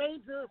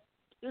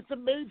 It's a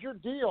major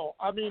deal.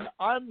 I mean,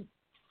 I'm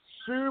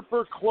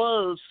super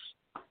close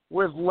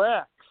with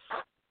Lex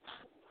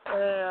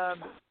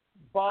and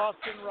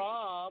Boston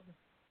Rob.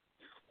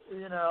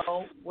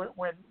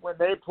 When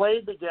they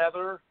played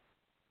together,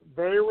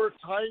 they were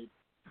tight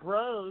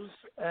bros,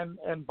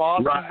 and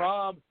Boston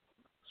Rob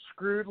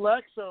screwed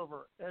Lex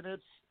over, and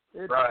it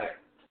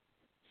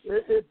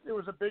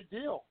was a big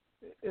deal.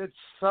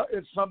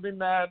 It's something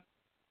that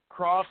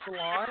crossed the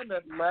line,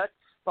 that Lex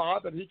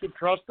thought that he could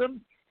trust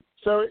him.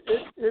 So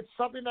it's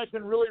something that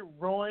can really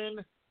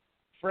ruin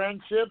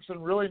friendships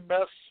and really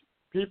mess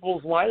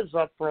people's lives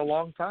up for a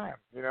long time.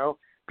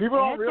 People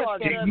don't realize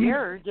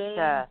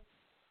that.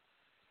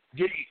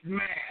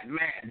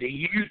 Matt, do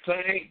you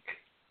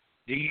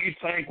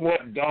think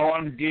what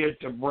Dawn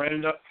did to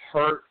Brenda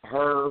hurt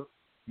her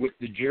with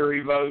the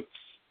jury votes?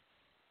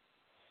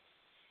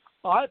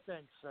 I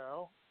think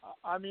so.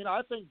 I mean,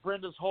 I think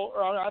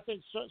I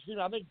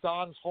think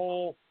Dawn's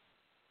whole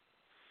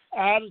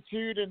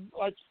attitude, and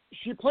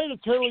she played a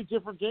totally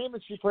different game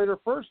than she played her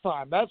first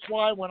time. That's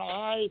why when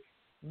I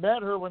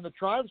met her, when the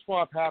tribe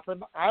swap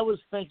happened, I was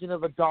thinking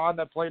of the Dawn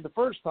that played the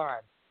first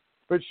time.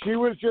 But she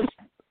was just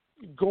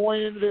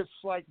going into this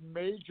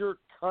major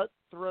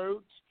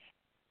cutthroat,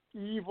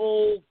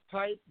 evil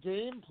type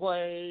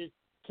gameplay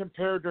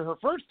compared to her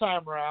first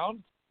time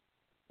around,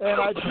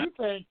 and I do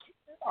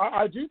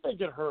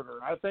think it hurt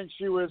her. I think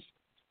she was,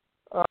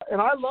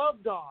 and I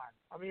love Dawn.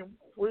 I mean,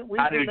 we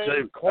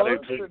remained close,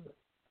 and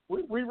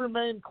we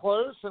remained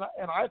close, and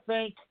I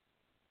think,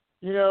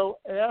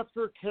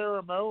 after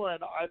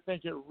Caramoan, I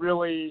think it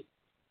really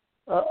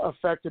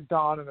affected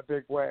Dawn in a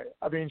big way.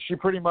 I mean, she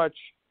pretty much,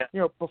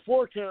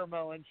 before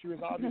Caramoan, she was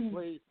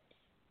obviously,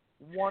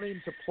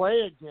 wanting to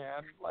play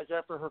again, like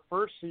after her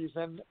first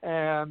season,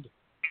 and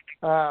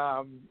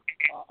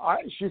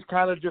she's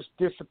kind of just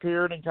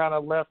disappeared and kind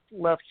of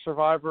left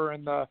Survivor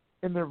in the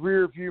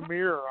rear view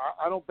mirror.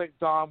 I don't think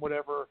Dawn would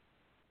ever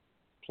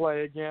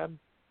play again.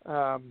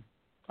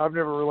 I've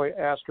never really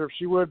asked her if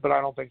she would, but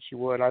I don't think she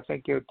would. I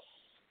think it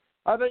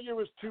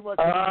was too much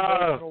of an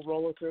emotional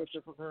roller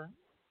coaster for her.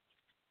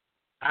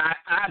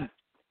 I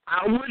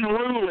wouldn't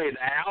rule it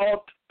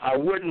out. I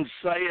wouldn't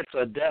say it's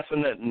a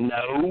definite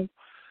no,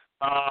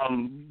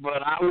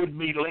 but I would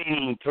be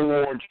leaning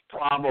towards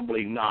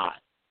probably not.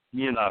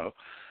 You know,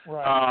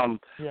 right?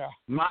 Yeah.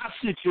 My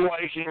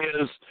situation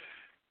is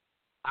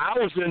I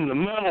was in the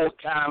middle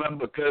kind of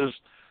because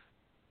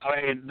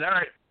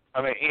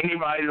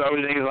anybody who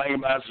knows anything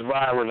about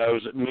Survivor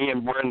knows that me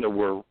and Brenda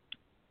were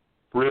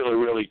really,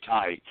 really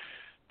tight.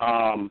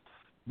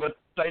 But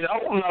they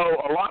don't know,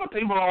 a lot of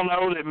people don't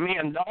know that me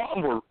and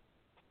Dawn were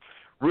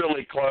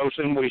really close,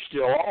 and we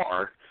still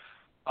are.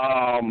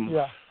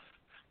 Yeah.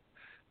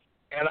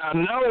 And I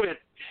know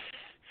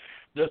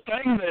the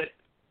thing that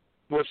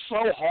was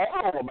so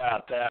horrible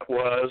about that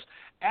was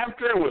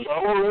after it was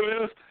over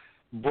with,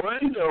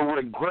 Brenda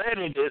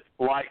regretted it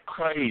like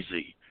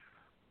crazy.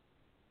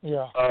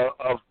 Yeah.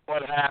 Of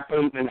what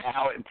happened and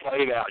how it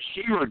played out.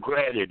 She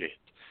regretted it.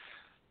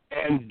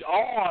 And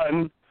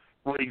Dawn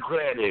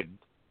regretted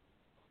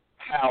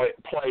how it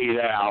played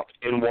out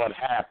and what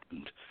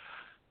happened.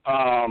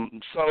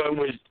 So it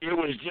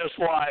was just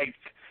like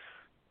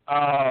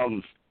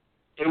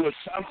it was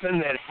something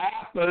that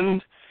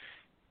happened,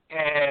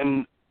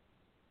 and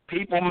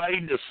people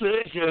made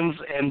decisions,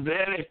 and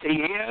then at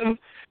the end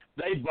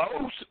they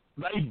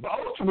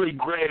both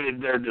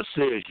regretted their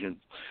decisions.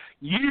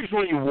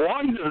 Usually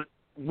one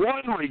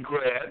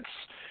regrets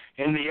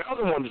and the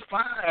other one's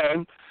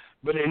fine,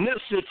 but in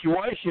this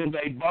situation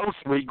they both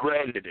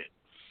regretted it.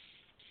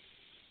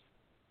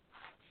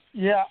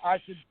 Yeah, I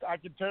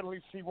could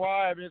totally see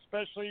why. I mean,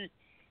 especially,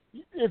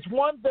 it's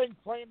one thing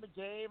playing the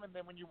game, and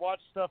then when you watch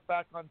stuff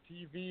back on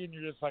TV, and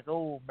you're just like,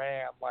 oh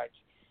man, like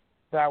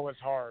that was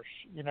harsh.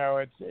 You know,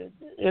 it's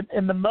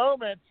in the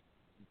moment,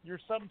 you're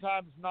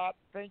sometimes not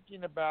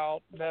thinking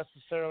about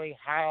necessarily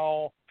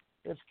how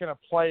it's going to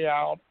play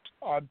out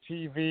on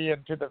TV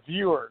and to the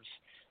viewers.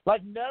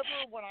 Like never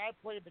when I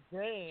played the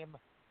game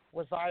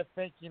was I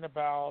thinking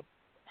about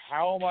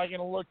how am I going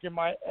to look in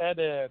my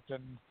edit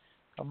and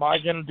am I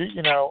going to do,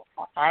 you know,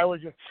 I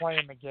was just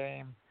playing the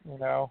game, you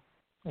know,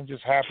 and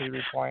just happy to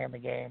be playing the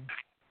game.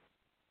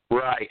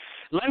 Right.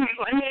 Let me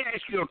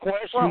ask you a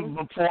question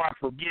before I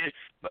forget.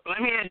 But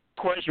let me ask you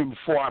a question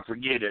before I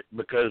forget it,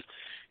 because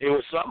it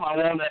was something I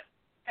wanted to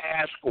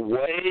ask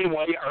way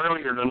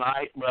earlier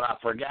tonight, but I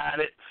forgot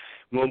it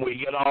when we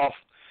get off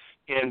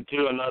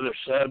into another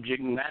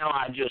subject. Now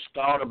I just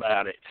thought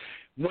about it.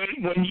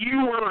 When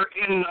you were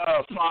in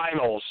the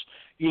finals,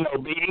 you know,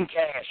 being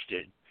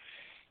casted,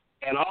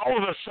 and all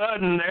of a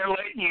sudden they're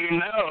letting you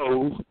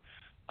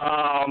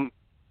know,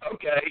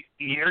 okay,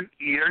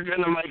 you're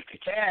going to make the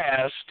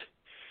cast.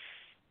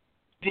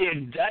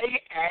 Did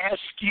they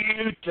ask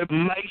you to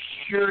make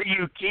sure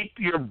you keep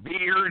your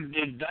beard?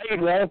 Did they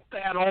want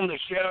that on the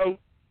show?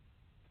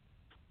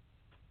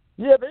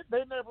 Yeah,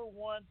 they never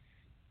once.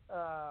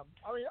 I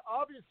mean,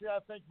 obviously, I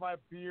think my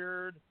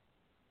beard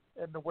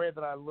and the way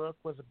that I look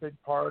was a big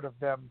part of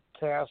them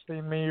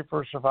casting me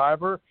for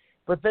Survivor.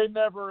 But they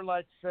never,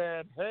 like,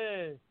 said,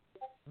 hey,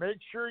 make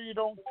sure you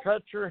don't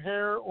cut your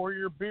hair or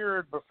your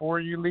beard before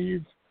you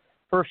leave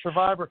for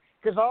Survivor.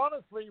 Because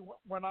honestly,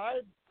 when I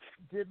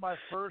did my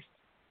first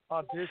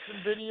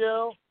audition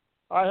video,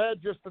 I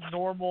had just a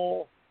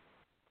normal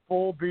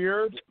full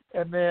beard,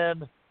 and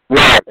then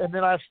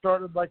I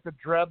started like the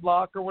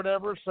dreadlock or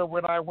whatever. So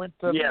when I went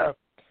to the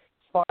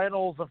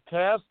finals of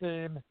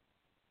casting,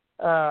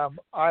 I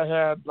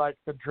had like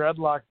the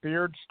dreadlock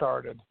beard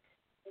started,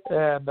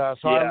 and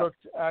so I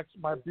looked.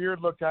 My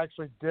beard looked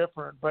actually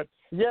different, but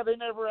yeah, they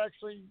never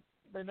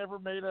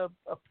made a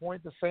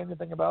point to say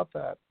anything about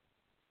that.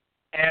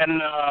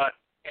 And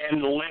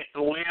Lynn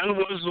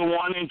was the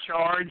one in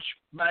charge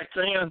back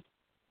then?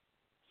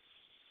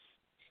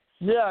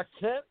 Yeah,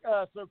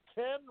 so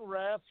Ken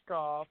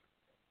Raskoff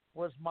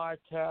was my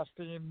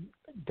casting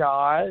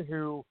guy,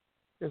 who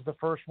is the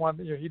first one.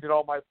 You know, he did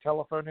all my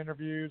telephone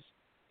interviews.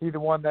 He's the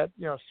one that,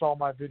 you know, saw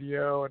my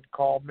video and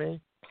called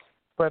me.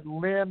 But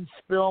Lynn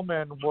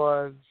Spillman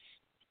was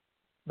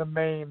the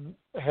main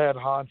head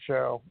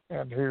honcho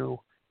and who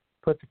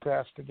put the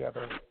cast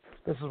together.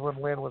 This is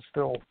when Lynn was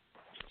still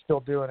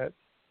doing it.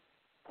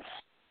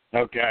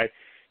 Okay,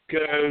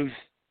 because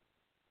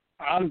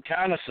I'm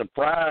kind of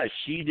surprised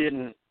she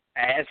didn't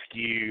ask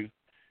you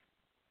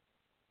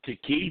to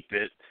keep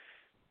it,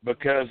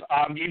 because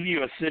I'll give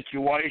you a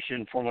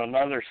situation from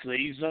another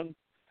season,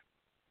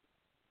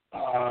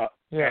 and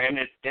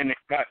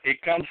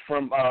it comes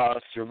from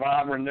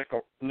Survivor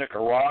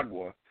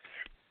Nicaragua.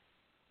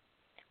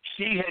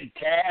 She had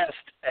cast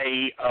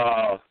a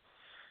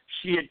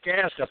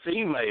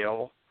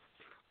female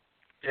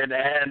that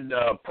had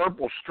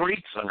purple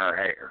streaks in her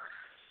hair.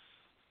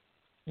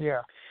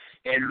 Yeah.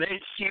 And then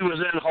she was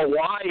in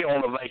Hawaii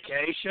on a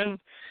vacation,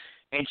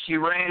 and she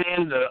ran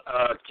into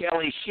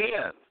Kelly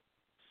Shin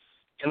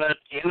in an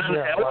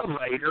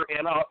elevator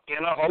in a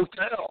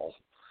hotel.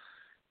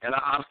 And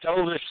I've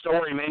told this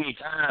story many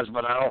times,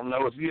 but I don't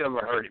know if you ever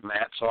heard it,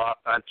 Matt. So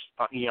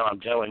I'm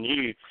telling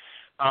you.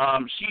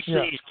 She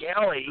sees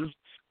Kelly,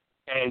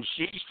 and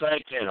she's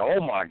thinking, "Oh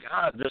my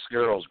God, this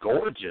girl's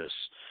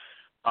gorgeous."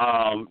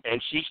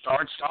 And she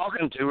starts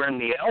talking to her in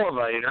the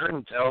elevator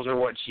and tells her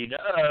what she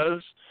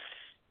does,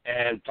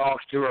 and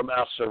talks to her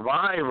about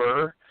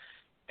Survivor,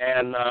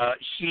 and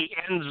she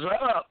ends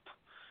up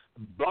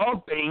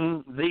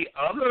bumping the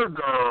other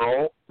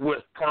girl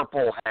with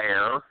purple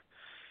hair,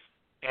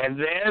 and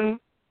then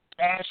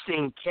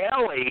casting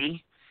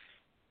Kelly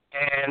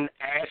and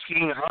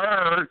asking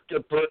her to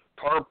put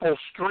purple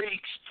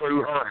streaks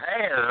through her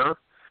hair,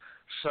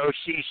 so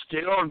she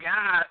still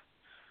got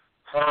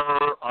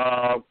her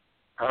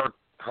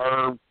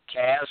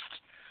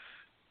cast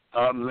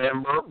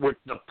member with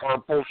the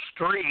purple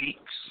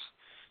streaks.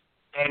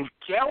 And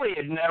Kelly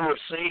had never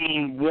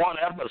seen one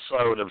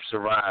episode of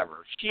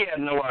Survivor. She had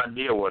no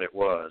idea what it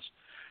was.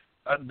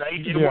 They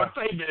do what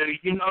they do.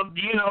 You know,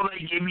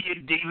 they give you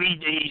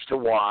DVDs to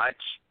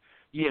watch.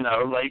 You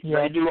know, they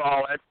do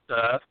all that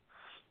stuff.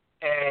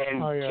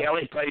 And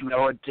Kelly paid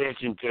no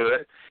attention to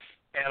it.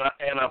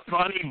 And a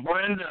funny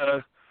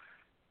Brenda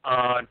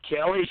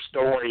Kelly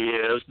story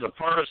is the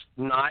first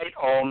night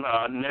on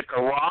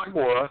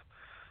Nicaragua,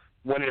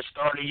 when it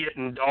started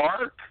getting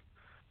dark,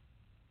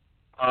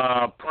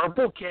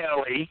 Purple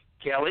Kelly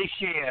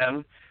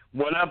Shin,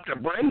 went up to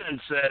Brenda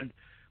and said,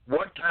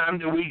 "What time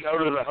do we go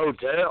to the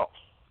hotel?"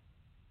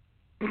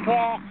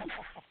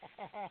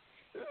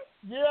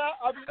 Yeah,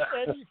 I mean,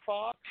 Eddie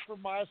Fox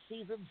from my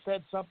season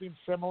said something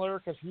similar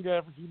because he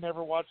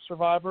never watched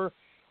Survivor.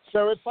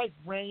 So it's like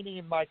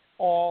raining like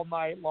all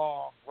night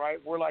long,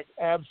 right? We're like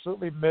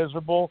absolutely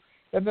miserable.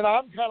 And then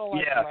I'm kind of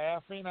like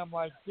laughing. I'm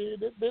like,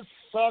 dude, this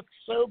sucks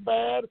so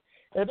bad.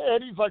 And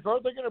Eddie's like,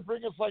 aren't they going to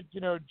bring us like,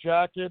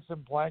 jackets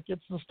and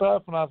blankets and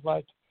stuff? And I was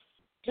like,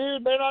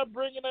 dude, they're not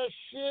bringing us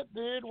shit,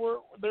 dude.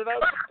 They're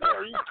not.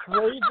 Are you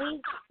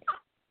crazy?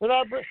 They're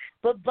not.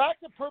 But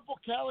back to Purple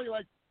Kelly,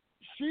 like,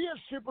 she is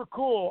super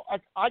cool.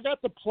 I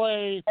got to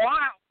play.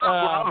 I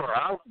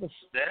got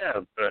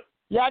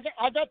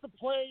to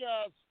play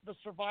the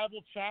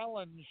Survival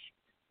Challenge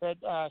that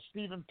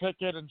Stephen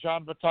Pickett and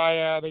John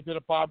Vitaya, they did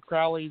at Bob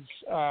Crowley's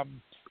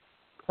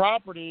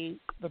property,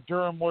 the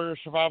Durham Warrior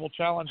Survival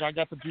Challenge. I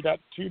got to do that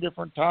 2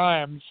 different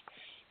times.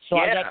 So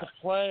I got to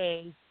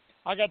play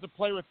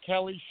with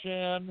Kelly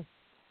Shin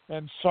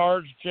and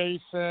Sarge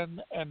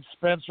Jason and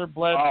Spencer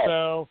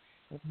Bledsoe,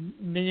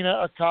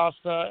 Nina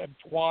Acosta and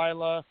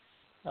Twyla.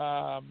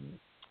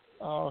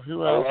 Who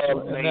else?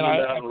 And then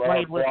I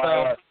played with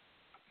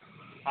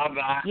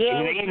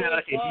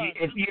Nina.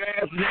 If you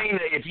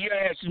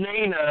ask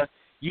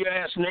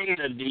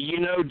Nina, do you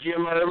know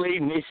Jim Early,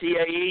 Missy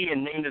A.E.?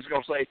 And Nina's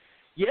gonna say,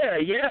 yeah,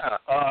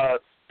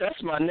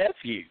 that's my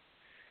nephew.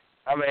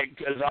 I mean,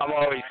 because I've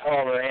always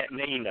called her Aunt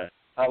Nina.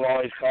 That's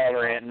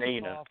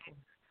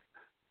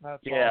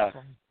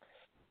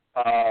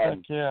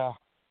awesome.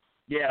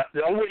 Yeah.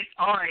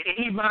 All right.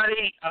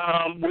 Anybody?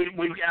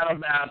 We've got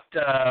about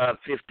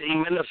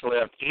 15 minutes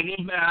left.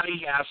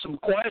 Anybody got some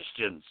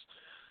questions?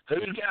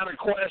 Who's got a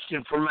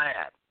question for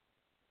Matt?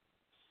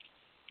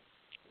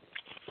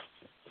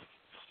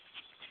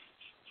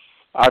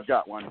 I've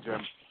got one, Jim.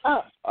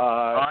 All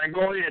right,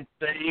 go ahead,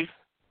 Steve.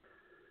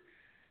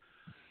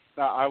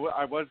 I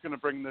was going to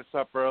bring this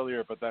up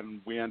earlier, but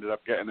then we ended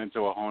up getting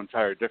into a whole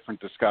entire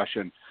different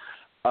discussion.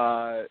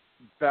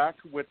 Back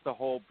with the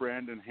whole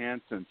Brandon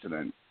Hance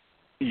incident,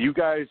 you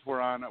guys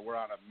were on a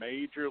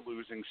major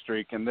losing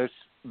streak, and this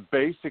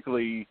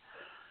basically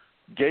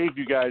gave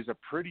you guys a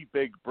pretty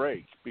big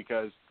break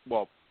because,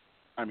 well,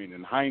 I mean,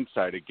 in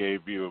hindsight, it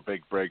gave you a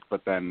big break,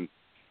 but then,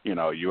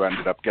 you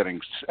ended up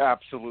getting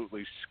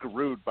absolutely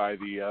screwed by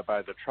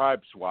the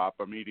tribe swap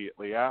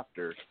immediately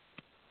after.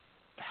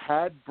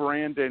 Had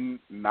Brandon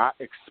not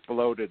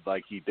exploded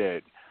like he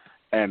did,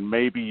 and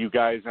maybe you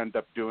guys end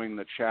up doing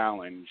the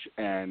challenge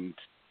and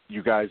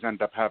you guys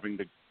end up having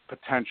to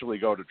potentially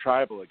go to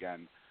tribal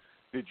again,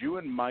 did you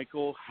and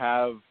Michael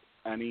have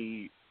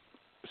any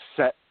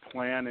set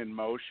plan in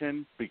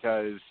motion?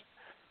 Because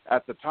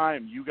at the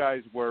time you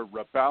guys were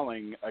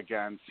rebelling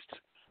against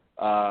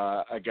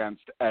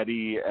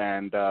Eddie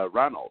and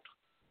Ronald.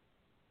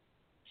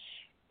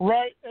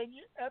 Right, and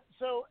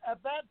so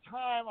at that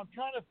time, I'm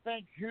trying to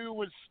think who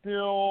was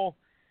still,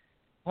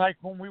 like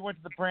when we went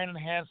to the Brandon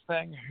Hance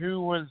thing,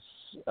 who was,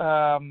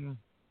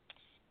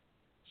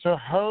 so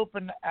Hope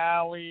and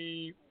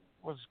Allie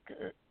was,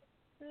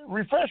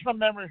 refresh my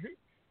memory,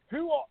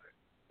 who all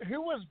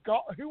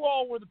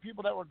were the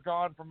people that were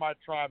gone from my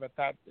tribe at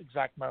that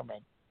exact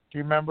moment? Do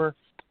you remember?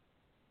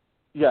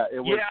 Yeah, it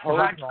was Hope.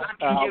 I can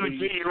give it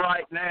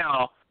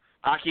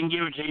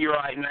to you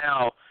right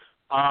now.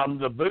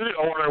 The boot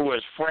order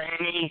was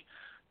Franny,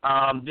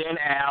 then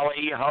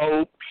Allie,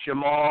 Hope,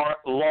 Shamar,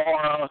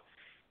 Laura,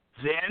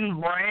 then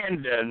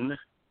Brandon,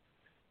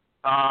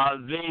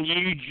 then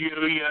you,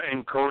 Julia,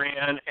 and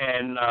Corinne,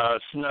 and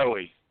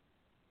Snowy.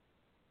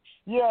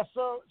 Yeah,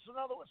 so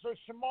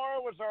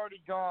Shamara was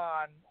already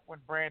gone when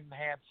Brandon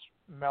Hance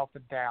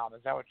melted down.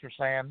 Is that what you're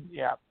saying?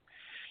 Yeah.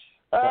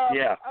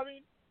 Yeah. I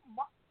mean,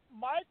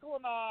 Michael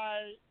and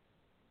I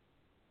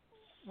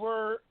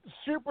were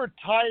super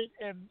tight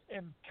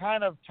in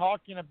kind of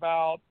talking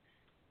about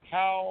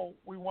how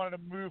we wanted to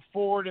move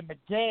forward in the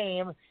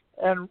game.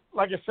 And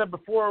like I said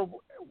before,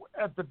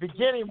 at the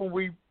beginning when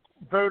we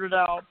voted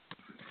out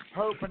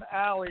Hope and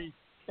Allie,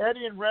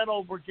 Eddie and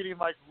Reynolds were getting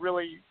like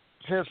really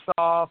pissed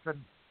off,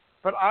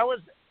 but I was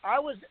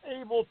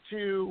able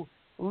to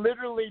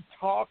literally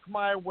talk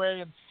my way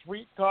and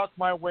sweet talk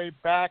my way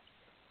back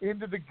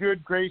into the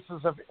good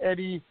graces of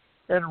Eddie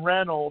and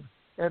Reynolds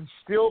and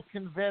still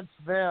convince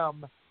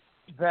them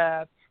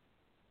that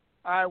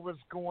I was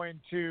going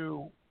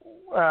to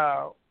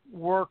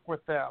work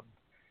with them.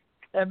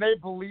 And they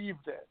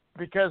believed it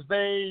because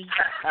they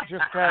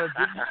just kind of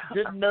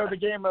didn't know the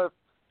game of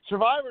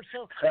Survivor.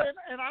 So,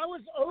 and I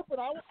was open.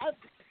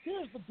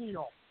 Here's the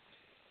deal.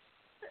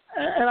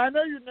 And I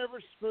know you're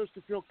never supposed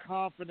to feel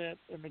confident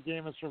in the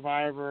game of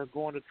Survivor,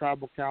 going to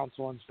tribal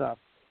council and stuff.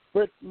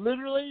 But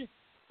literally,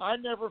 I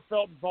never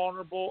felt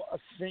vulnerable a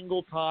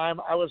single time.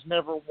 I was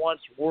never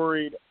once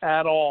worried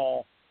at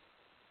all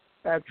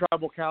at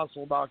tribal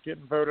council about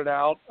getting voted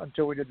out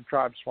until we did the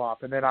tribe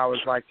swap. And then I was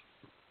like,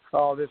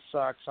 oh, this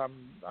sucks.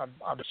 I'm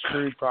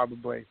screwed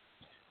probably.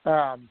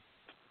 At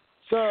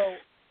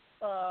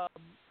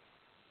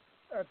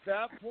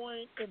that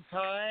point in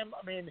time,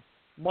 I mean,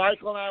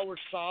 Michael and I were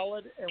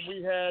solid, and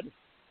we had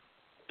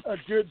a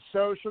good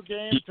social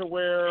game to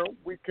where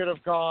we could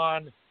have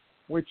gone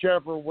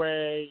whichever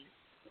way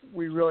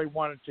we really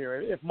wanted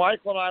to. If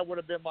Michael and I would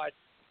have been like,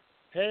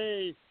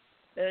 hey,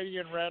 Eddie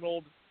and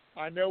Reynolds,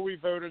 I know we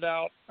voted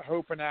out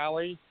Hope and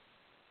Allie,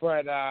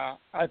 but I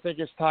think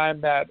it's time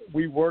that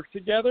we work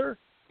together.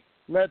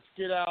 Let's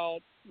get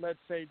out, let's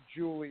say,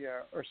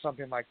 Julia or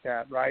something like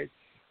that, right?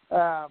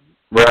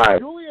 Right.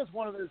 Julia is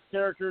one of those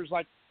characters,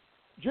 like,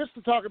 just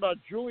to talk about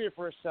Julia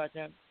for a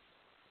second,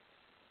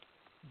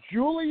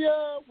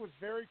 Julia was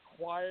very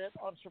quiet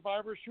on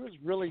Survivor. She was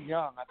really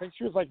young. I think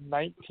she was like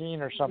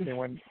 19 or something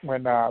when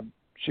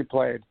she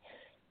played.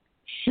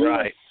 She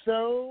was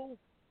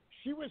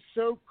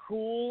so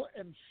cool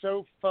and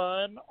so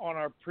fun on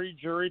our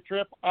pre-jury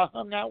trip. I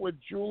hung out with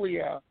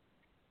Julia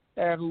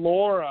and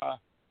Laura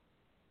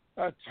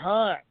a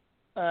ton,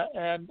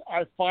 and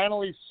I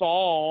finally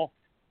saw,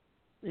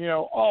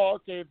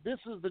 okay, this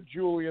is the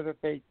Julia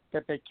that they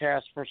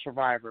cast for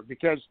Survivor,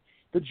 because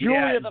the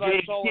Julia that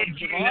I saw on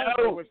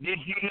Survivor was. Did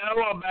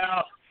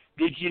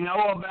you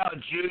know about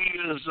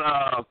Julia's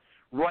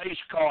race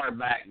car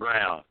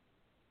background?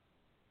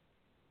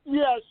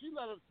 Yeah, she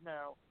let us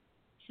know.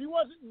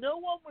 No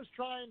one was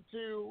trying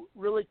to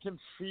really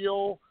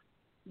conceal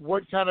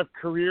what kind of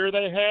career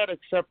they had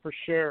except for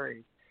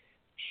Sherry.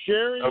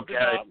 Sherry did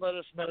not let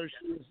us know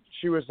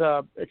she was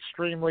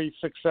extremely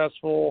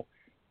successful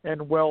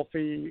and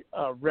wealthy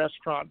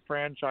restaurant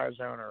franchise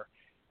owner.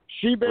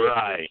 She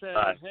basically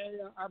said, hey,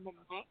 I'm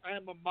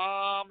a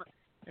mom,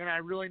 and I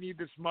really need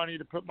this money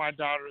to put my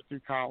daughter through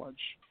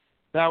college.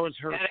 That was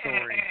her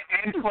story.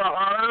 And for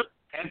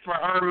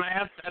her,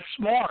 man, that's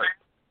smart.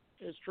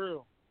 It's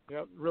true.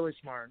 Yep, really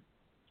smart.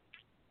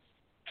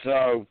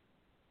 So,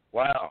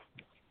 wow.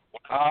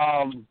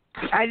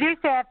 I do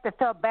have to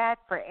feel bad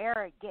for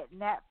Eric getting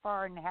that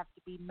far and have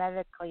to be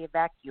medically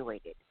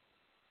evacuated.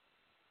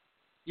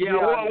 Yeah,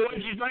 well, what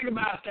did you think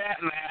about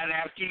that, Matt,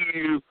 after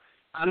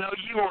I know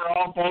you were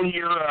off on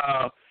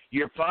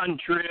your fun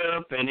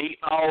trip and eating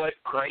all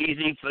that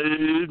crazy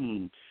food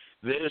and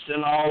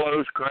visiting all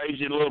those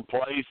crazy little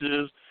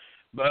places,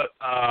 but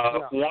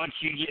once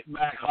you get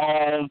back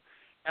home,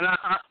 and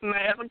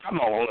man, come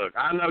on, look,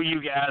 I know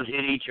you guys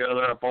hit each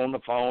other up on the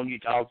phone, you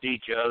talk to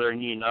each other,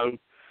 and you know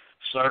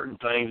certain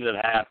things that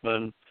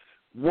happen.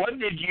 What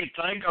did you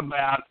think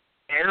about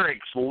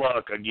Eric's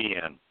luck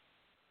again?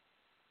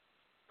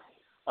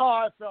 Oh,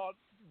 I felt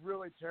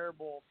really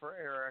terrible for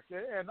Eric.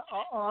 And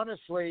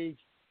honestly,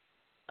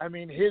 I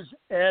mean, his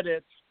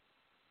edit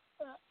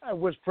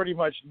was pretty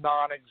much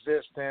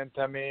non-existent.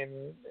 I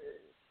mean,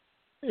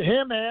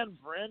 him and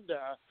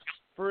Brenda,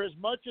 for as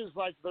much as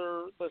like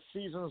the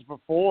seasons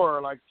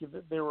before, like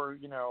they were,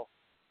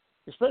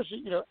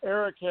 especially,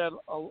 Eric had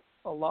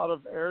a lot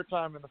of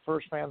airtime in the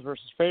first Fans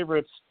versus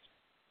Favorites.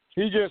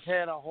 He just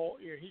had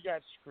he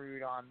got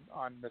screwed on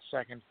the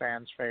second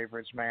Fans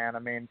Favorites, man. I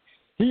mean,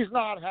 he's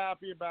not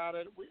happy about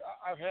it.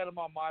 I've had him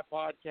on my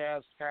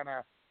podcast kind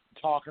of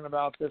talking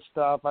about this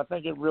stuff. I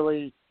think it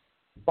really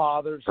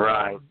bothers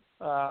him.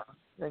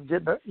 And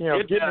getting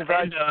evacuated. I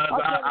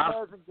can't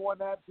imagine going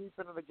that deep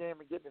into the game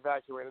and getting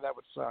evacuated. That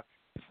would suck.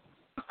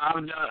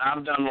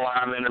 I've done a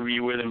live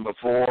interview with him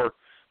before.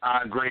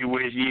 I agree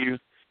with you.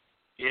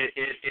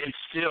 It's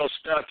still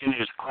stuck in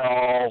his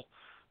crawl.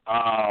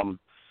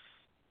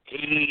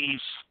 He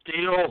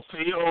still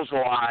feels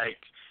like,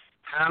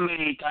 how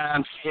many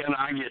times can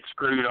I get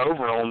screwed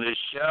over on this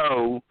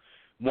show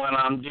when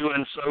I'm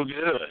doing so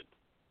good?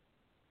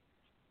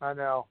 I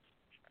know.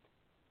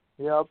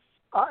 Yep.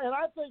 And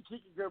I think he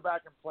could go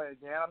back and play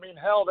again. I mean,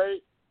 hell,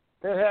 they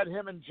had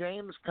him and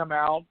James come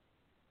out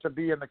to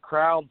be in the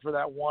crowd for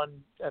that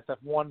one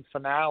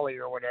finale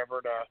or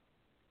whatever.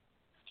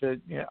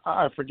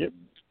 I forget.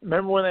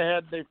 Remember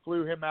when they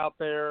flew him out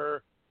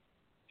there,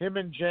 him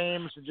and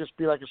James, to just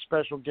be like a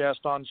special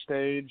guest on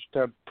stage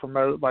to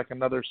promote like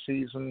another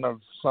season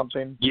of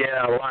something.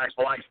 Yeah,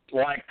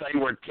 like they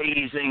were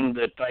teasing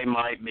that they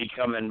might be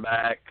coming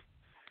back.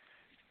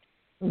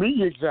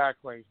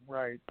 Exactly,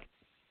 right.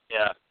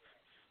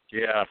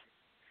 Yeah.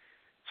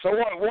 So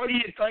what do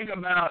you think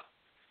about,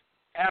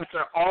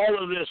 after all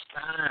of this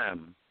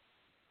time,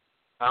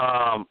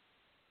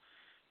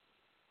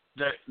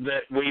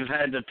 that we've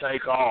had to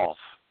take off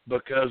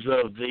because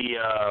of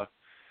the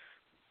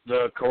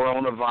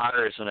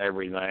coronavirus and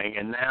everything,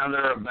 and now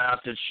they're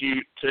about to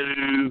shoot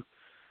two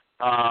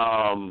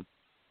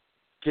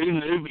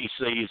newbie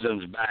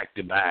seasons back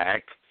to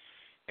back,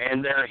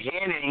 and they're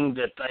hinting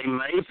that they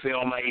may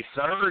film a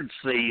third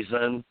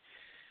season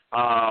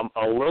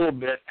a little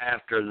bit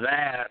after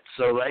that,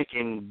 so they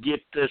can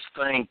get this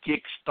thing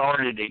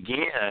kick-started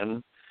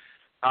again.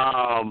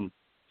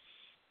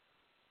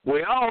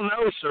 We all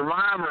know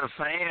Survivor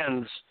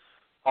fans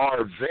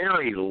are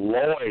very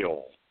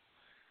loyal.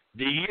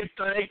 Do you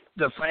think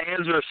the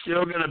fans are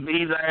still going to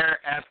be there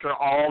after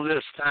all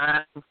this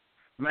time,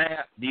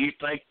 Matt? Do you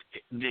think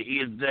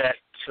that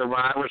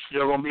Survivor's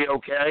still going to be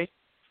okay?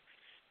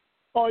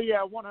 Oh,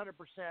 yeah, 100%.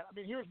 I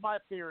mean, here's my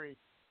theory.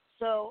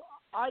 So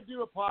I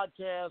do a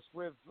podcast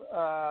with,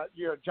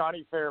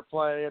 Johnny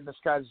Fairplay and this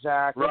guy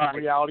Zach, right, and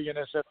Reality and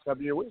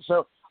SFW.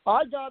 So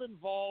I got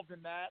involved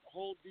in that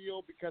whole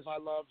deal because I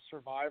love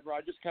Survivor.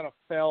 I just kind of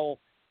fell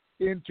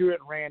into it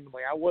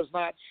randomly. I was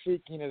not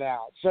seeking it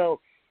out.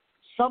 So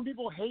some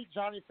people hate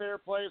Johnny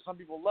Fairplay. Some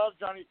people love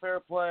Johnny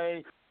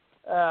Fairplay.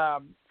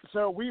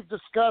 So we've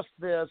discussed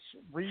this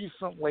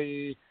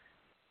recently.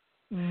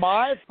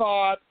 My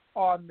thought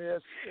on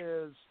this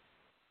is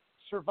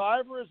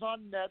Survivor is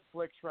on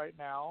Netflix right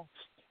now,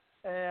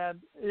 and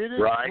it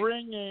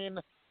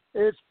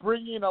is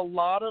bringing a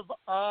lot of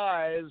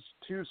eyes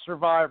to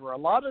Survivor. A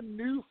lot of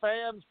new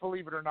fans,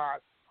 believe it or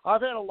not.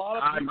 I've had a lot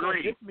of people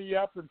hit me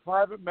up in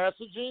private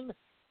messaging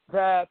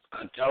that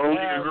I totally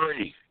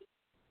agree.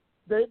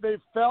 They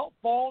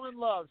fallen in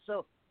love.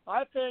 So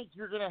I think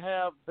you're going to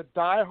have the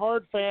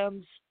diehard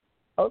fans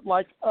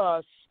like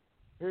us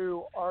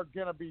who are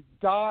going to be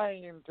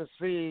dying to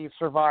see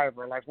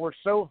Survivor. Like, we're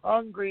so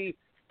hungry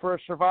for a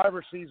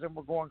Survivor season,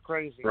 we're going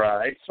crazy.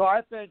 Right. So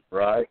I think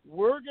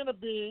we're going to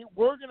be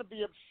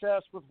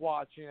obsessed with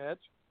watching it.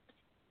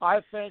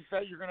 I think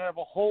that you're going to have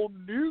a whole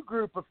new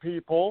group of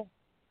people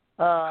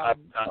I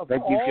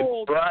think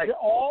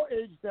all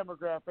age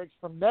demographics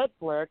from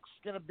Netflix.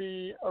 Going to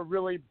be a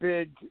really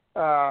big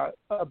deal.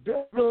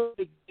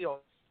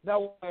 Now,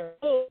 what I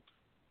hope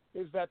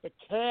is that the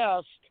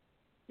cast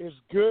is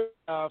good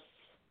enough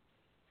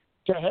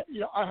to,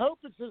 I hope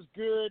it's as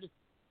good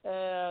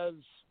as,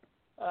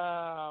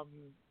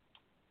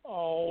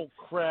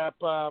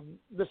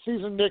 the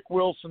season Nick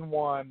Wilson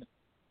won.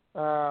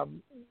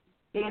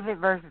 David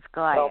versus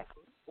Goliath.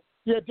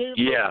 David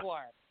versus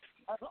Goliath.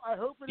 I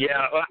hope it is.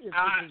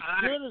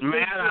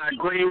 Matt, I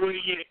agree with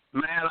you.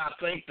 Matt, I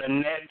think the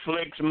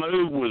Netflix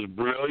move was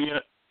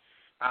brilliant.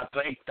 I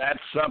think that's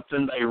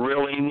something they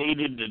really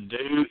needed to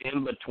do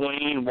in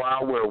between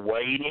while we're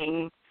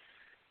waiting.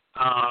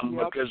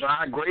 Because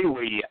I agree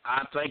with you.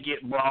 I think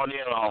it brought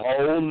in a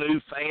whole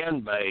new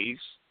fan base.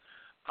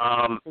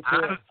 I've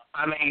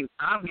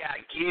got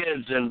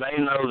kids, and they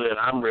know that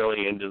I'm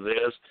really into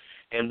this,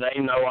 and they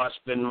know I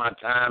spend my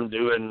time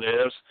doing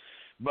this.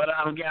 But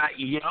I've got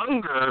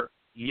younger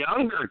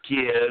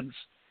kids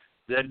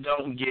that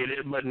don't get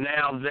it, but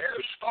now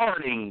they're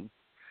starting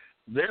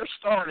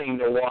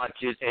to watch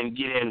it and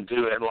get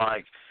into it.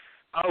 Like,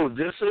 oh,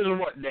 this is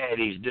what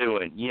Daddy's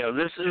doing.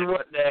 This is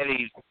what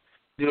Daddy's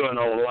doing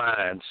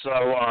online. So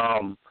I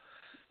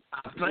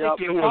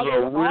think it was a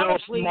real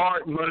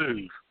smart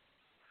move.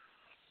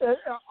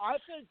 I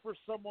think for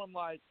someone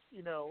like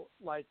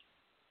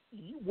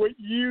what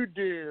you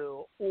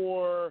do,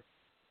 or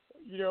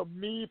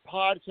me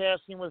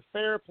podcasting with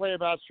Fairplay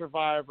about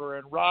Survivor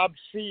and Rob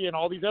C and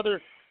all these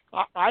other,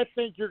 I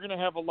think you're going to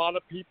have a lot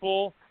of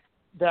people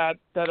that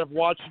have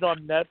watched it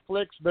on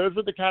Netflix. Those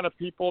are the kind of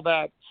people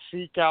that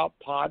seek out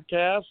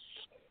podcasts.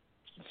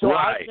 So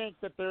I think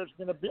that there's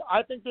going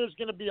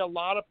to be a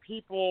lot of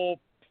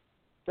people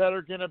that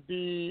are going to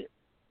be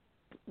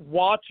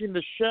watching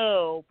the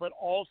show, but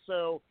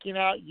also checking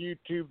out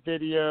YouTube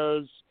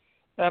videos.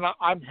 And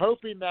I'm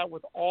hoping that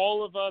with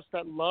all of us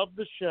that love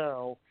the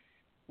show,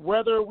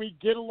 whether we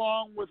get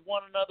along with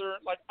one another,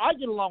 like I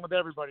get along with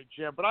everybody,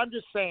 Jim, but I'm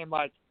just saying,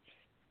 I'm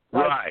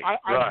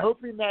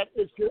hoping that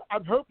it's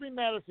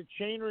a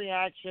chain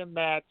reaction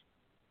that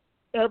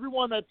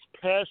everyone that's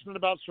passionate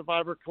about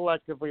Survivor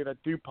collectively, that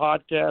do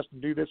podcasts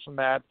and do this and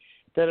that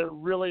it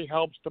really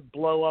helps to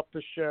blow up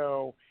the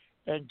show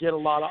and get a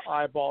lot of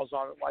eyeballs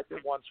on it like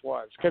it once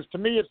was. Because to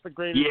me, it's the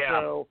greatest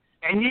show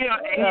And you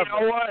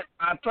know what?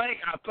 I think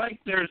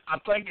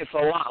it's a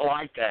lot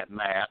like that,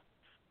 Matt.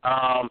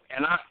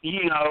 And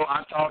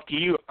I talked to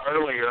you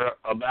earlier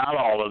about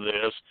all of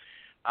this.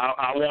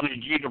 I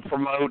wanted you to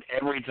promote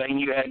everything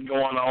you had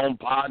going on,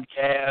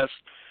 podcasts,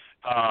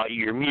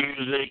 your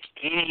music,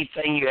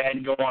 anything you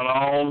had going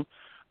on.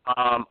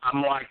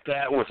 I'm like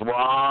that with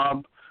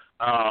Rob.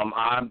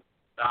 I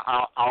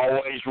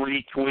always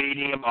retweet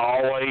him,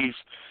 always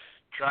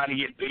try to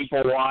get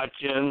people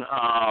watching.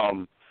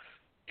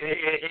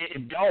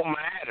 It don't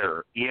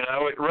matter,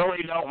 it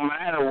really don't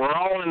matter. We're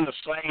all in the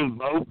same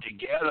boat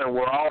together.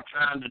 We're all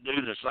trying to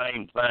do the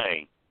same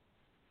thing.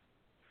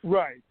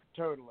 Right,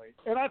 totally.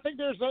 And I think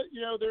there's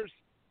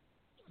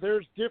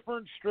there's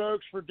different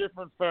strokes for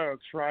different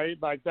folks, right?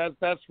 Like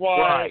that's why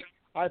right.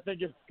 I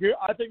think it's good.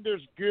 I think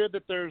there's good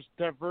that there's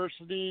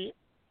diversity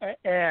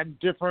and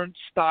different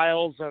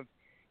styles of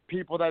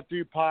people that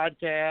do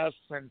podcasts.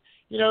 And,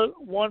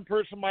 one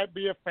person might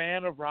be a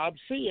fan of Rob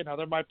C.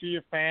 Another might be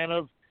a fan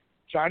of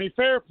Johnny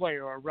Fairplay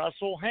or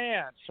Russell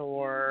Hantz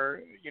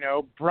or,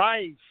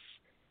 Bryce,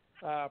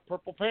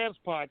 Purple Pants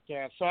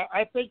podcast. So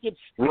I think it's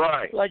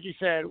right. Like you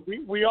said,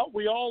 we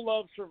all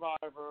love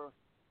Survivor,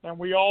 and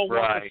we all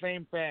want the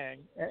same thing,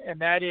 and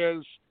that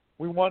is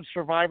we want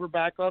Survivor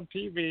back on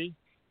TV,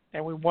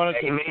 and we want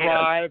it to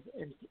thrive,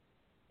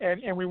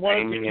 and we want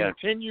it to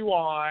continue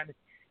on.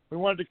 We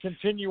wanted to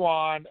continue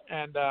on,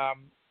 and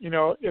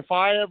if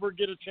I ever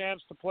get a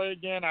chance to play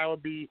again, I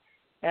would be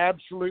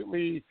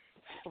absolutely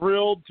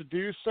thrilled to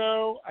do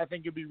so. I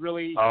think it'd be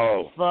really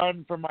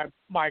fun for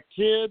my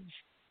kids,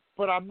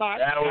 but I'm not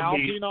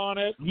counting on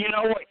it. You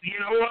know what,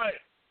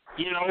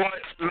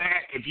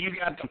 Matt? If you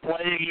got to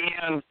play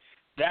again,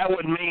 that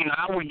would mean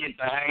I would get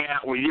to hang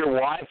out with your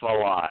wife a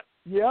lot.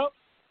 Yep.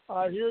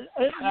 And you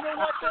know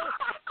what? Though?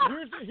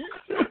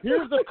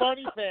 Here's the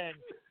funny thing.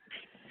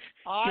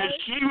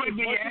 She would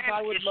be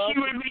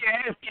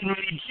asking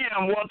me,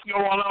 Jim, what's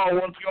going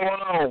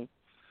on?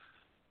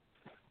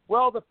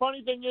 Well, the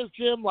funny thing is,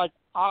 Jim, like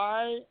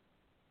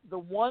the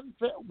one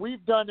thing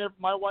we've done,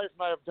 my wife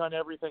and I have done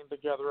everything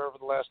together over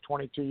the last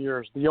 22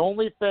 years. The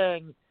only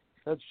thing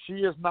that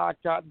she has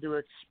not gotten to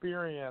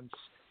experience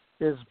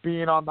is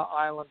being on the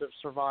island of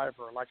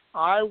Survivor. Like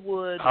I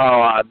would.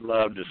 Oh, I'd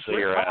love to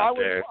see her out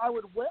there. I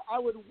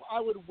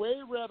would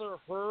way rather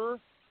her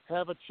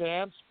have a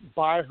chance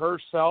by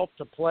herself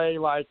to play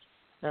like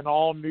an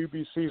all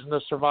newbie season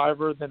of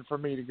Survivor than for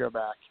me to go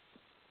back.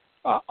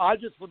 I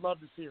just would love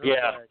to see her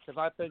play because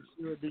I think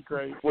she would be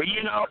great. Well,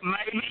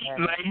 maybe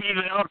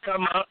they'll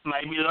come up.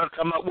 Maybe they'll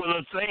come up with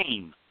a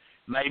theme.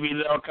 Maybe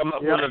they'll come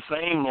up with a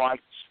theme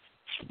like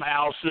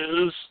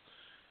spouses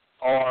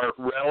or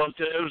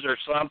relatives or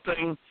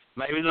something.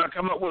 Maybe they'll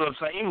come up with a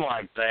theme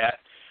like that.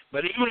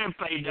 But even if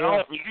they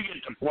don't, you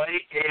get to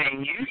play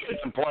and you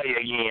get to play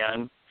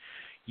again.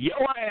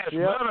 Your ass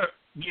better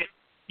get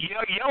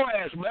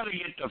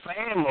the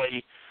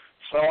family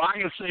so I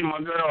can see my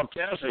girl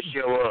Tessa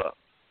show up.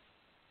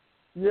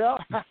 Yeah,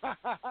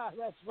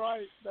 that's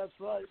right,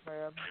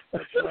 man.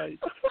 That's right.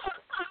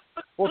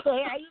 Well,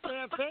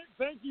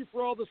 thank you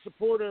for all the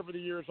support over the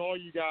years, all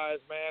you guys,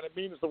 man. It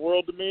means the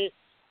world to me.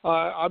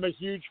 I'm a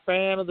huge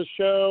fan of the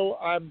show.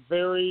 I'm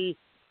very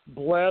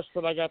blessed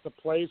that I got to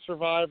play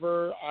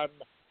Survivor. I'm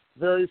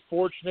very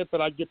fortunate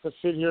that I get to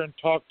sit here and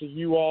talk to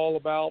you all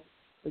about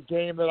the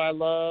game that I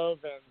love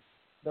and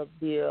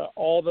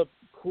all the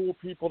cool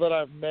people that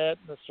I've met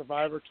in the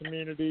Survivor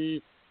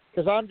community.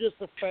 Because I'm just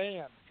a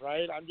fan,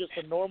 right? I'm just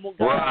a normal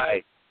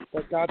guy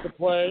that got to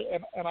play.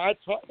 And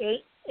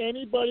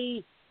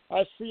anybody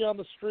I see on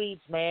the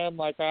streets, man,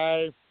 like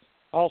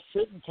I'll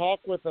sit and talk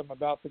with them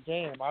about the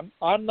game.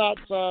 I'm not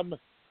some,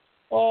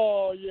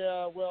 well,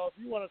 if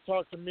you want to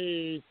talk to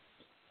me,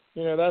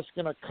 that's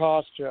going to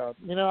cost you.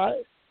 If you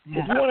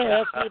want to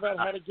ask me about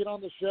how to get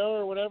on the show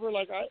or whatever,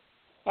 like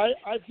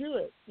I do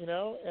it,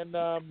 and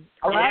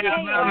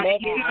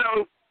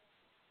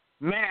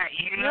Matt,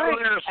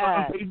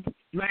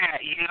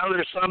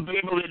 there's some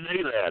people that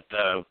do that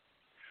though.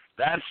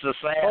 That's the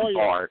sad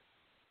part.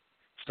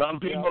 Some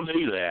people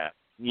do that.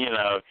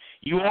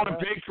 You want a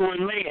picture with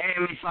me?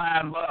 Hand me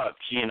 $5.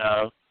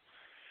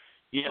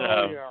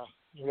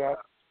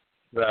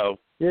 So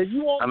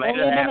you won't. I made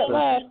it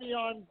happen. Me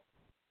on.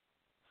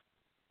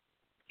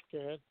 Go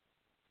ahead.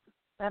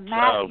 But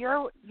Matt,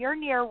 you're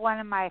near one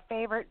of my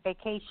favorite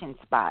vacation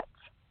spots.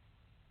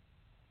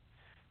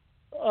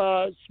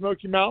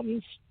 Smoky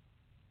Mountains.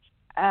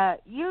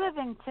 You live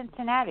in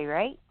Cincinnati,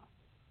 right?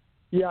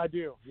 Yeah, I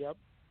do. Yep.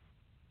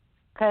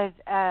 Because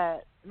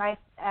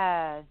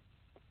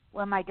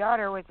when my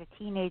daughter was a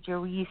teenager,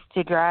 we used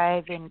to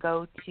drive and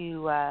go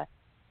to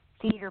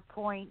Cedar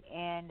Point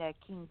and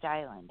Kings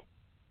Island.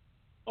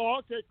 Oh,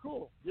 okay,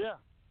 cool. Yeah,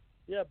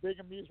 big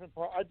amusement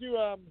park. I do.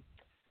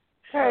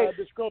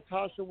 This girl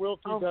Tasha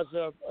Wilkie does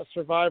a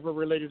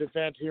Survivor-related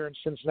event here in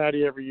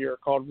Cincinnati every year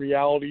called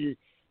Reality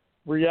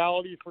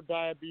for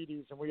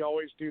Diabetes, and we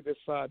always do this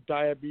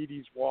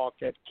diabetes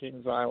walk at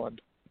Kings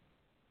Island.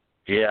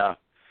 Yeah.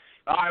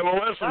 All right, well,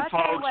 listen,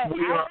 folks,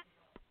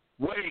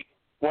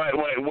 Wait,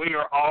 we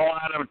are all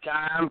out of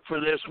time for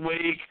this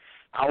week.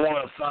 I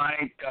want to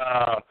thank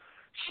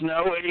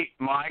Snowy,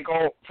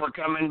 Michael, for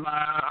coming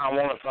by. I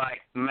want to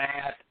thank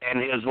Matt and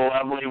his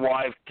lovely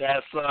wife,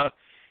 Tessa,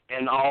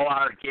 and all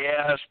our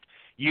guests.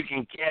 You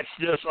can catch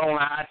this on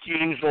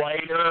iTunes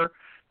later,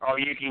 or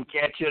you can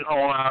catch it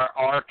on our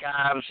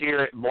archives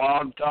here at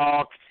Blog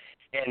Talk.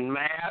 And,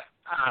 Matt,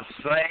 I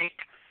think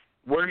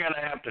we're going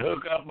to have to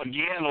hook up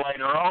again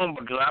later on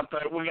because I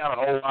think we got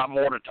a whole lot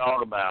more to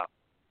talk about.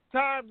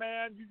 Time,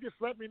 man. You just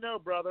let me know,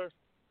 brother.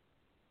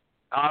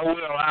 I will.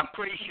 I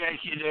appreciate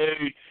you,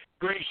 dude.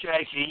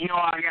 Appreciate you. You know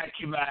I got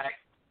you back.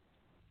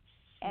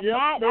 And yep,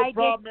 Matt, no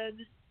problem,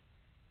 man.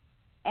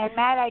 And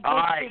Matt, I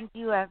right. sent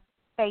you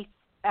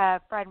a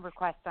friend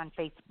request on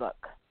Facebook.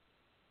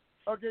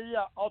 Okay,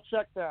 yeah, I'll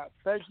check that.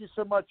 Thank you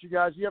so much, you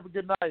guys. You have a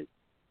good night.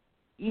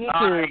 You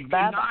all too. Right, good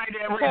night,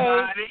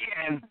 everybody,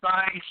 and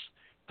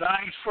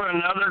thanks for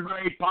another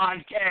great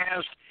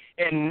podcast.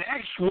 And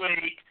next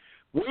week,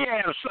 we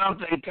have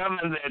something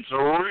coming that's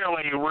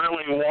really,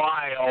 really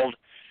wild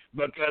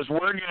because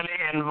we're going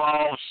to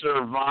involve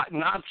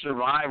not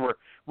Survivor.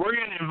 We're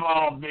going to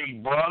involve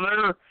Big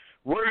Brother.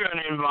 We're going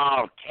to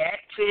involve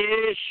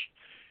Catfish.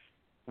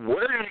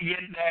 We're going to get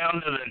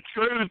down to the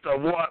truth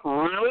of what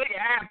really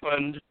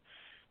happened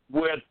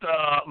with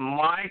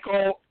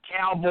Michael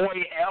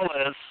Cowboy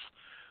Ellis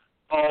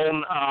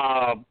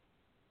on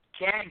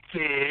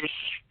Catfish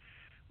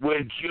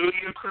with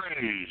Julia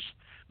Cruz,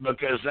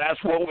 because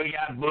that's what we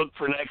got booked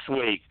for next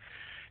week.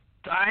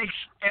 Thanks,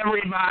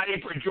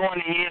 everybody, for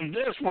joining in.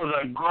 This was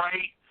a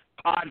great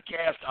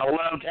podcast. I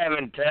loved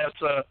having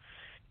Tessa,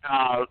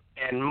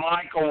 and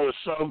Michael was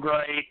so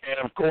great,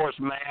 and, of course,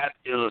 Matt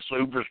is a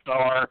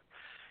superstar.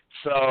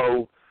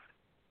 So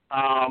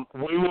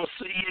we will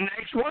see you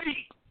next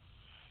week.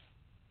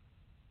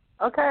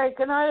 Okay,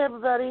 good night,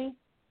 everybody.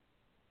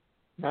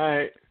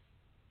 Night.